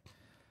house.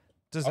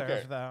 Deserve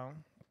Okay. though.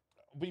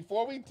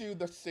 Before we do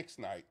the sixth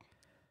night,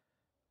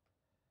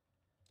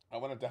 I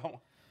want to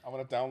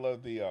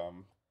download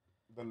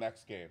the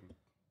next game.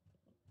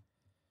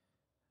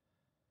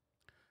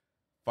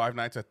 Five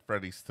Nights at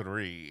Freddy's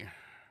 3.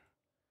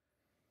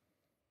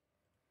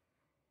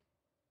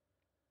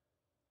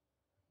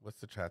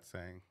 What's the chat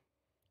saying?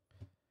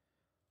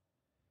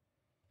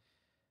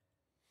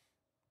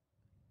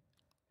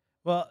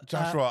 Well,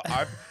 Joshua,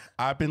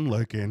 I've been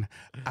lurking,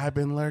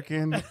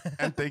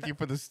 and thank you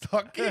for the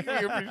stalking.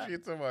 We appreciate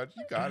it so much.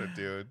 You got it,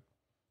 dude.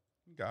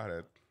 You got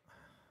it.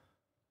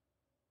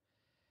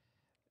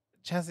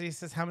 Chastity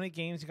says, how many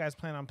games you guys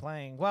plan on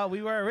playing? Well,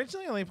 we were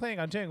originally only planning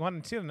on doing 1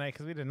 and 2 tonight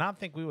because we did not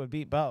think we would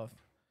beat both.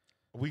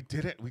 We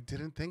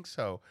didn't think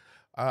so.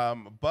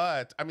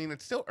 But I mean,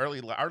 it's still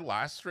early. Our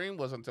last stream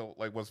was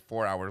was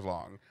 4 hours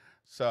long,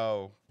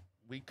 so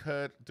we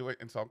could do it,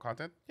 install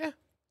content. Yeah.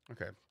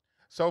 Okay.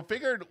 So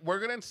figured we're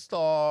gonna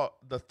install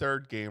the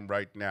third game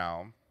right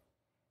now,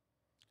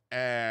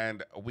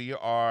 and we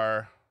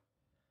are.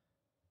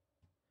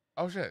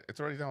 Oh shit! It's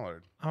already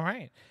downloaded. All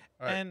right.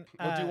 All right. And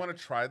well, do you want to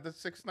try the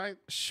sixth night?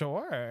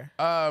 Sure.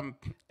 And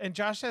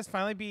Josh says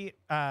finally beat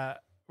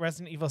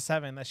Resident Evil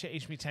 7. That shit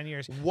aged me 10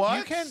 years.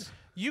 What?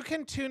 You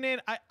can tune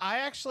in. I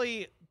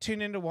actually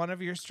tuned into one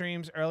of your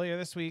streams earlier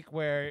this week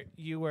where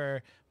you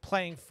were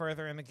playing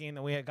further in the game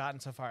than we had gotten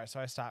so far. So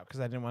I stopped because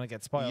I didn't want to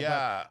get spoiled.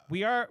 Yeah. But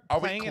we are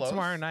playing it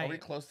tomorrow night. Are we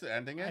close to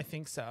ending it? I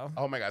think so.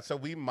 Oh my god! So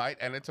we might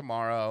end it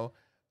tomorrow.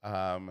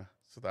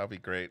 So that'll be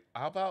great.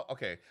 How about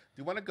Do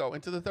you want to go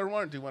into the third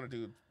one, or do you want to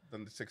do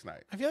the sixth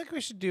night? I feel like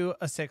we should do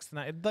a sixth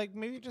night. Like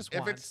maybe just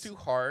If once. it's too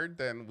hard,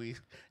 then we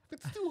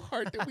just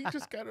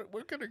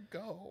we're gonna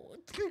go.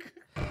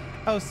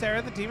 Oh,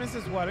 Sarah the Demon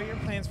says, what are your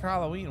plans for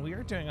Halloween? We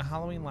are doing a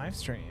Halloween live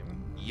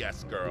stream.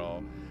 Yes,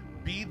 girl.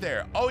 Be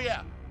there. Oh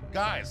yeah,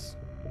 guys,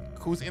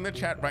 who's in the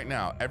chat right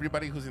now?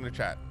 Everybody who's in the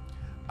chat.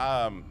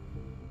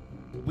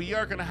 We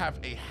are gonna have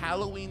a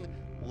Halloween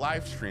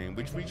live stream,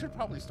 which we should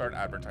probably start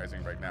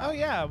advertising right now. Oh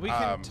yeah, we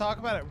can talk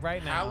about it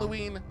right now.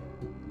 Halloween,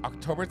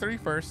 October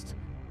 31st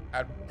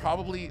at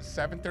probably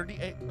 7:30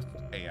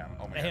 a.m.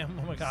 Oh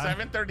my god.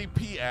 7:30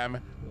 p.m.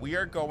 We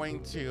are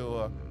going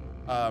to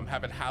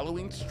have a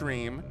Halloween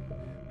stream.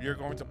 We are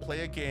going to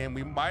play a game.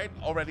 We might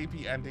already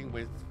be ending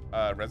with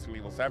Resident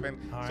Evil 7,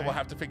 so we'll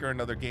have to figure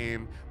another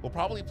game. We'll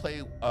probably play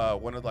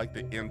one of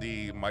the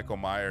indie Michael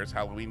Myers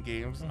Halloween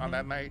games on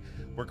that night.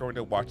 We're going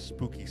to watch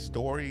spooky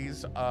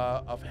stories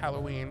of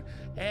Halloween,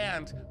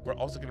 and we're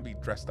also going to be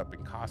dressed up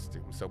in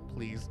costumes. So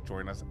please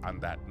join us on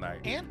that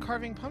night. And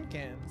carving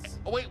pumpkins.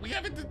 Oh wait, we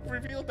haven't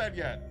revealed that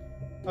yet.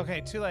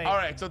 Okay, too late. All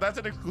right, so that's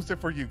an exclusive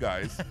for you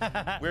guys.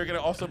 We're going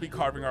to also be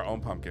carving our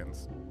own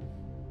pumpkins.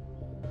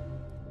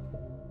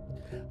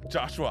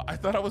 Joshua, I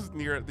thought I was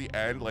near the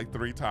end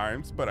 3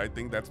 times, but I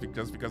think that's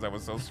just because I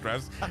was so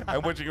stressed.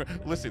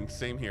 Listen,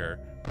 same here.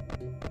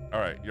 All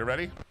right, you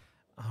ready?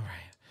 All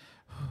right.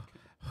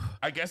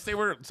 I guess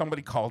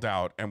somebody called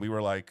out, and we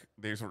were like,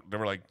 they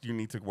were like, you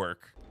need to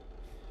work.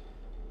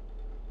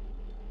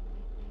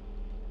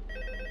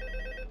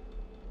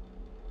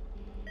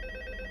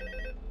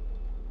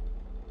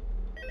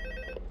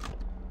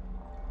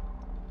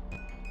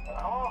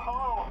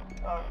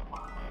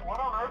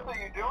 earth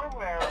are you doing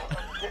there?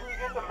 Didn't you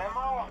get the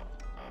memo?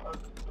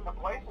 The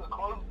place is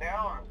closed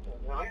down,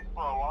 at least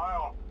for a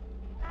while.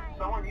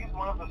 Someone used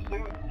one of the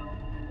suits.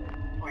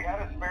 We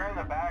had a spare in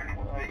the back,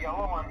 a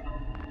yellow one.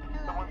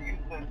 Someone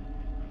used it.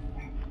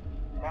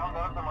 Now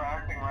none of them are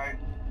acting right.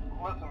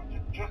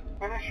 Listen, just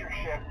finish your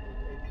shift.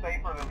 It's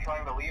safer than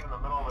trying to leave in the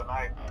middle of the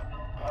night.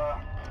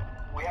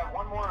 We have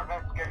one more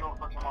event scheduled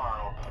for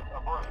tomorrow,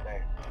 a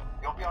birthday.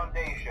 You'll be on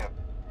day shift.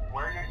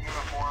 Wear your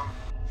uniform.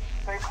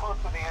 Stay close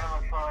to the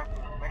animatronics.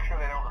 Make sure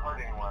they don't hurt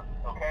anyone,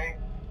 okay?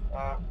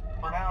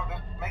 For now,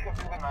 just make it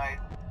through the night.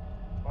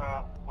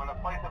 When the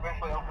place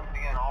eventually opens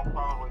again, I'll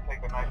probably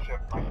take the night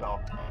shift myself.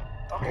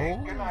 Okay, Oh,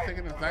 good he's night.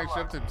 taking his Good night luck.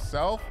 shift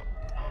himself?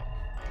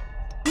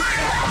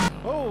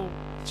 Oh,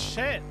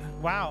 shit.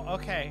 Wow,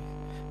 okay.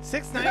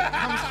 6 night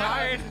comes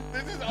fired.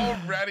 This is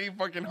already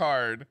fucking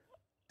hard.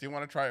 Do you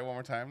want to try it one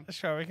more time?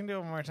 Sure, we can do it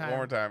one more time. One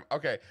more time.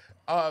 Okay.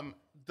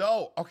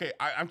 Okay,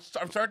 I'm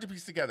starting to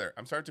piece together.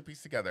 I'm starting to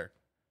piece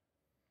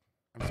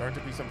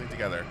something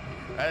together.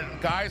 And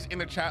guys in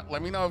the chat,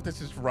 let me know if this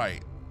is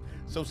right.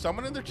 So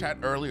someone in the chat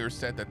earlier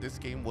said that this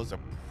game was a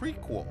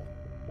prequel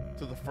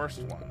to the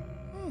first one.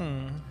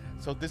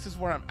 So this is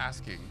what I'm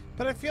asking.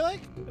 But I feel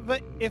like,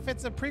 but if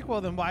it's a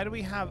prequel, then why do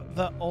we have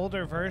the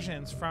older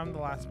versions from the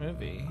last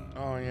movie?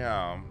 Oh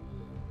yeah.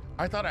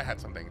 I thought I had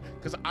something.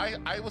 Because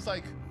I was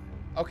like,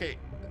 okay,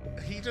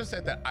 he just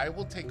said that I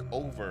will take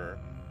over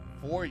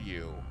for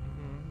you.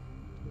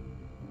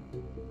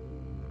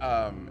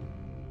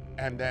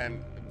 And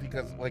then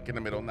because like in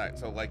the middle of the night,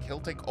 so like he'll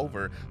take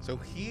over. So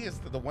he is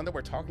the one that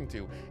we're talking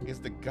to is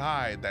the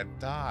guy that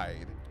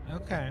died,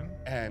 Okay.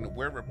 and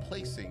we're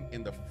replacing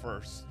in the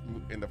first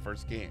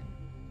game.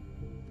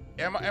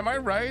 Am I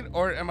right,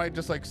 or am I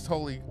just like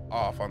totally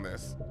off on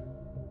this?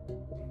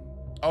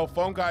 Oh,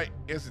 phone guy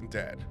isn't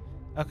dead.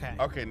 Okay.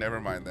 Okay,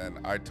 never mind then.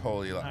 I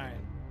totally All right.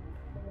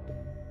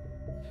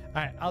 All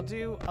right. I'll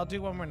do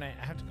one more night.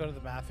 I have to go to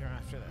the bathroom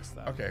after this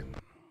though. Okay.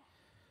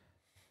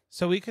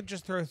 So we could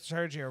just throw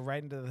Sergio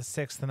right into the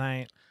 6th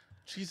night.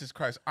 Jesus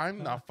Christ,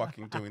 I'm not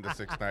fucking doing the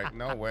 6th night.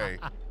 No way.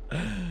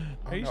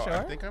 Are you no, sure?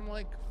 I think I'm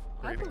like.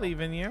 I grading.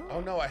 believe in you.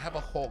 Oh no, I have a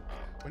hole.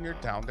 When you're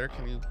down there,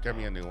 can you get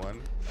me a new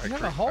one? You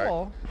have a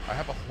hole? I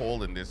have a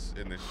hole in this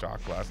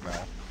shot glass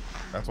now.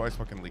 That's why it's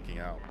fucking leaking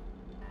out.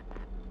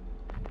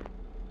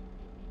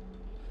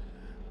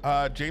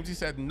 Jamesy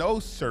said no,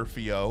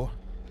 Surfio.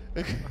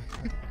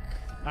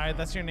 All right,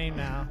 that's your name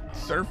now.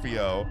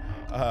 Surfio,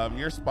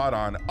 you're spot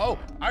on. Oh,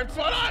 I'm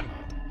spot on.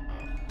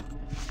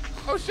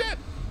 Oh shit.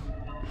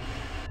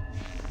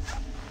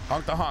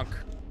 Honk the honk.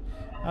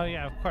 Oh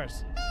yeah, of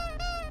course.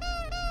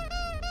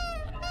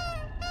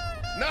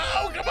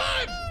 No, come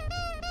on,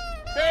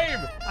 babe.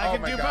 I Oh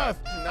can my do God.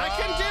 both. No. I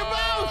can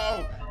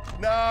do both.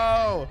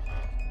 No.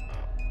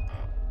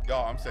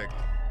 Y'all, I'm sick.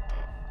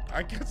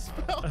 I can't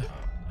spell.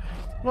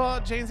 Well,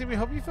 Jamesy, we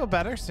hope you feel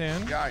better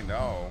soon. Yeah, I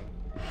know.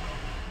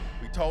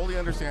 We totally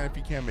understand if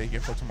you can't make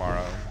it for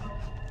tomorrow.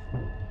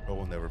 But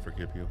we'll never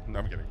forgive you. No,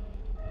 I'm kidding.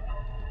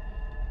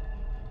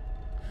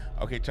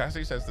 Okay,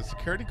 Chastity says the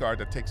security guard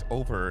that takes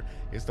over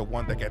is the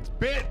one that gets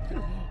bit.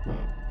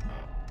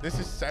 This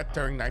is set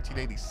during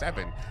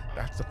 1987.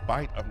 That's the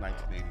fight of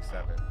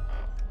 1987.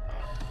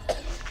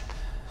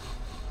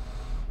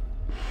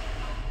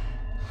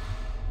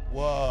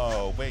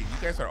 Whoa, wait, you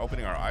guys are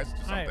opening our eyes to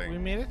All right, something. we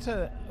made it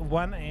to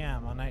 1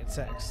 a.m. on night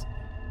 6.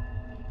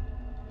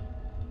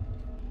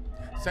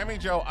 Sammy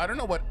Joe, I don't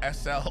know what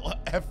SL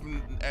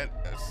FNAF.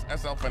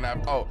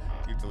 Oh,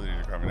 you deleted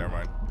your comment. Never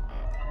mind.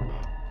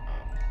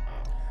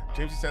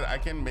 James said I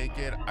can make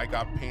it. I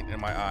got paint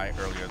in my eye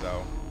earlier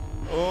though.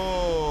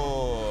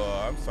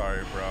 Oh, I'm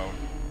sorry, bro.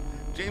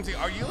 Jamesy,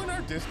 are you in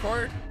our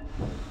Discord?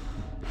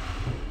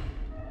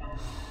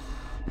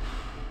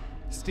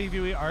 Stevie,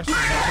 we are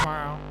streaming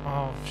tomorrow.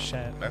 Oh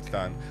shit. That's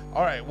done.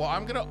 All right. Well,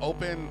 I'm just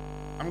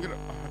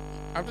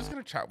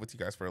gonna chat with you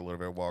guys for a little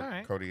bit while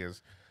right. Cody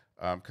is,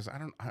 because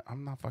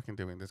I'm not fucking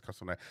doing this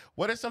custom night.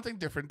 What is something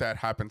different that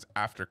happens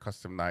after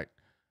custom night,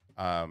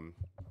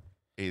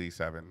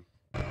 87?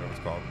 What it was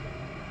called.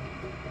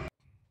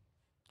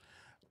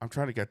 I'm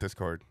trying to get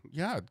Discord.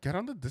 Yeah, get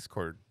on the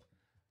Discord.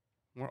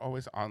 We're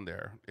always on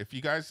there. If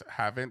you guys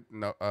haven't,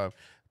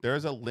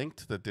 there's a link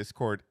to the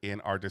Discord in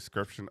our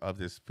description of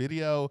this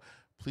video.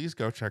 Please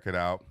go check it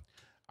out.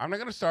 I'm not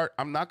gonna start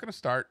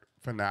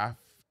FNAF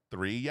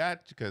 3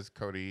 yet because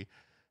Cody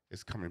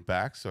is coming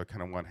back, so I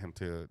kind of want him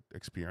to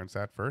experience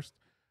that first.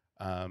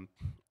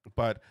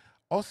 But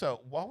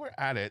also, while we're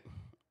at it,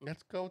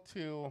 let's go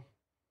to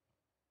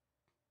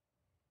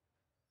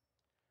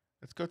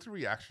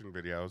reaction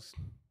videos.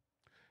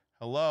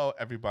 Hello,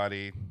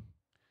 everybody.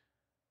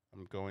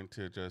 I'm going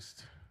to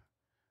just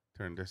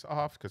turn this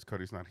off because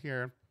Cody's not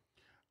here.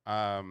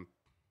 Oh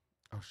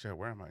shit,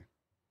 where am I?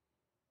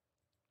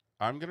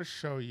 I'm gonna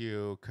show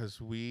you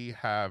because we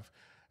have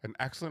an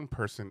excellent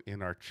person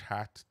in our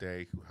chat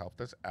today who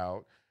helped us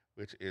out,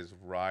 which is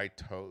Rye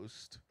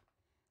Toast,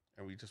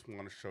 and we just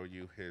want to show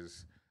you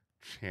his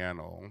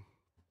channel,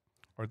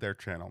 or their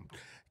channel.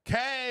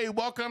 Kay,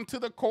 welcome to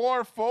the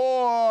Core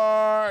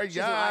 4. She's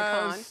an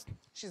icon.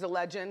 She's a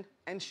legend,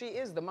 and she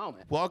is the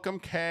moment. Welcome,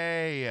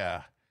 Kay.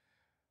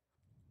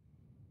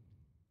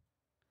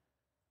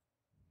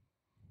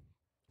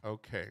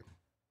 Okay.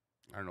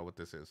 I don't know what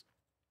this is.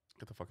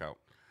 Get the fuck out.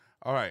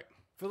 All right.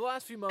 For the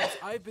last few months,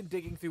 I've been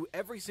digging through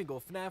every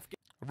single FNAF game.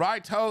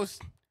 Ride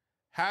Toast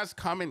has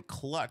come in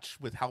clutch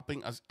with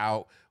helping us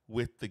out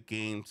with the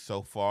game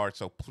so far.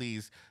 So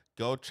please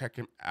go check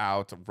him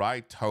out.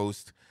 Ride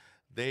Toast.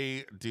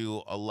 They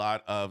do a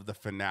lot of the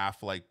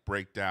FNAF like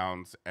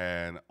breakdowns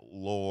and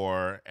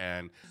lore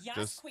and Yes,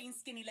 just Queen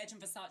Skinny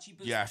Legend Versace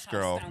boots Yes, the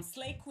house girl. down.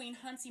 Slay Queen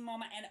Hunty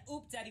Mama and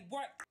Oop Daddy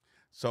work.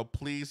 so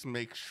please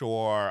make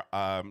sure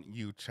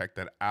you check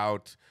that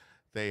out.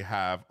 They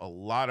have a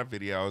lot of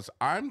videos.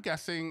 I'm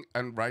guessing,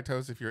 and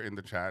Rightos, if you're in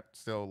the chat,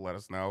 still let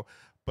us know.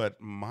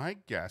 But my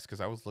guess, because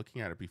I was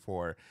looking at it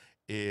before,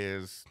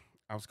 is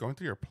I was going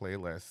through your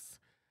playlists,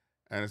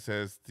 and it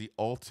says the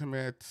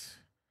ultimate.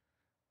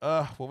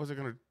 What was it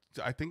gonna?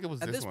 I think it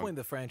was At this this one. point,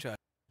 the franchise.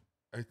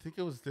 I think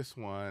it was this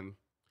one.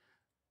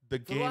 The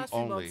For the game last few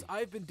only. months,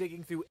 I've been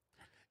digging through.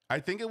 I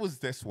think it was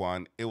this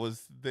one. It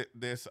was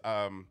this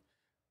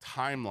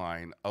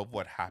timeline of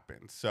what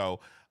happened. So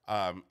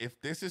if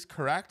this is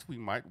correct, we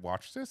might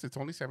watch this. It's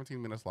only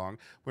 17 minutes long.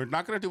 We're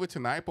not going to do it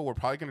tonight, but we're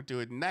probably going to do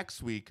it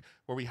next week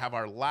where we have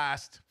our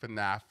last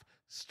FNAF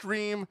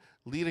stream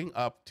leading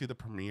up to the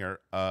premiere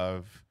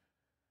of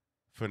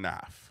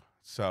FNAF.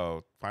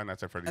 So Five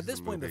Nights at Freddy's At this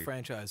is a point, the movie.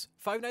 franchise,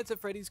 Five Nights at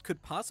Freddy's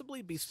could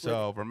possibly be split.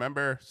 So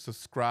remember,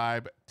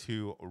 subscribe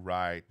to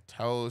Ride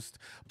Toast.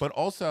 But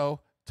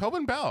also,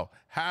 Tobin Bell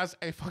has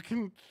a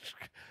fucking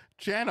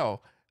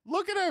channel.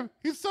 Look at him.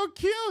 He's so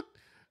cute.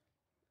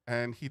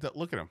 And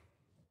look at him.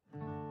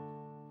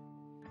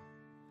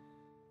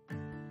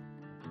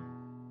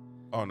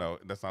 Oh, no,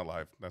 that's not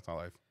live. That's not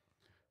live.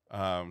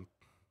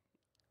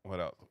 What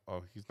else?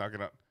 Oh, he's not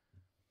going to.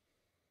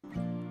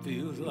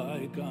 Feels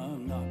like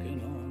I'm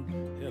knocking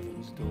on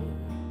heaven's door.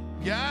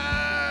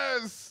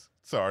 Yes!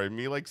 Sorry,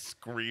 me like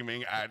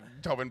screaming at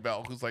Tobin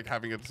Bell, who's like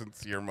having a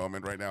sincere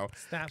moment right now.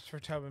 Snaps for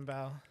Tobin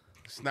Bell.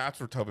 Snaps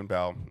for Tobin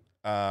Bell.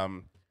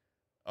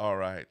 All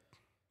right.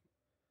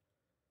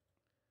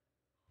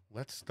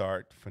 Let's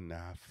start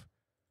FNAF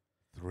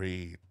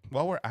 3.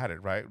 While we're at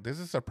it, right? This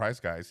is a surprise,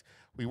 guys.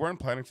 We weren't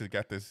planning to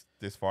get this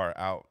far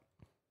out.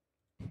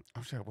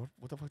 Oh shit! What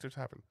the fuck just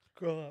happened?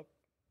 Grow up.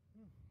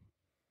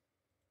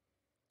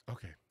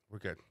 Okay, we're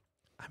good.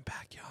 I'm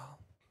back, y'all.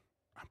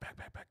 I'm back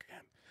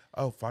again.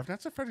 Oh, Five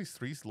Nights at Freddy's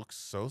 3 looks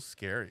so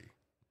scary.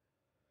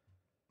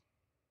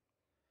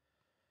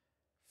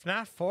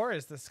 FNAF 4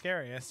 is the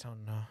scariest. Oh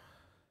no.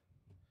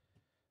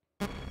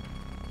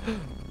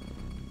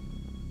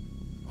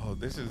 Oh,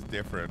 this is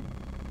different.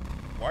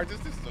 Why does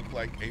this look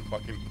like a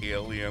fucking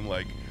alien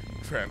like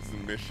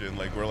transmission?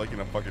 Like we're like in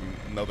a fucking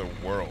another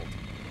world.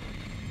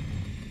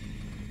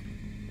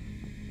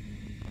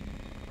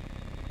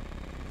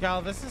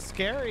 Y'all, this is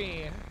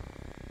scary.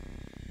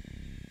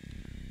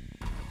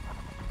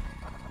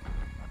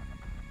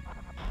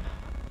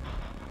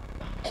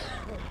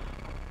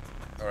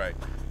 All right.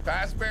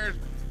 Fazbear's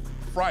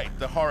Fright,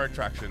 the horror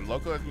attraction.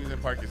 Local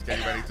amusement park is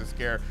getting ready to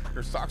scare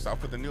your socks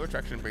off with a new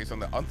attraction based on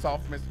the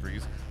unsolved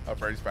mysteries of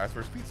Freddy's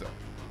Fazbear's Pizza,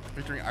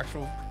 featuring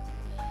actual.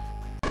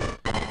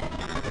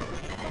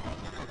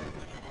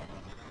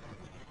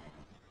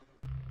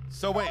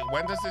 So wait,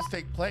 when does this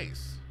take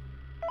place?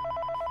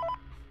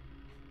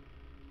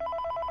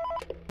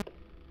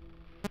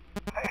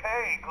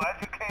 Hey, glad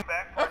you came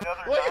back for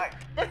another Look, night.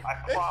 I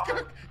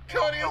promise.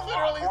 Cody is it'll be a lot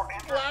literally more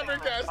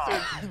interesting this flabbergasted.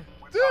 time.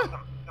 We've got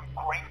some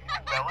great new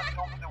relics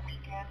over the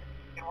weekend,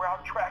 and we're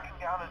out tracking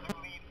down a new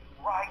lead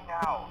right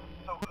now.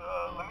 So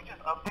let me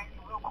just update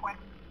you real quick,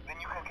 then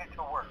you can get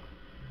to work.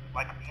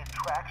 Like the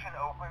attraction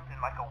opens in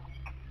like a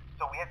week,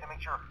 so we have to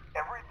make sure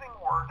everything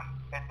works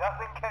and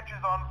nothing catches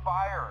on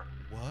fire.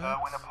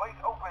 What? When the place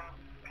opens,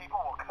 people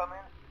will come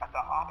in at the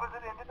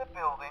opposite end of the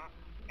building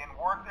and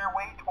work their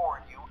way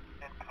toward you,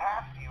 then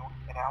past you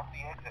and out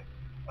the exit.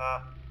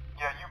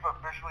 Yeah, you've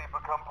officially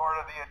become part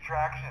of the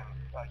attraction.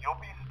 You'll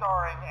be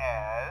starring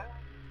as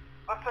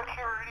a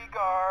security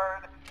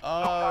guard.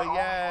 Oh, not only will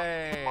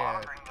you be yay.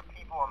 monitoring the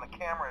people on the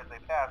camera as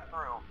they pass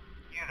through,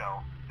 you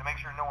know, to make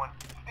sure no one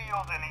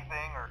steals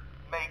anything or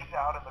makes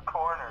out in the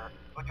corner,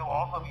 but you'll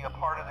also be a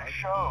part of the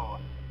show.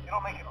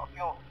 It'll make it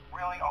feel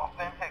really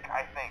authentic,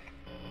 I think.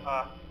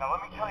 Now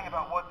let me tell you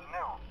about what's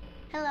new.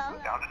 Hello.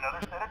 We found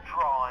another set of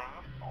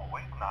drawings,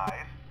 always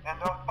nice, and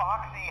a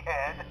foxy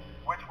head,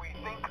 which we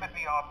think could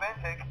be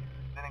authentic.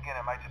 Then again,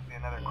 it might just be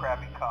another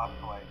crappy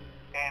cosplay.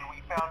 And we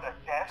found a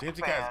desk James,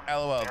 you fan. guys,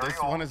 LOL, very this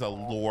one old is a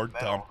school, lore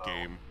metal, dump though.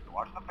 game.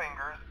 Watch the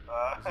fingers.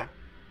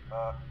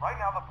 Right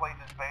now the place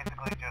is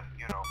basically just,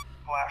 you know,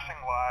 flashing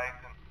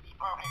lights and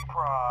spooky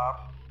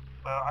props.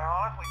 I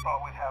honestly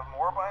thought we'd have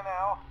more by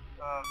now.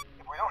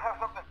 If we don't have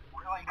something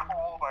really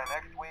cool by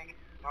next week,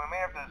 then we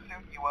may have to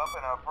suit you up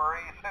in a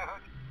furry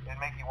suit and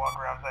make you walk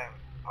around saying,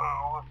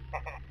 boo.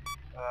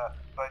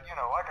 But, you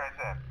know, like I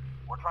said,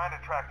 we're trying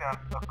to track down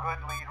a good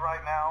lead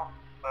right now.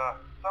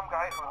 Some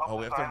guy who helped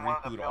we have to design one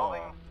of the reboot all.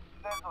 buildings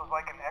says it was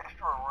like an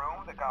extra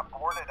room that got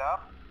boarded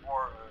up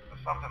or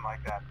something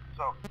like that.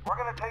 So we're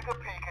gonna take a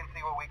peek and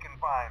see what we can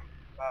find.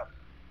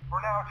 For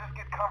now, just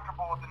get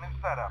comfortable with the new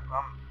setup.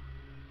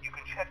 You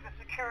can check the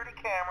security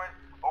cameras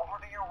over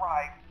to your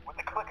right with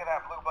the click of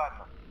that blue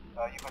button.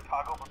 You can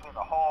toggle between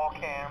the hall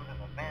cams and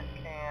the vent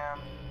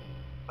cams.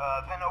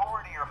 Then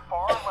over to your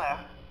far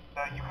left,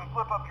 you can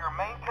flip up your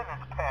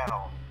maintenance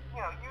panel.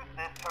 You know, use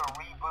this to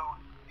reboot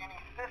any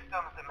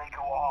systems that may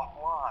go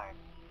offline.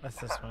 What's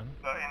this one?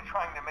 In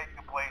trying to make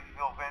the place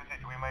feel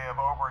vintage, we may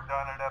have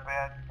overdone it a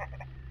bit.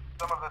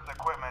 Some of this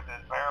equipment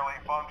is barely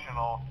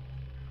functional.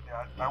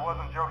 Yeah, I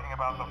wasn't joking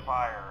about the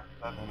fire.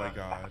 Oh my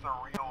God. That's a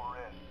real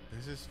risk.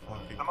 This is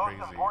fucking The most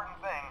crazy. important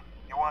thing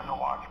you want to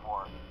watch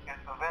for is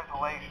the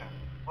ventilation.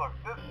 Look,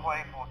 this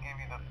place will give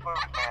you the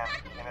spooks, man.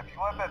 And if you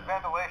let that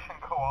ventilation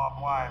go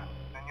offline,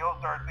 then you'll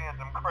start seeing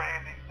some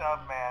crazy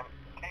stuff, man.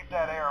 Keep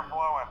that air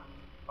flowing.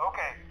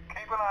 Okay,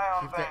 keep an eye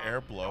on Keep things. the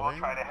air and blowing?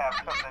 We'll try to have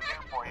something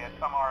new for you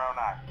tomorrow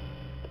night.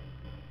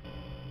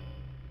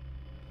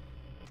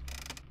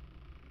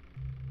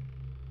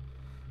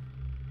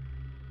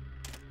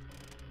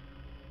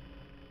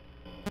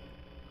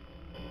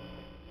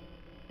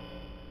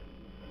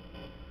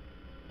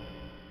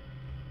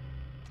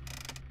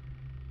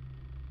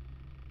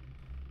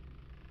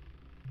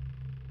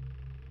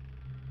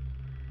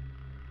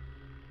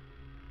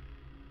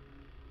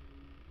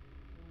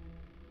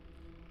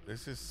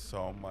 This is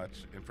so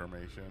much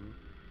information.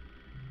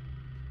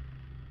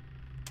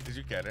 Did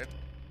you get it?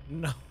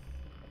 No.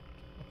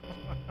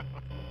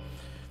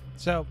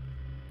 So,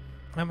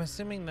 I'm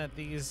assuming that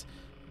these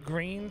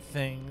green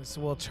things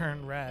will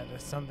turn red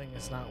if something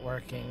is not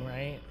working,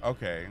 right?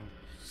 Okay.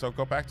 So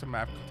go back to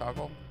map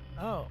toggle.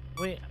 Oh,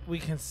 wait, we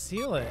can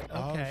seal it.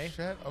 Okay. Oh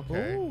shit.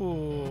 Okay.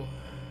 Ooh.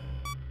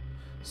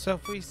 So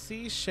if we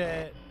see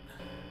shit,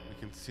 We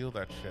can seal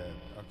that shit.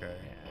 Okay.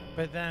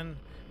 but then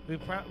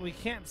we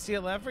can't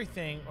seal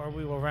everything or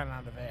we will run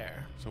out of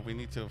air. So we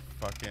need to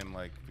fucking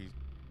like be.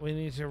 We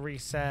need to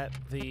reset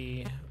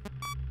the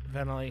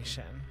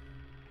ventilation.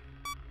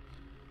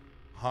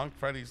 Honk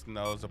Freddy's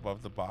nose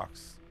above the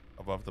box.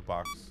 Above the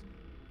box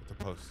with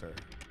the poster.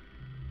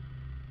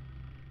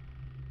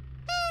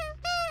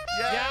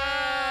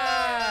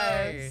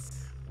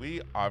 Yes!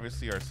 We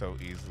obviously are so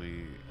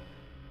easily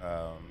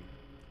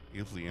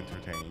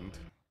entertained.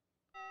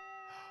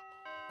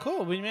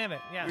 Cool, we made it.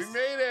 Yes. We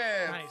made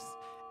it. Nice.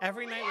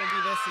 Every night will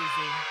be this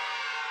easy.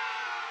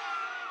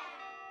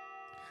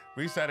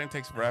 Resetting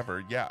takes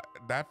forever. Yeah,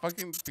 that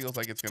fucking feels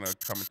like it's gonna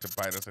come to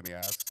bite us in the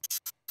ass.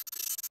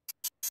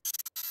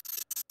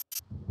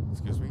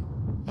 Excuse me.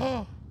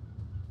 Oh,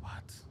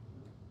 what?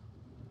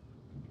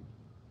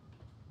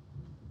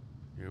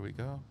 Here we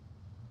go.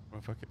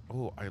 We're fucking.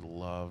 Oh, I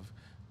love.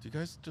 Do you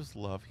guys just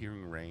love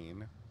hearing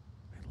rain?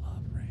 I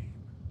love rain.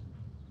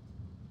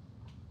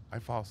 I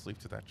fall asleep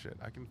to that shit.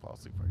 I can fall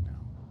asleep right now.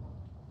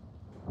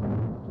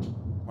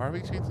 Why are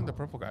we chasing the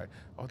purple guy?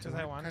 Oh, did 'Cause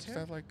I want catch to.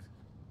 that like?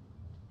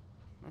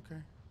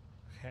 Okay.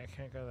 Okay, I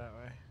can't go that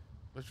way.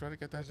 Let's try to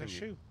get that There's a thingy.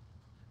 shoe.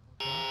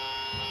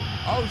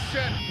 Oh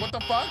shit! What the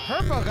fuck?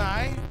 Purple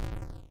guy.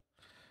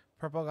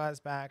 Purple guy's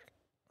back.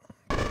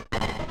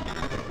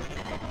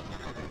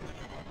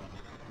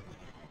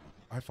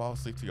 I fall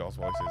asleep to y'all's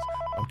voices.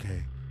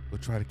 Okay,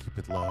 we'll try to keep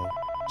it low.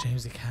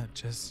 James, you can't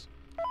just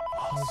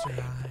close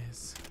your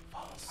eyes.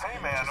 Hey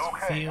man,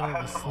 okay, feel I the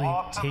have some sleep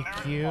awesome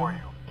take news you. for you.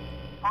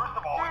 First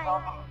of all, we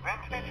found some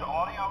vintage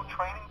audio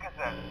training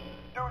cassettes.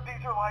 Dude,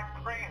 these are like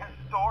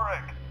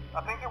prehistoric.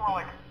 I think they were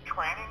like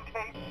training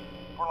tapes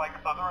for like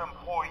other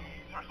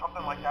employees or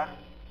something like that.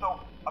 So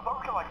I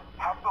thought we could like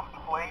have them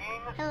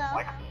playing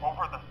like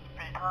over the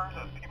speakers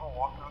as people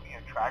walk through the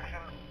attraction.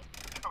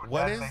 Dude,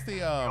 What that is makes me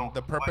feel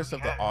the purpose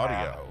of the legit,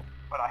 audio? man.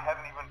 But I have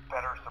an even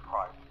better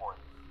surprise for you.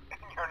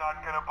 You're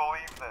not gonna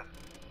believe this.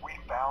 We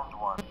found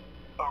one.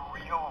 A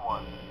real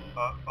one.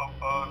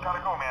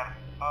 Gotta go, man.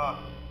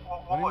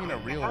 What do you mean a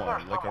real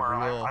one? Like a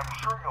real I'm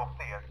sure you'll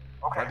see it.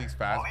 Okay. Freddy's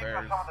I'll leave you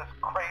Fazbear's some of this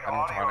great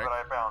audio animatronic? that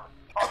I found.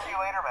 Talk to you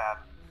later, man.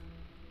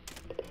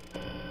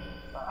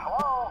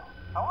 Hello?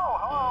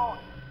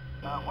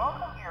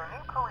 Welcome to your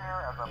new career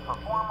as a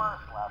performer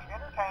 /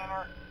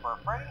 entertainer for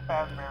Freddy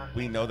Fazbear's.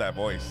 We know that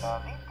voice. These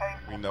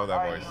tapes We will know that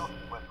provide voice. you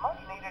with much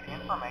needed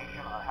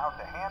information on how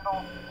to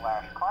handle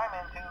 / climb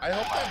into I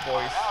hope that /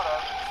 voice- climb out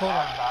of Hold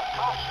on.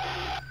 Faz.com.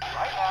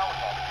 Right now we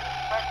have two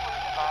specially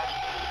designed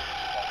suits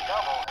that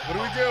double as What do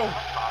we both do?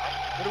 animatronic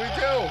What do we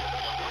do?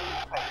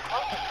 Pay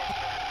close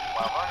attention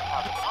while learning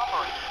how to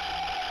operate.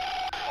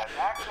 As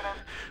accident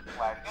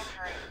 /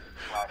 injury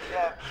 /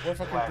 death What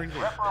fucking / bring me?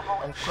 irreparable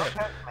Oh, shit.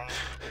 protest means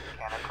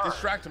can occur.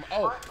 Distract him.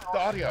 Oh, First, the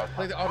you'll audio. see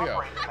Play the how to audio.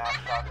 operate the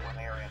mascots when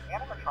they are in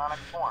animatronic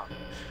form.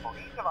 For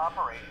ease of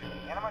operation, the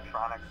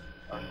animatronics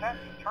are set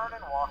to turn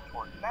and walk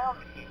towards sound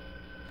cues.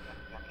 This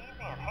is an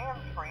easy and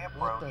hands-free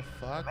approach the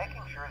fuck? to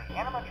making sure the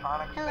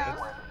animatronics stay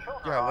where the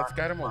children Yeah, are let's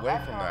get 'em for away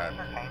from maximum that.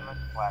 entertainment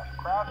 /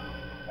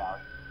 crowd-pleasing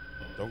value.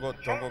 Don't go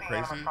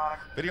crazy.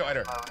 Video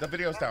editor. The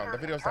video's down. The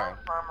video's down.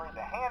 Firmly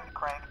the hand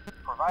crank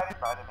provided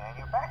by the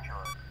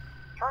manufacturer.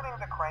 Turning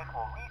the crank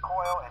will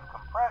recoil and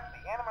compress the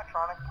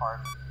animatronic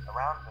parts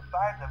around the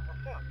sides of the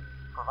suit,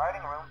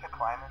 providing room to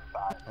climb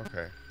inside.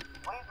 Okay.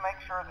 Please make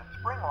sure the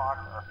spring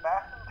locks are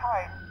fastened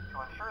tight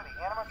to ensure the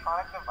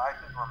animatronic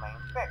devices remain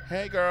fixed.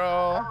 Hey,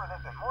 girl. We'll cover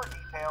this in more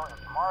detail in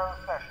tomorrow's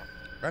session.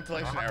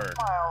 Ventilation Remember error. to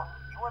smile.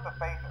 You are the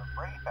face of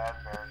Freddy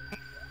Fazbear's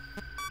Pizza.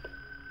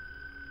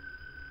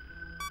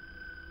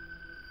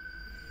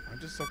 I'm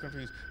just so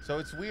confused. So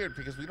it's weird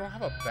because we don't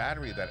have a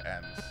battery that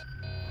ends.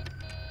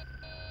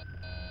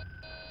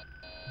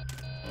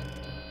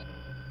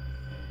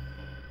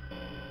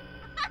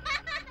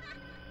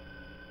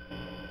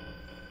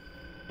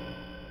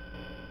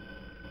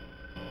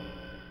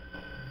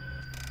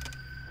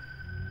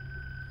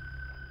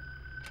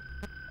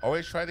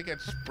 Always try to get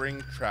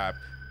Springtrap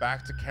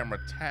back to camera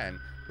 10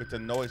 with the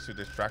noise to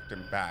distract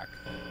him back.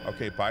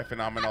 Okay, bye,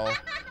 Phenomenal.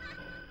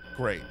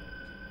 Great.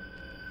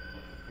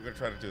 We're gonna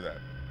try to do that.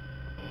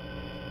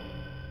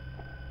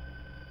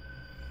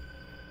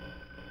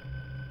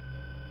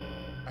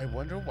 I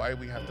wonder why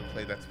we have to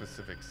play that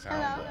specific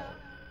sound. Hello?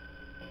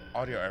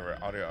 Audio error,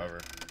 audio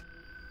error.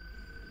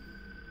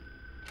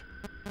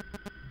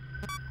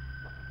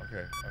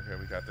 Okay, okay,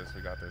 we got this,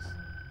 we got this.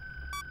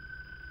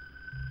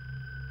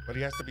 But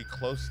he has to be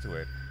close to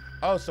it.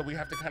 Oh, so we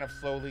have to kind of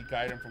slowly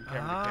guide him from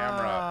camera to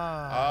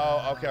camera.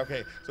 Oh, okay,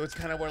 okay. So it's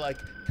kind of where like,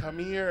 come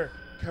here,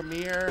 come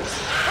here.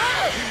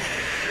 Oh,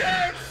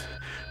 yes!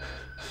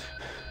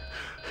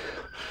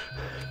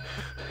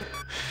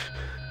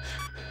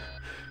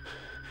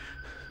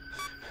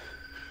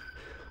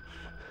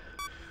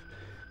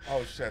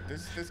 Oh shit,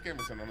 this game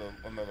is another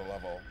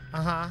level.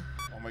 Uh-huh.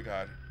 Oh my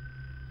god.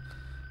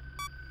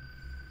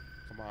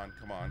 Come on,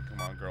 come on,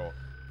 come on, girl.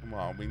 Come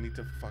on, we need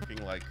to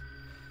fucking like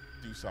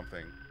do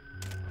something.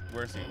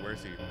 Where is he? Where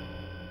is he?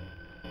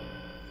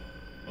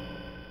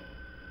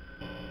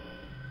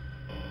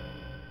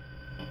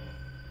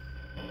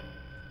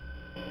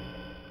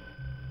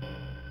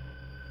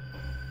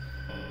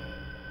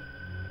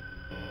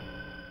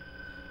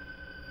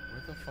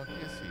 Where the fuck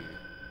is he?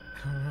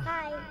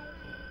 Hi.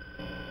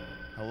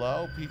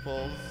 Hello,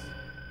 peoples.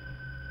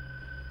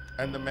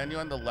 And the menu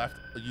on the left,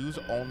 use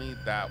only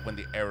that when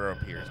the error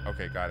appears.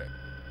 Okay, got it.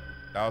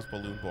 That was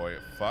Balloon Boy.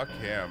 Fuck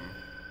him.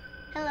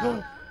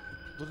 Hello.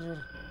 Look, look, look.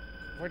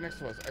 Right next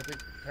to us. I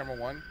think camera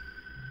 1.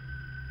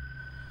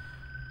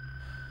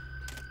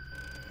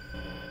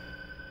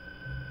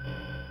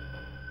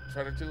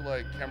 Try to do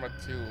like camera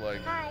 2,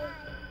 like. Hi.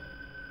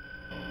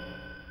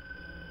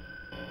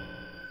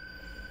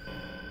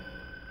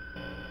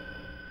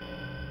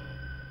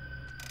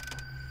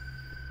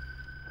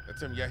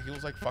 That's him. Yeah, he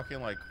was like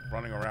fucking like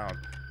running around.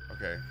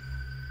 Okay.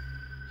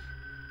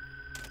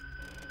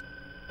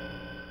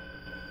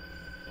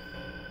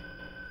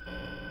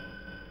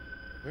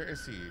 Where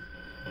is he?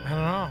 I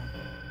don't know.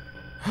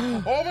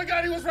 Oh my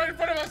god, he was right in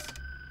front of us!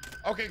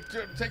 Okay,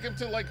 take him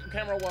to like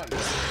camera 1.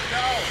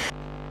 No!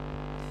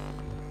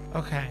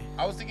 Okay.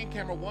 I was thinking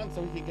camera 1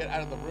 so he can get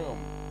out of the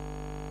room.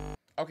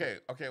 Okay,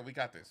 okay, we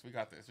got this. We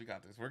got this. We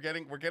got this. We're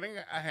getting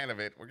ahead of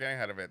it. We're getting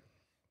ahead of it.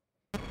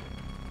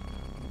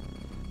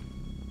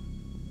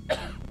 All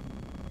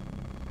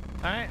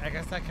right, I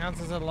guess that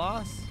counts as a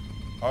loss.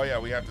 Oh yeah,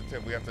 we haven't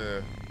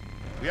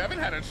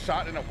had a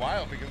shot in a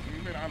while because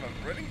we've been on a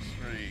winning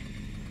streak.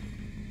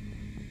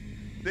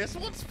 This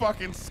one's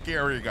fucking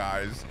scary,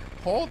 guys.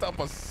 Hold up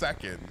a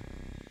second.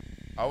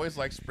 I always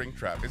like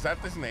Springtrap. Is that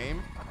his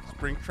name?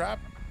 Springtrap?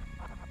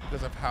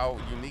 Because of how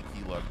unique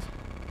he looked.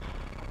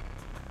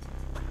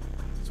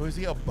 So is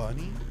he a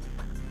bunny?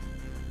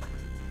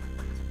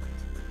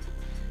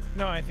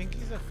 No, I think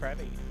he's a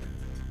Freddy.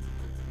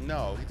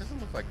 No, he doesn't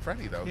look like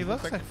Freddy though. He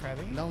looks like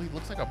Freddy. No, he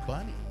looks like a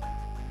bunny.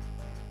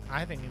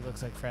 I think he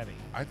looks like Freddy.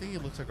 I think he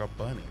looks like a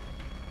bunny.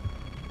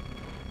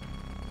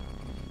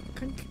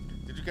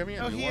 Did you get me a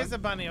new one? Oh, he is a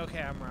bunny. Okay,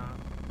 I'm wrong.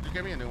 Did you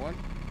get me a new one?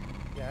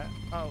 Yeah.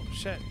 Oh,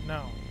 shit.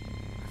 No.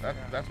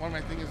 That's why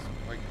my thing is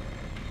like.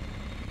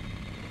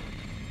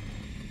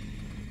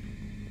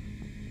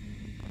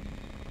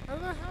 How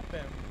did that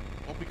happen?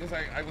 Well, because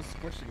I was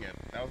squishing it.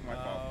 That was my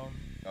fault.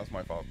 That was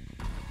my fault.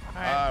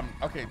 All right.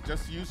 Okay,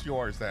 just use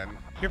yours then.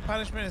 Your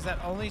punishment is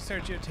that only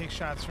Sergio takes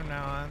shots from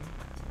now on.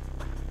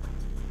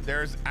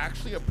 There's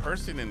actually a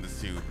person in the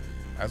suit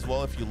as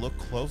well if you look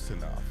close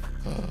enough.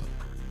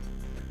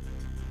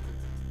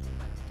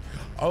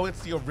 Oh,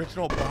 it's the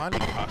original Bonnie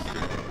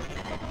costume.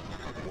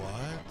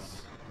 What?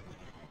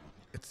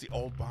 It's the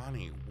old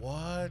Bonnie.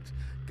 What?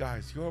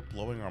 Guys, you're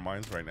blowing our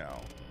minds right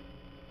now.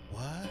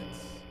 What?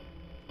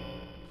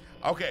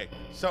 Okay,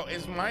 so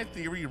is my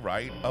theory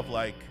right of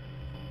like,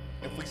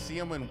 if we see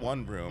him in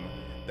one room,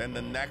 then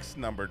the next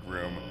numbered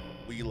room,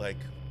 we like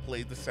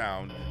play the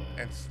sound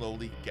and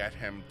slowly get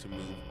him to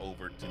move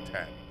over to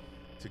 10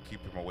 to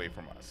keep him away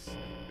from us.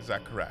 Is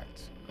that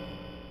correct?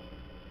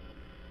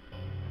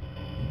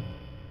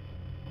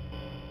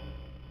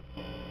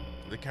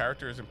 The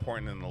character is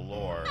important in the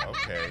lore.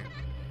 Okay.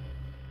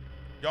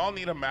 Y'all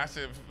need a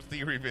massive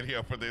theory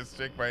video for this.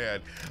 Shake my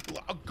head.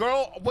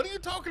 Girl, what are you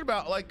talking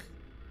about? Like,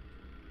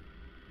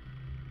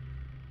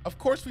 of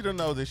course we don't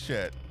know this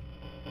shit.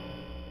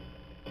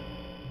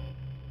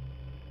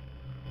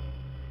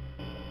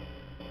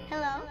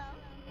 Hello?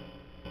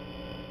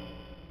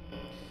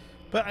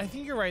 But I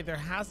think you're right. There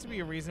has to be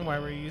a reason why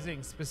we're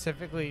using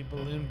specifically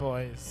Balloon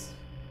Boy's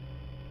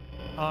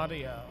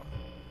audio.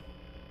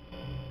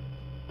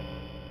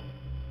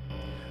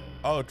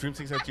 Oh,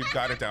 Dreamsync says you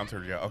got it down,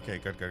 Sergio. Okay,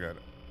 good.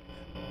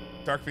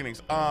 Dark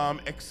Phoenix.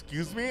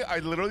 Excuse me? I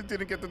literally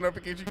didn't get the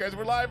notification you guys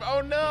were live.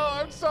 Oh no,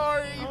 I'm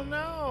sorry. Oh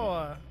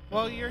no.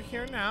 Well, you're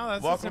here now.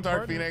 That's Welcome,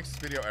 Dark important. Phoenix.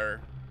 Video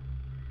error.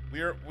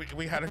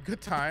 We had a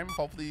good time.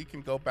 Hopefully you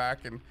can go back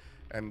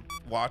and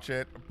watch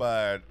it.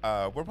 But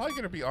we're probably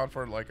gonna be on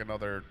for like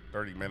another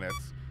 30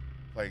 minutes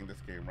playing this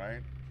game,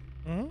 right?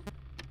 Hmm?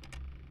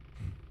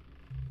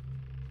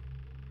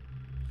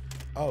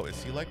 Oh,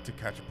 is he like To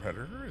Catch a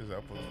Predator? Is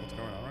that what's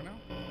going on right now?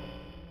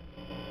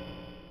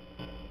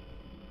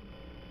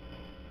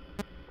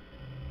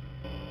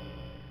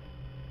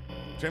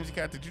 Jamesy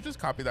Cat, did you just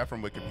copy that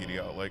from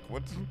Wikipedia? Like,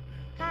 what's...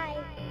 Hi.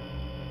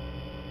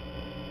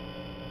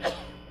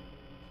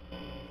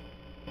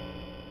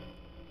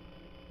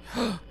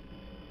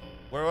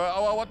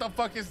 what the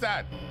fuck is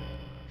that?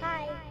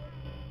 Hi.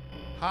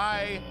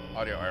 Hi.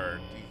 Audio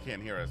error. You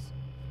can't hear us.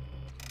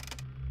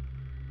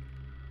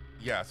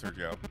 Yeah,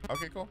 Sergio.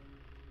 Okay, cool.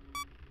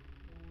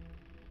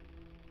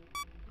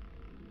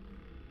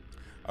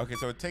 Okay,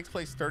 so it takes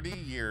place 30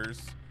 years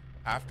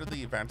after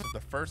the events of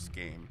the first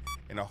game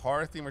in a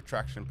horror-themed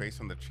attraction based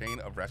on the chain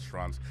of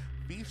restaurants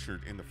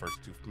featured in the first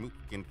two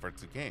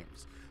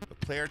games. The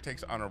player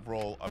takes on a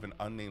role of an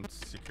unnamed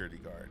security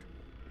guard.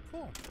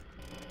 Cool.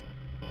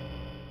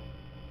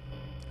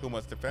 Who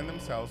must defend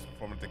themselves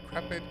from a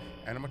decrepit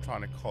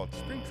animatronic called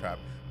Springtrap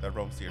that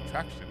roams the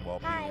attraction while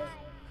being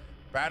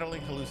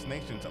battling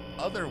hallucinations of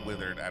other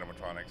withered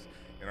animatronics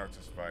in order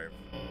to survive.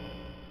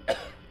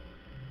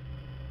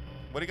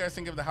 What do you guys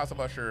think of the House of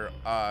Usher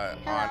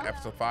on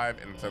episode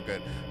 5? And it's so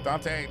good.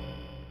 Dante,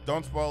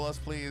 don't spoil us,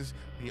 please.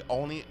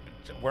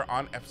 We're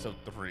on episode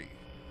 3,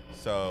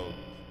 so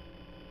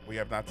we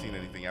have not seen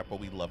anything yet, but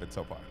we love it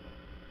so far.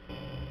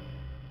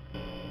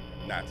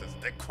 Nah, it says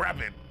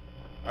decrepit.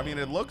 I mean,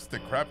 it looks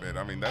decrepit.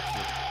 I mean, that's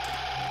just...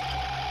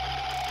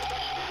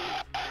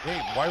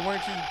 Wait, why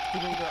weren't you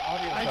doing the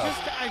audio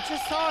stuff? I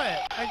just saw it.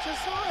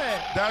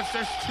 That's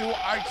just too...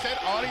 I said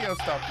audio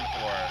stuff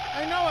before.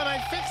 I know, and I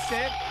fixed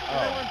it, and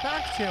I went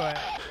back to it.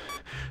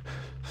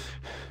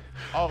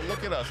 Oh,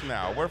 look at us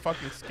now. We're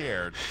fucking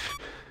scared.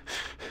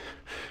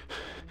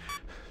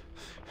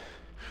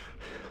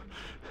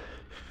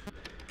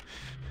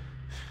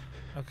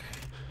 Okay.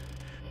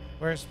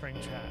 Where's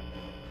Springtrap?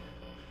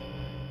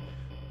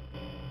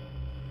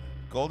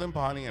 Golden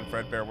Bonnie and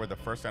Fredbear were the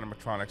first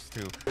animatronics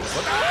to...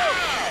 Ah!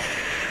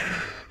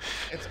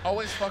 It's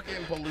always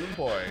fucking Balloon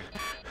Boy.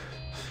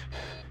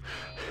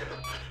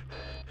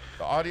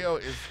 The audio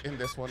is in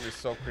this one is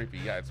so creepy.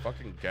 Yeah, it's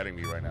fucking getting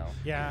me right now.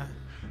 Yeah.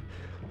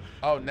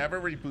 Oh, never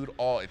reboot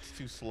all. It's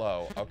too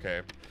slow.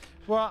 Okay.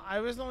 Well, I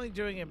was only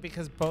doing it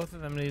because both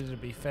of them needed to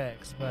be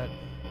fixed, but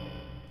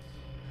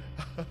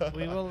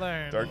we will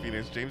learn. Dark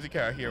Phoenix, Jamesy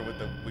Cat here with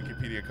the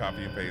Wikipedia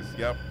copy and paste.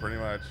 Yep, pretty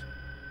much.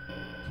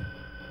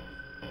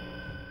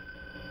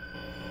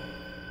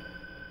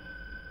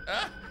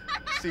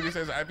 Stevie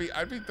says, I'd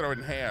be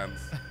throwing hands.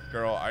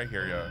 Girl, I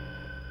hear ya.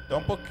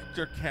 Don't put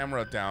your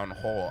camera down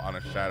whole on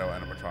a shadow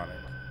animatronic.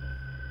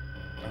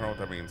 I don't know what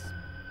that means.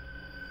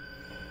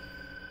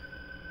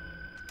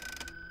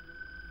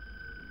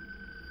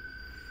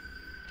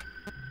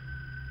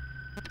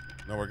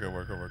 No, we're good,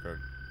 we're good.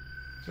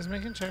 Just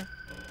making sure.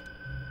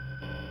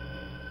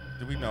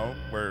 Do we know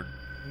where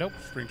Nope.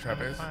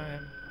 Springtrap is?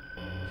 I'm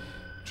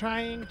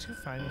trying to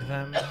find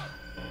them.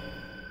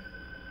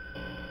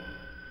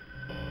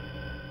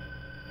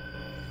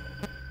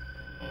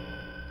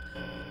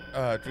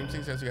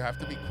 Dreamsync says you have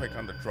to be quick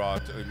on the draw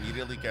to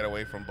immediately get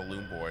away from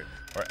Balloon Boy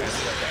or any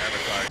of the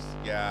avatars.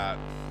 Yeah.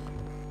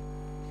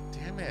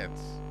 Damn it.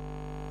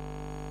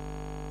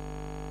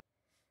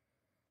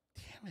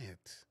 Damn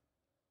it.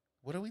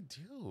 What do we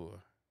do?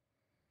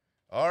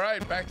 All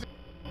right, back to...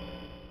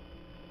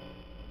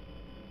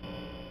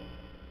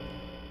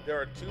 There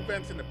are 2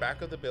 vents in the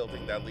back of the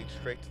building that lead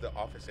straight to the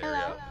office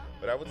area.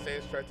 But I would say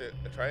is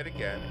try it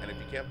again, and if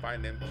you can't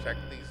find them, check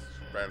these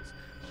vents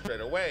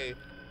straight away.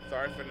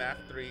 Sorry, FNAF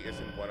 3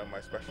 isn't one of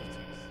my specialties.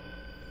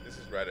 This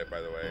is Reddit,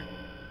 by the way.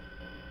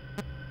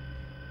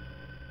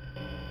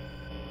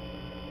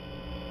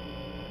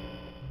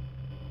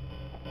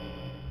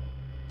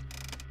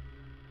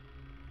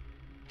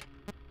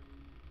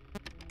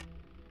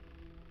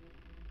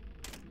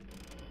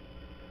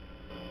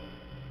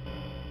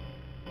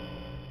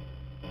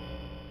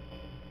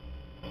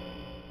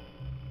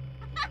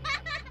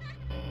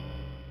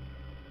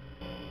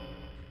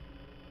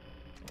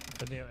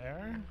 Video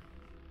error?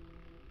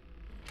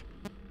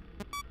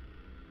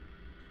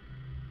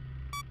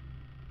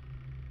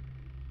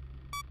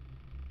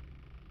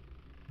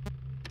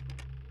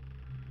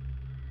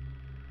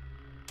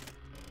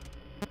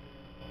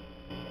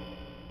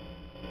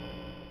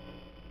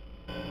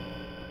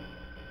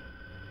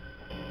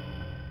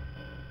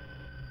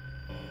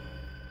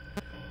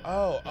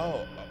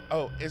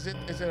 Oh, is it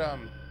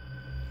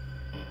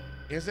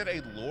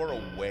a lure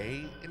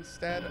away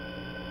instead?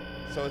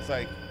 So it's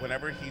like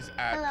whenever he's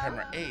at Hello?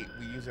 camera 8,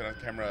 we use it on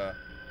camera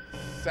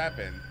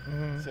 7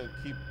 to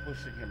keep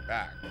pushing him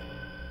back.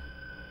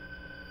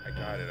 I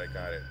got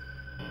it.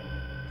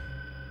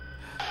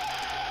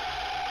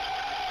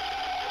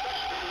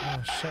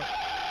 Oh shit.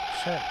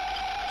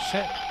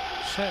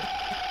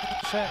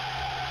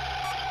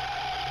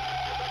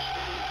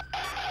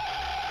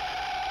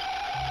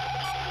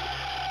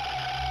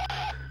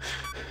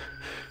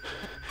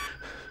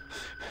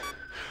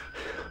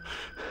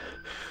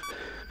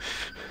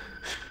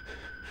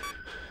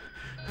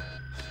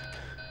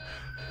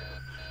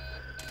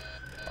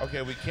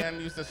 Okay, we can't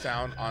use the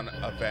sound on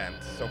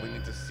events, so we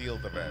need to seal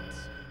the vents.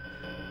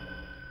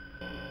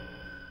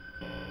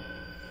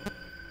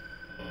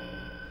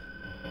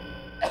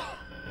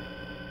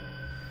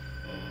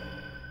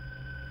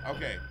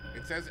 Okay,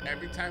 it says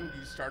every time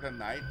you start a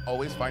night,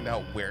 always find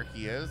out where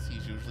he is.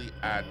 He's usually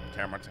at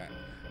camera 10.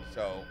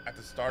 So at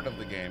the start of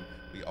the game,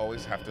 we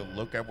always have to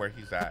look at where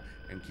he's at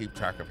and keep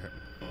track of him.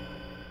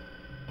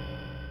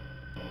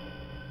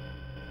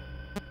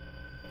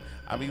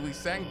 I mean, we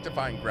sang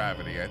Defying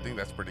Gravity. I think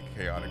that's pretty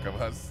chaotic of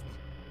us.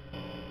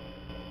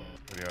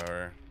 We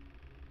are.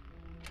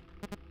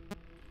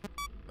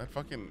 That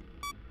fucking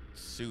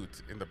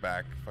suit in the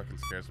back fucking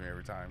scares me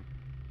every time.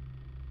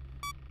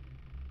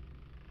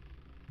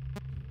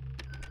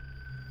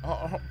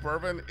 Oh,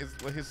 Bourbon is,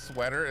 his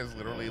sweater is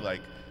literally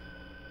like,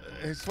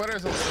 his sweater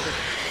is a little bit,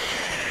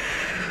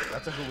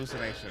 that's a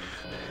hallucination.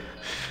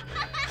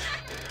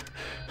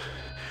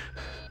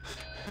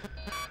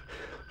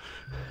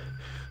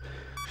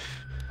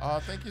 Oh,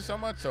 thank you so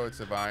much, So It's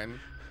Divine.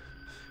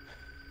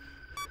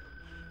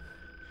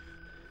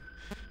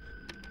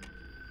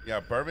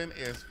 Yeah, Bourbon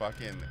is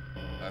fucking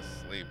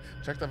asleep.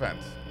 Check the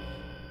vents.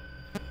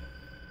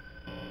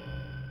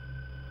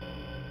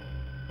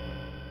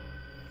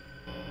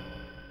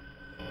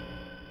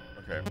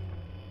 Okay.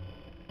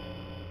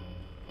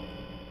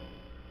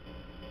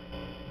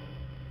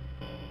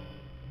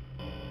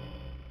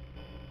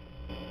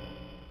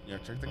 Yeah,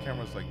 check the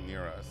cameras like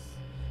near us.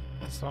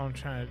 That's what I'm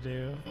trying to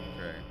do.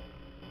 Okay.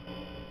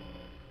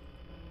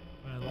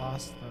 I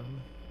lost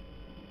them.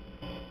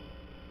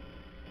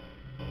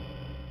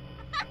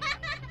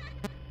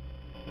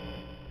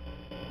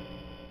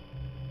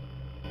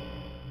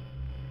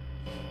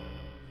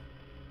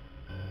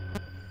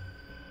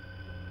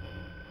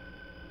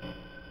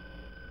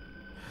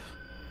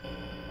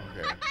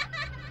 Okay.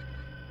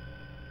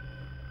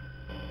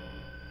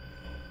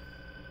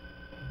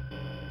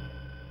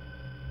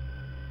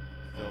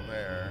 Still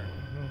there.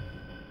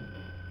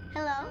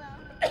 Hello?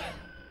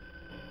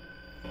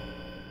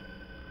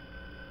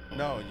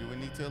 No, you would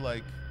need to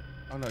like,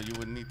 oh no, you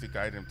would need to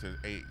guide him to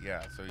 8,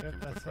 yeah, so you Yep, can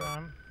that's put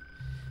what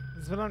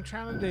that's what I'm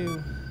trying to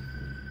do.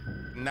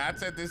 Nat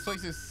said this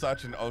place is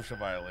such an OSHA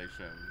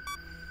violation.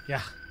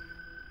 Yeah.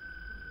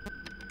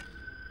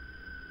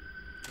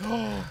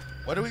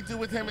 What do we do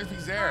with him if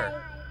he's there?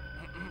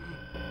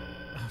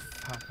 Oh,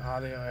 fuck,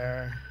 audio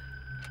error.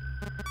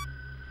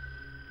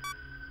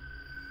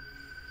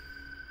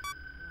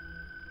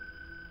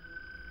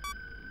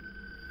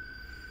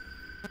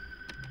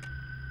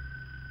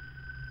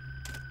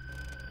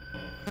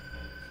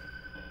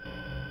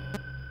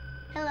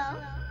 Hello?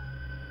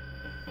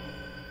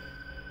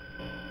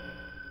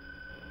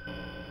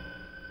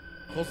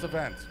 Close the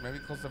vent. Maybe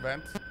close the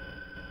vent.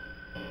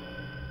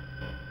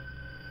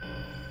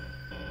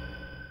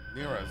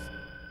 Near us.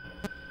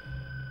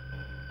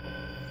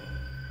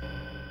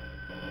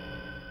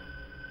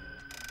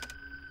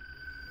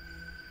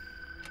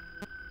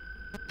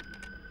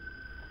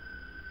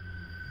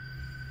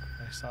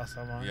 I saw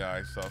someone. Yeah,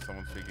 I saw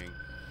someone speaking.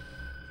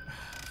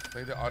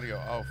 Play the audio.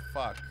 Oh,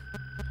 fuck.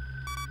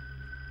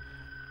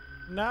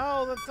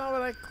 No, that's not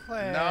what I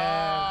clicked.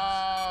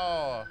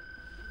 No!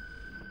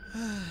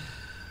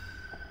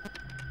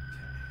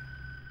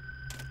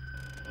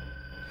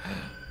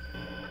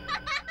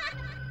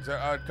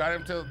 So, got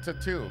him to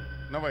 2.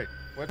 No, wait.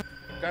 What?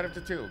 Got him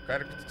to 2.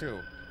 Got him to 2.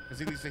 Because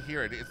he needs to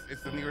hear it.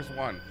 It's the nearest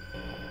one.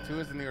 2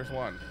 is the nearest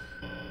one.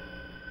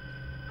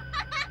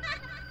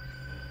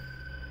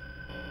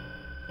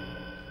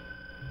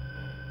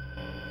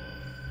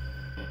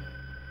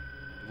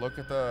 Look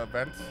at the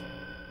vents.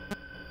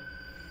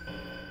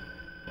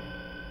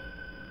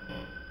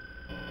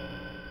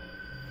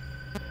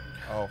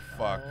 Oh,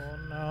 fuck. Oh,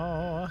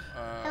 no.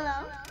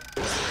 Hello?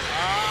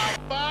 Ah,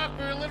 fuck!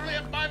 We're literally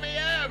at 5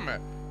 a.m.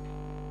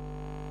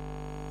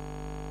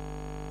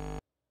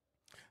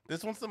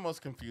 This one's the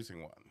most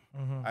confusing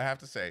one, I have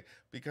to say,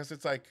 because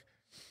it's like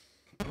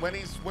when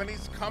he's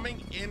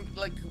coming in,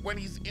 like when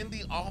he's in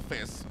the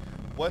office,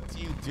 what do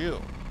you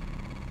do?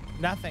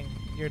 Nothing.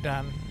 You're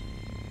done.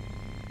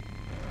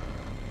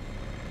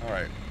 All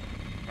right.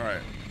 You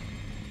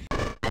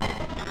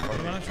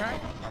want to try?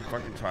 I'm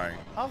fucking trying.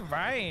 All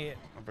right.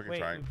 I'm fucking Wait,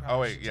 trying. we probably Oh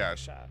wait, should yeah. take a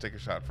shot. Take a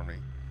shot for me.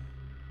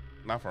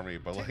 Not for me,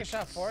 but Take like. a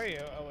shot for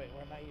you. Oh, wait.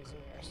 We're not using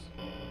yours.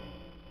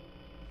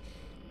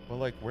 But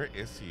like, where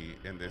is he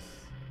in this?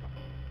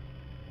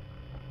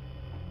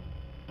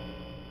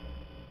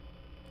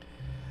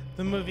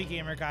 The movie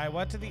gamer guy.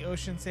 What did the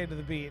ocean say to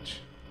the beach?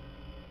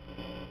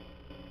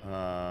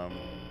 Don't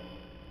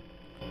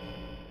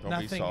be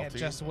Nothing. salty. It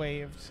just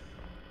waved.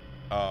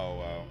 Oh,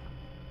 wow.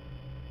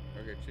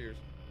 Okay, cheers.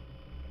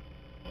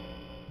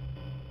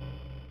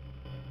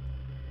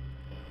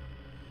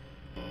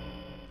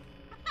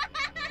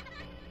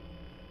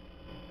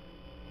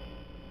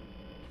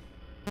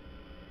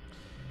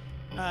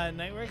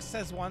 Nightwork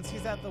says once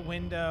he's at the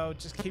window,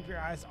 just keep your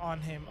eyes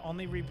on him.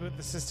 Only reboot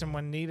the system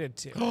when needed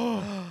to.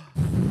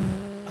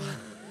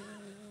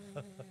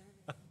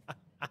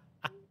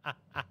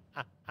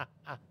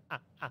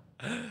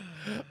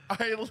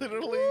 I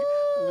literally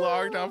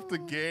logged off the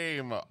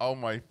game. Oh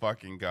my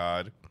fucking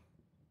god.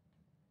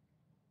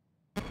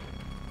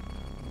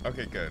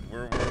 Okay, good.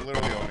 We're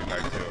literally owning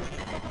night 2.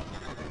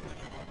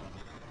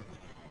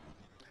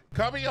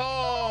 Cubby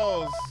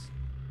holes!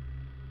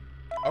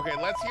 Okay,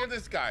 let's hear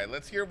this guy.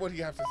 Let's hear what he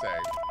has to say.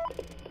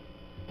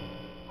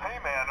 Hey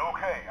man,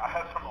 okay, I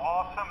have some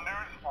awesome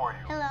news for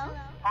you. Hello?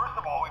 First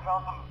of all, we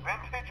found some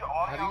vintage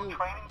audio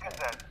training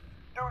cassettes.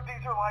 Dude,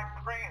 these are like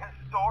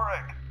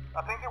prehistoric.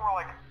 I think they were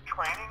like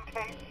training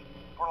tapes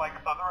for like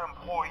other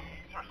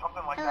employees or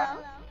something like that.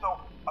 So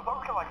I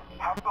thought we could like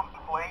have them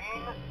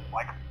playing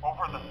like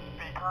over the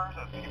speakers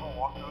as people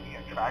walk through the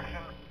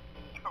attraction.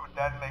 Dude,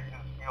 that makes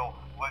us feel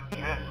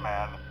legit,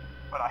 man.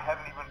 But I have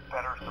an even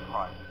better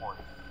surprise for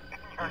you.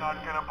 You're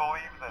not gonna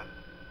believe this.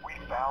 We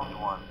found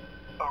one.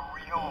 A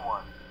real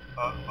one.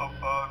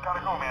 Gotta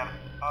go, man.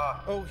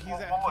 Oh, he's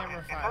at look, camera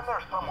it's 5. in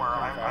there somewhere.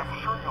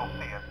 I'm sure you'll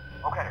see it.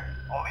 Okay,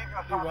 I'll leave you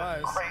with some of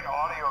this great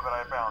audio that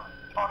I found.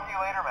 Talk to you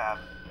later, man.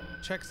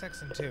 Check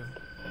section 2.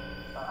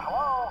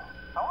 Hello?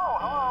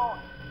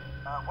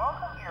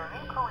 Welcome to your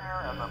new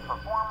career as a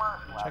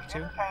performer / Check 2.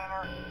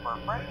 entertainer for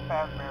Freddy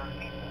Fazbear's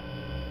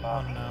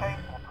Pizza. These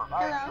tapes will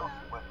provide you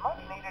with much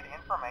needed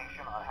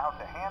information on how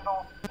to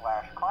handle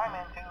 / climb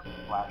into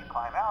 /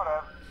 climb out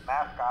of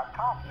mascot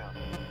costumes.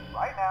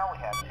 Right now we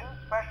have 2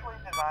 specially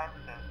designed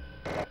suits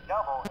that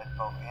double as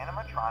both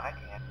animatronic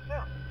and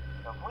suit.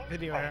 So please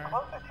Video pay error.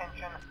 close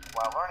attention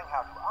while learning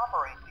how to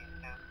operate these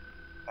suits,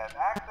 as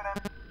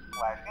accidents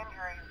 /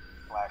 injuries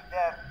 /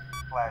 death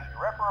 /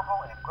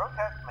 irreparable and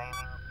grotesque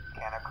maiming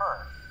can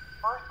occur.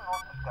 First, we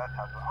will discuss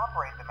how to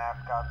operate the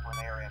mascots when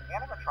they are in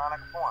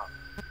animatronic form.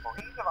 For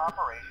ease of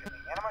operation,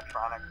 the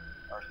animatronics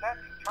are set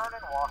to turn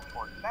and walk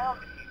towards sound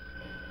cues.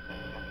 This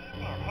is an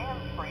easy and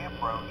hands-free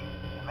approach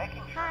to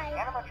making sure the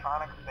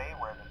animatronics stay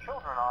where the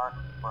children are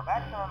for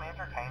maximum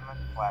entertainment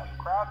 /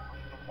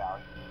 crowd-pleasing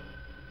value.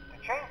 To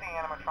change the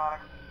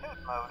animatronics to suit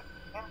mode,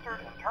 insert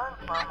and turn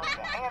firmly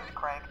the hand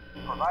crank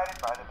provided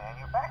by the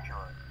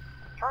manufacturer.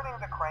 Turning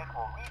the crank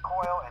will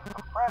recoil and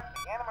compress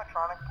the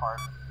animatronic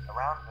parts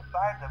around the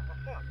sides of the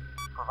suit,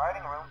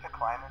 providing room to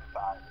climb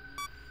inside.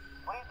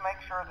 Please make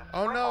sure the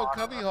Oh no,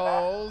 cubby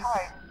holes.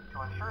 tight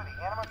to ensure the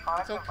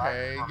animatronic It's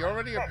okay. devices You're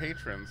already a remain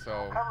fixed. patron, so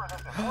We'll cover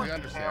this in more we detail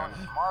understand.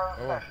 in tomorrow's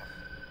Oh, session.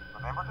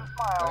 Remember to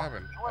smile. what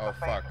happened? You are Oh the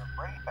face fuck. of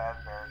Freddy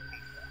Fazbear's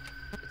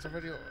Pizza. It's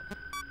already.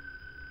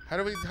 How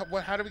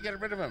do we get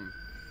rid of him?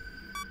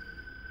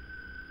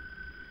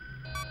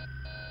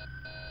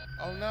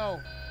 Oh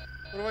no!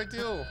 What do I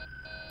do?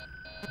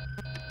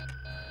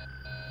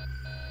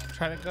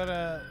 Try to go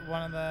to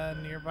one of the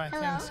nearby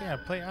things. Yeah,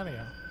 play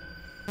audio.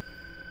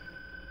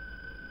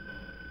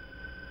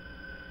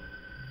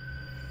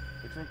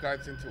 Which one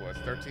guides into us?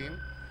 13?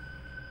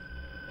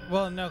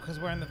 Well, no, because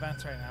we're in the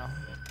vents right now.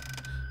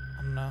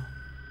 I don't know.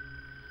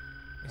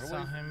 We How do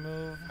saw we- him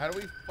move. How do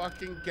we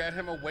fucking get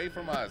him away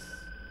from us?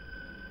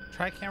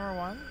 Try camera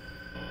 1.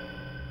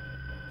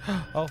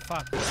 Oh,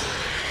 fuck.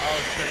 Oh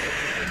shit!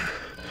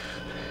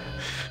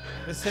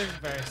 This is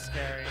very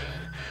scary.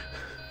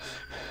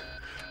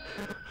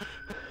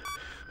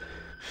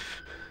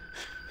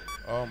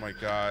 Oh my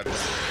god!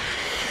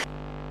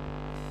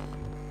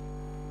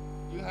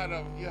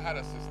 You had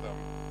a system.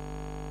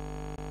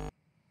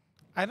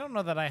 I don't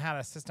know that I had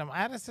a system. I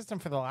had a system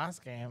for the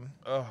last game.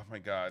 Oh my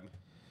god!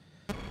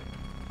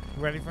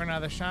 Ready for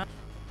another shot?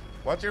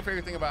 What's your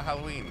favorite thing about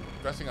Halloween?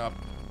 Dressing up.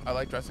 I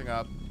like dressing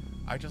up.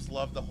 I just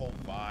love the whole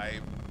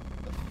vibe,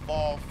 the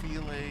fall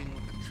feeling,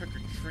 the trick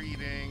or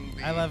treating.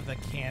 I love the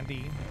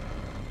candy.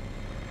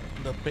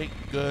 The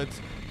baked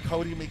goods.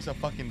 Cody makes a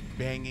fucking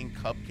banging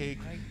cupcake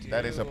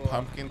that is a do.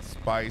 pumpkin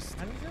spice,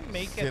 I need to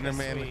make it this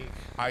cinnamon week.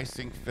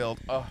 icing filled.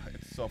 Oh,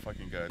 it's so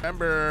fucking good.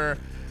 Remember,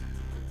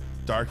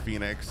 Dark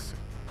Phoenix,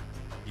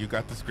 you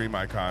got the scream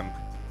icon.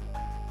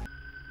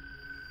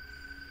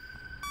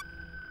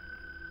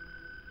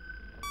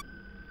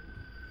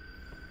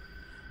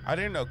 I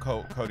didn't know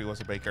Cody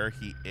was a baker.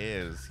 He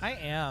is. I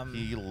am.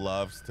 He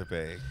loves to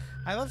bake.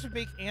 I love to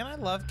bake and I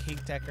love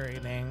cake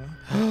decorating.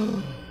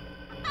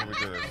 Let me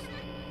do this.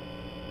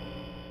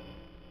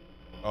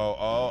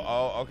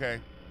 Oh, okay.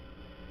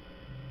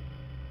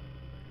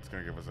 It's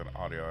gonna give us an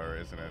audio error,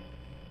 isn't it?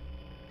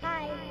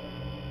 Hi.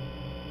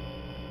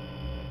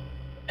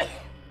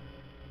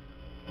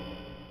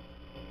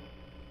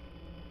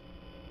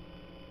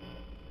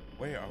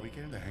 Wait, are we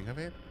getting the hang of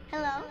it?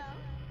 Hello?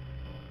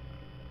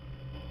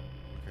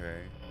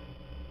 Okay.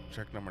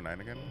 check number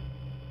 9 again.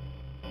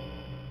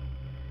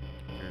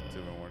 Okay, do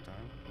it one more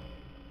time.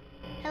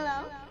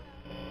 Hello?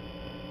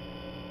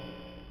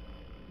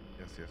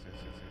 Yes.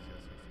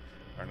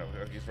 Or no,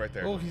 he's right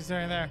there. Oh, he's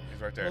right there.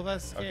 He's right there. Well,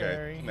 that's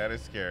scary. Okay, that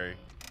is scary.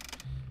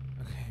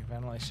 Okay,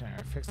 ventilation.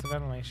 Fix the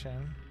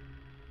ventilation.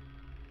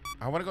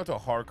 I want to go to a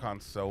horror con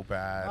so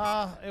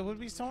bad. It would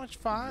be so much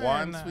fun.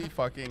 Once we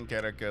fucking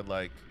get a good,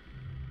 like,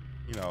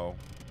 you know,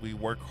 we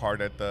work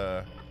hard at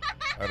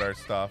our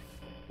stuff,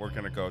 we're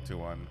gonna go to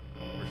one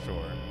for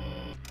sure.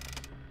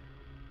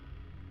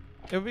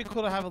 It would be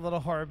cool to have a little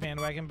horror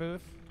bandwagon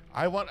booth.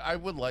 I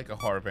would like a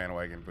horror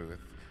bandwagon booth.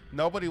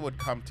 Nobody would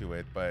come to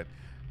it, but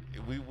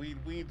we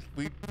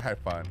had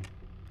fun.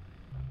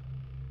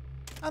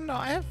 I don't know.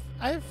 I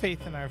have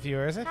faith in our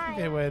viewers. I think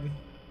they would.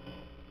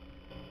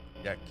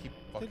 Yeah, keep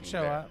fucking They'd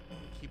show there. up.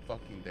 Keep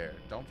fucking there.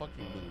 Don't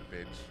fucking move,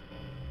 bitch.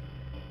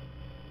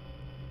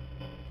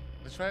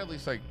 Let's try at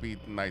least like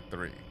beat night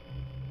 3,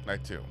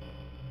 night 2.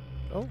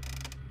 Oh.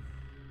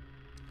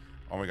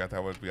 Oh my god,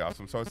 that would be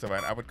awesome. So it's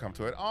Divine. I would come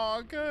to it.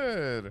 Oh,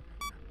 good.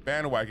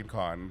 Bandwagon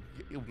con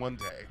one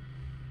day.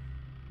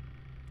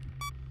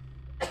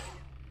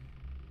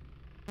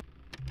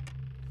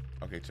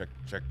 Okay, check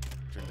the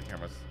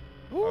cameras.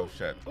 Ooh. Oh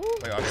shit. Ooh.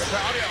 Play audio. Play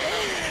audio.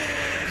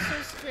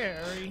 So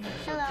scary.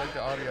 Hello? Check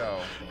the audio.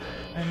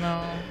 I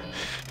know.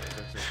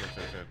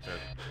 Shit.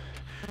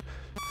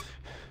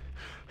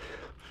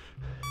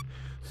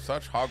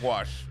 Such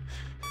hogwash.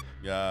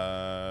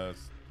 Yes.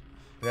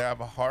 They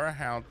have a horror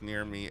hound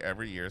near me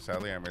every year.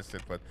 Sadly, I missed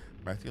it, but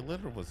Matthew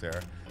Litter was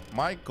there.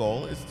 My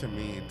goal is to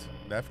meet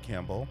Nev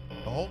Campbell,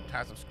 the whole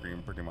cast of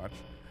Scream, pretty much.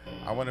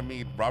 I want to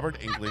meet Robert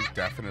Englund,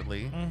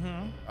 definitely.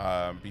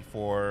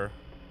 Before.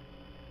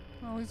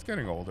 Oh, he's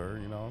getting older,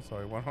 you know, so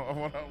I want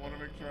to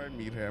make sure I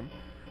meet him.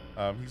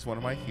 He's one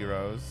of my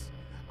heroes.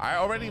 I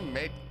already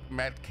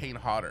met Kane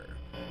Hodder.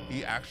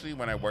 He actually,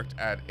 when I worked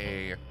at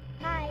a.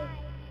 Hi.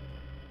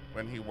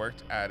 When he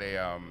worked at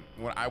a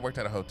when I worked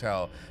at a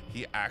hotel,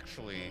 he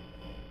actually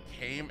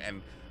came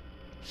and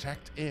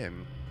checked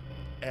in,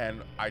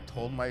 and I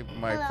told my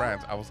Hello?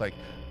 friends, I was like,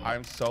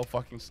 I'm so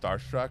fucking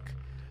starstruck,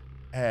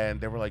 and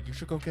they were like, you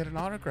should go get an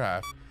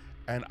autograph.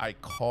 And I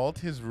called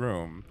his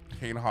room,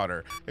 Kane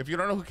Hodder. If you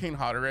don't know who Kane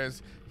Hodder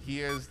is,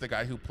 he is the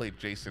guy who played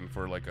Jason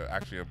for like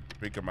actually a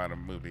big amount of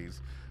movies,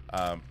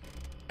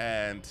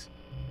 and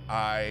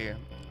I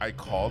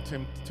called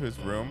him to his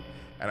room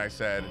and I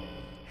said,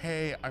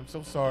 hey, I'm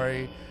so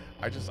sorry.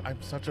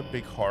 I'm such a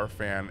big horror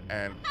fan,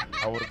 and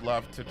I would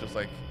love to just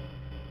like,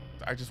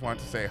 I just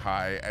wanted to say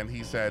hi. And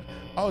he said,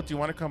 oh, do you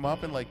want to come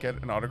up and like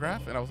get an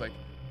autograph? And I was like,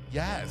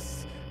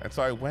 yes. And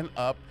so I went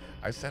up,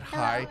 I said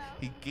hi.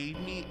 He gave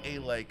me a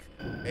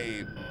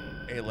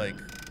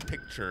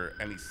picture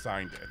and he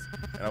signed it.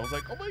 And I was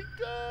like, oh my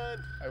God.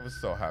 I was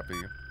so happy.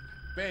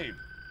 Babe.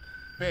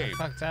 I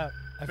fucked up.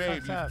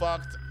 Babe, you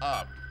fucked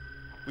up.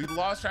 We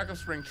lost track of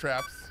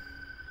Springtraps.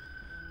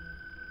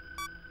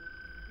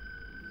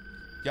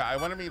 Yeah, I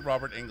want to meet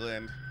Robert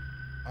Englund.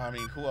 I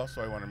mean, who else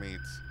do I want to meet?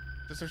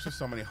 There's just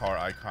so many horror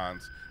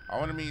icons. I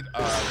want to meet.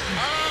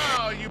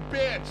 Oh, you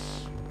bitch!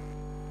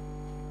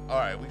 All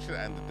right, we should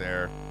end it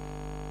there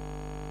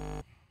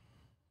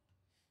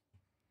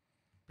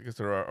because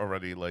they're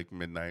already like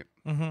midnight.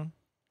 All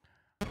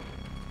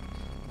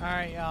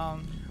right, y'all.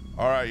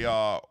 All right,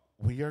 y'all.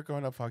 We are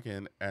going to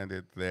fucking end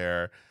it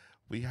there.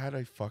 We had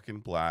a fucking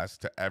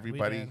blast. To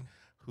everybody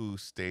who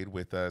stayed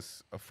with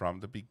us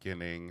from the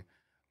beginning.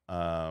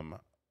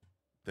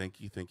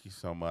 Thank you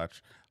so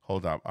much.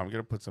 Hold on, I'm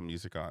gonna put some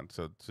music on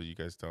so you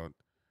guys don't.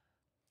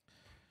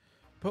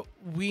 But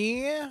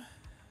we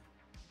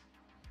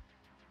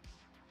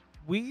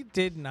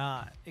did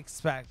not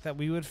expect that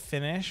we would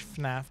finish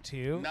FNAF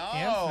 2 and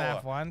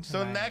FNAF 1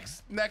 So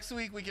tonight. next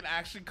week we can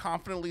actually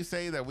confidently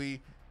say that we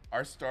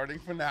are starting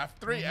FNAF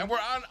 3 and we're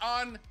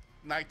on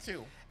night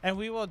 2. And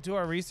we will do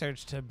our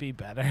research to be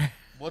better.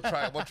 We'll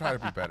try to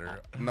be better.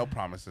 No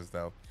promises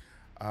though.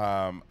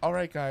 All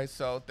right, guys.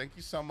 So thank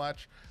you so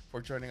much for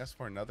joining us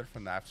for another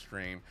FNAF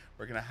stream.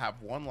 We're gonna have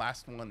one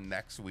last one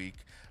next week,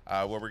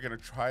 where we're gonna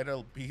try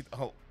to beat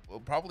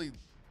probably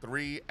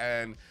 3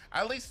 and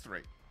at least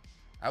 3,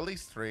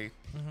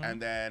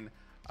 and then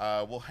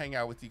we'll hang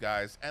out with you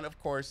guys. And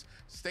of course,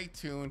 stay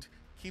tuned.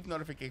 Keep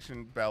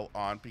notification bell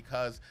on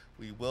because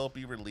we will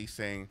be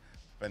releasing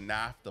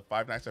FNAF, the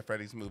Five Nights at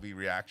Freddy's movie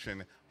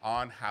reaction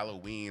on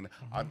Halloween,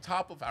 on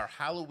top of our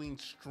Halloween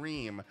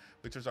stream,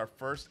 which is our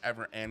first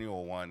ever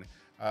annual one.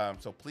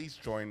 So please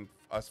join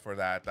us for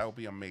that. That will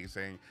be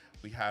amazing.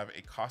 We have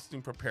a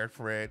costume prepared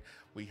for it.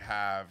 We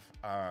have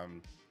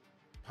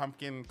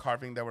pumpkin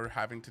carving that we're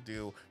having to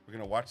do. We're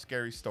gonna watch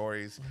scary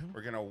stories.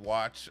 We're gonna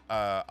watch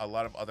a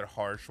lot of other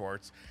horror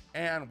shorts,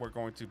 and we're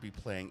going to be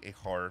playing a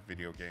horror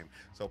video game.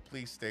 So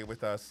please stay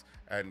with us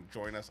and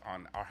join us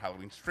on our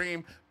Halloween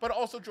stream, but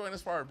also join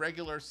us for our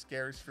regular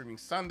scary streaming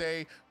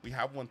Sunday. We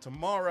have one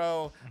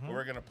tomorrow where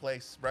we're gonna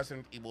play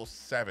Resident Evil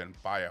 7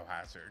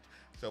 Biohazard.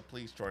 So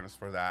please join us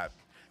for that.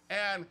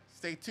 And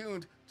stay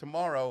tuned.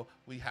 Tomorrow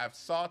we have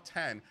Saw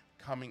 10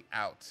 coming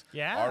out.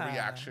 Yeah. Our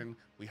reaction.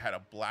 We had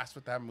a blast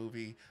with that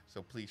movie.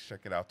 So please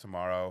check it out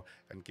tomorrow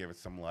and give it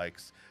some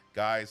likes.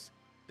 Guys,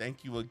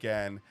 thank you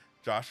again.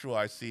 Joshua,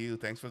 I see you.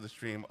 Thanks for the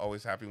stream.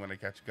 Always happy when I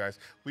catch you guys.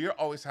 We are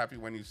always happy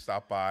when you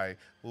stop by.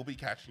 We'll be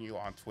catching you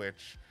on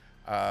Twitch.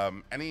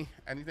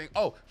 Anything?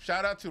 Oh,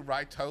 shout out to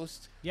Rye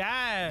Toast.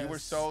 Yes. You were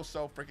so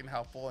freaking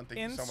helpful, and thank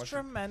you so much.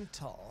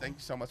 Instrumental. Thank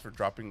you so much for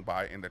dropping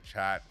by in the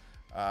chat.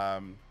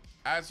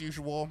 As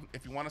usual,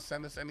 if you want to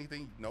send us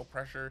anything, no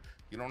pressure.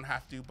 You don't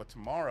have to. But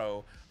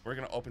tomorrow we're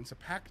gonna open some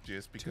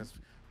packages because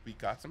we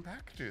got some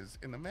packages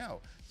in the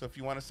mail. So if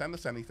you want to send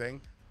us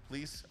anything,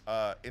 please,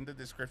 in the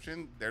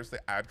description, there's the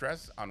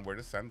address on where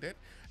to send it,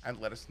 and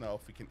let us know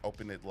if we can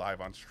open it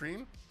live on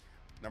stream.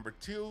 Number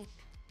 2,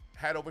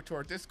 head over to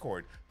our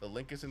Discord. The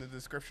link is in the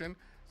description.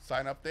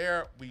 Sign up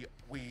there.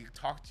 We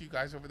talk to you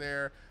guys over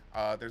there.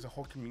 There's a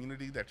whole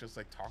community that just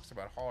like talks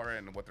about horror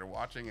and what they're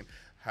watching, and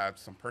have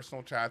some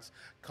personal chats.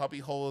 Cubby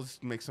holes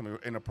make some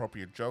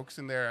inappropriate jokes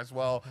in there as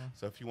well.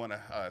 So if you want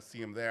to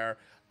see them there,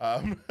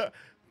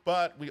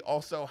 but we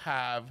also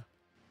have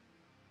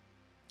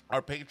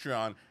our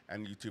Patreon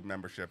and YouTube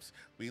memberships.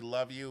 We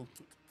love you.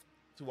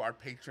 To our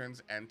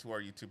patrons and to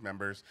our YouTube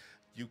members,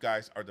 you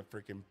guys are the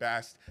freaking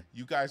best.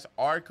 You guys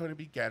are going to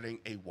be getting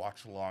a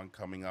watch along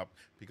coming up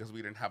because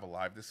we didn't have a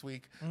live this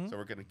week. So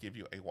we're going to give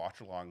you a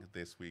watch along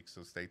this week.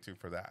 So stay tuned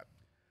for that.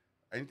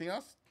 Anything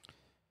else?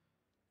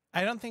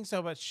 I don't think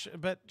so,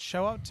 but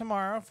show up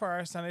tomorrow for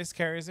our Sunday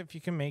Scaries if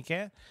you can make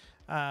it.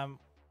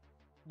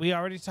 We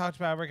already talked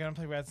about we're going to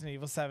play Resident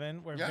Evil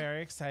 7. We're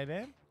very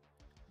excited.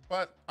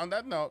 But on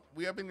that note,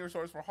 we have been your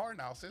source for horror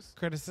analysis,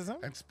 criticism,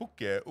 and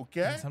spooky,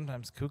 okay? And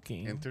sometimes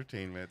kooky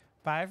entertainment.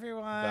 Bye,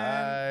 everyone.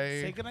 Bye.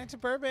 Say goodnight to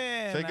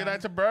Bourbon. Say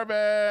goodnight to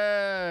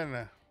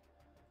Bourbon.